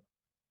get.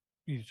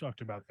 You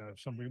talked about that.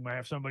 Somebody might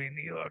have somebody in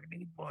New York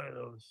need one of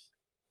those.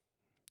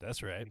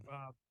 That's right.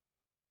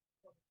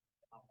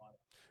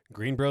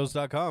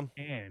 Greenbros.com.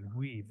 And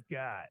we've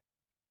got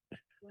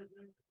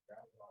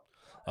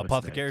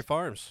Apothecary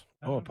Farms.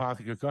 Oh,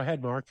 Apothecary. Go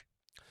ahead, Mark.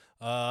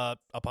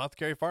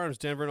 Apothecary Farms,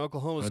 Denver and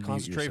Oklahoma's Unmute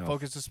concentrate yourself.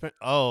 focus dispense.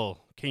 Oh,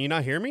 can you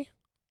not hear me?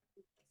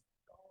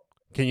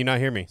 Can you not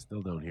hear me?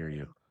 Still don't hear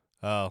you.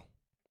 Oh,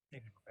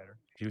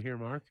 Do you hear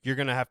Mark? you're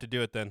gonna have to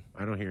do it then.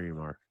 I don't hear you,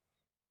 Mark.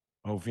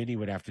 Oh, Vinny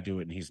would have to do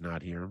it, and he's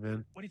not here,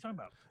 man. What are you talking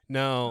about?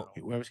 No,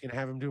 I was going to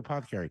have him do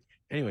Apothecary.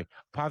 Anyway,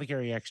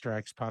 Apothecary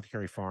Extracts,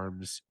 Apothecary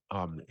Farms.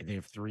 They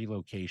have 3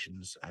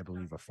 locations, I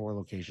believe, or 4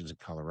 locations in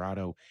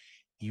Colorado.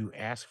 You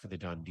ask for the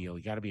Dunn Deal.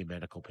 You got to be a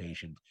medical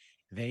patient.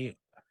 They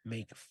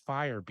make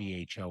fire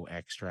BHO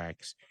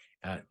extracts,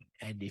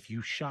 and if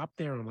you shop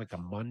there on like a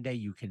Monday,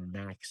 you can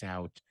max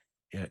out.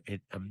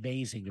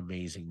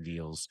 Amazing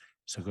deals.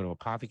 So go to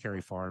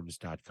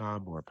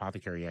apothecaryfarms.com or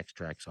Apothecary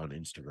Extracts on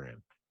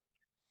Instagram.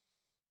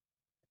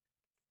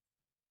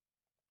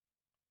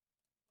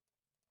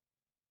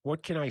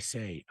 What can I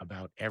say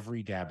about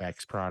every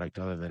DabX product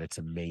other than it's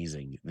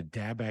amazing? The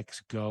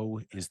DabX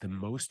Go is the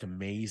most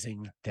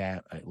amazing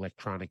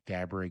electronic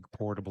dab rig,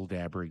 portable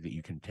dab rig that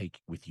you can take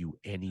with you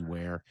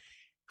anywhere.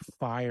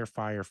 Fire.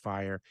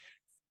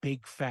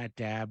 Big fat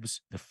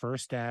dabs. The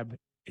first dab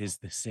is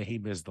the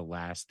same as the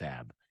last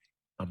dab.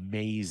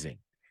 Amazing.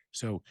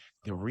 So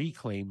the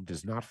Reclaim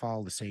does not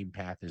follow the same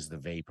path as the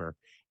Vapor.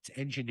 It's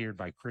engineered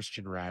by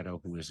Christian Rado,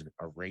 who is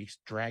a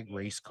drag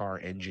race car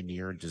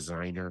engineer,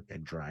 designer,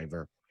 and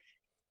driver.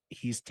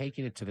 He's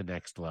taken it to the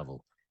next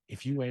level.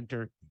 If you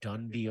enter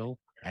Dunn Deal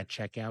at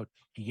checkout,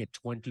 you get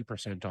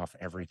 20% off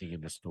everything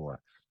in the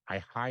store. I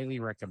highly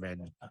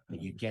recommend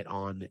that you get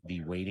on the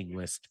waiting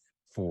list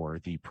for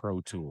the Pro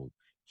Tool.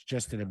 It's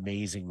just an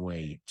amazing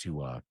way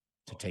to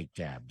take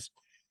dabs.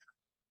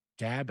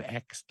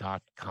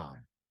 Dabx.com.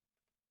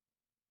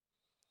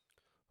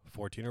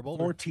 14 or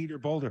bolder. 14 or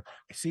bolder.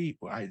 See,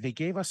 they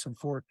gave us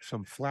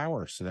some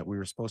flour so that we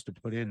were supposed to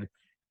put in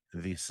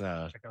this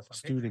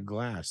student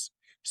glass.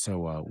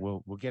 So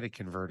we'll get it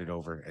converted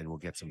over, and we'll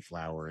get some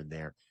flour in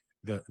there.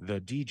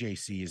 The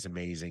DJC is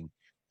amazing.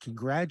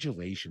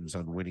 Congratulations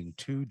on winning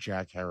 2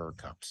 Jack Herer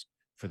cups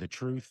for the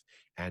Truth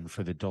and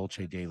for the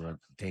Dolce de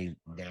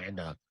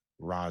Nana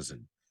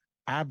rosin.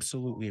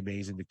 Absolutely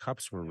amazing. The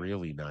cups were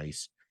really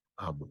nice.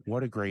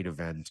 What a great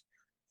event.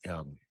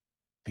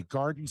 The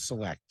Garden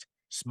Select,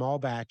 small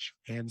batch,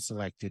 hand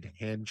selected,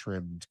 hand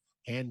trimmed,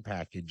 hand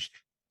packaged.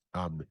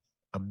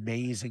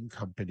 Amazing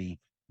company.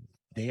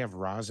 They have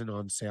rosin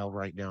on sale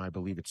right now. I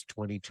believe it's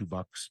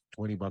 $22,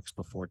 $20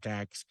 before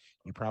tax.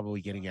 You're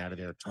probably getting out of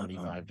there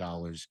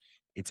 $25.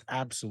 It's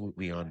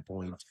absolutely on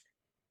point.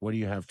 What do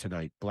you have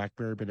tonight?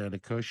 Blackberry Banana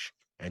Kush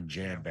and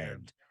Jam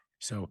Band.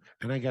 So,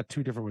 and I got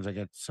 2 different ones. I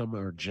got some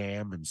are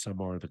jam and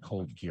some are the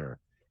cold cure.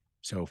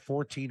 So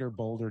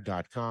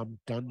 14erbolder.com,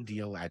 Dunn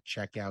Deal at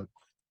checkout.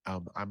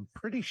 I'm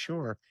pretty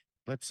sure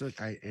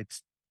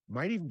it's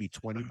might even be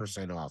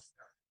 20% off.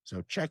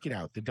 So check it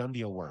out. The Dunn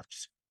Deal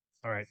works.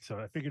 All right, so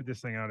I figured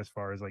this thing out as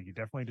far as like you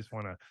definitely just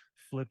want to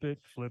flip it,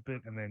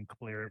 and then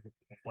clear it.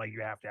 Like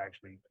you have to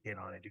actually hit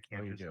on it. You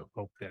can't just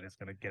hope that it's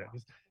gonna get it.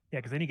 Yeah,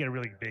 because then you get a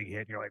really big hit.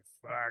 And you're like,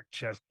 fuck,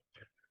 chest,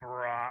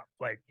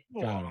 like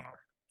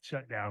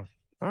shut down.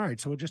 All right,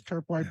 so we'll just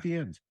turp wipe the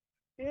ends.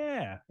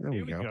 Yeah, there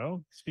here we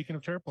go. Speaking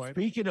of turp wipe.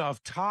 Speaking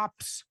of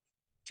Tops,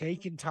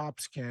 taking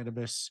Tops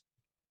Cannabis,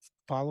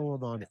 follow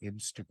him on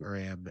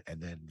Instagram and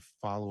then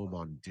follow him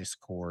on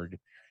Discord.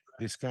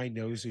 This guy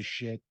knows his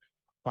shit.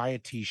 Buy a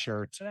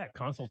t-shirt. That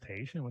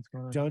consultation, what's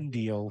going on? Done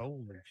deal.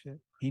 Holy shit.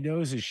 He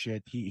knows his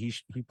shit. He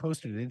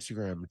posted an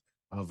Instagram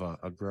of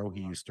a grow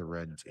he used to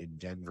rent in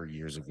Denver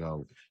years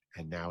ago,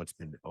 and now it's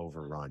been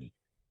overrun.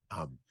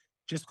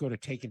 Just go to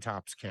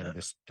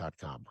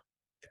takingtopscannabis.com.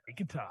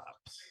 Taking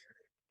Tops.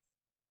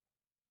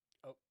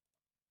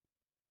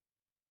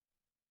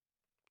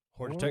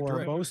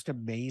 Our most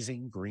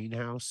amazing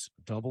greenhouse,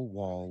 double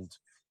walled.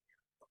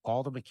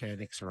 All the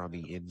mechanics are on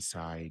the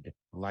inside,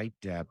 light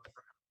depth,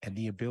 and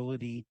the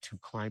ability to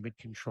climate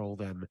control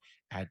them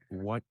at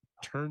what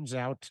turns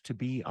out to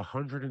be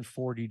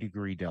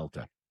 140-degree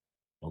Delta.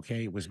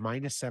 Okay, it was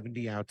minus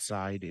 70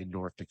 outside in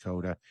North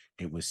Dakota.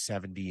 It was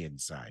 70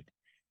 inside.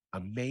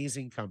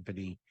 Amazing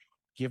company.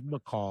 Give them a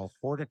call,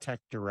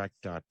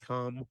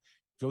 hortitechdirect.com.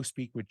 Go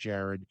speak with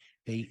Jared.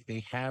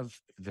 They have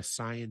the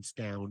science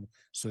down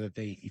so that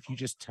if you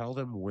just tell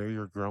them where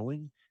you're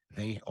growing,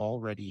 they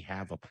already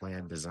have a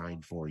plan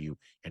designed for you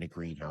and a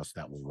greenhouse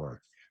that will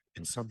work.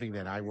 And something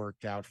that I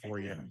worked out for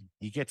you,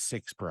 you get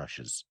 6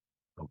 brushes.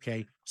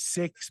 Okay,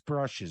 6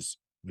 brushes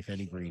with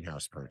any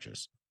greenhouse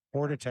purchase.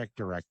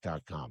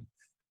 hortitechdirect.com.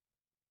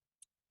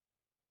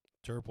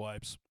 Turp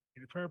wipes.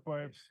 Turp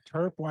wipes.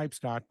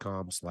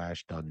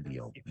 Turpwipes.com/done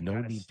deal.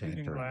 No need to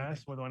enter.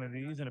 Glass with one of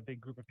these and a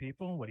big group of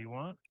people. What do you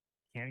want?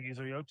 Can't use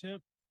a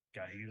Yo-tip?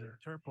 Gotta use a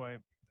turp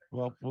wipe.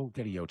 Well, we'll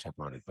get a Yo-tip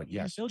on it, but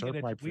yes,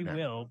 turp wipe. We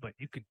will, but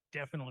you could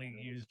definitely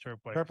use turp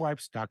wipes.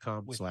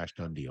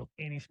 Turpwipes.com/done deal.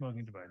 Any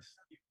smoking device.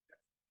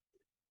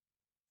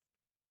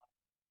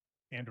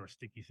 And or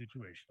sticky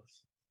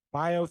situations.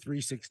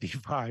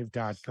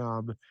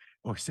 bio365.com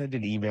or send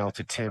an email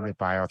to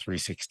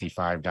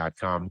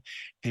tim@bio365.com.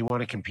 They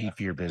want to compete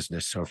for your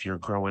business. So if you're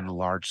growing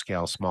large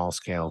scale, small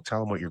scale, tell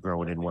them what you're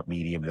growing in, what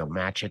medium. They'll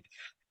match it.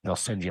 They'll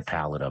send you a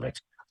pallet of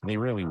it. They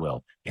really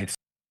will. It's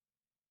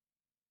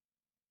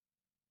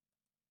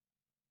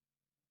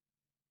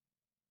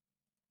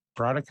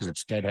product because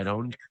it's deadhead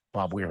owned.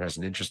 Bob Weir has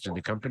an interest in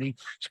the company.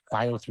 It's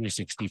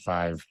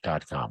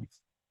bio365.com.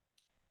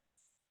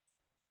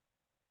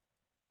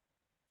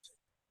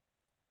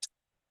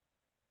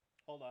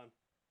 Hold on.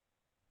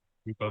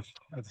 We both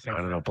at the same I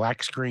don't know.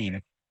 Black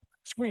screen.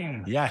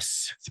 Screen.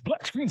 Yes. It's a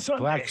black screen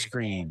Sunday. Black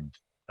screen.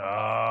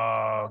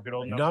 Oh, good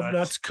old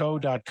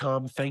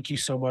Numbnutsco.com. Thank you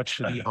so much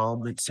for the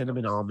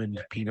cinnamon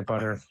almond peanut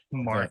butter.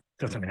 Mark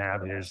doesn't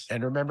have his.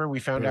 And remember, we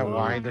found out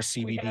why the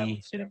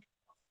CBD. You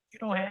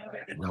don't have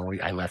it. No,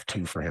 I left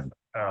 2 for him.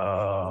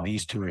 Oh,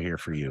 these 2 are here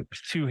for you.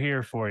 2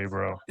 here for you,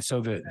 bro.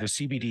 So the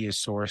CBD is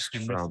sourced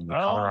from the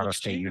Colorado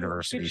State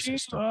University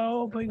system.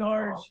 Oh, big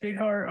heart, big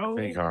heart. Oh,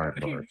 big heart.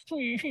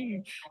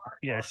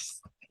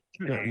 Yes.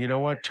 You know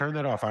what? Turn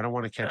that off. I don't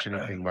want to catch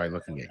anything by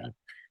looking at you.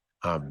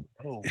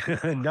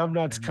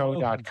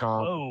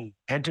 Numbnutsco.com.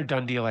 Enter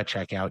Done Deal at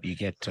checkout. You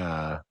get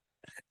 10%,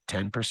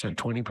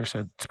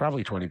 20%. It's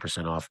probably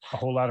 20% off. A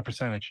whole lot of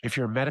percentage. If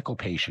you're a medical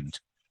patient,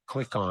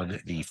 click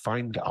on the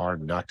Find Our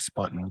Nuts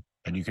button,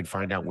 and you can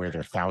find out where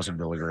their 1,000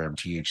 milligram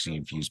THC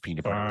infused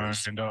peanut butter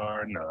is.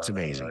 It's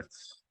amazing.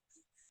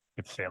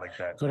 Good to say it like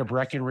that. Go to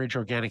Breckenridge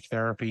Organic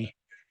Therapy.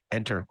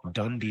 Enter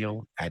Done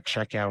Deal at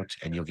checkout,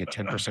 and you'll get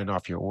 10%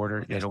 off your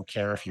order. They don't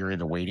care if you're in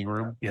the waiting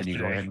room. And you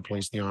go ahead and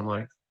place the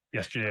online.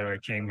 Yesterday I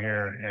came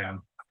here and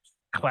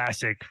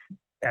classic,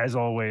 as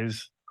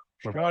always.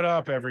 Shut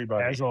up,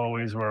 everybody. As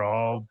always, we're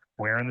all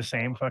wearing the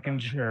same fucking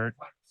shirt.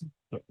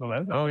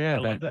 Oh yeah, I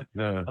love that.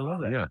 Yeah,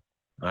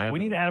 we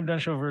need an Adam Dunn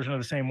Show version of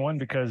the same one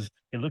because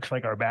it looks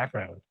like our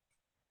background.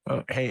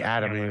 Oh, hey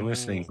Adam, you're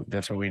listening.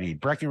 That's what we need.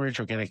 Breckenridge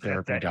Organic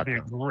Therapy. That'd be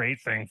a great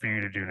thing for you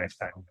to do next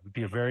time. It'd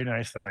be a very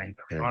nice thing.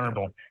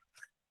 Honorable.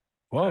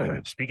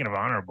 Whoa. Speaking of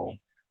honorable.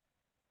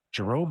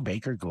 Jerome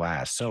Baker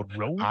Glass. So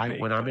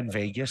when I'm in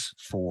Vegas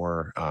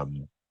for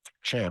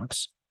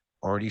Champs,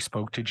 already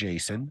spoke to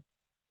Jason.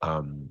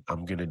 I'm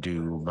gonna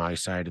do my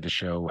side of the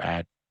show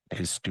at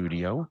his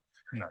studio.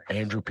 Nice.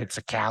 Andrew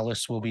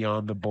Pizzicalis will be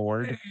on the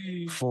board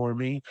for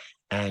me,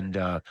 and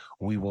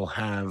we will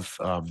have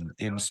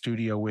in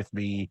studio with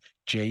me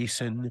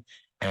Jason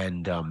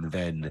and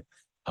then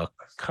a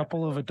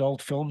couple of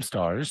adult film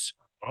stars.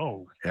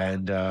 Oh,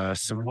 and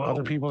some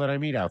other people that I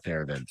meet out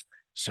there. Then,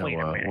 so we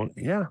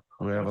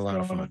have a lot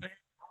of fun.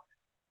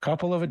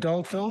 Couple of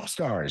adult film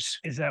stars.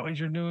 Is that what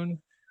you're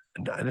doing?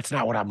 That's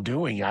not what I'm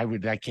doing.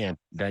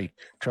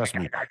 Trust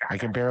me, I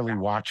can barely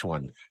watch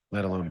one,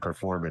 let alone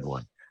perform in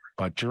one.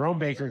 But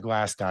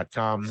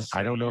JeromeBakerGlass.com.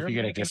 I don't know if you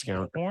get a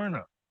discount.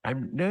 Porno.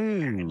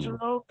 No.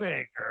 Jerome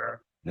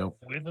Baker. Nope.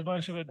 With a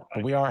bunch of it.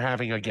 But we are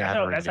having a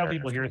gathering. That's how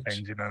people hear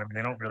things. You know what I mean?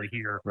 They don't really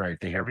hear. Right.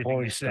 They hear everything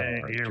porn you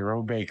star, say.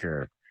 Jerome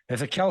Baker.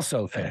 It's a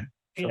Kelso thing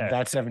from Yeah.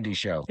 that 70s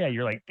show. Yeah,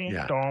 you're like, ding,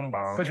 Yeah. dong,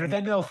 bong. But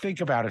then they'll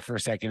think about it for a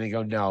second and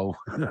go, no,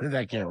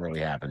 that can't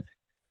really happen.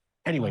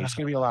 Anyway, it's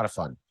going to be a lot of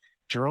fun.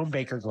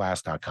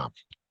 JeromeBakerGlass.com.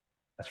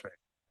 That's right.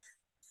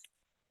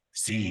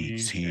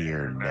 Seeds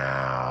here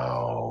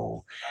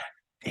now.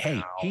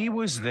 Hey, he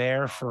was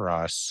there for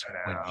us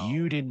when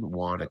you didn't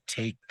want to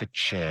take the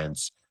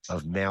chance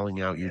of mailing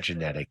out your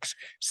genetics.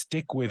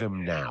 Stick with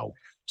him now.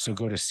 So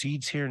go to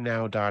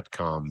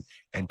seedsherenow.com,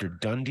 enter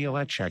Dunn deal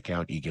at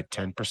checkout. You get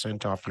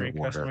 10% off your Great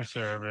order. customer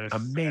service.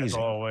 Amazing. As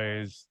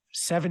always.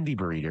 70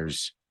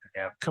 breeders.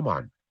 Yeah. Come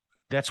on.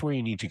 That's where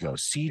you need to go.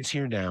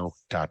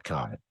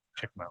 Seedsherenow.com.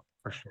 Check them out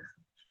for sure.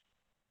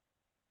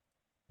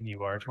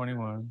 You are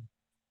 21.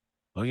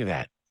 Look at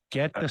that.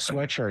 Get the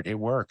sweatshirt. It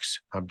works.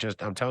 I'm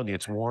telling you,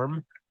 it's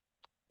warm.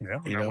 Yeah,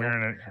 You I'm know,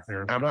 wearing it.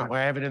 Here. I'm not.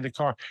 I have it in the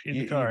car. In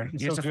the car.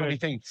 Here's the funny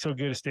thing. So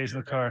good it stays in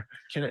the car.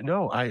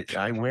 No,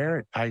 I wear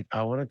it. I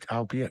want to.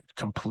 I'll be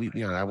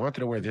completely honest. I wanted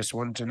to wear this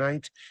one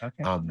tonight.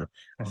 Okay.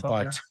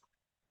 But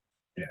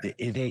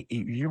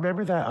you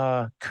remember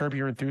that Curb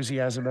Your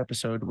Enthusiasm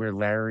episode where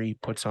Larry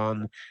puts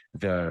on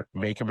the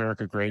Make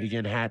America Great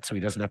Again hat so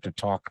he doesn't have to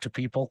talk to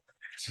people,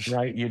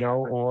 right? You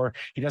know, or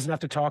he doesn't have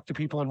to talk to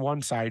people on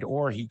one side,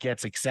 or he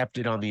gets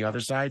accepted on the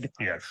other side.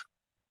 Yes.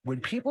 When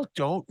people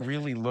don't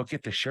really look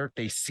at the shirt,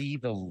 they see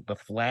the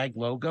flag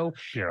logo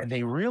and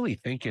they really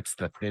think it's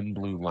the thin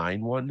blue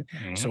line one.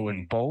 Mm-hmm. So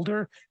in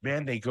Boulder,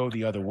 man, they go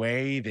the other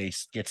way. They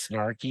get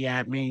snarky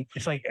at me.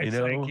 It's like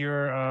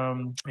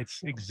it's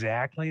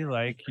exactly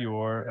like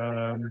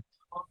your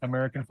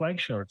American flag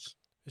shorts.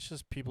 It's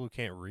just people who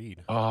can't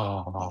read.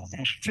 Oh,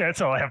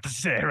 that's all I have to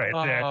say right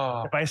there.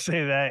 If I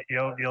say that,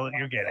 you'll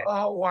get it.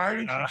 Oh, why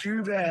did you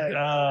do that?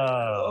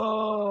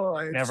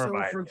 I've never so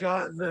mind.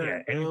 forgotten that.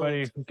 Yeah,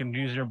 anybody who can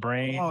use their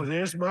brain. Oh,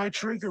 there's my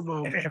trigger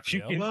moment. If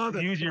you can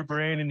use your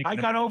brain, and you I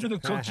can, got over the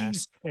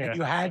cookies, and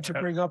you had to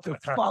bring up the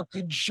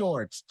fucking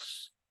shorts.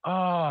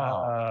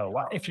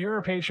 If you're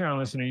a Patreon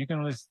listener, you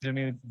can listen to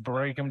me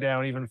break them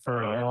down even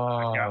further.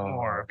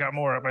 I've got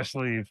more up my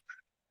sleeve.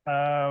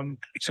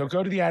 So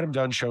go to the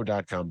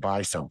AdamDunnShow.com,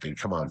 buy something.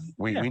 Come on.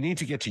 We need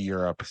to get to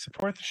Europe.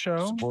 Support the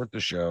show. Support the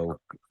show.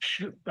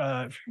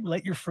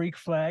 Let your freak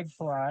flag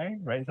fly,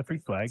 right? It's a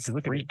freak flag.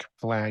 Look freak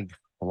flag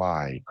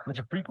fly. Let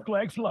your freak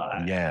flag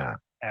fly. Yeah.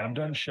 Adam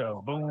Dunn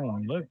Show.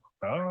 Boom. Look.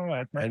 Oh,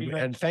 that's my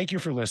and thank you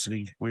for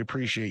listening. We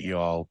appreciate you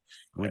all.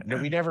 We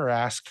never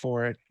asked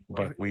for it,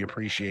 but we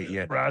appreciate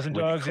you. Rosin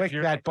Dogs, click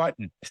that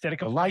button.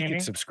 Instead of like and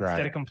subscribe.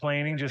 Instead of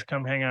complaining, just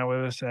come hang out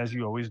with us as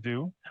you always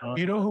do.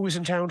 You know who was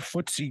in town?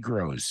 Footsie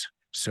Grows.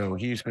 So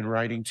he's been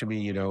writing to me,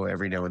 you know,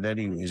 every now and then.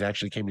 He's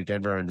actually came to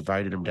Denver. I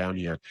invited him down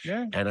here.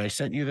 Yeah. And I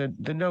sent you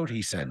the note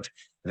he sent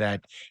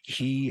that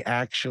he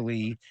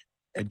actually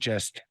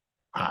just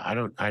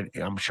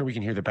I'm sure we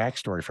can hear the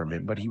backstory from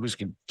him, but he was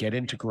going to get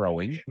into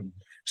growing.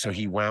 So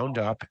he wound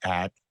up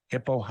at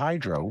Hippo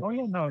Hydro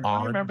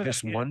on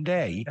this one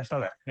day. I saw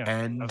that. Yeah,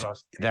 and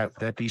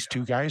that these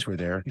two guys were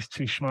there. These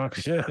two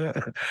schmucks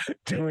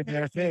doing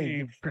their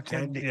thing.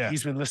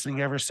 He's been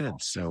listening ever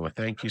since. So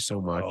thank you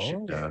so much.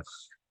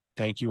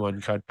 Thank you,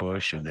 Uncut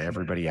Bush, and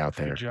everybody out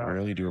there. I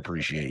really do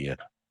appreciate you.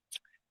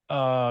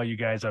 You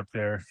guys up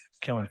there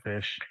killing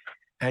fish.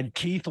 And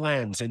Keith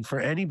Lands. And for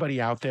anybody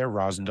out there,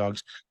 Rosin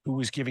Dogs, who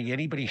was giving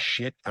anybody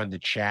shit on the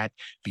chat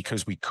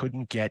because we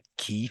couldn't get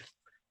Keith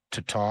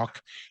to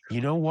talk,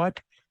 you know what?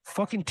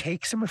 Fucking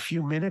takes him a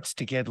few minutes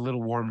to get a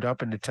little warmed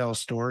up and to tell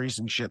stories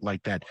and shit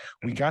like that.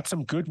 We got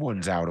some good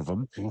ones out of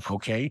him.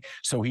 Okay.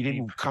 So he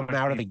didn't come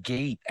out of the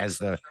gate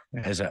as an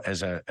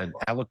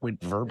eloquent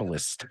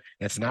verbalist.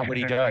 That's not what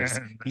he does.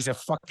 He's a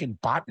fucking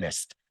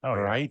botanist. All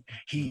right.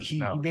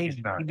 He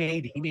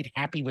made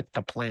happy with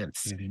the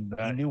plants. He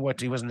knew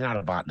he was not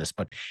a botanist,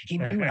 but he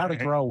knew how to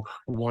grow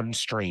one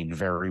strain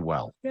very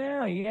well.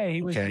 Yeah.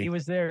 He was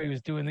there. He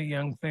was doing the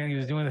young thing. He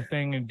was doing the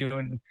thing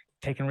and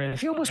taking risks.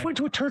 He almost went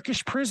to a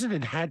Turkish prison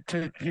and had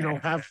to,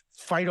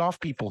 fight off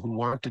people who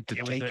wanted to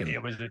take him.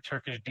 It was the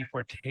Turkish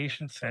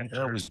deportation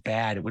center. It was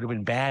bad. It would have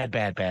been bad.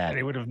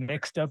 They would have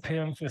mixed up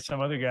him with some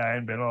other guy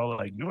and been all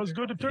like, "You must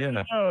go to Turkey."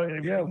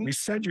 Yeah, we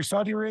sent you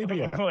Saudi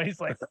Arabia.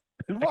 He's like,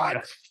 what?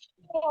 That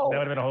would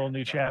have been a whole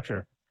new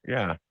chapter.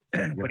 Yeah.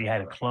 But he had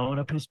to clone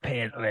up his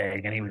pant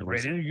leg and he was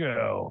ready to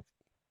go.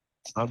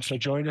 So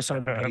join us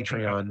on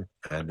Patreon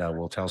and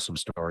we'll tell some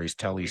stories.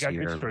 Telly's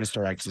here.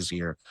 Mr. X is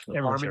here.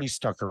 Harmony's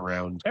stuck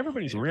around.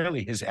 Everybody's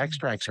really, his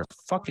extracts are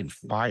fucking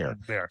fire.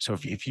 So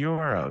if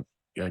you're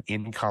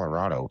in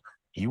Colorado,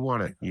 you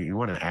want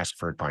to ask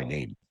for it by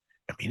name.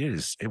 I mean,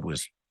 it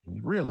was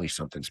really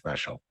something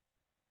special.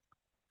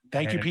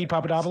 Thank you, Pete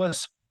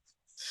PapaDabpoulos.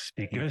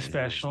 Speaking of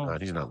special,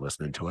 he's not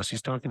listening to us.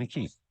 He's talking to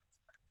Keith.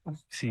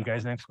 See you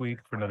guys next week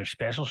for another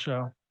special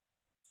show.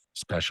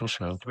 Special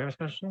show. Do we have a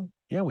special show?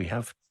 Yeah, we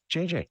have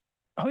JJ.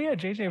 Oh yeah,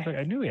 JJ.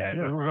 I knew we had.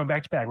 We're going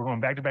back to back. We're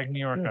going back to back New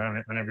York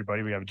on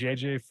everybody. We have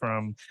JJ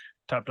from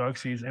Top Dog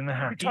Seeds in the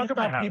house. Talk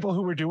about people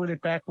who were doing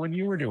it back when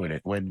you were doing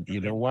it. When you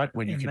know what?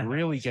 When you can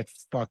really get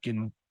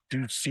fucking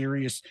do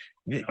serious.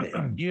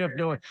 You have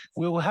no.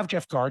 We'll have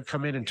Jeff Gard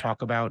come in and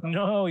talk about.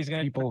 No, he's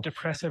going to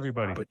depress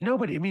everybody. But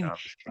nobody. I mean,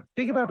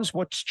 think about this.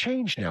 What's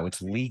changed now?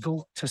 It's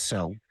legal to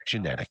sell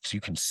genetics.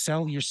 You can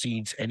sell your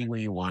seeds any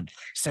way you want.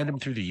 Send them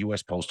through the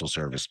U.S. Postal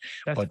Service.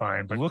 That's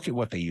fine. But look at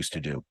what they used to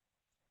do.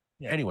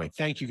 Anyway,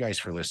 thank you guys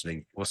for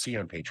listening. We'll see you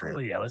on Patreon. Oh,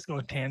 yeah, let's go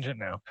with tangent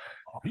now.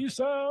 Peace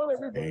out,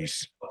 everybody.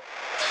 Peace.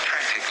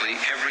 Practically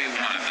every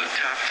one of the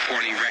top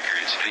 40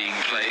 records being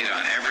played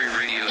on every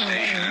radio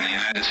station in the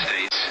United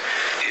States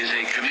is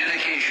a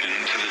communication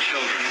to the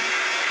children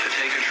to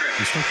take a trip,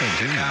 You still can't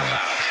to do cop that.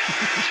 out,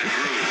 to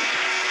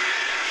groove.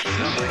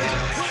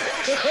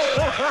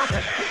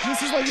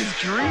 This is like his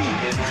dream.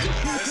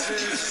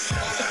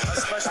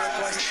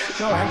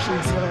 No, actually,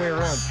 it's the other way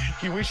around.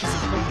 He wishes he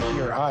couldn't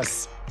hear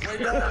us. We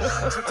don't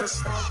want you to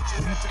smoke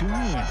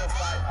genetically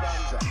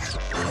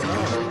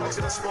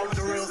smoke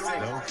the real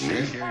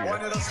thing.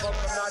 One of them smoke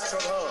the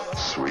natural herb.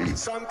 Sweet.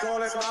 Some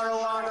call it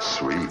marijuana.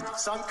 Sweet.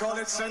 Some call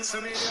it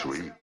sensimilla.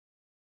 Sweet.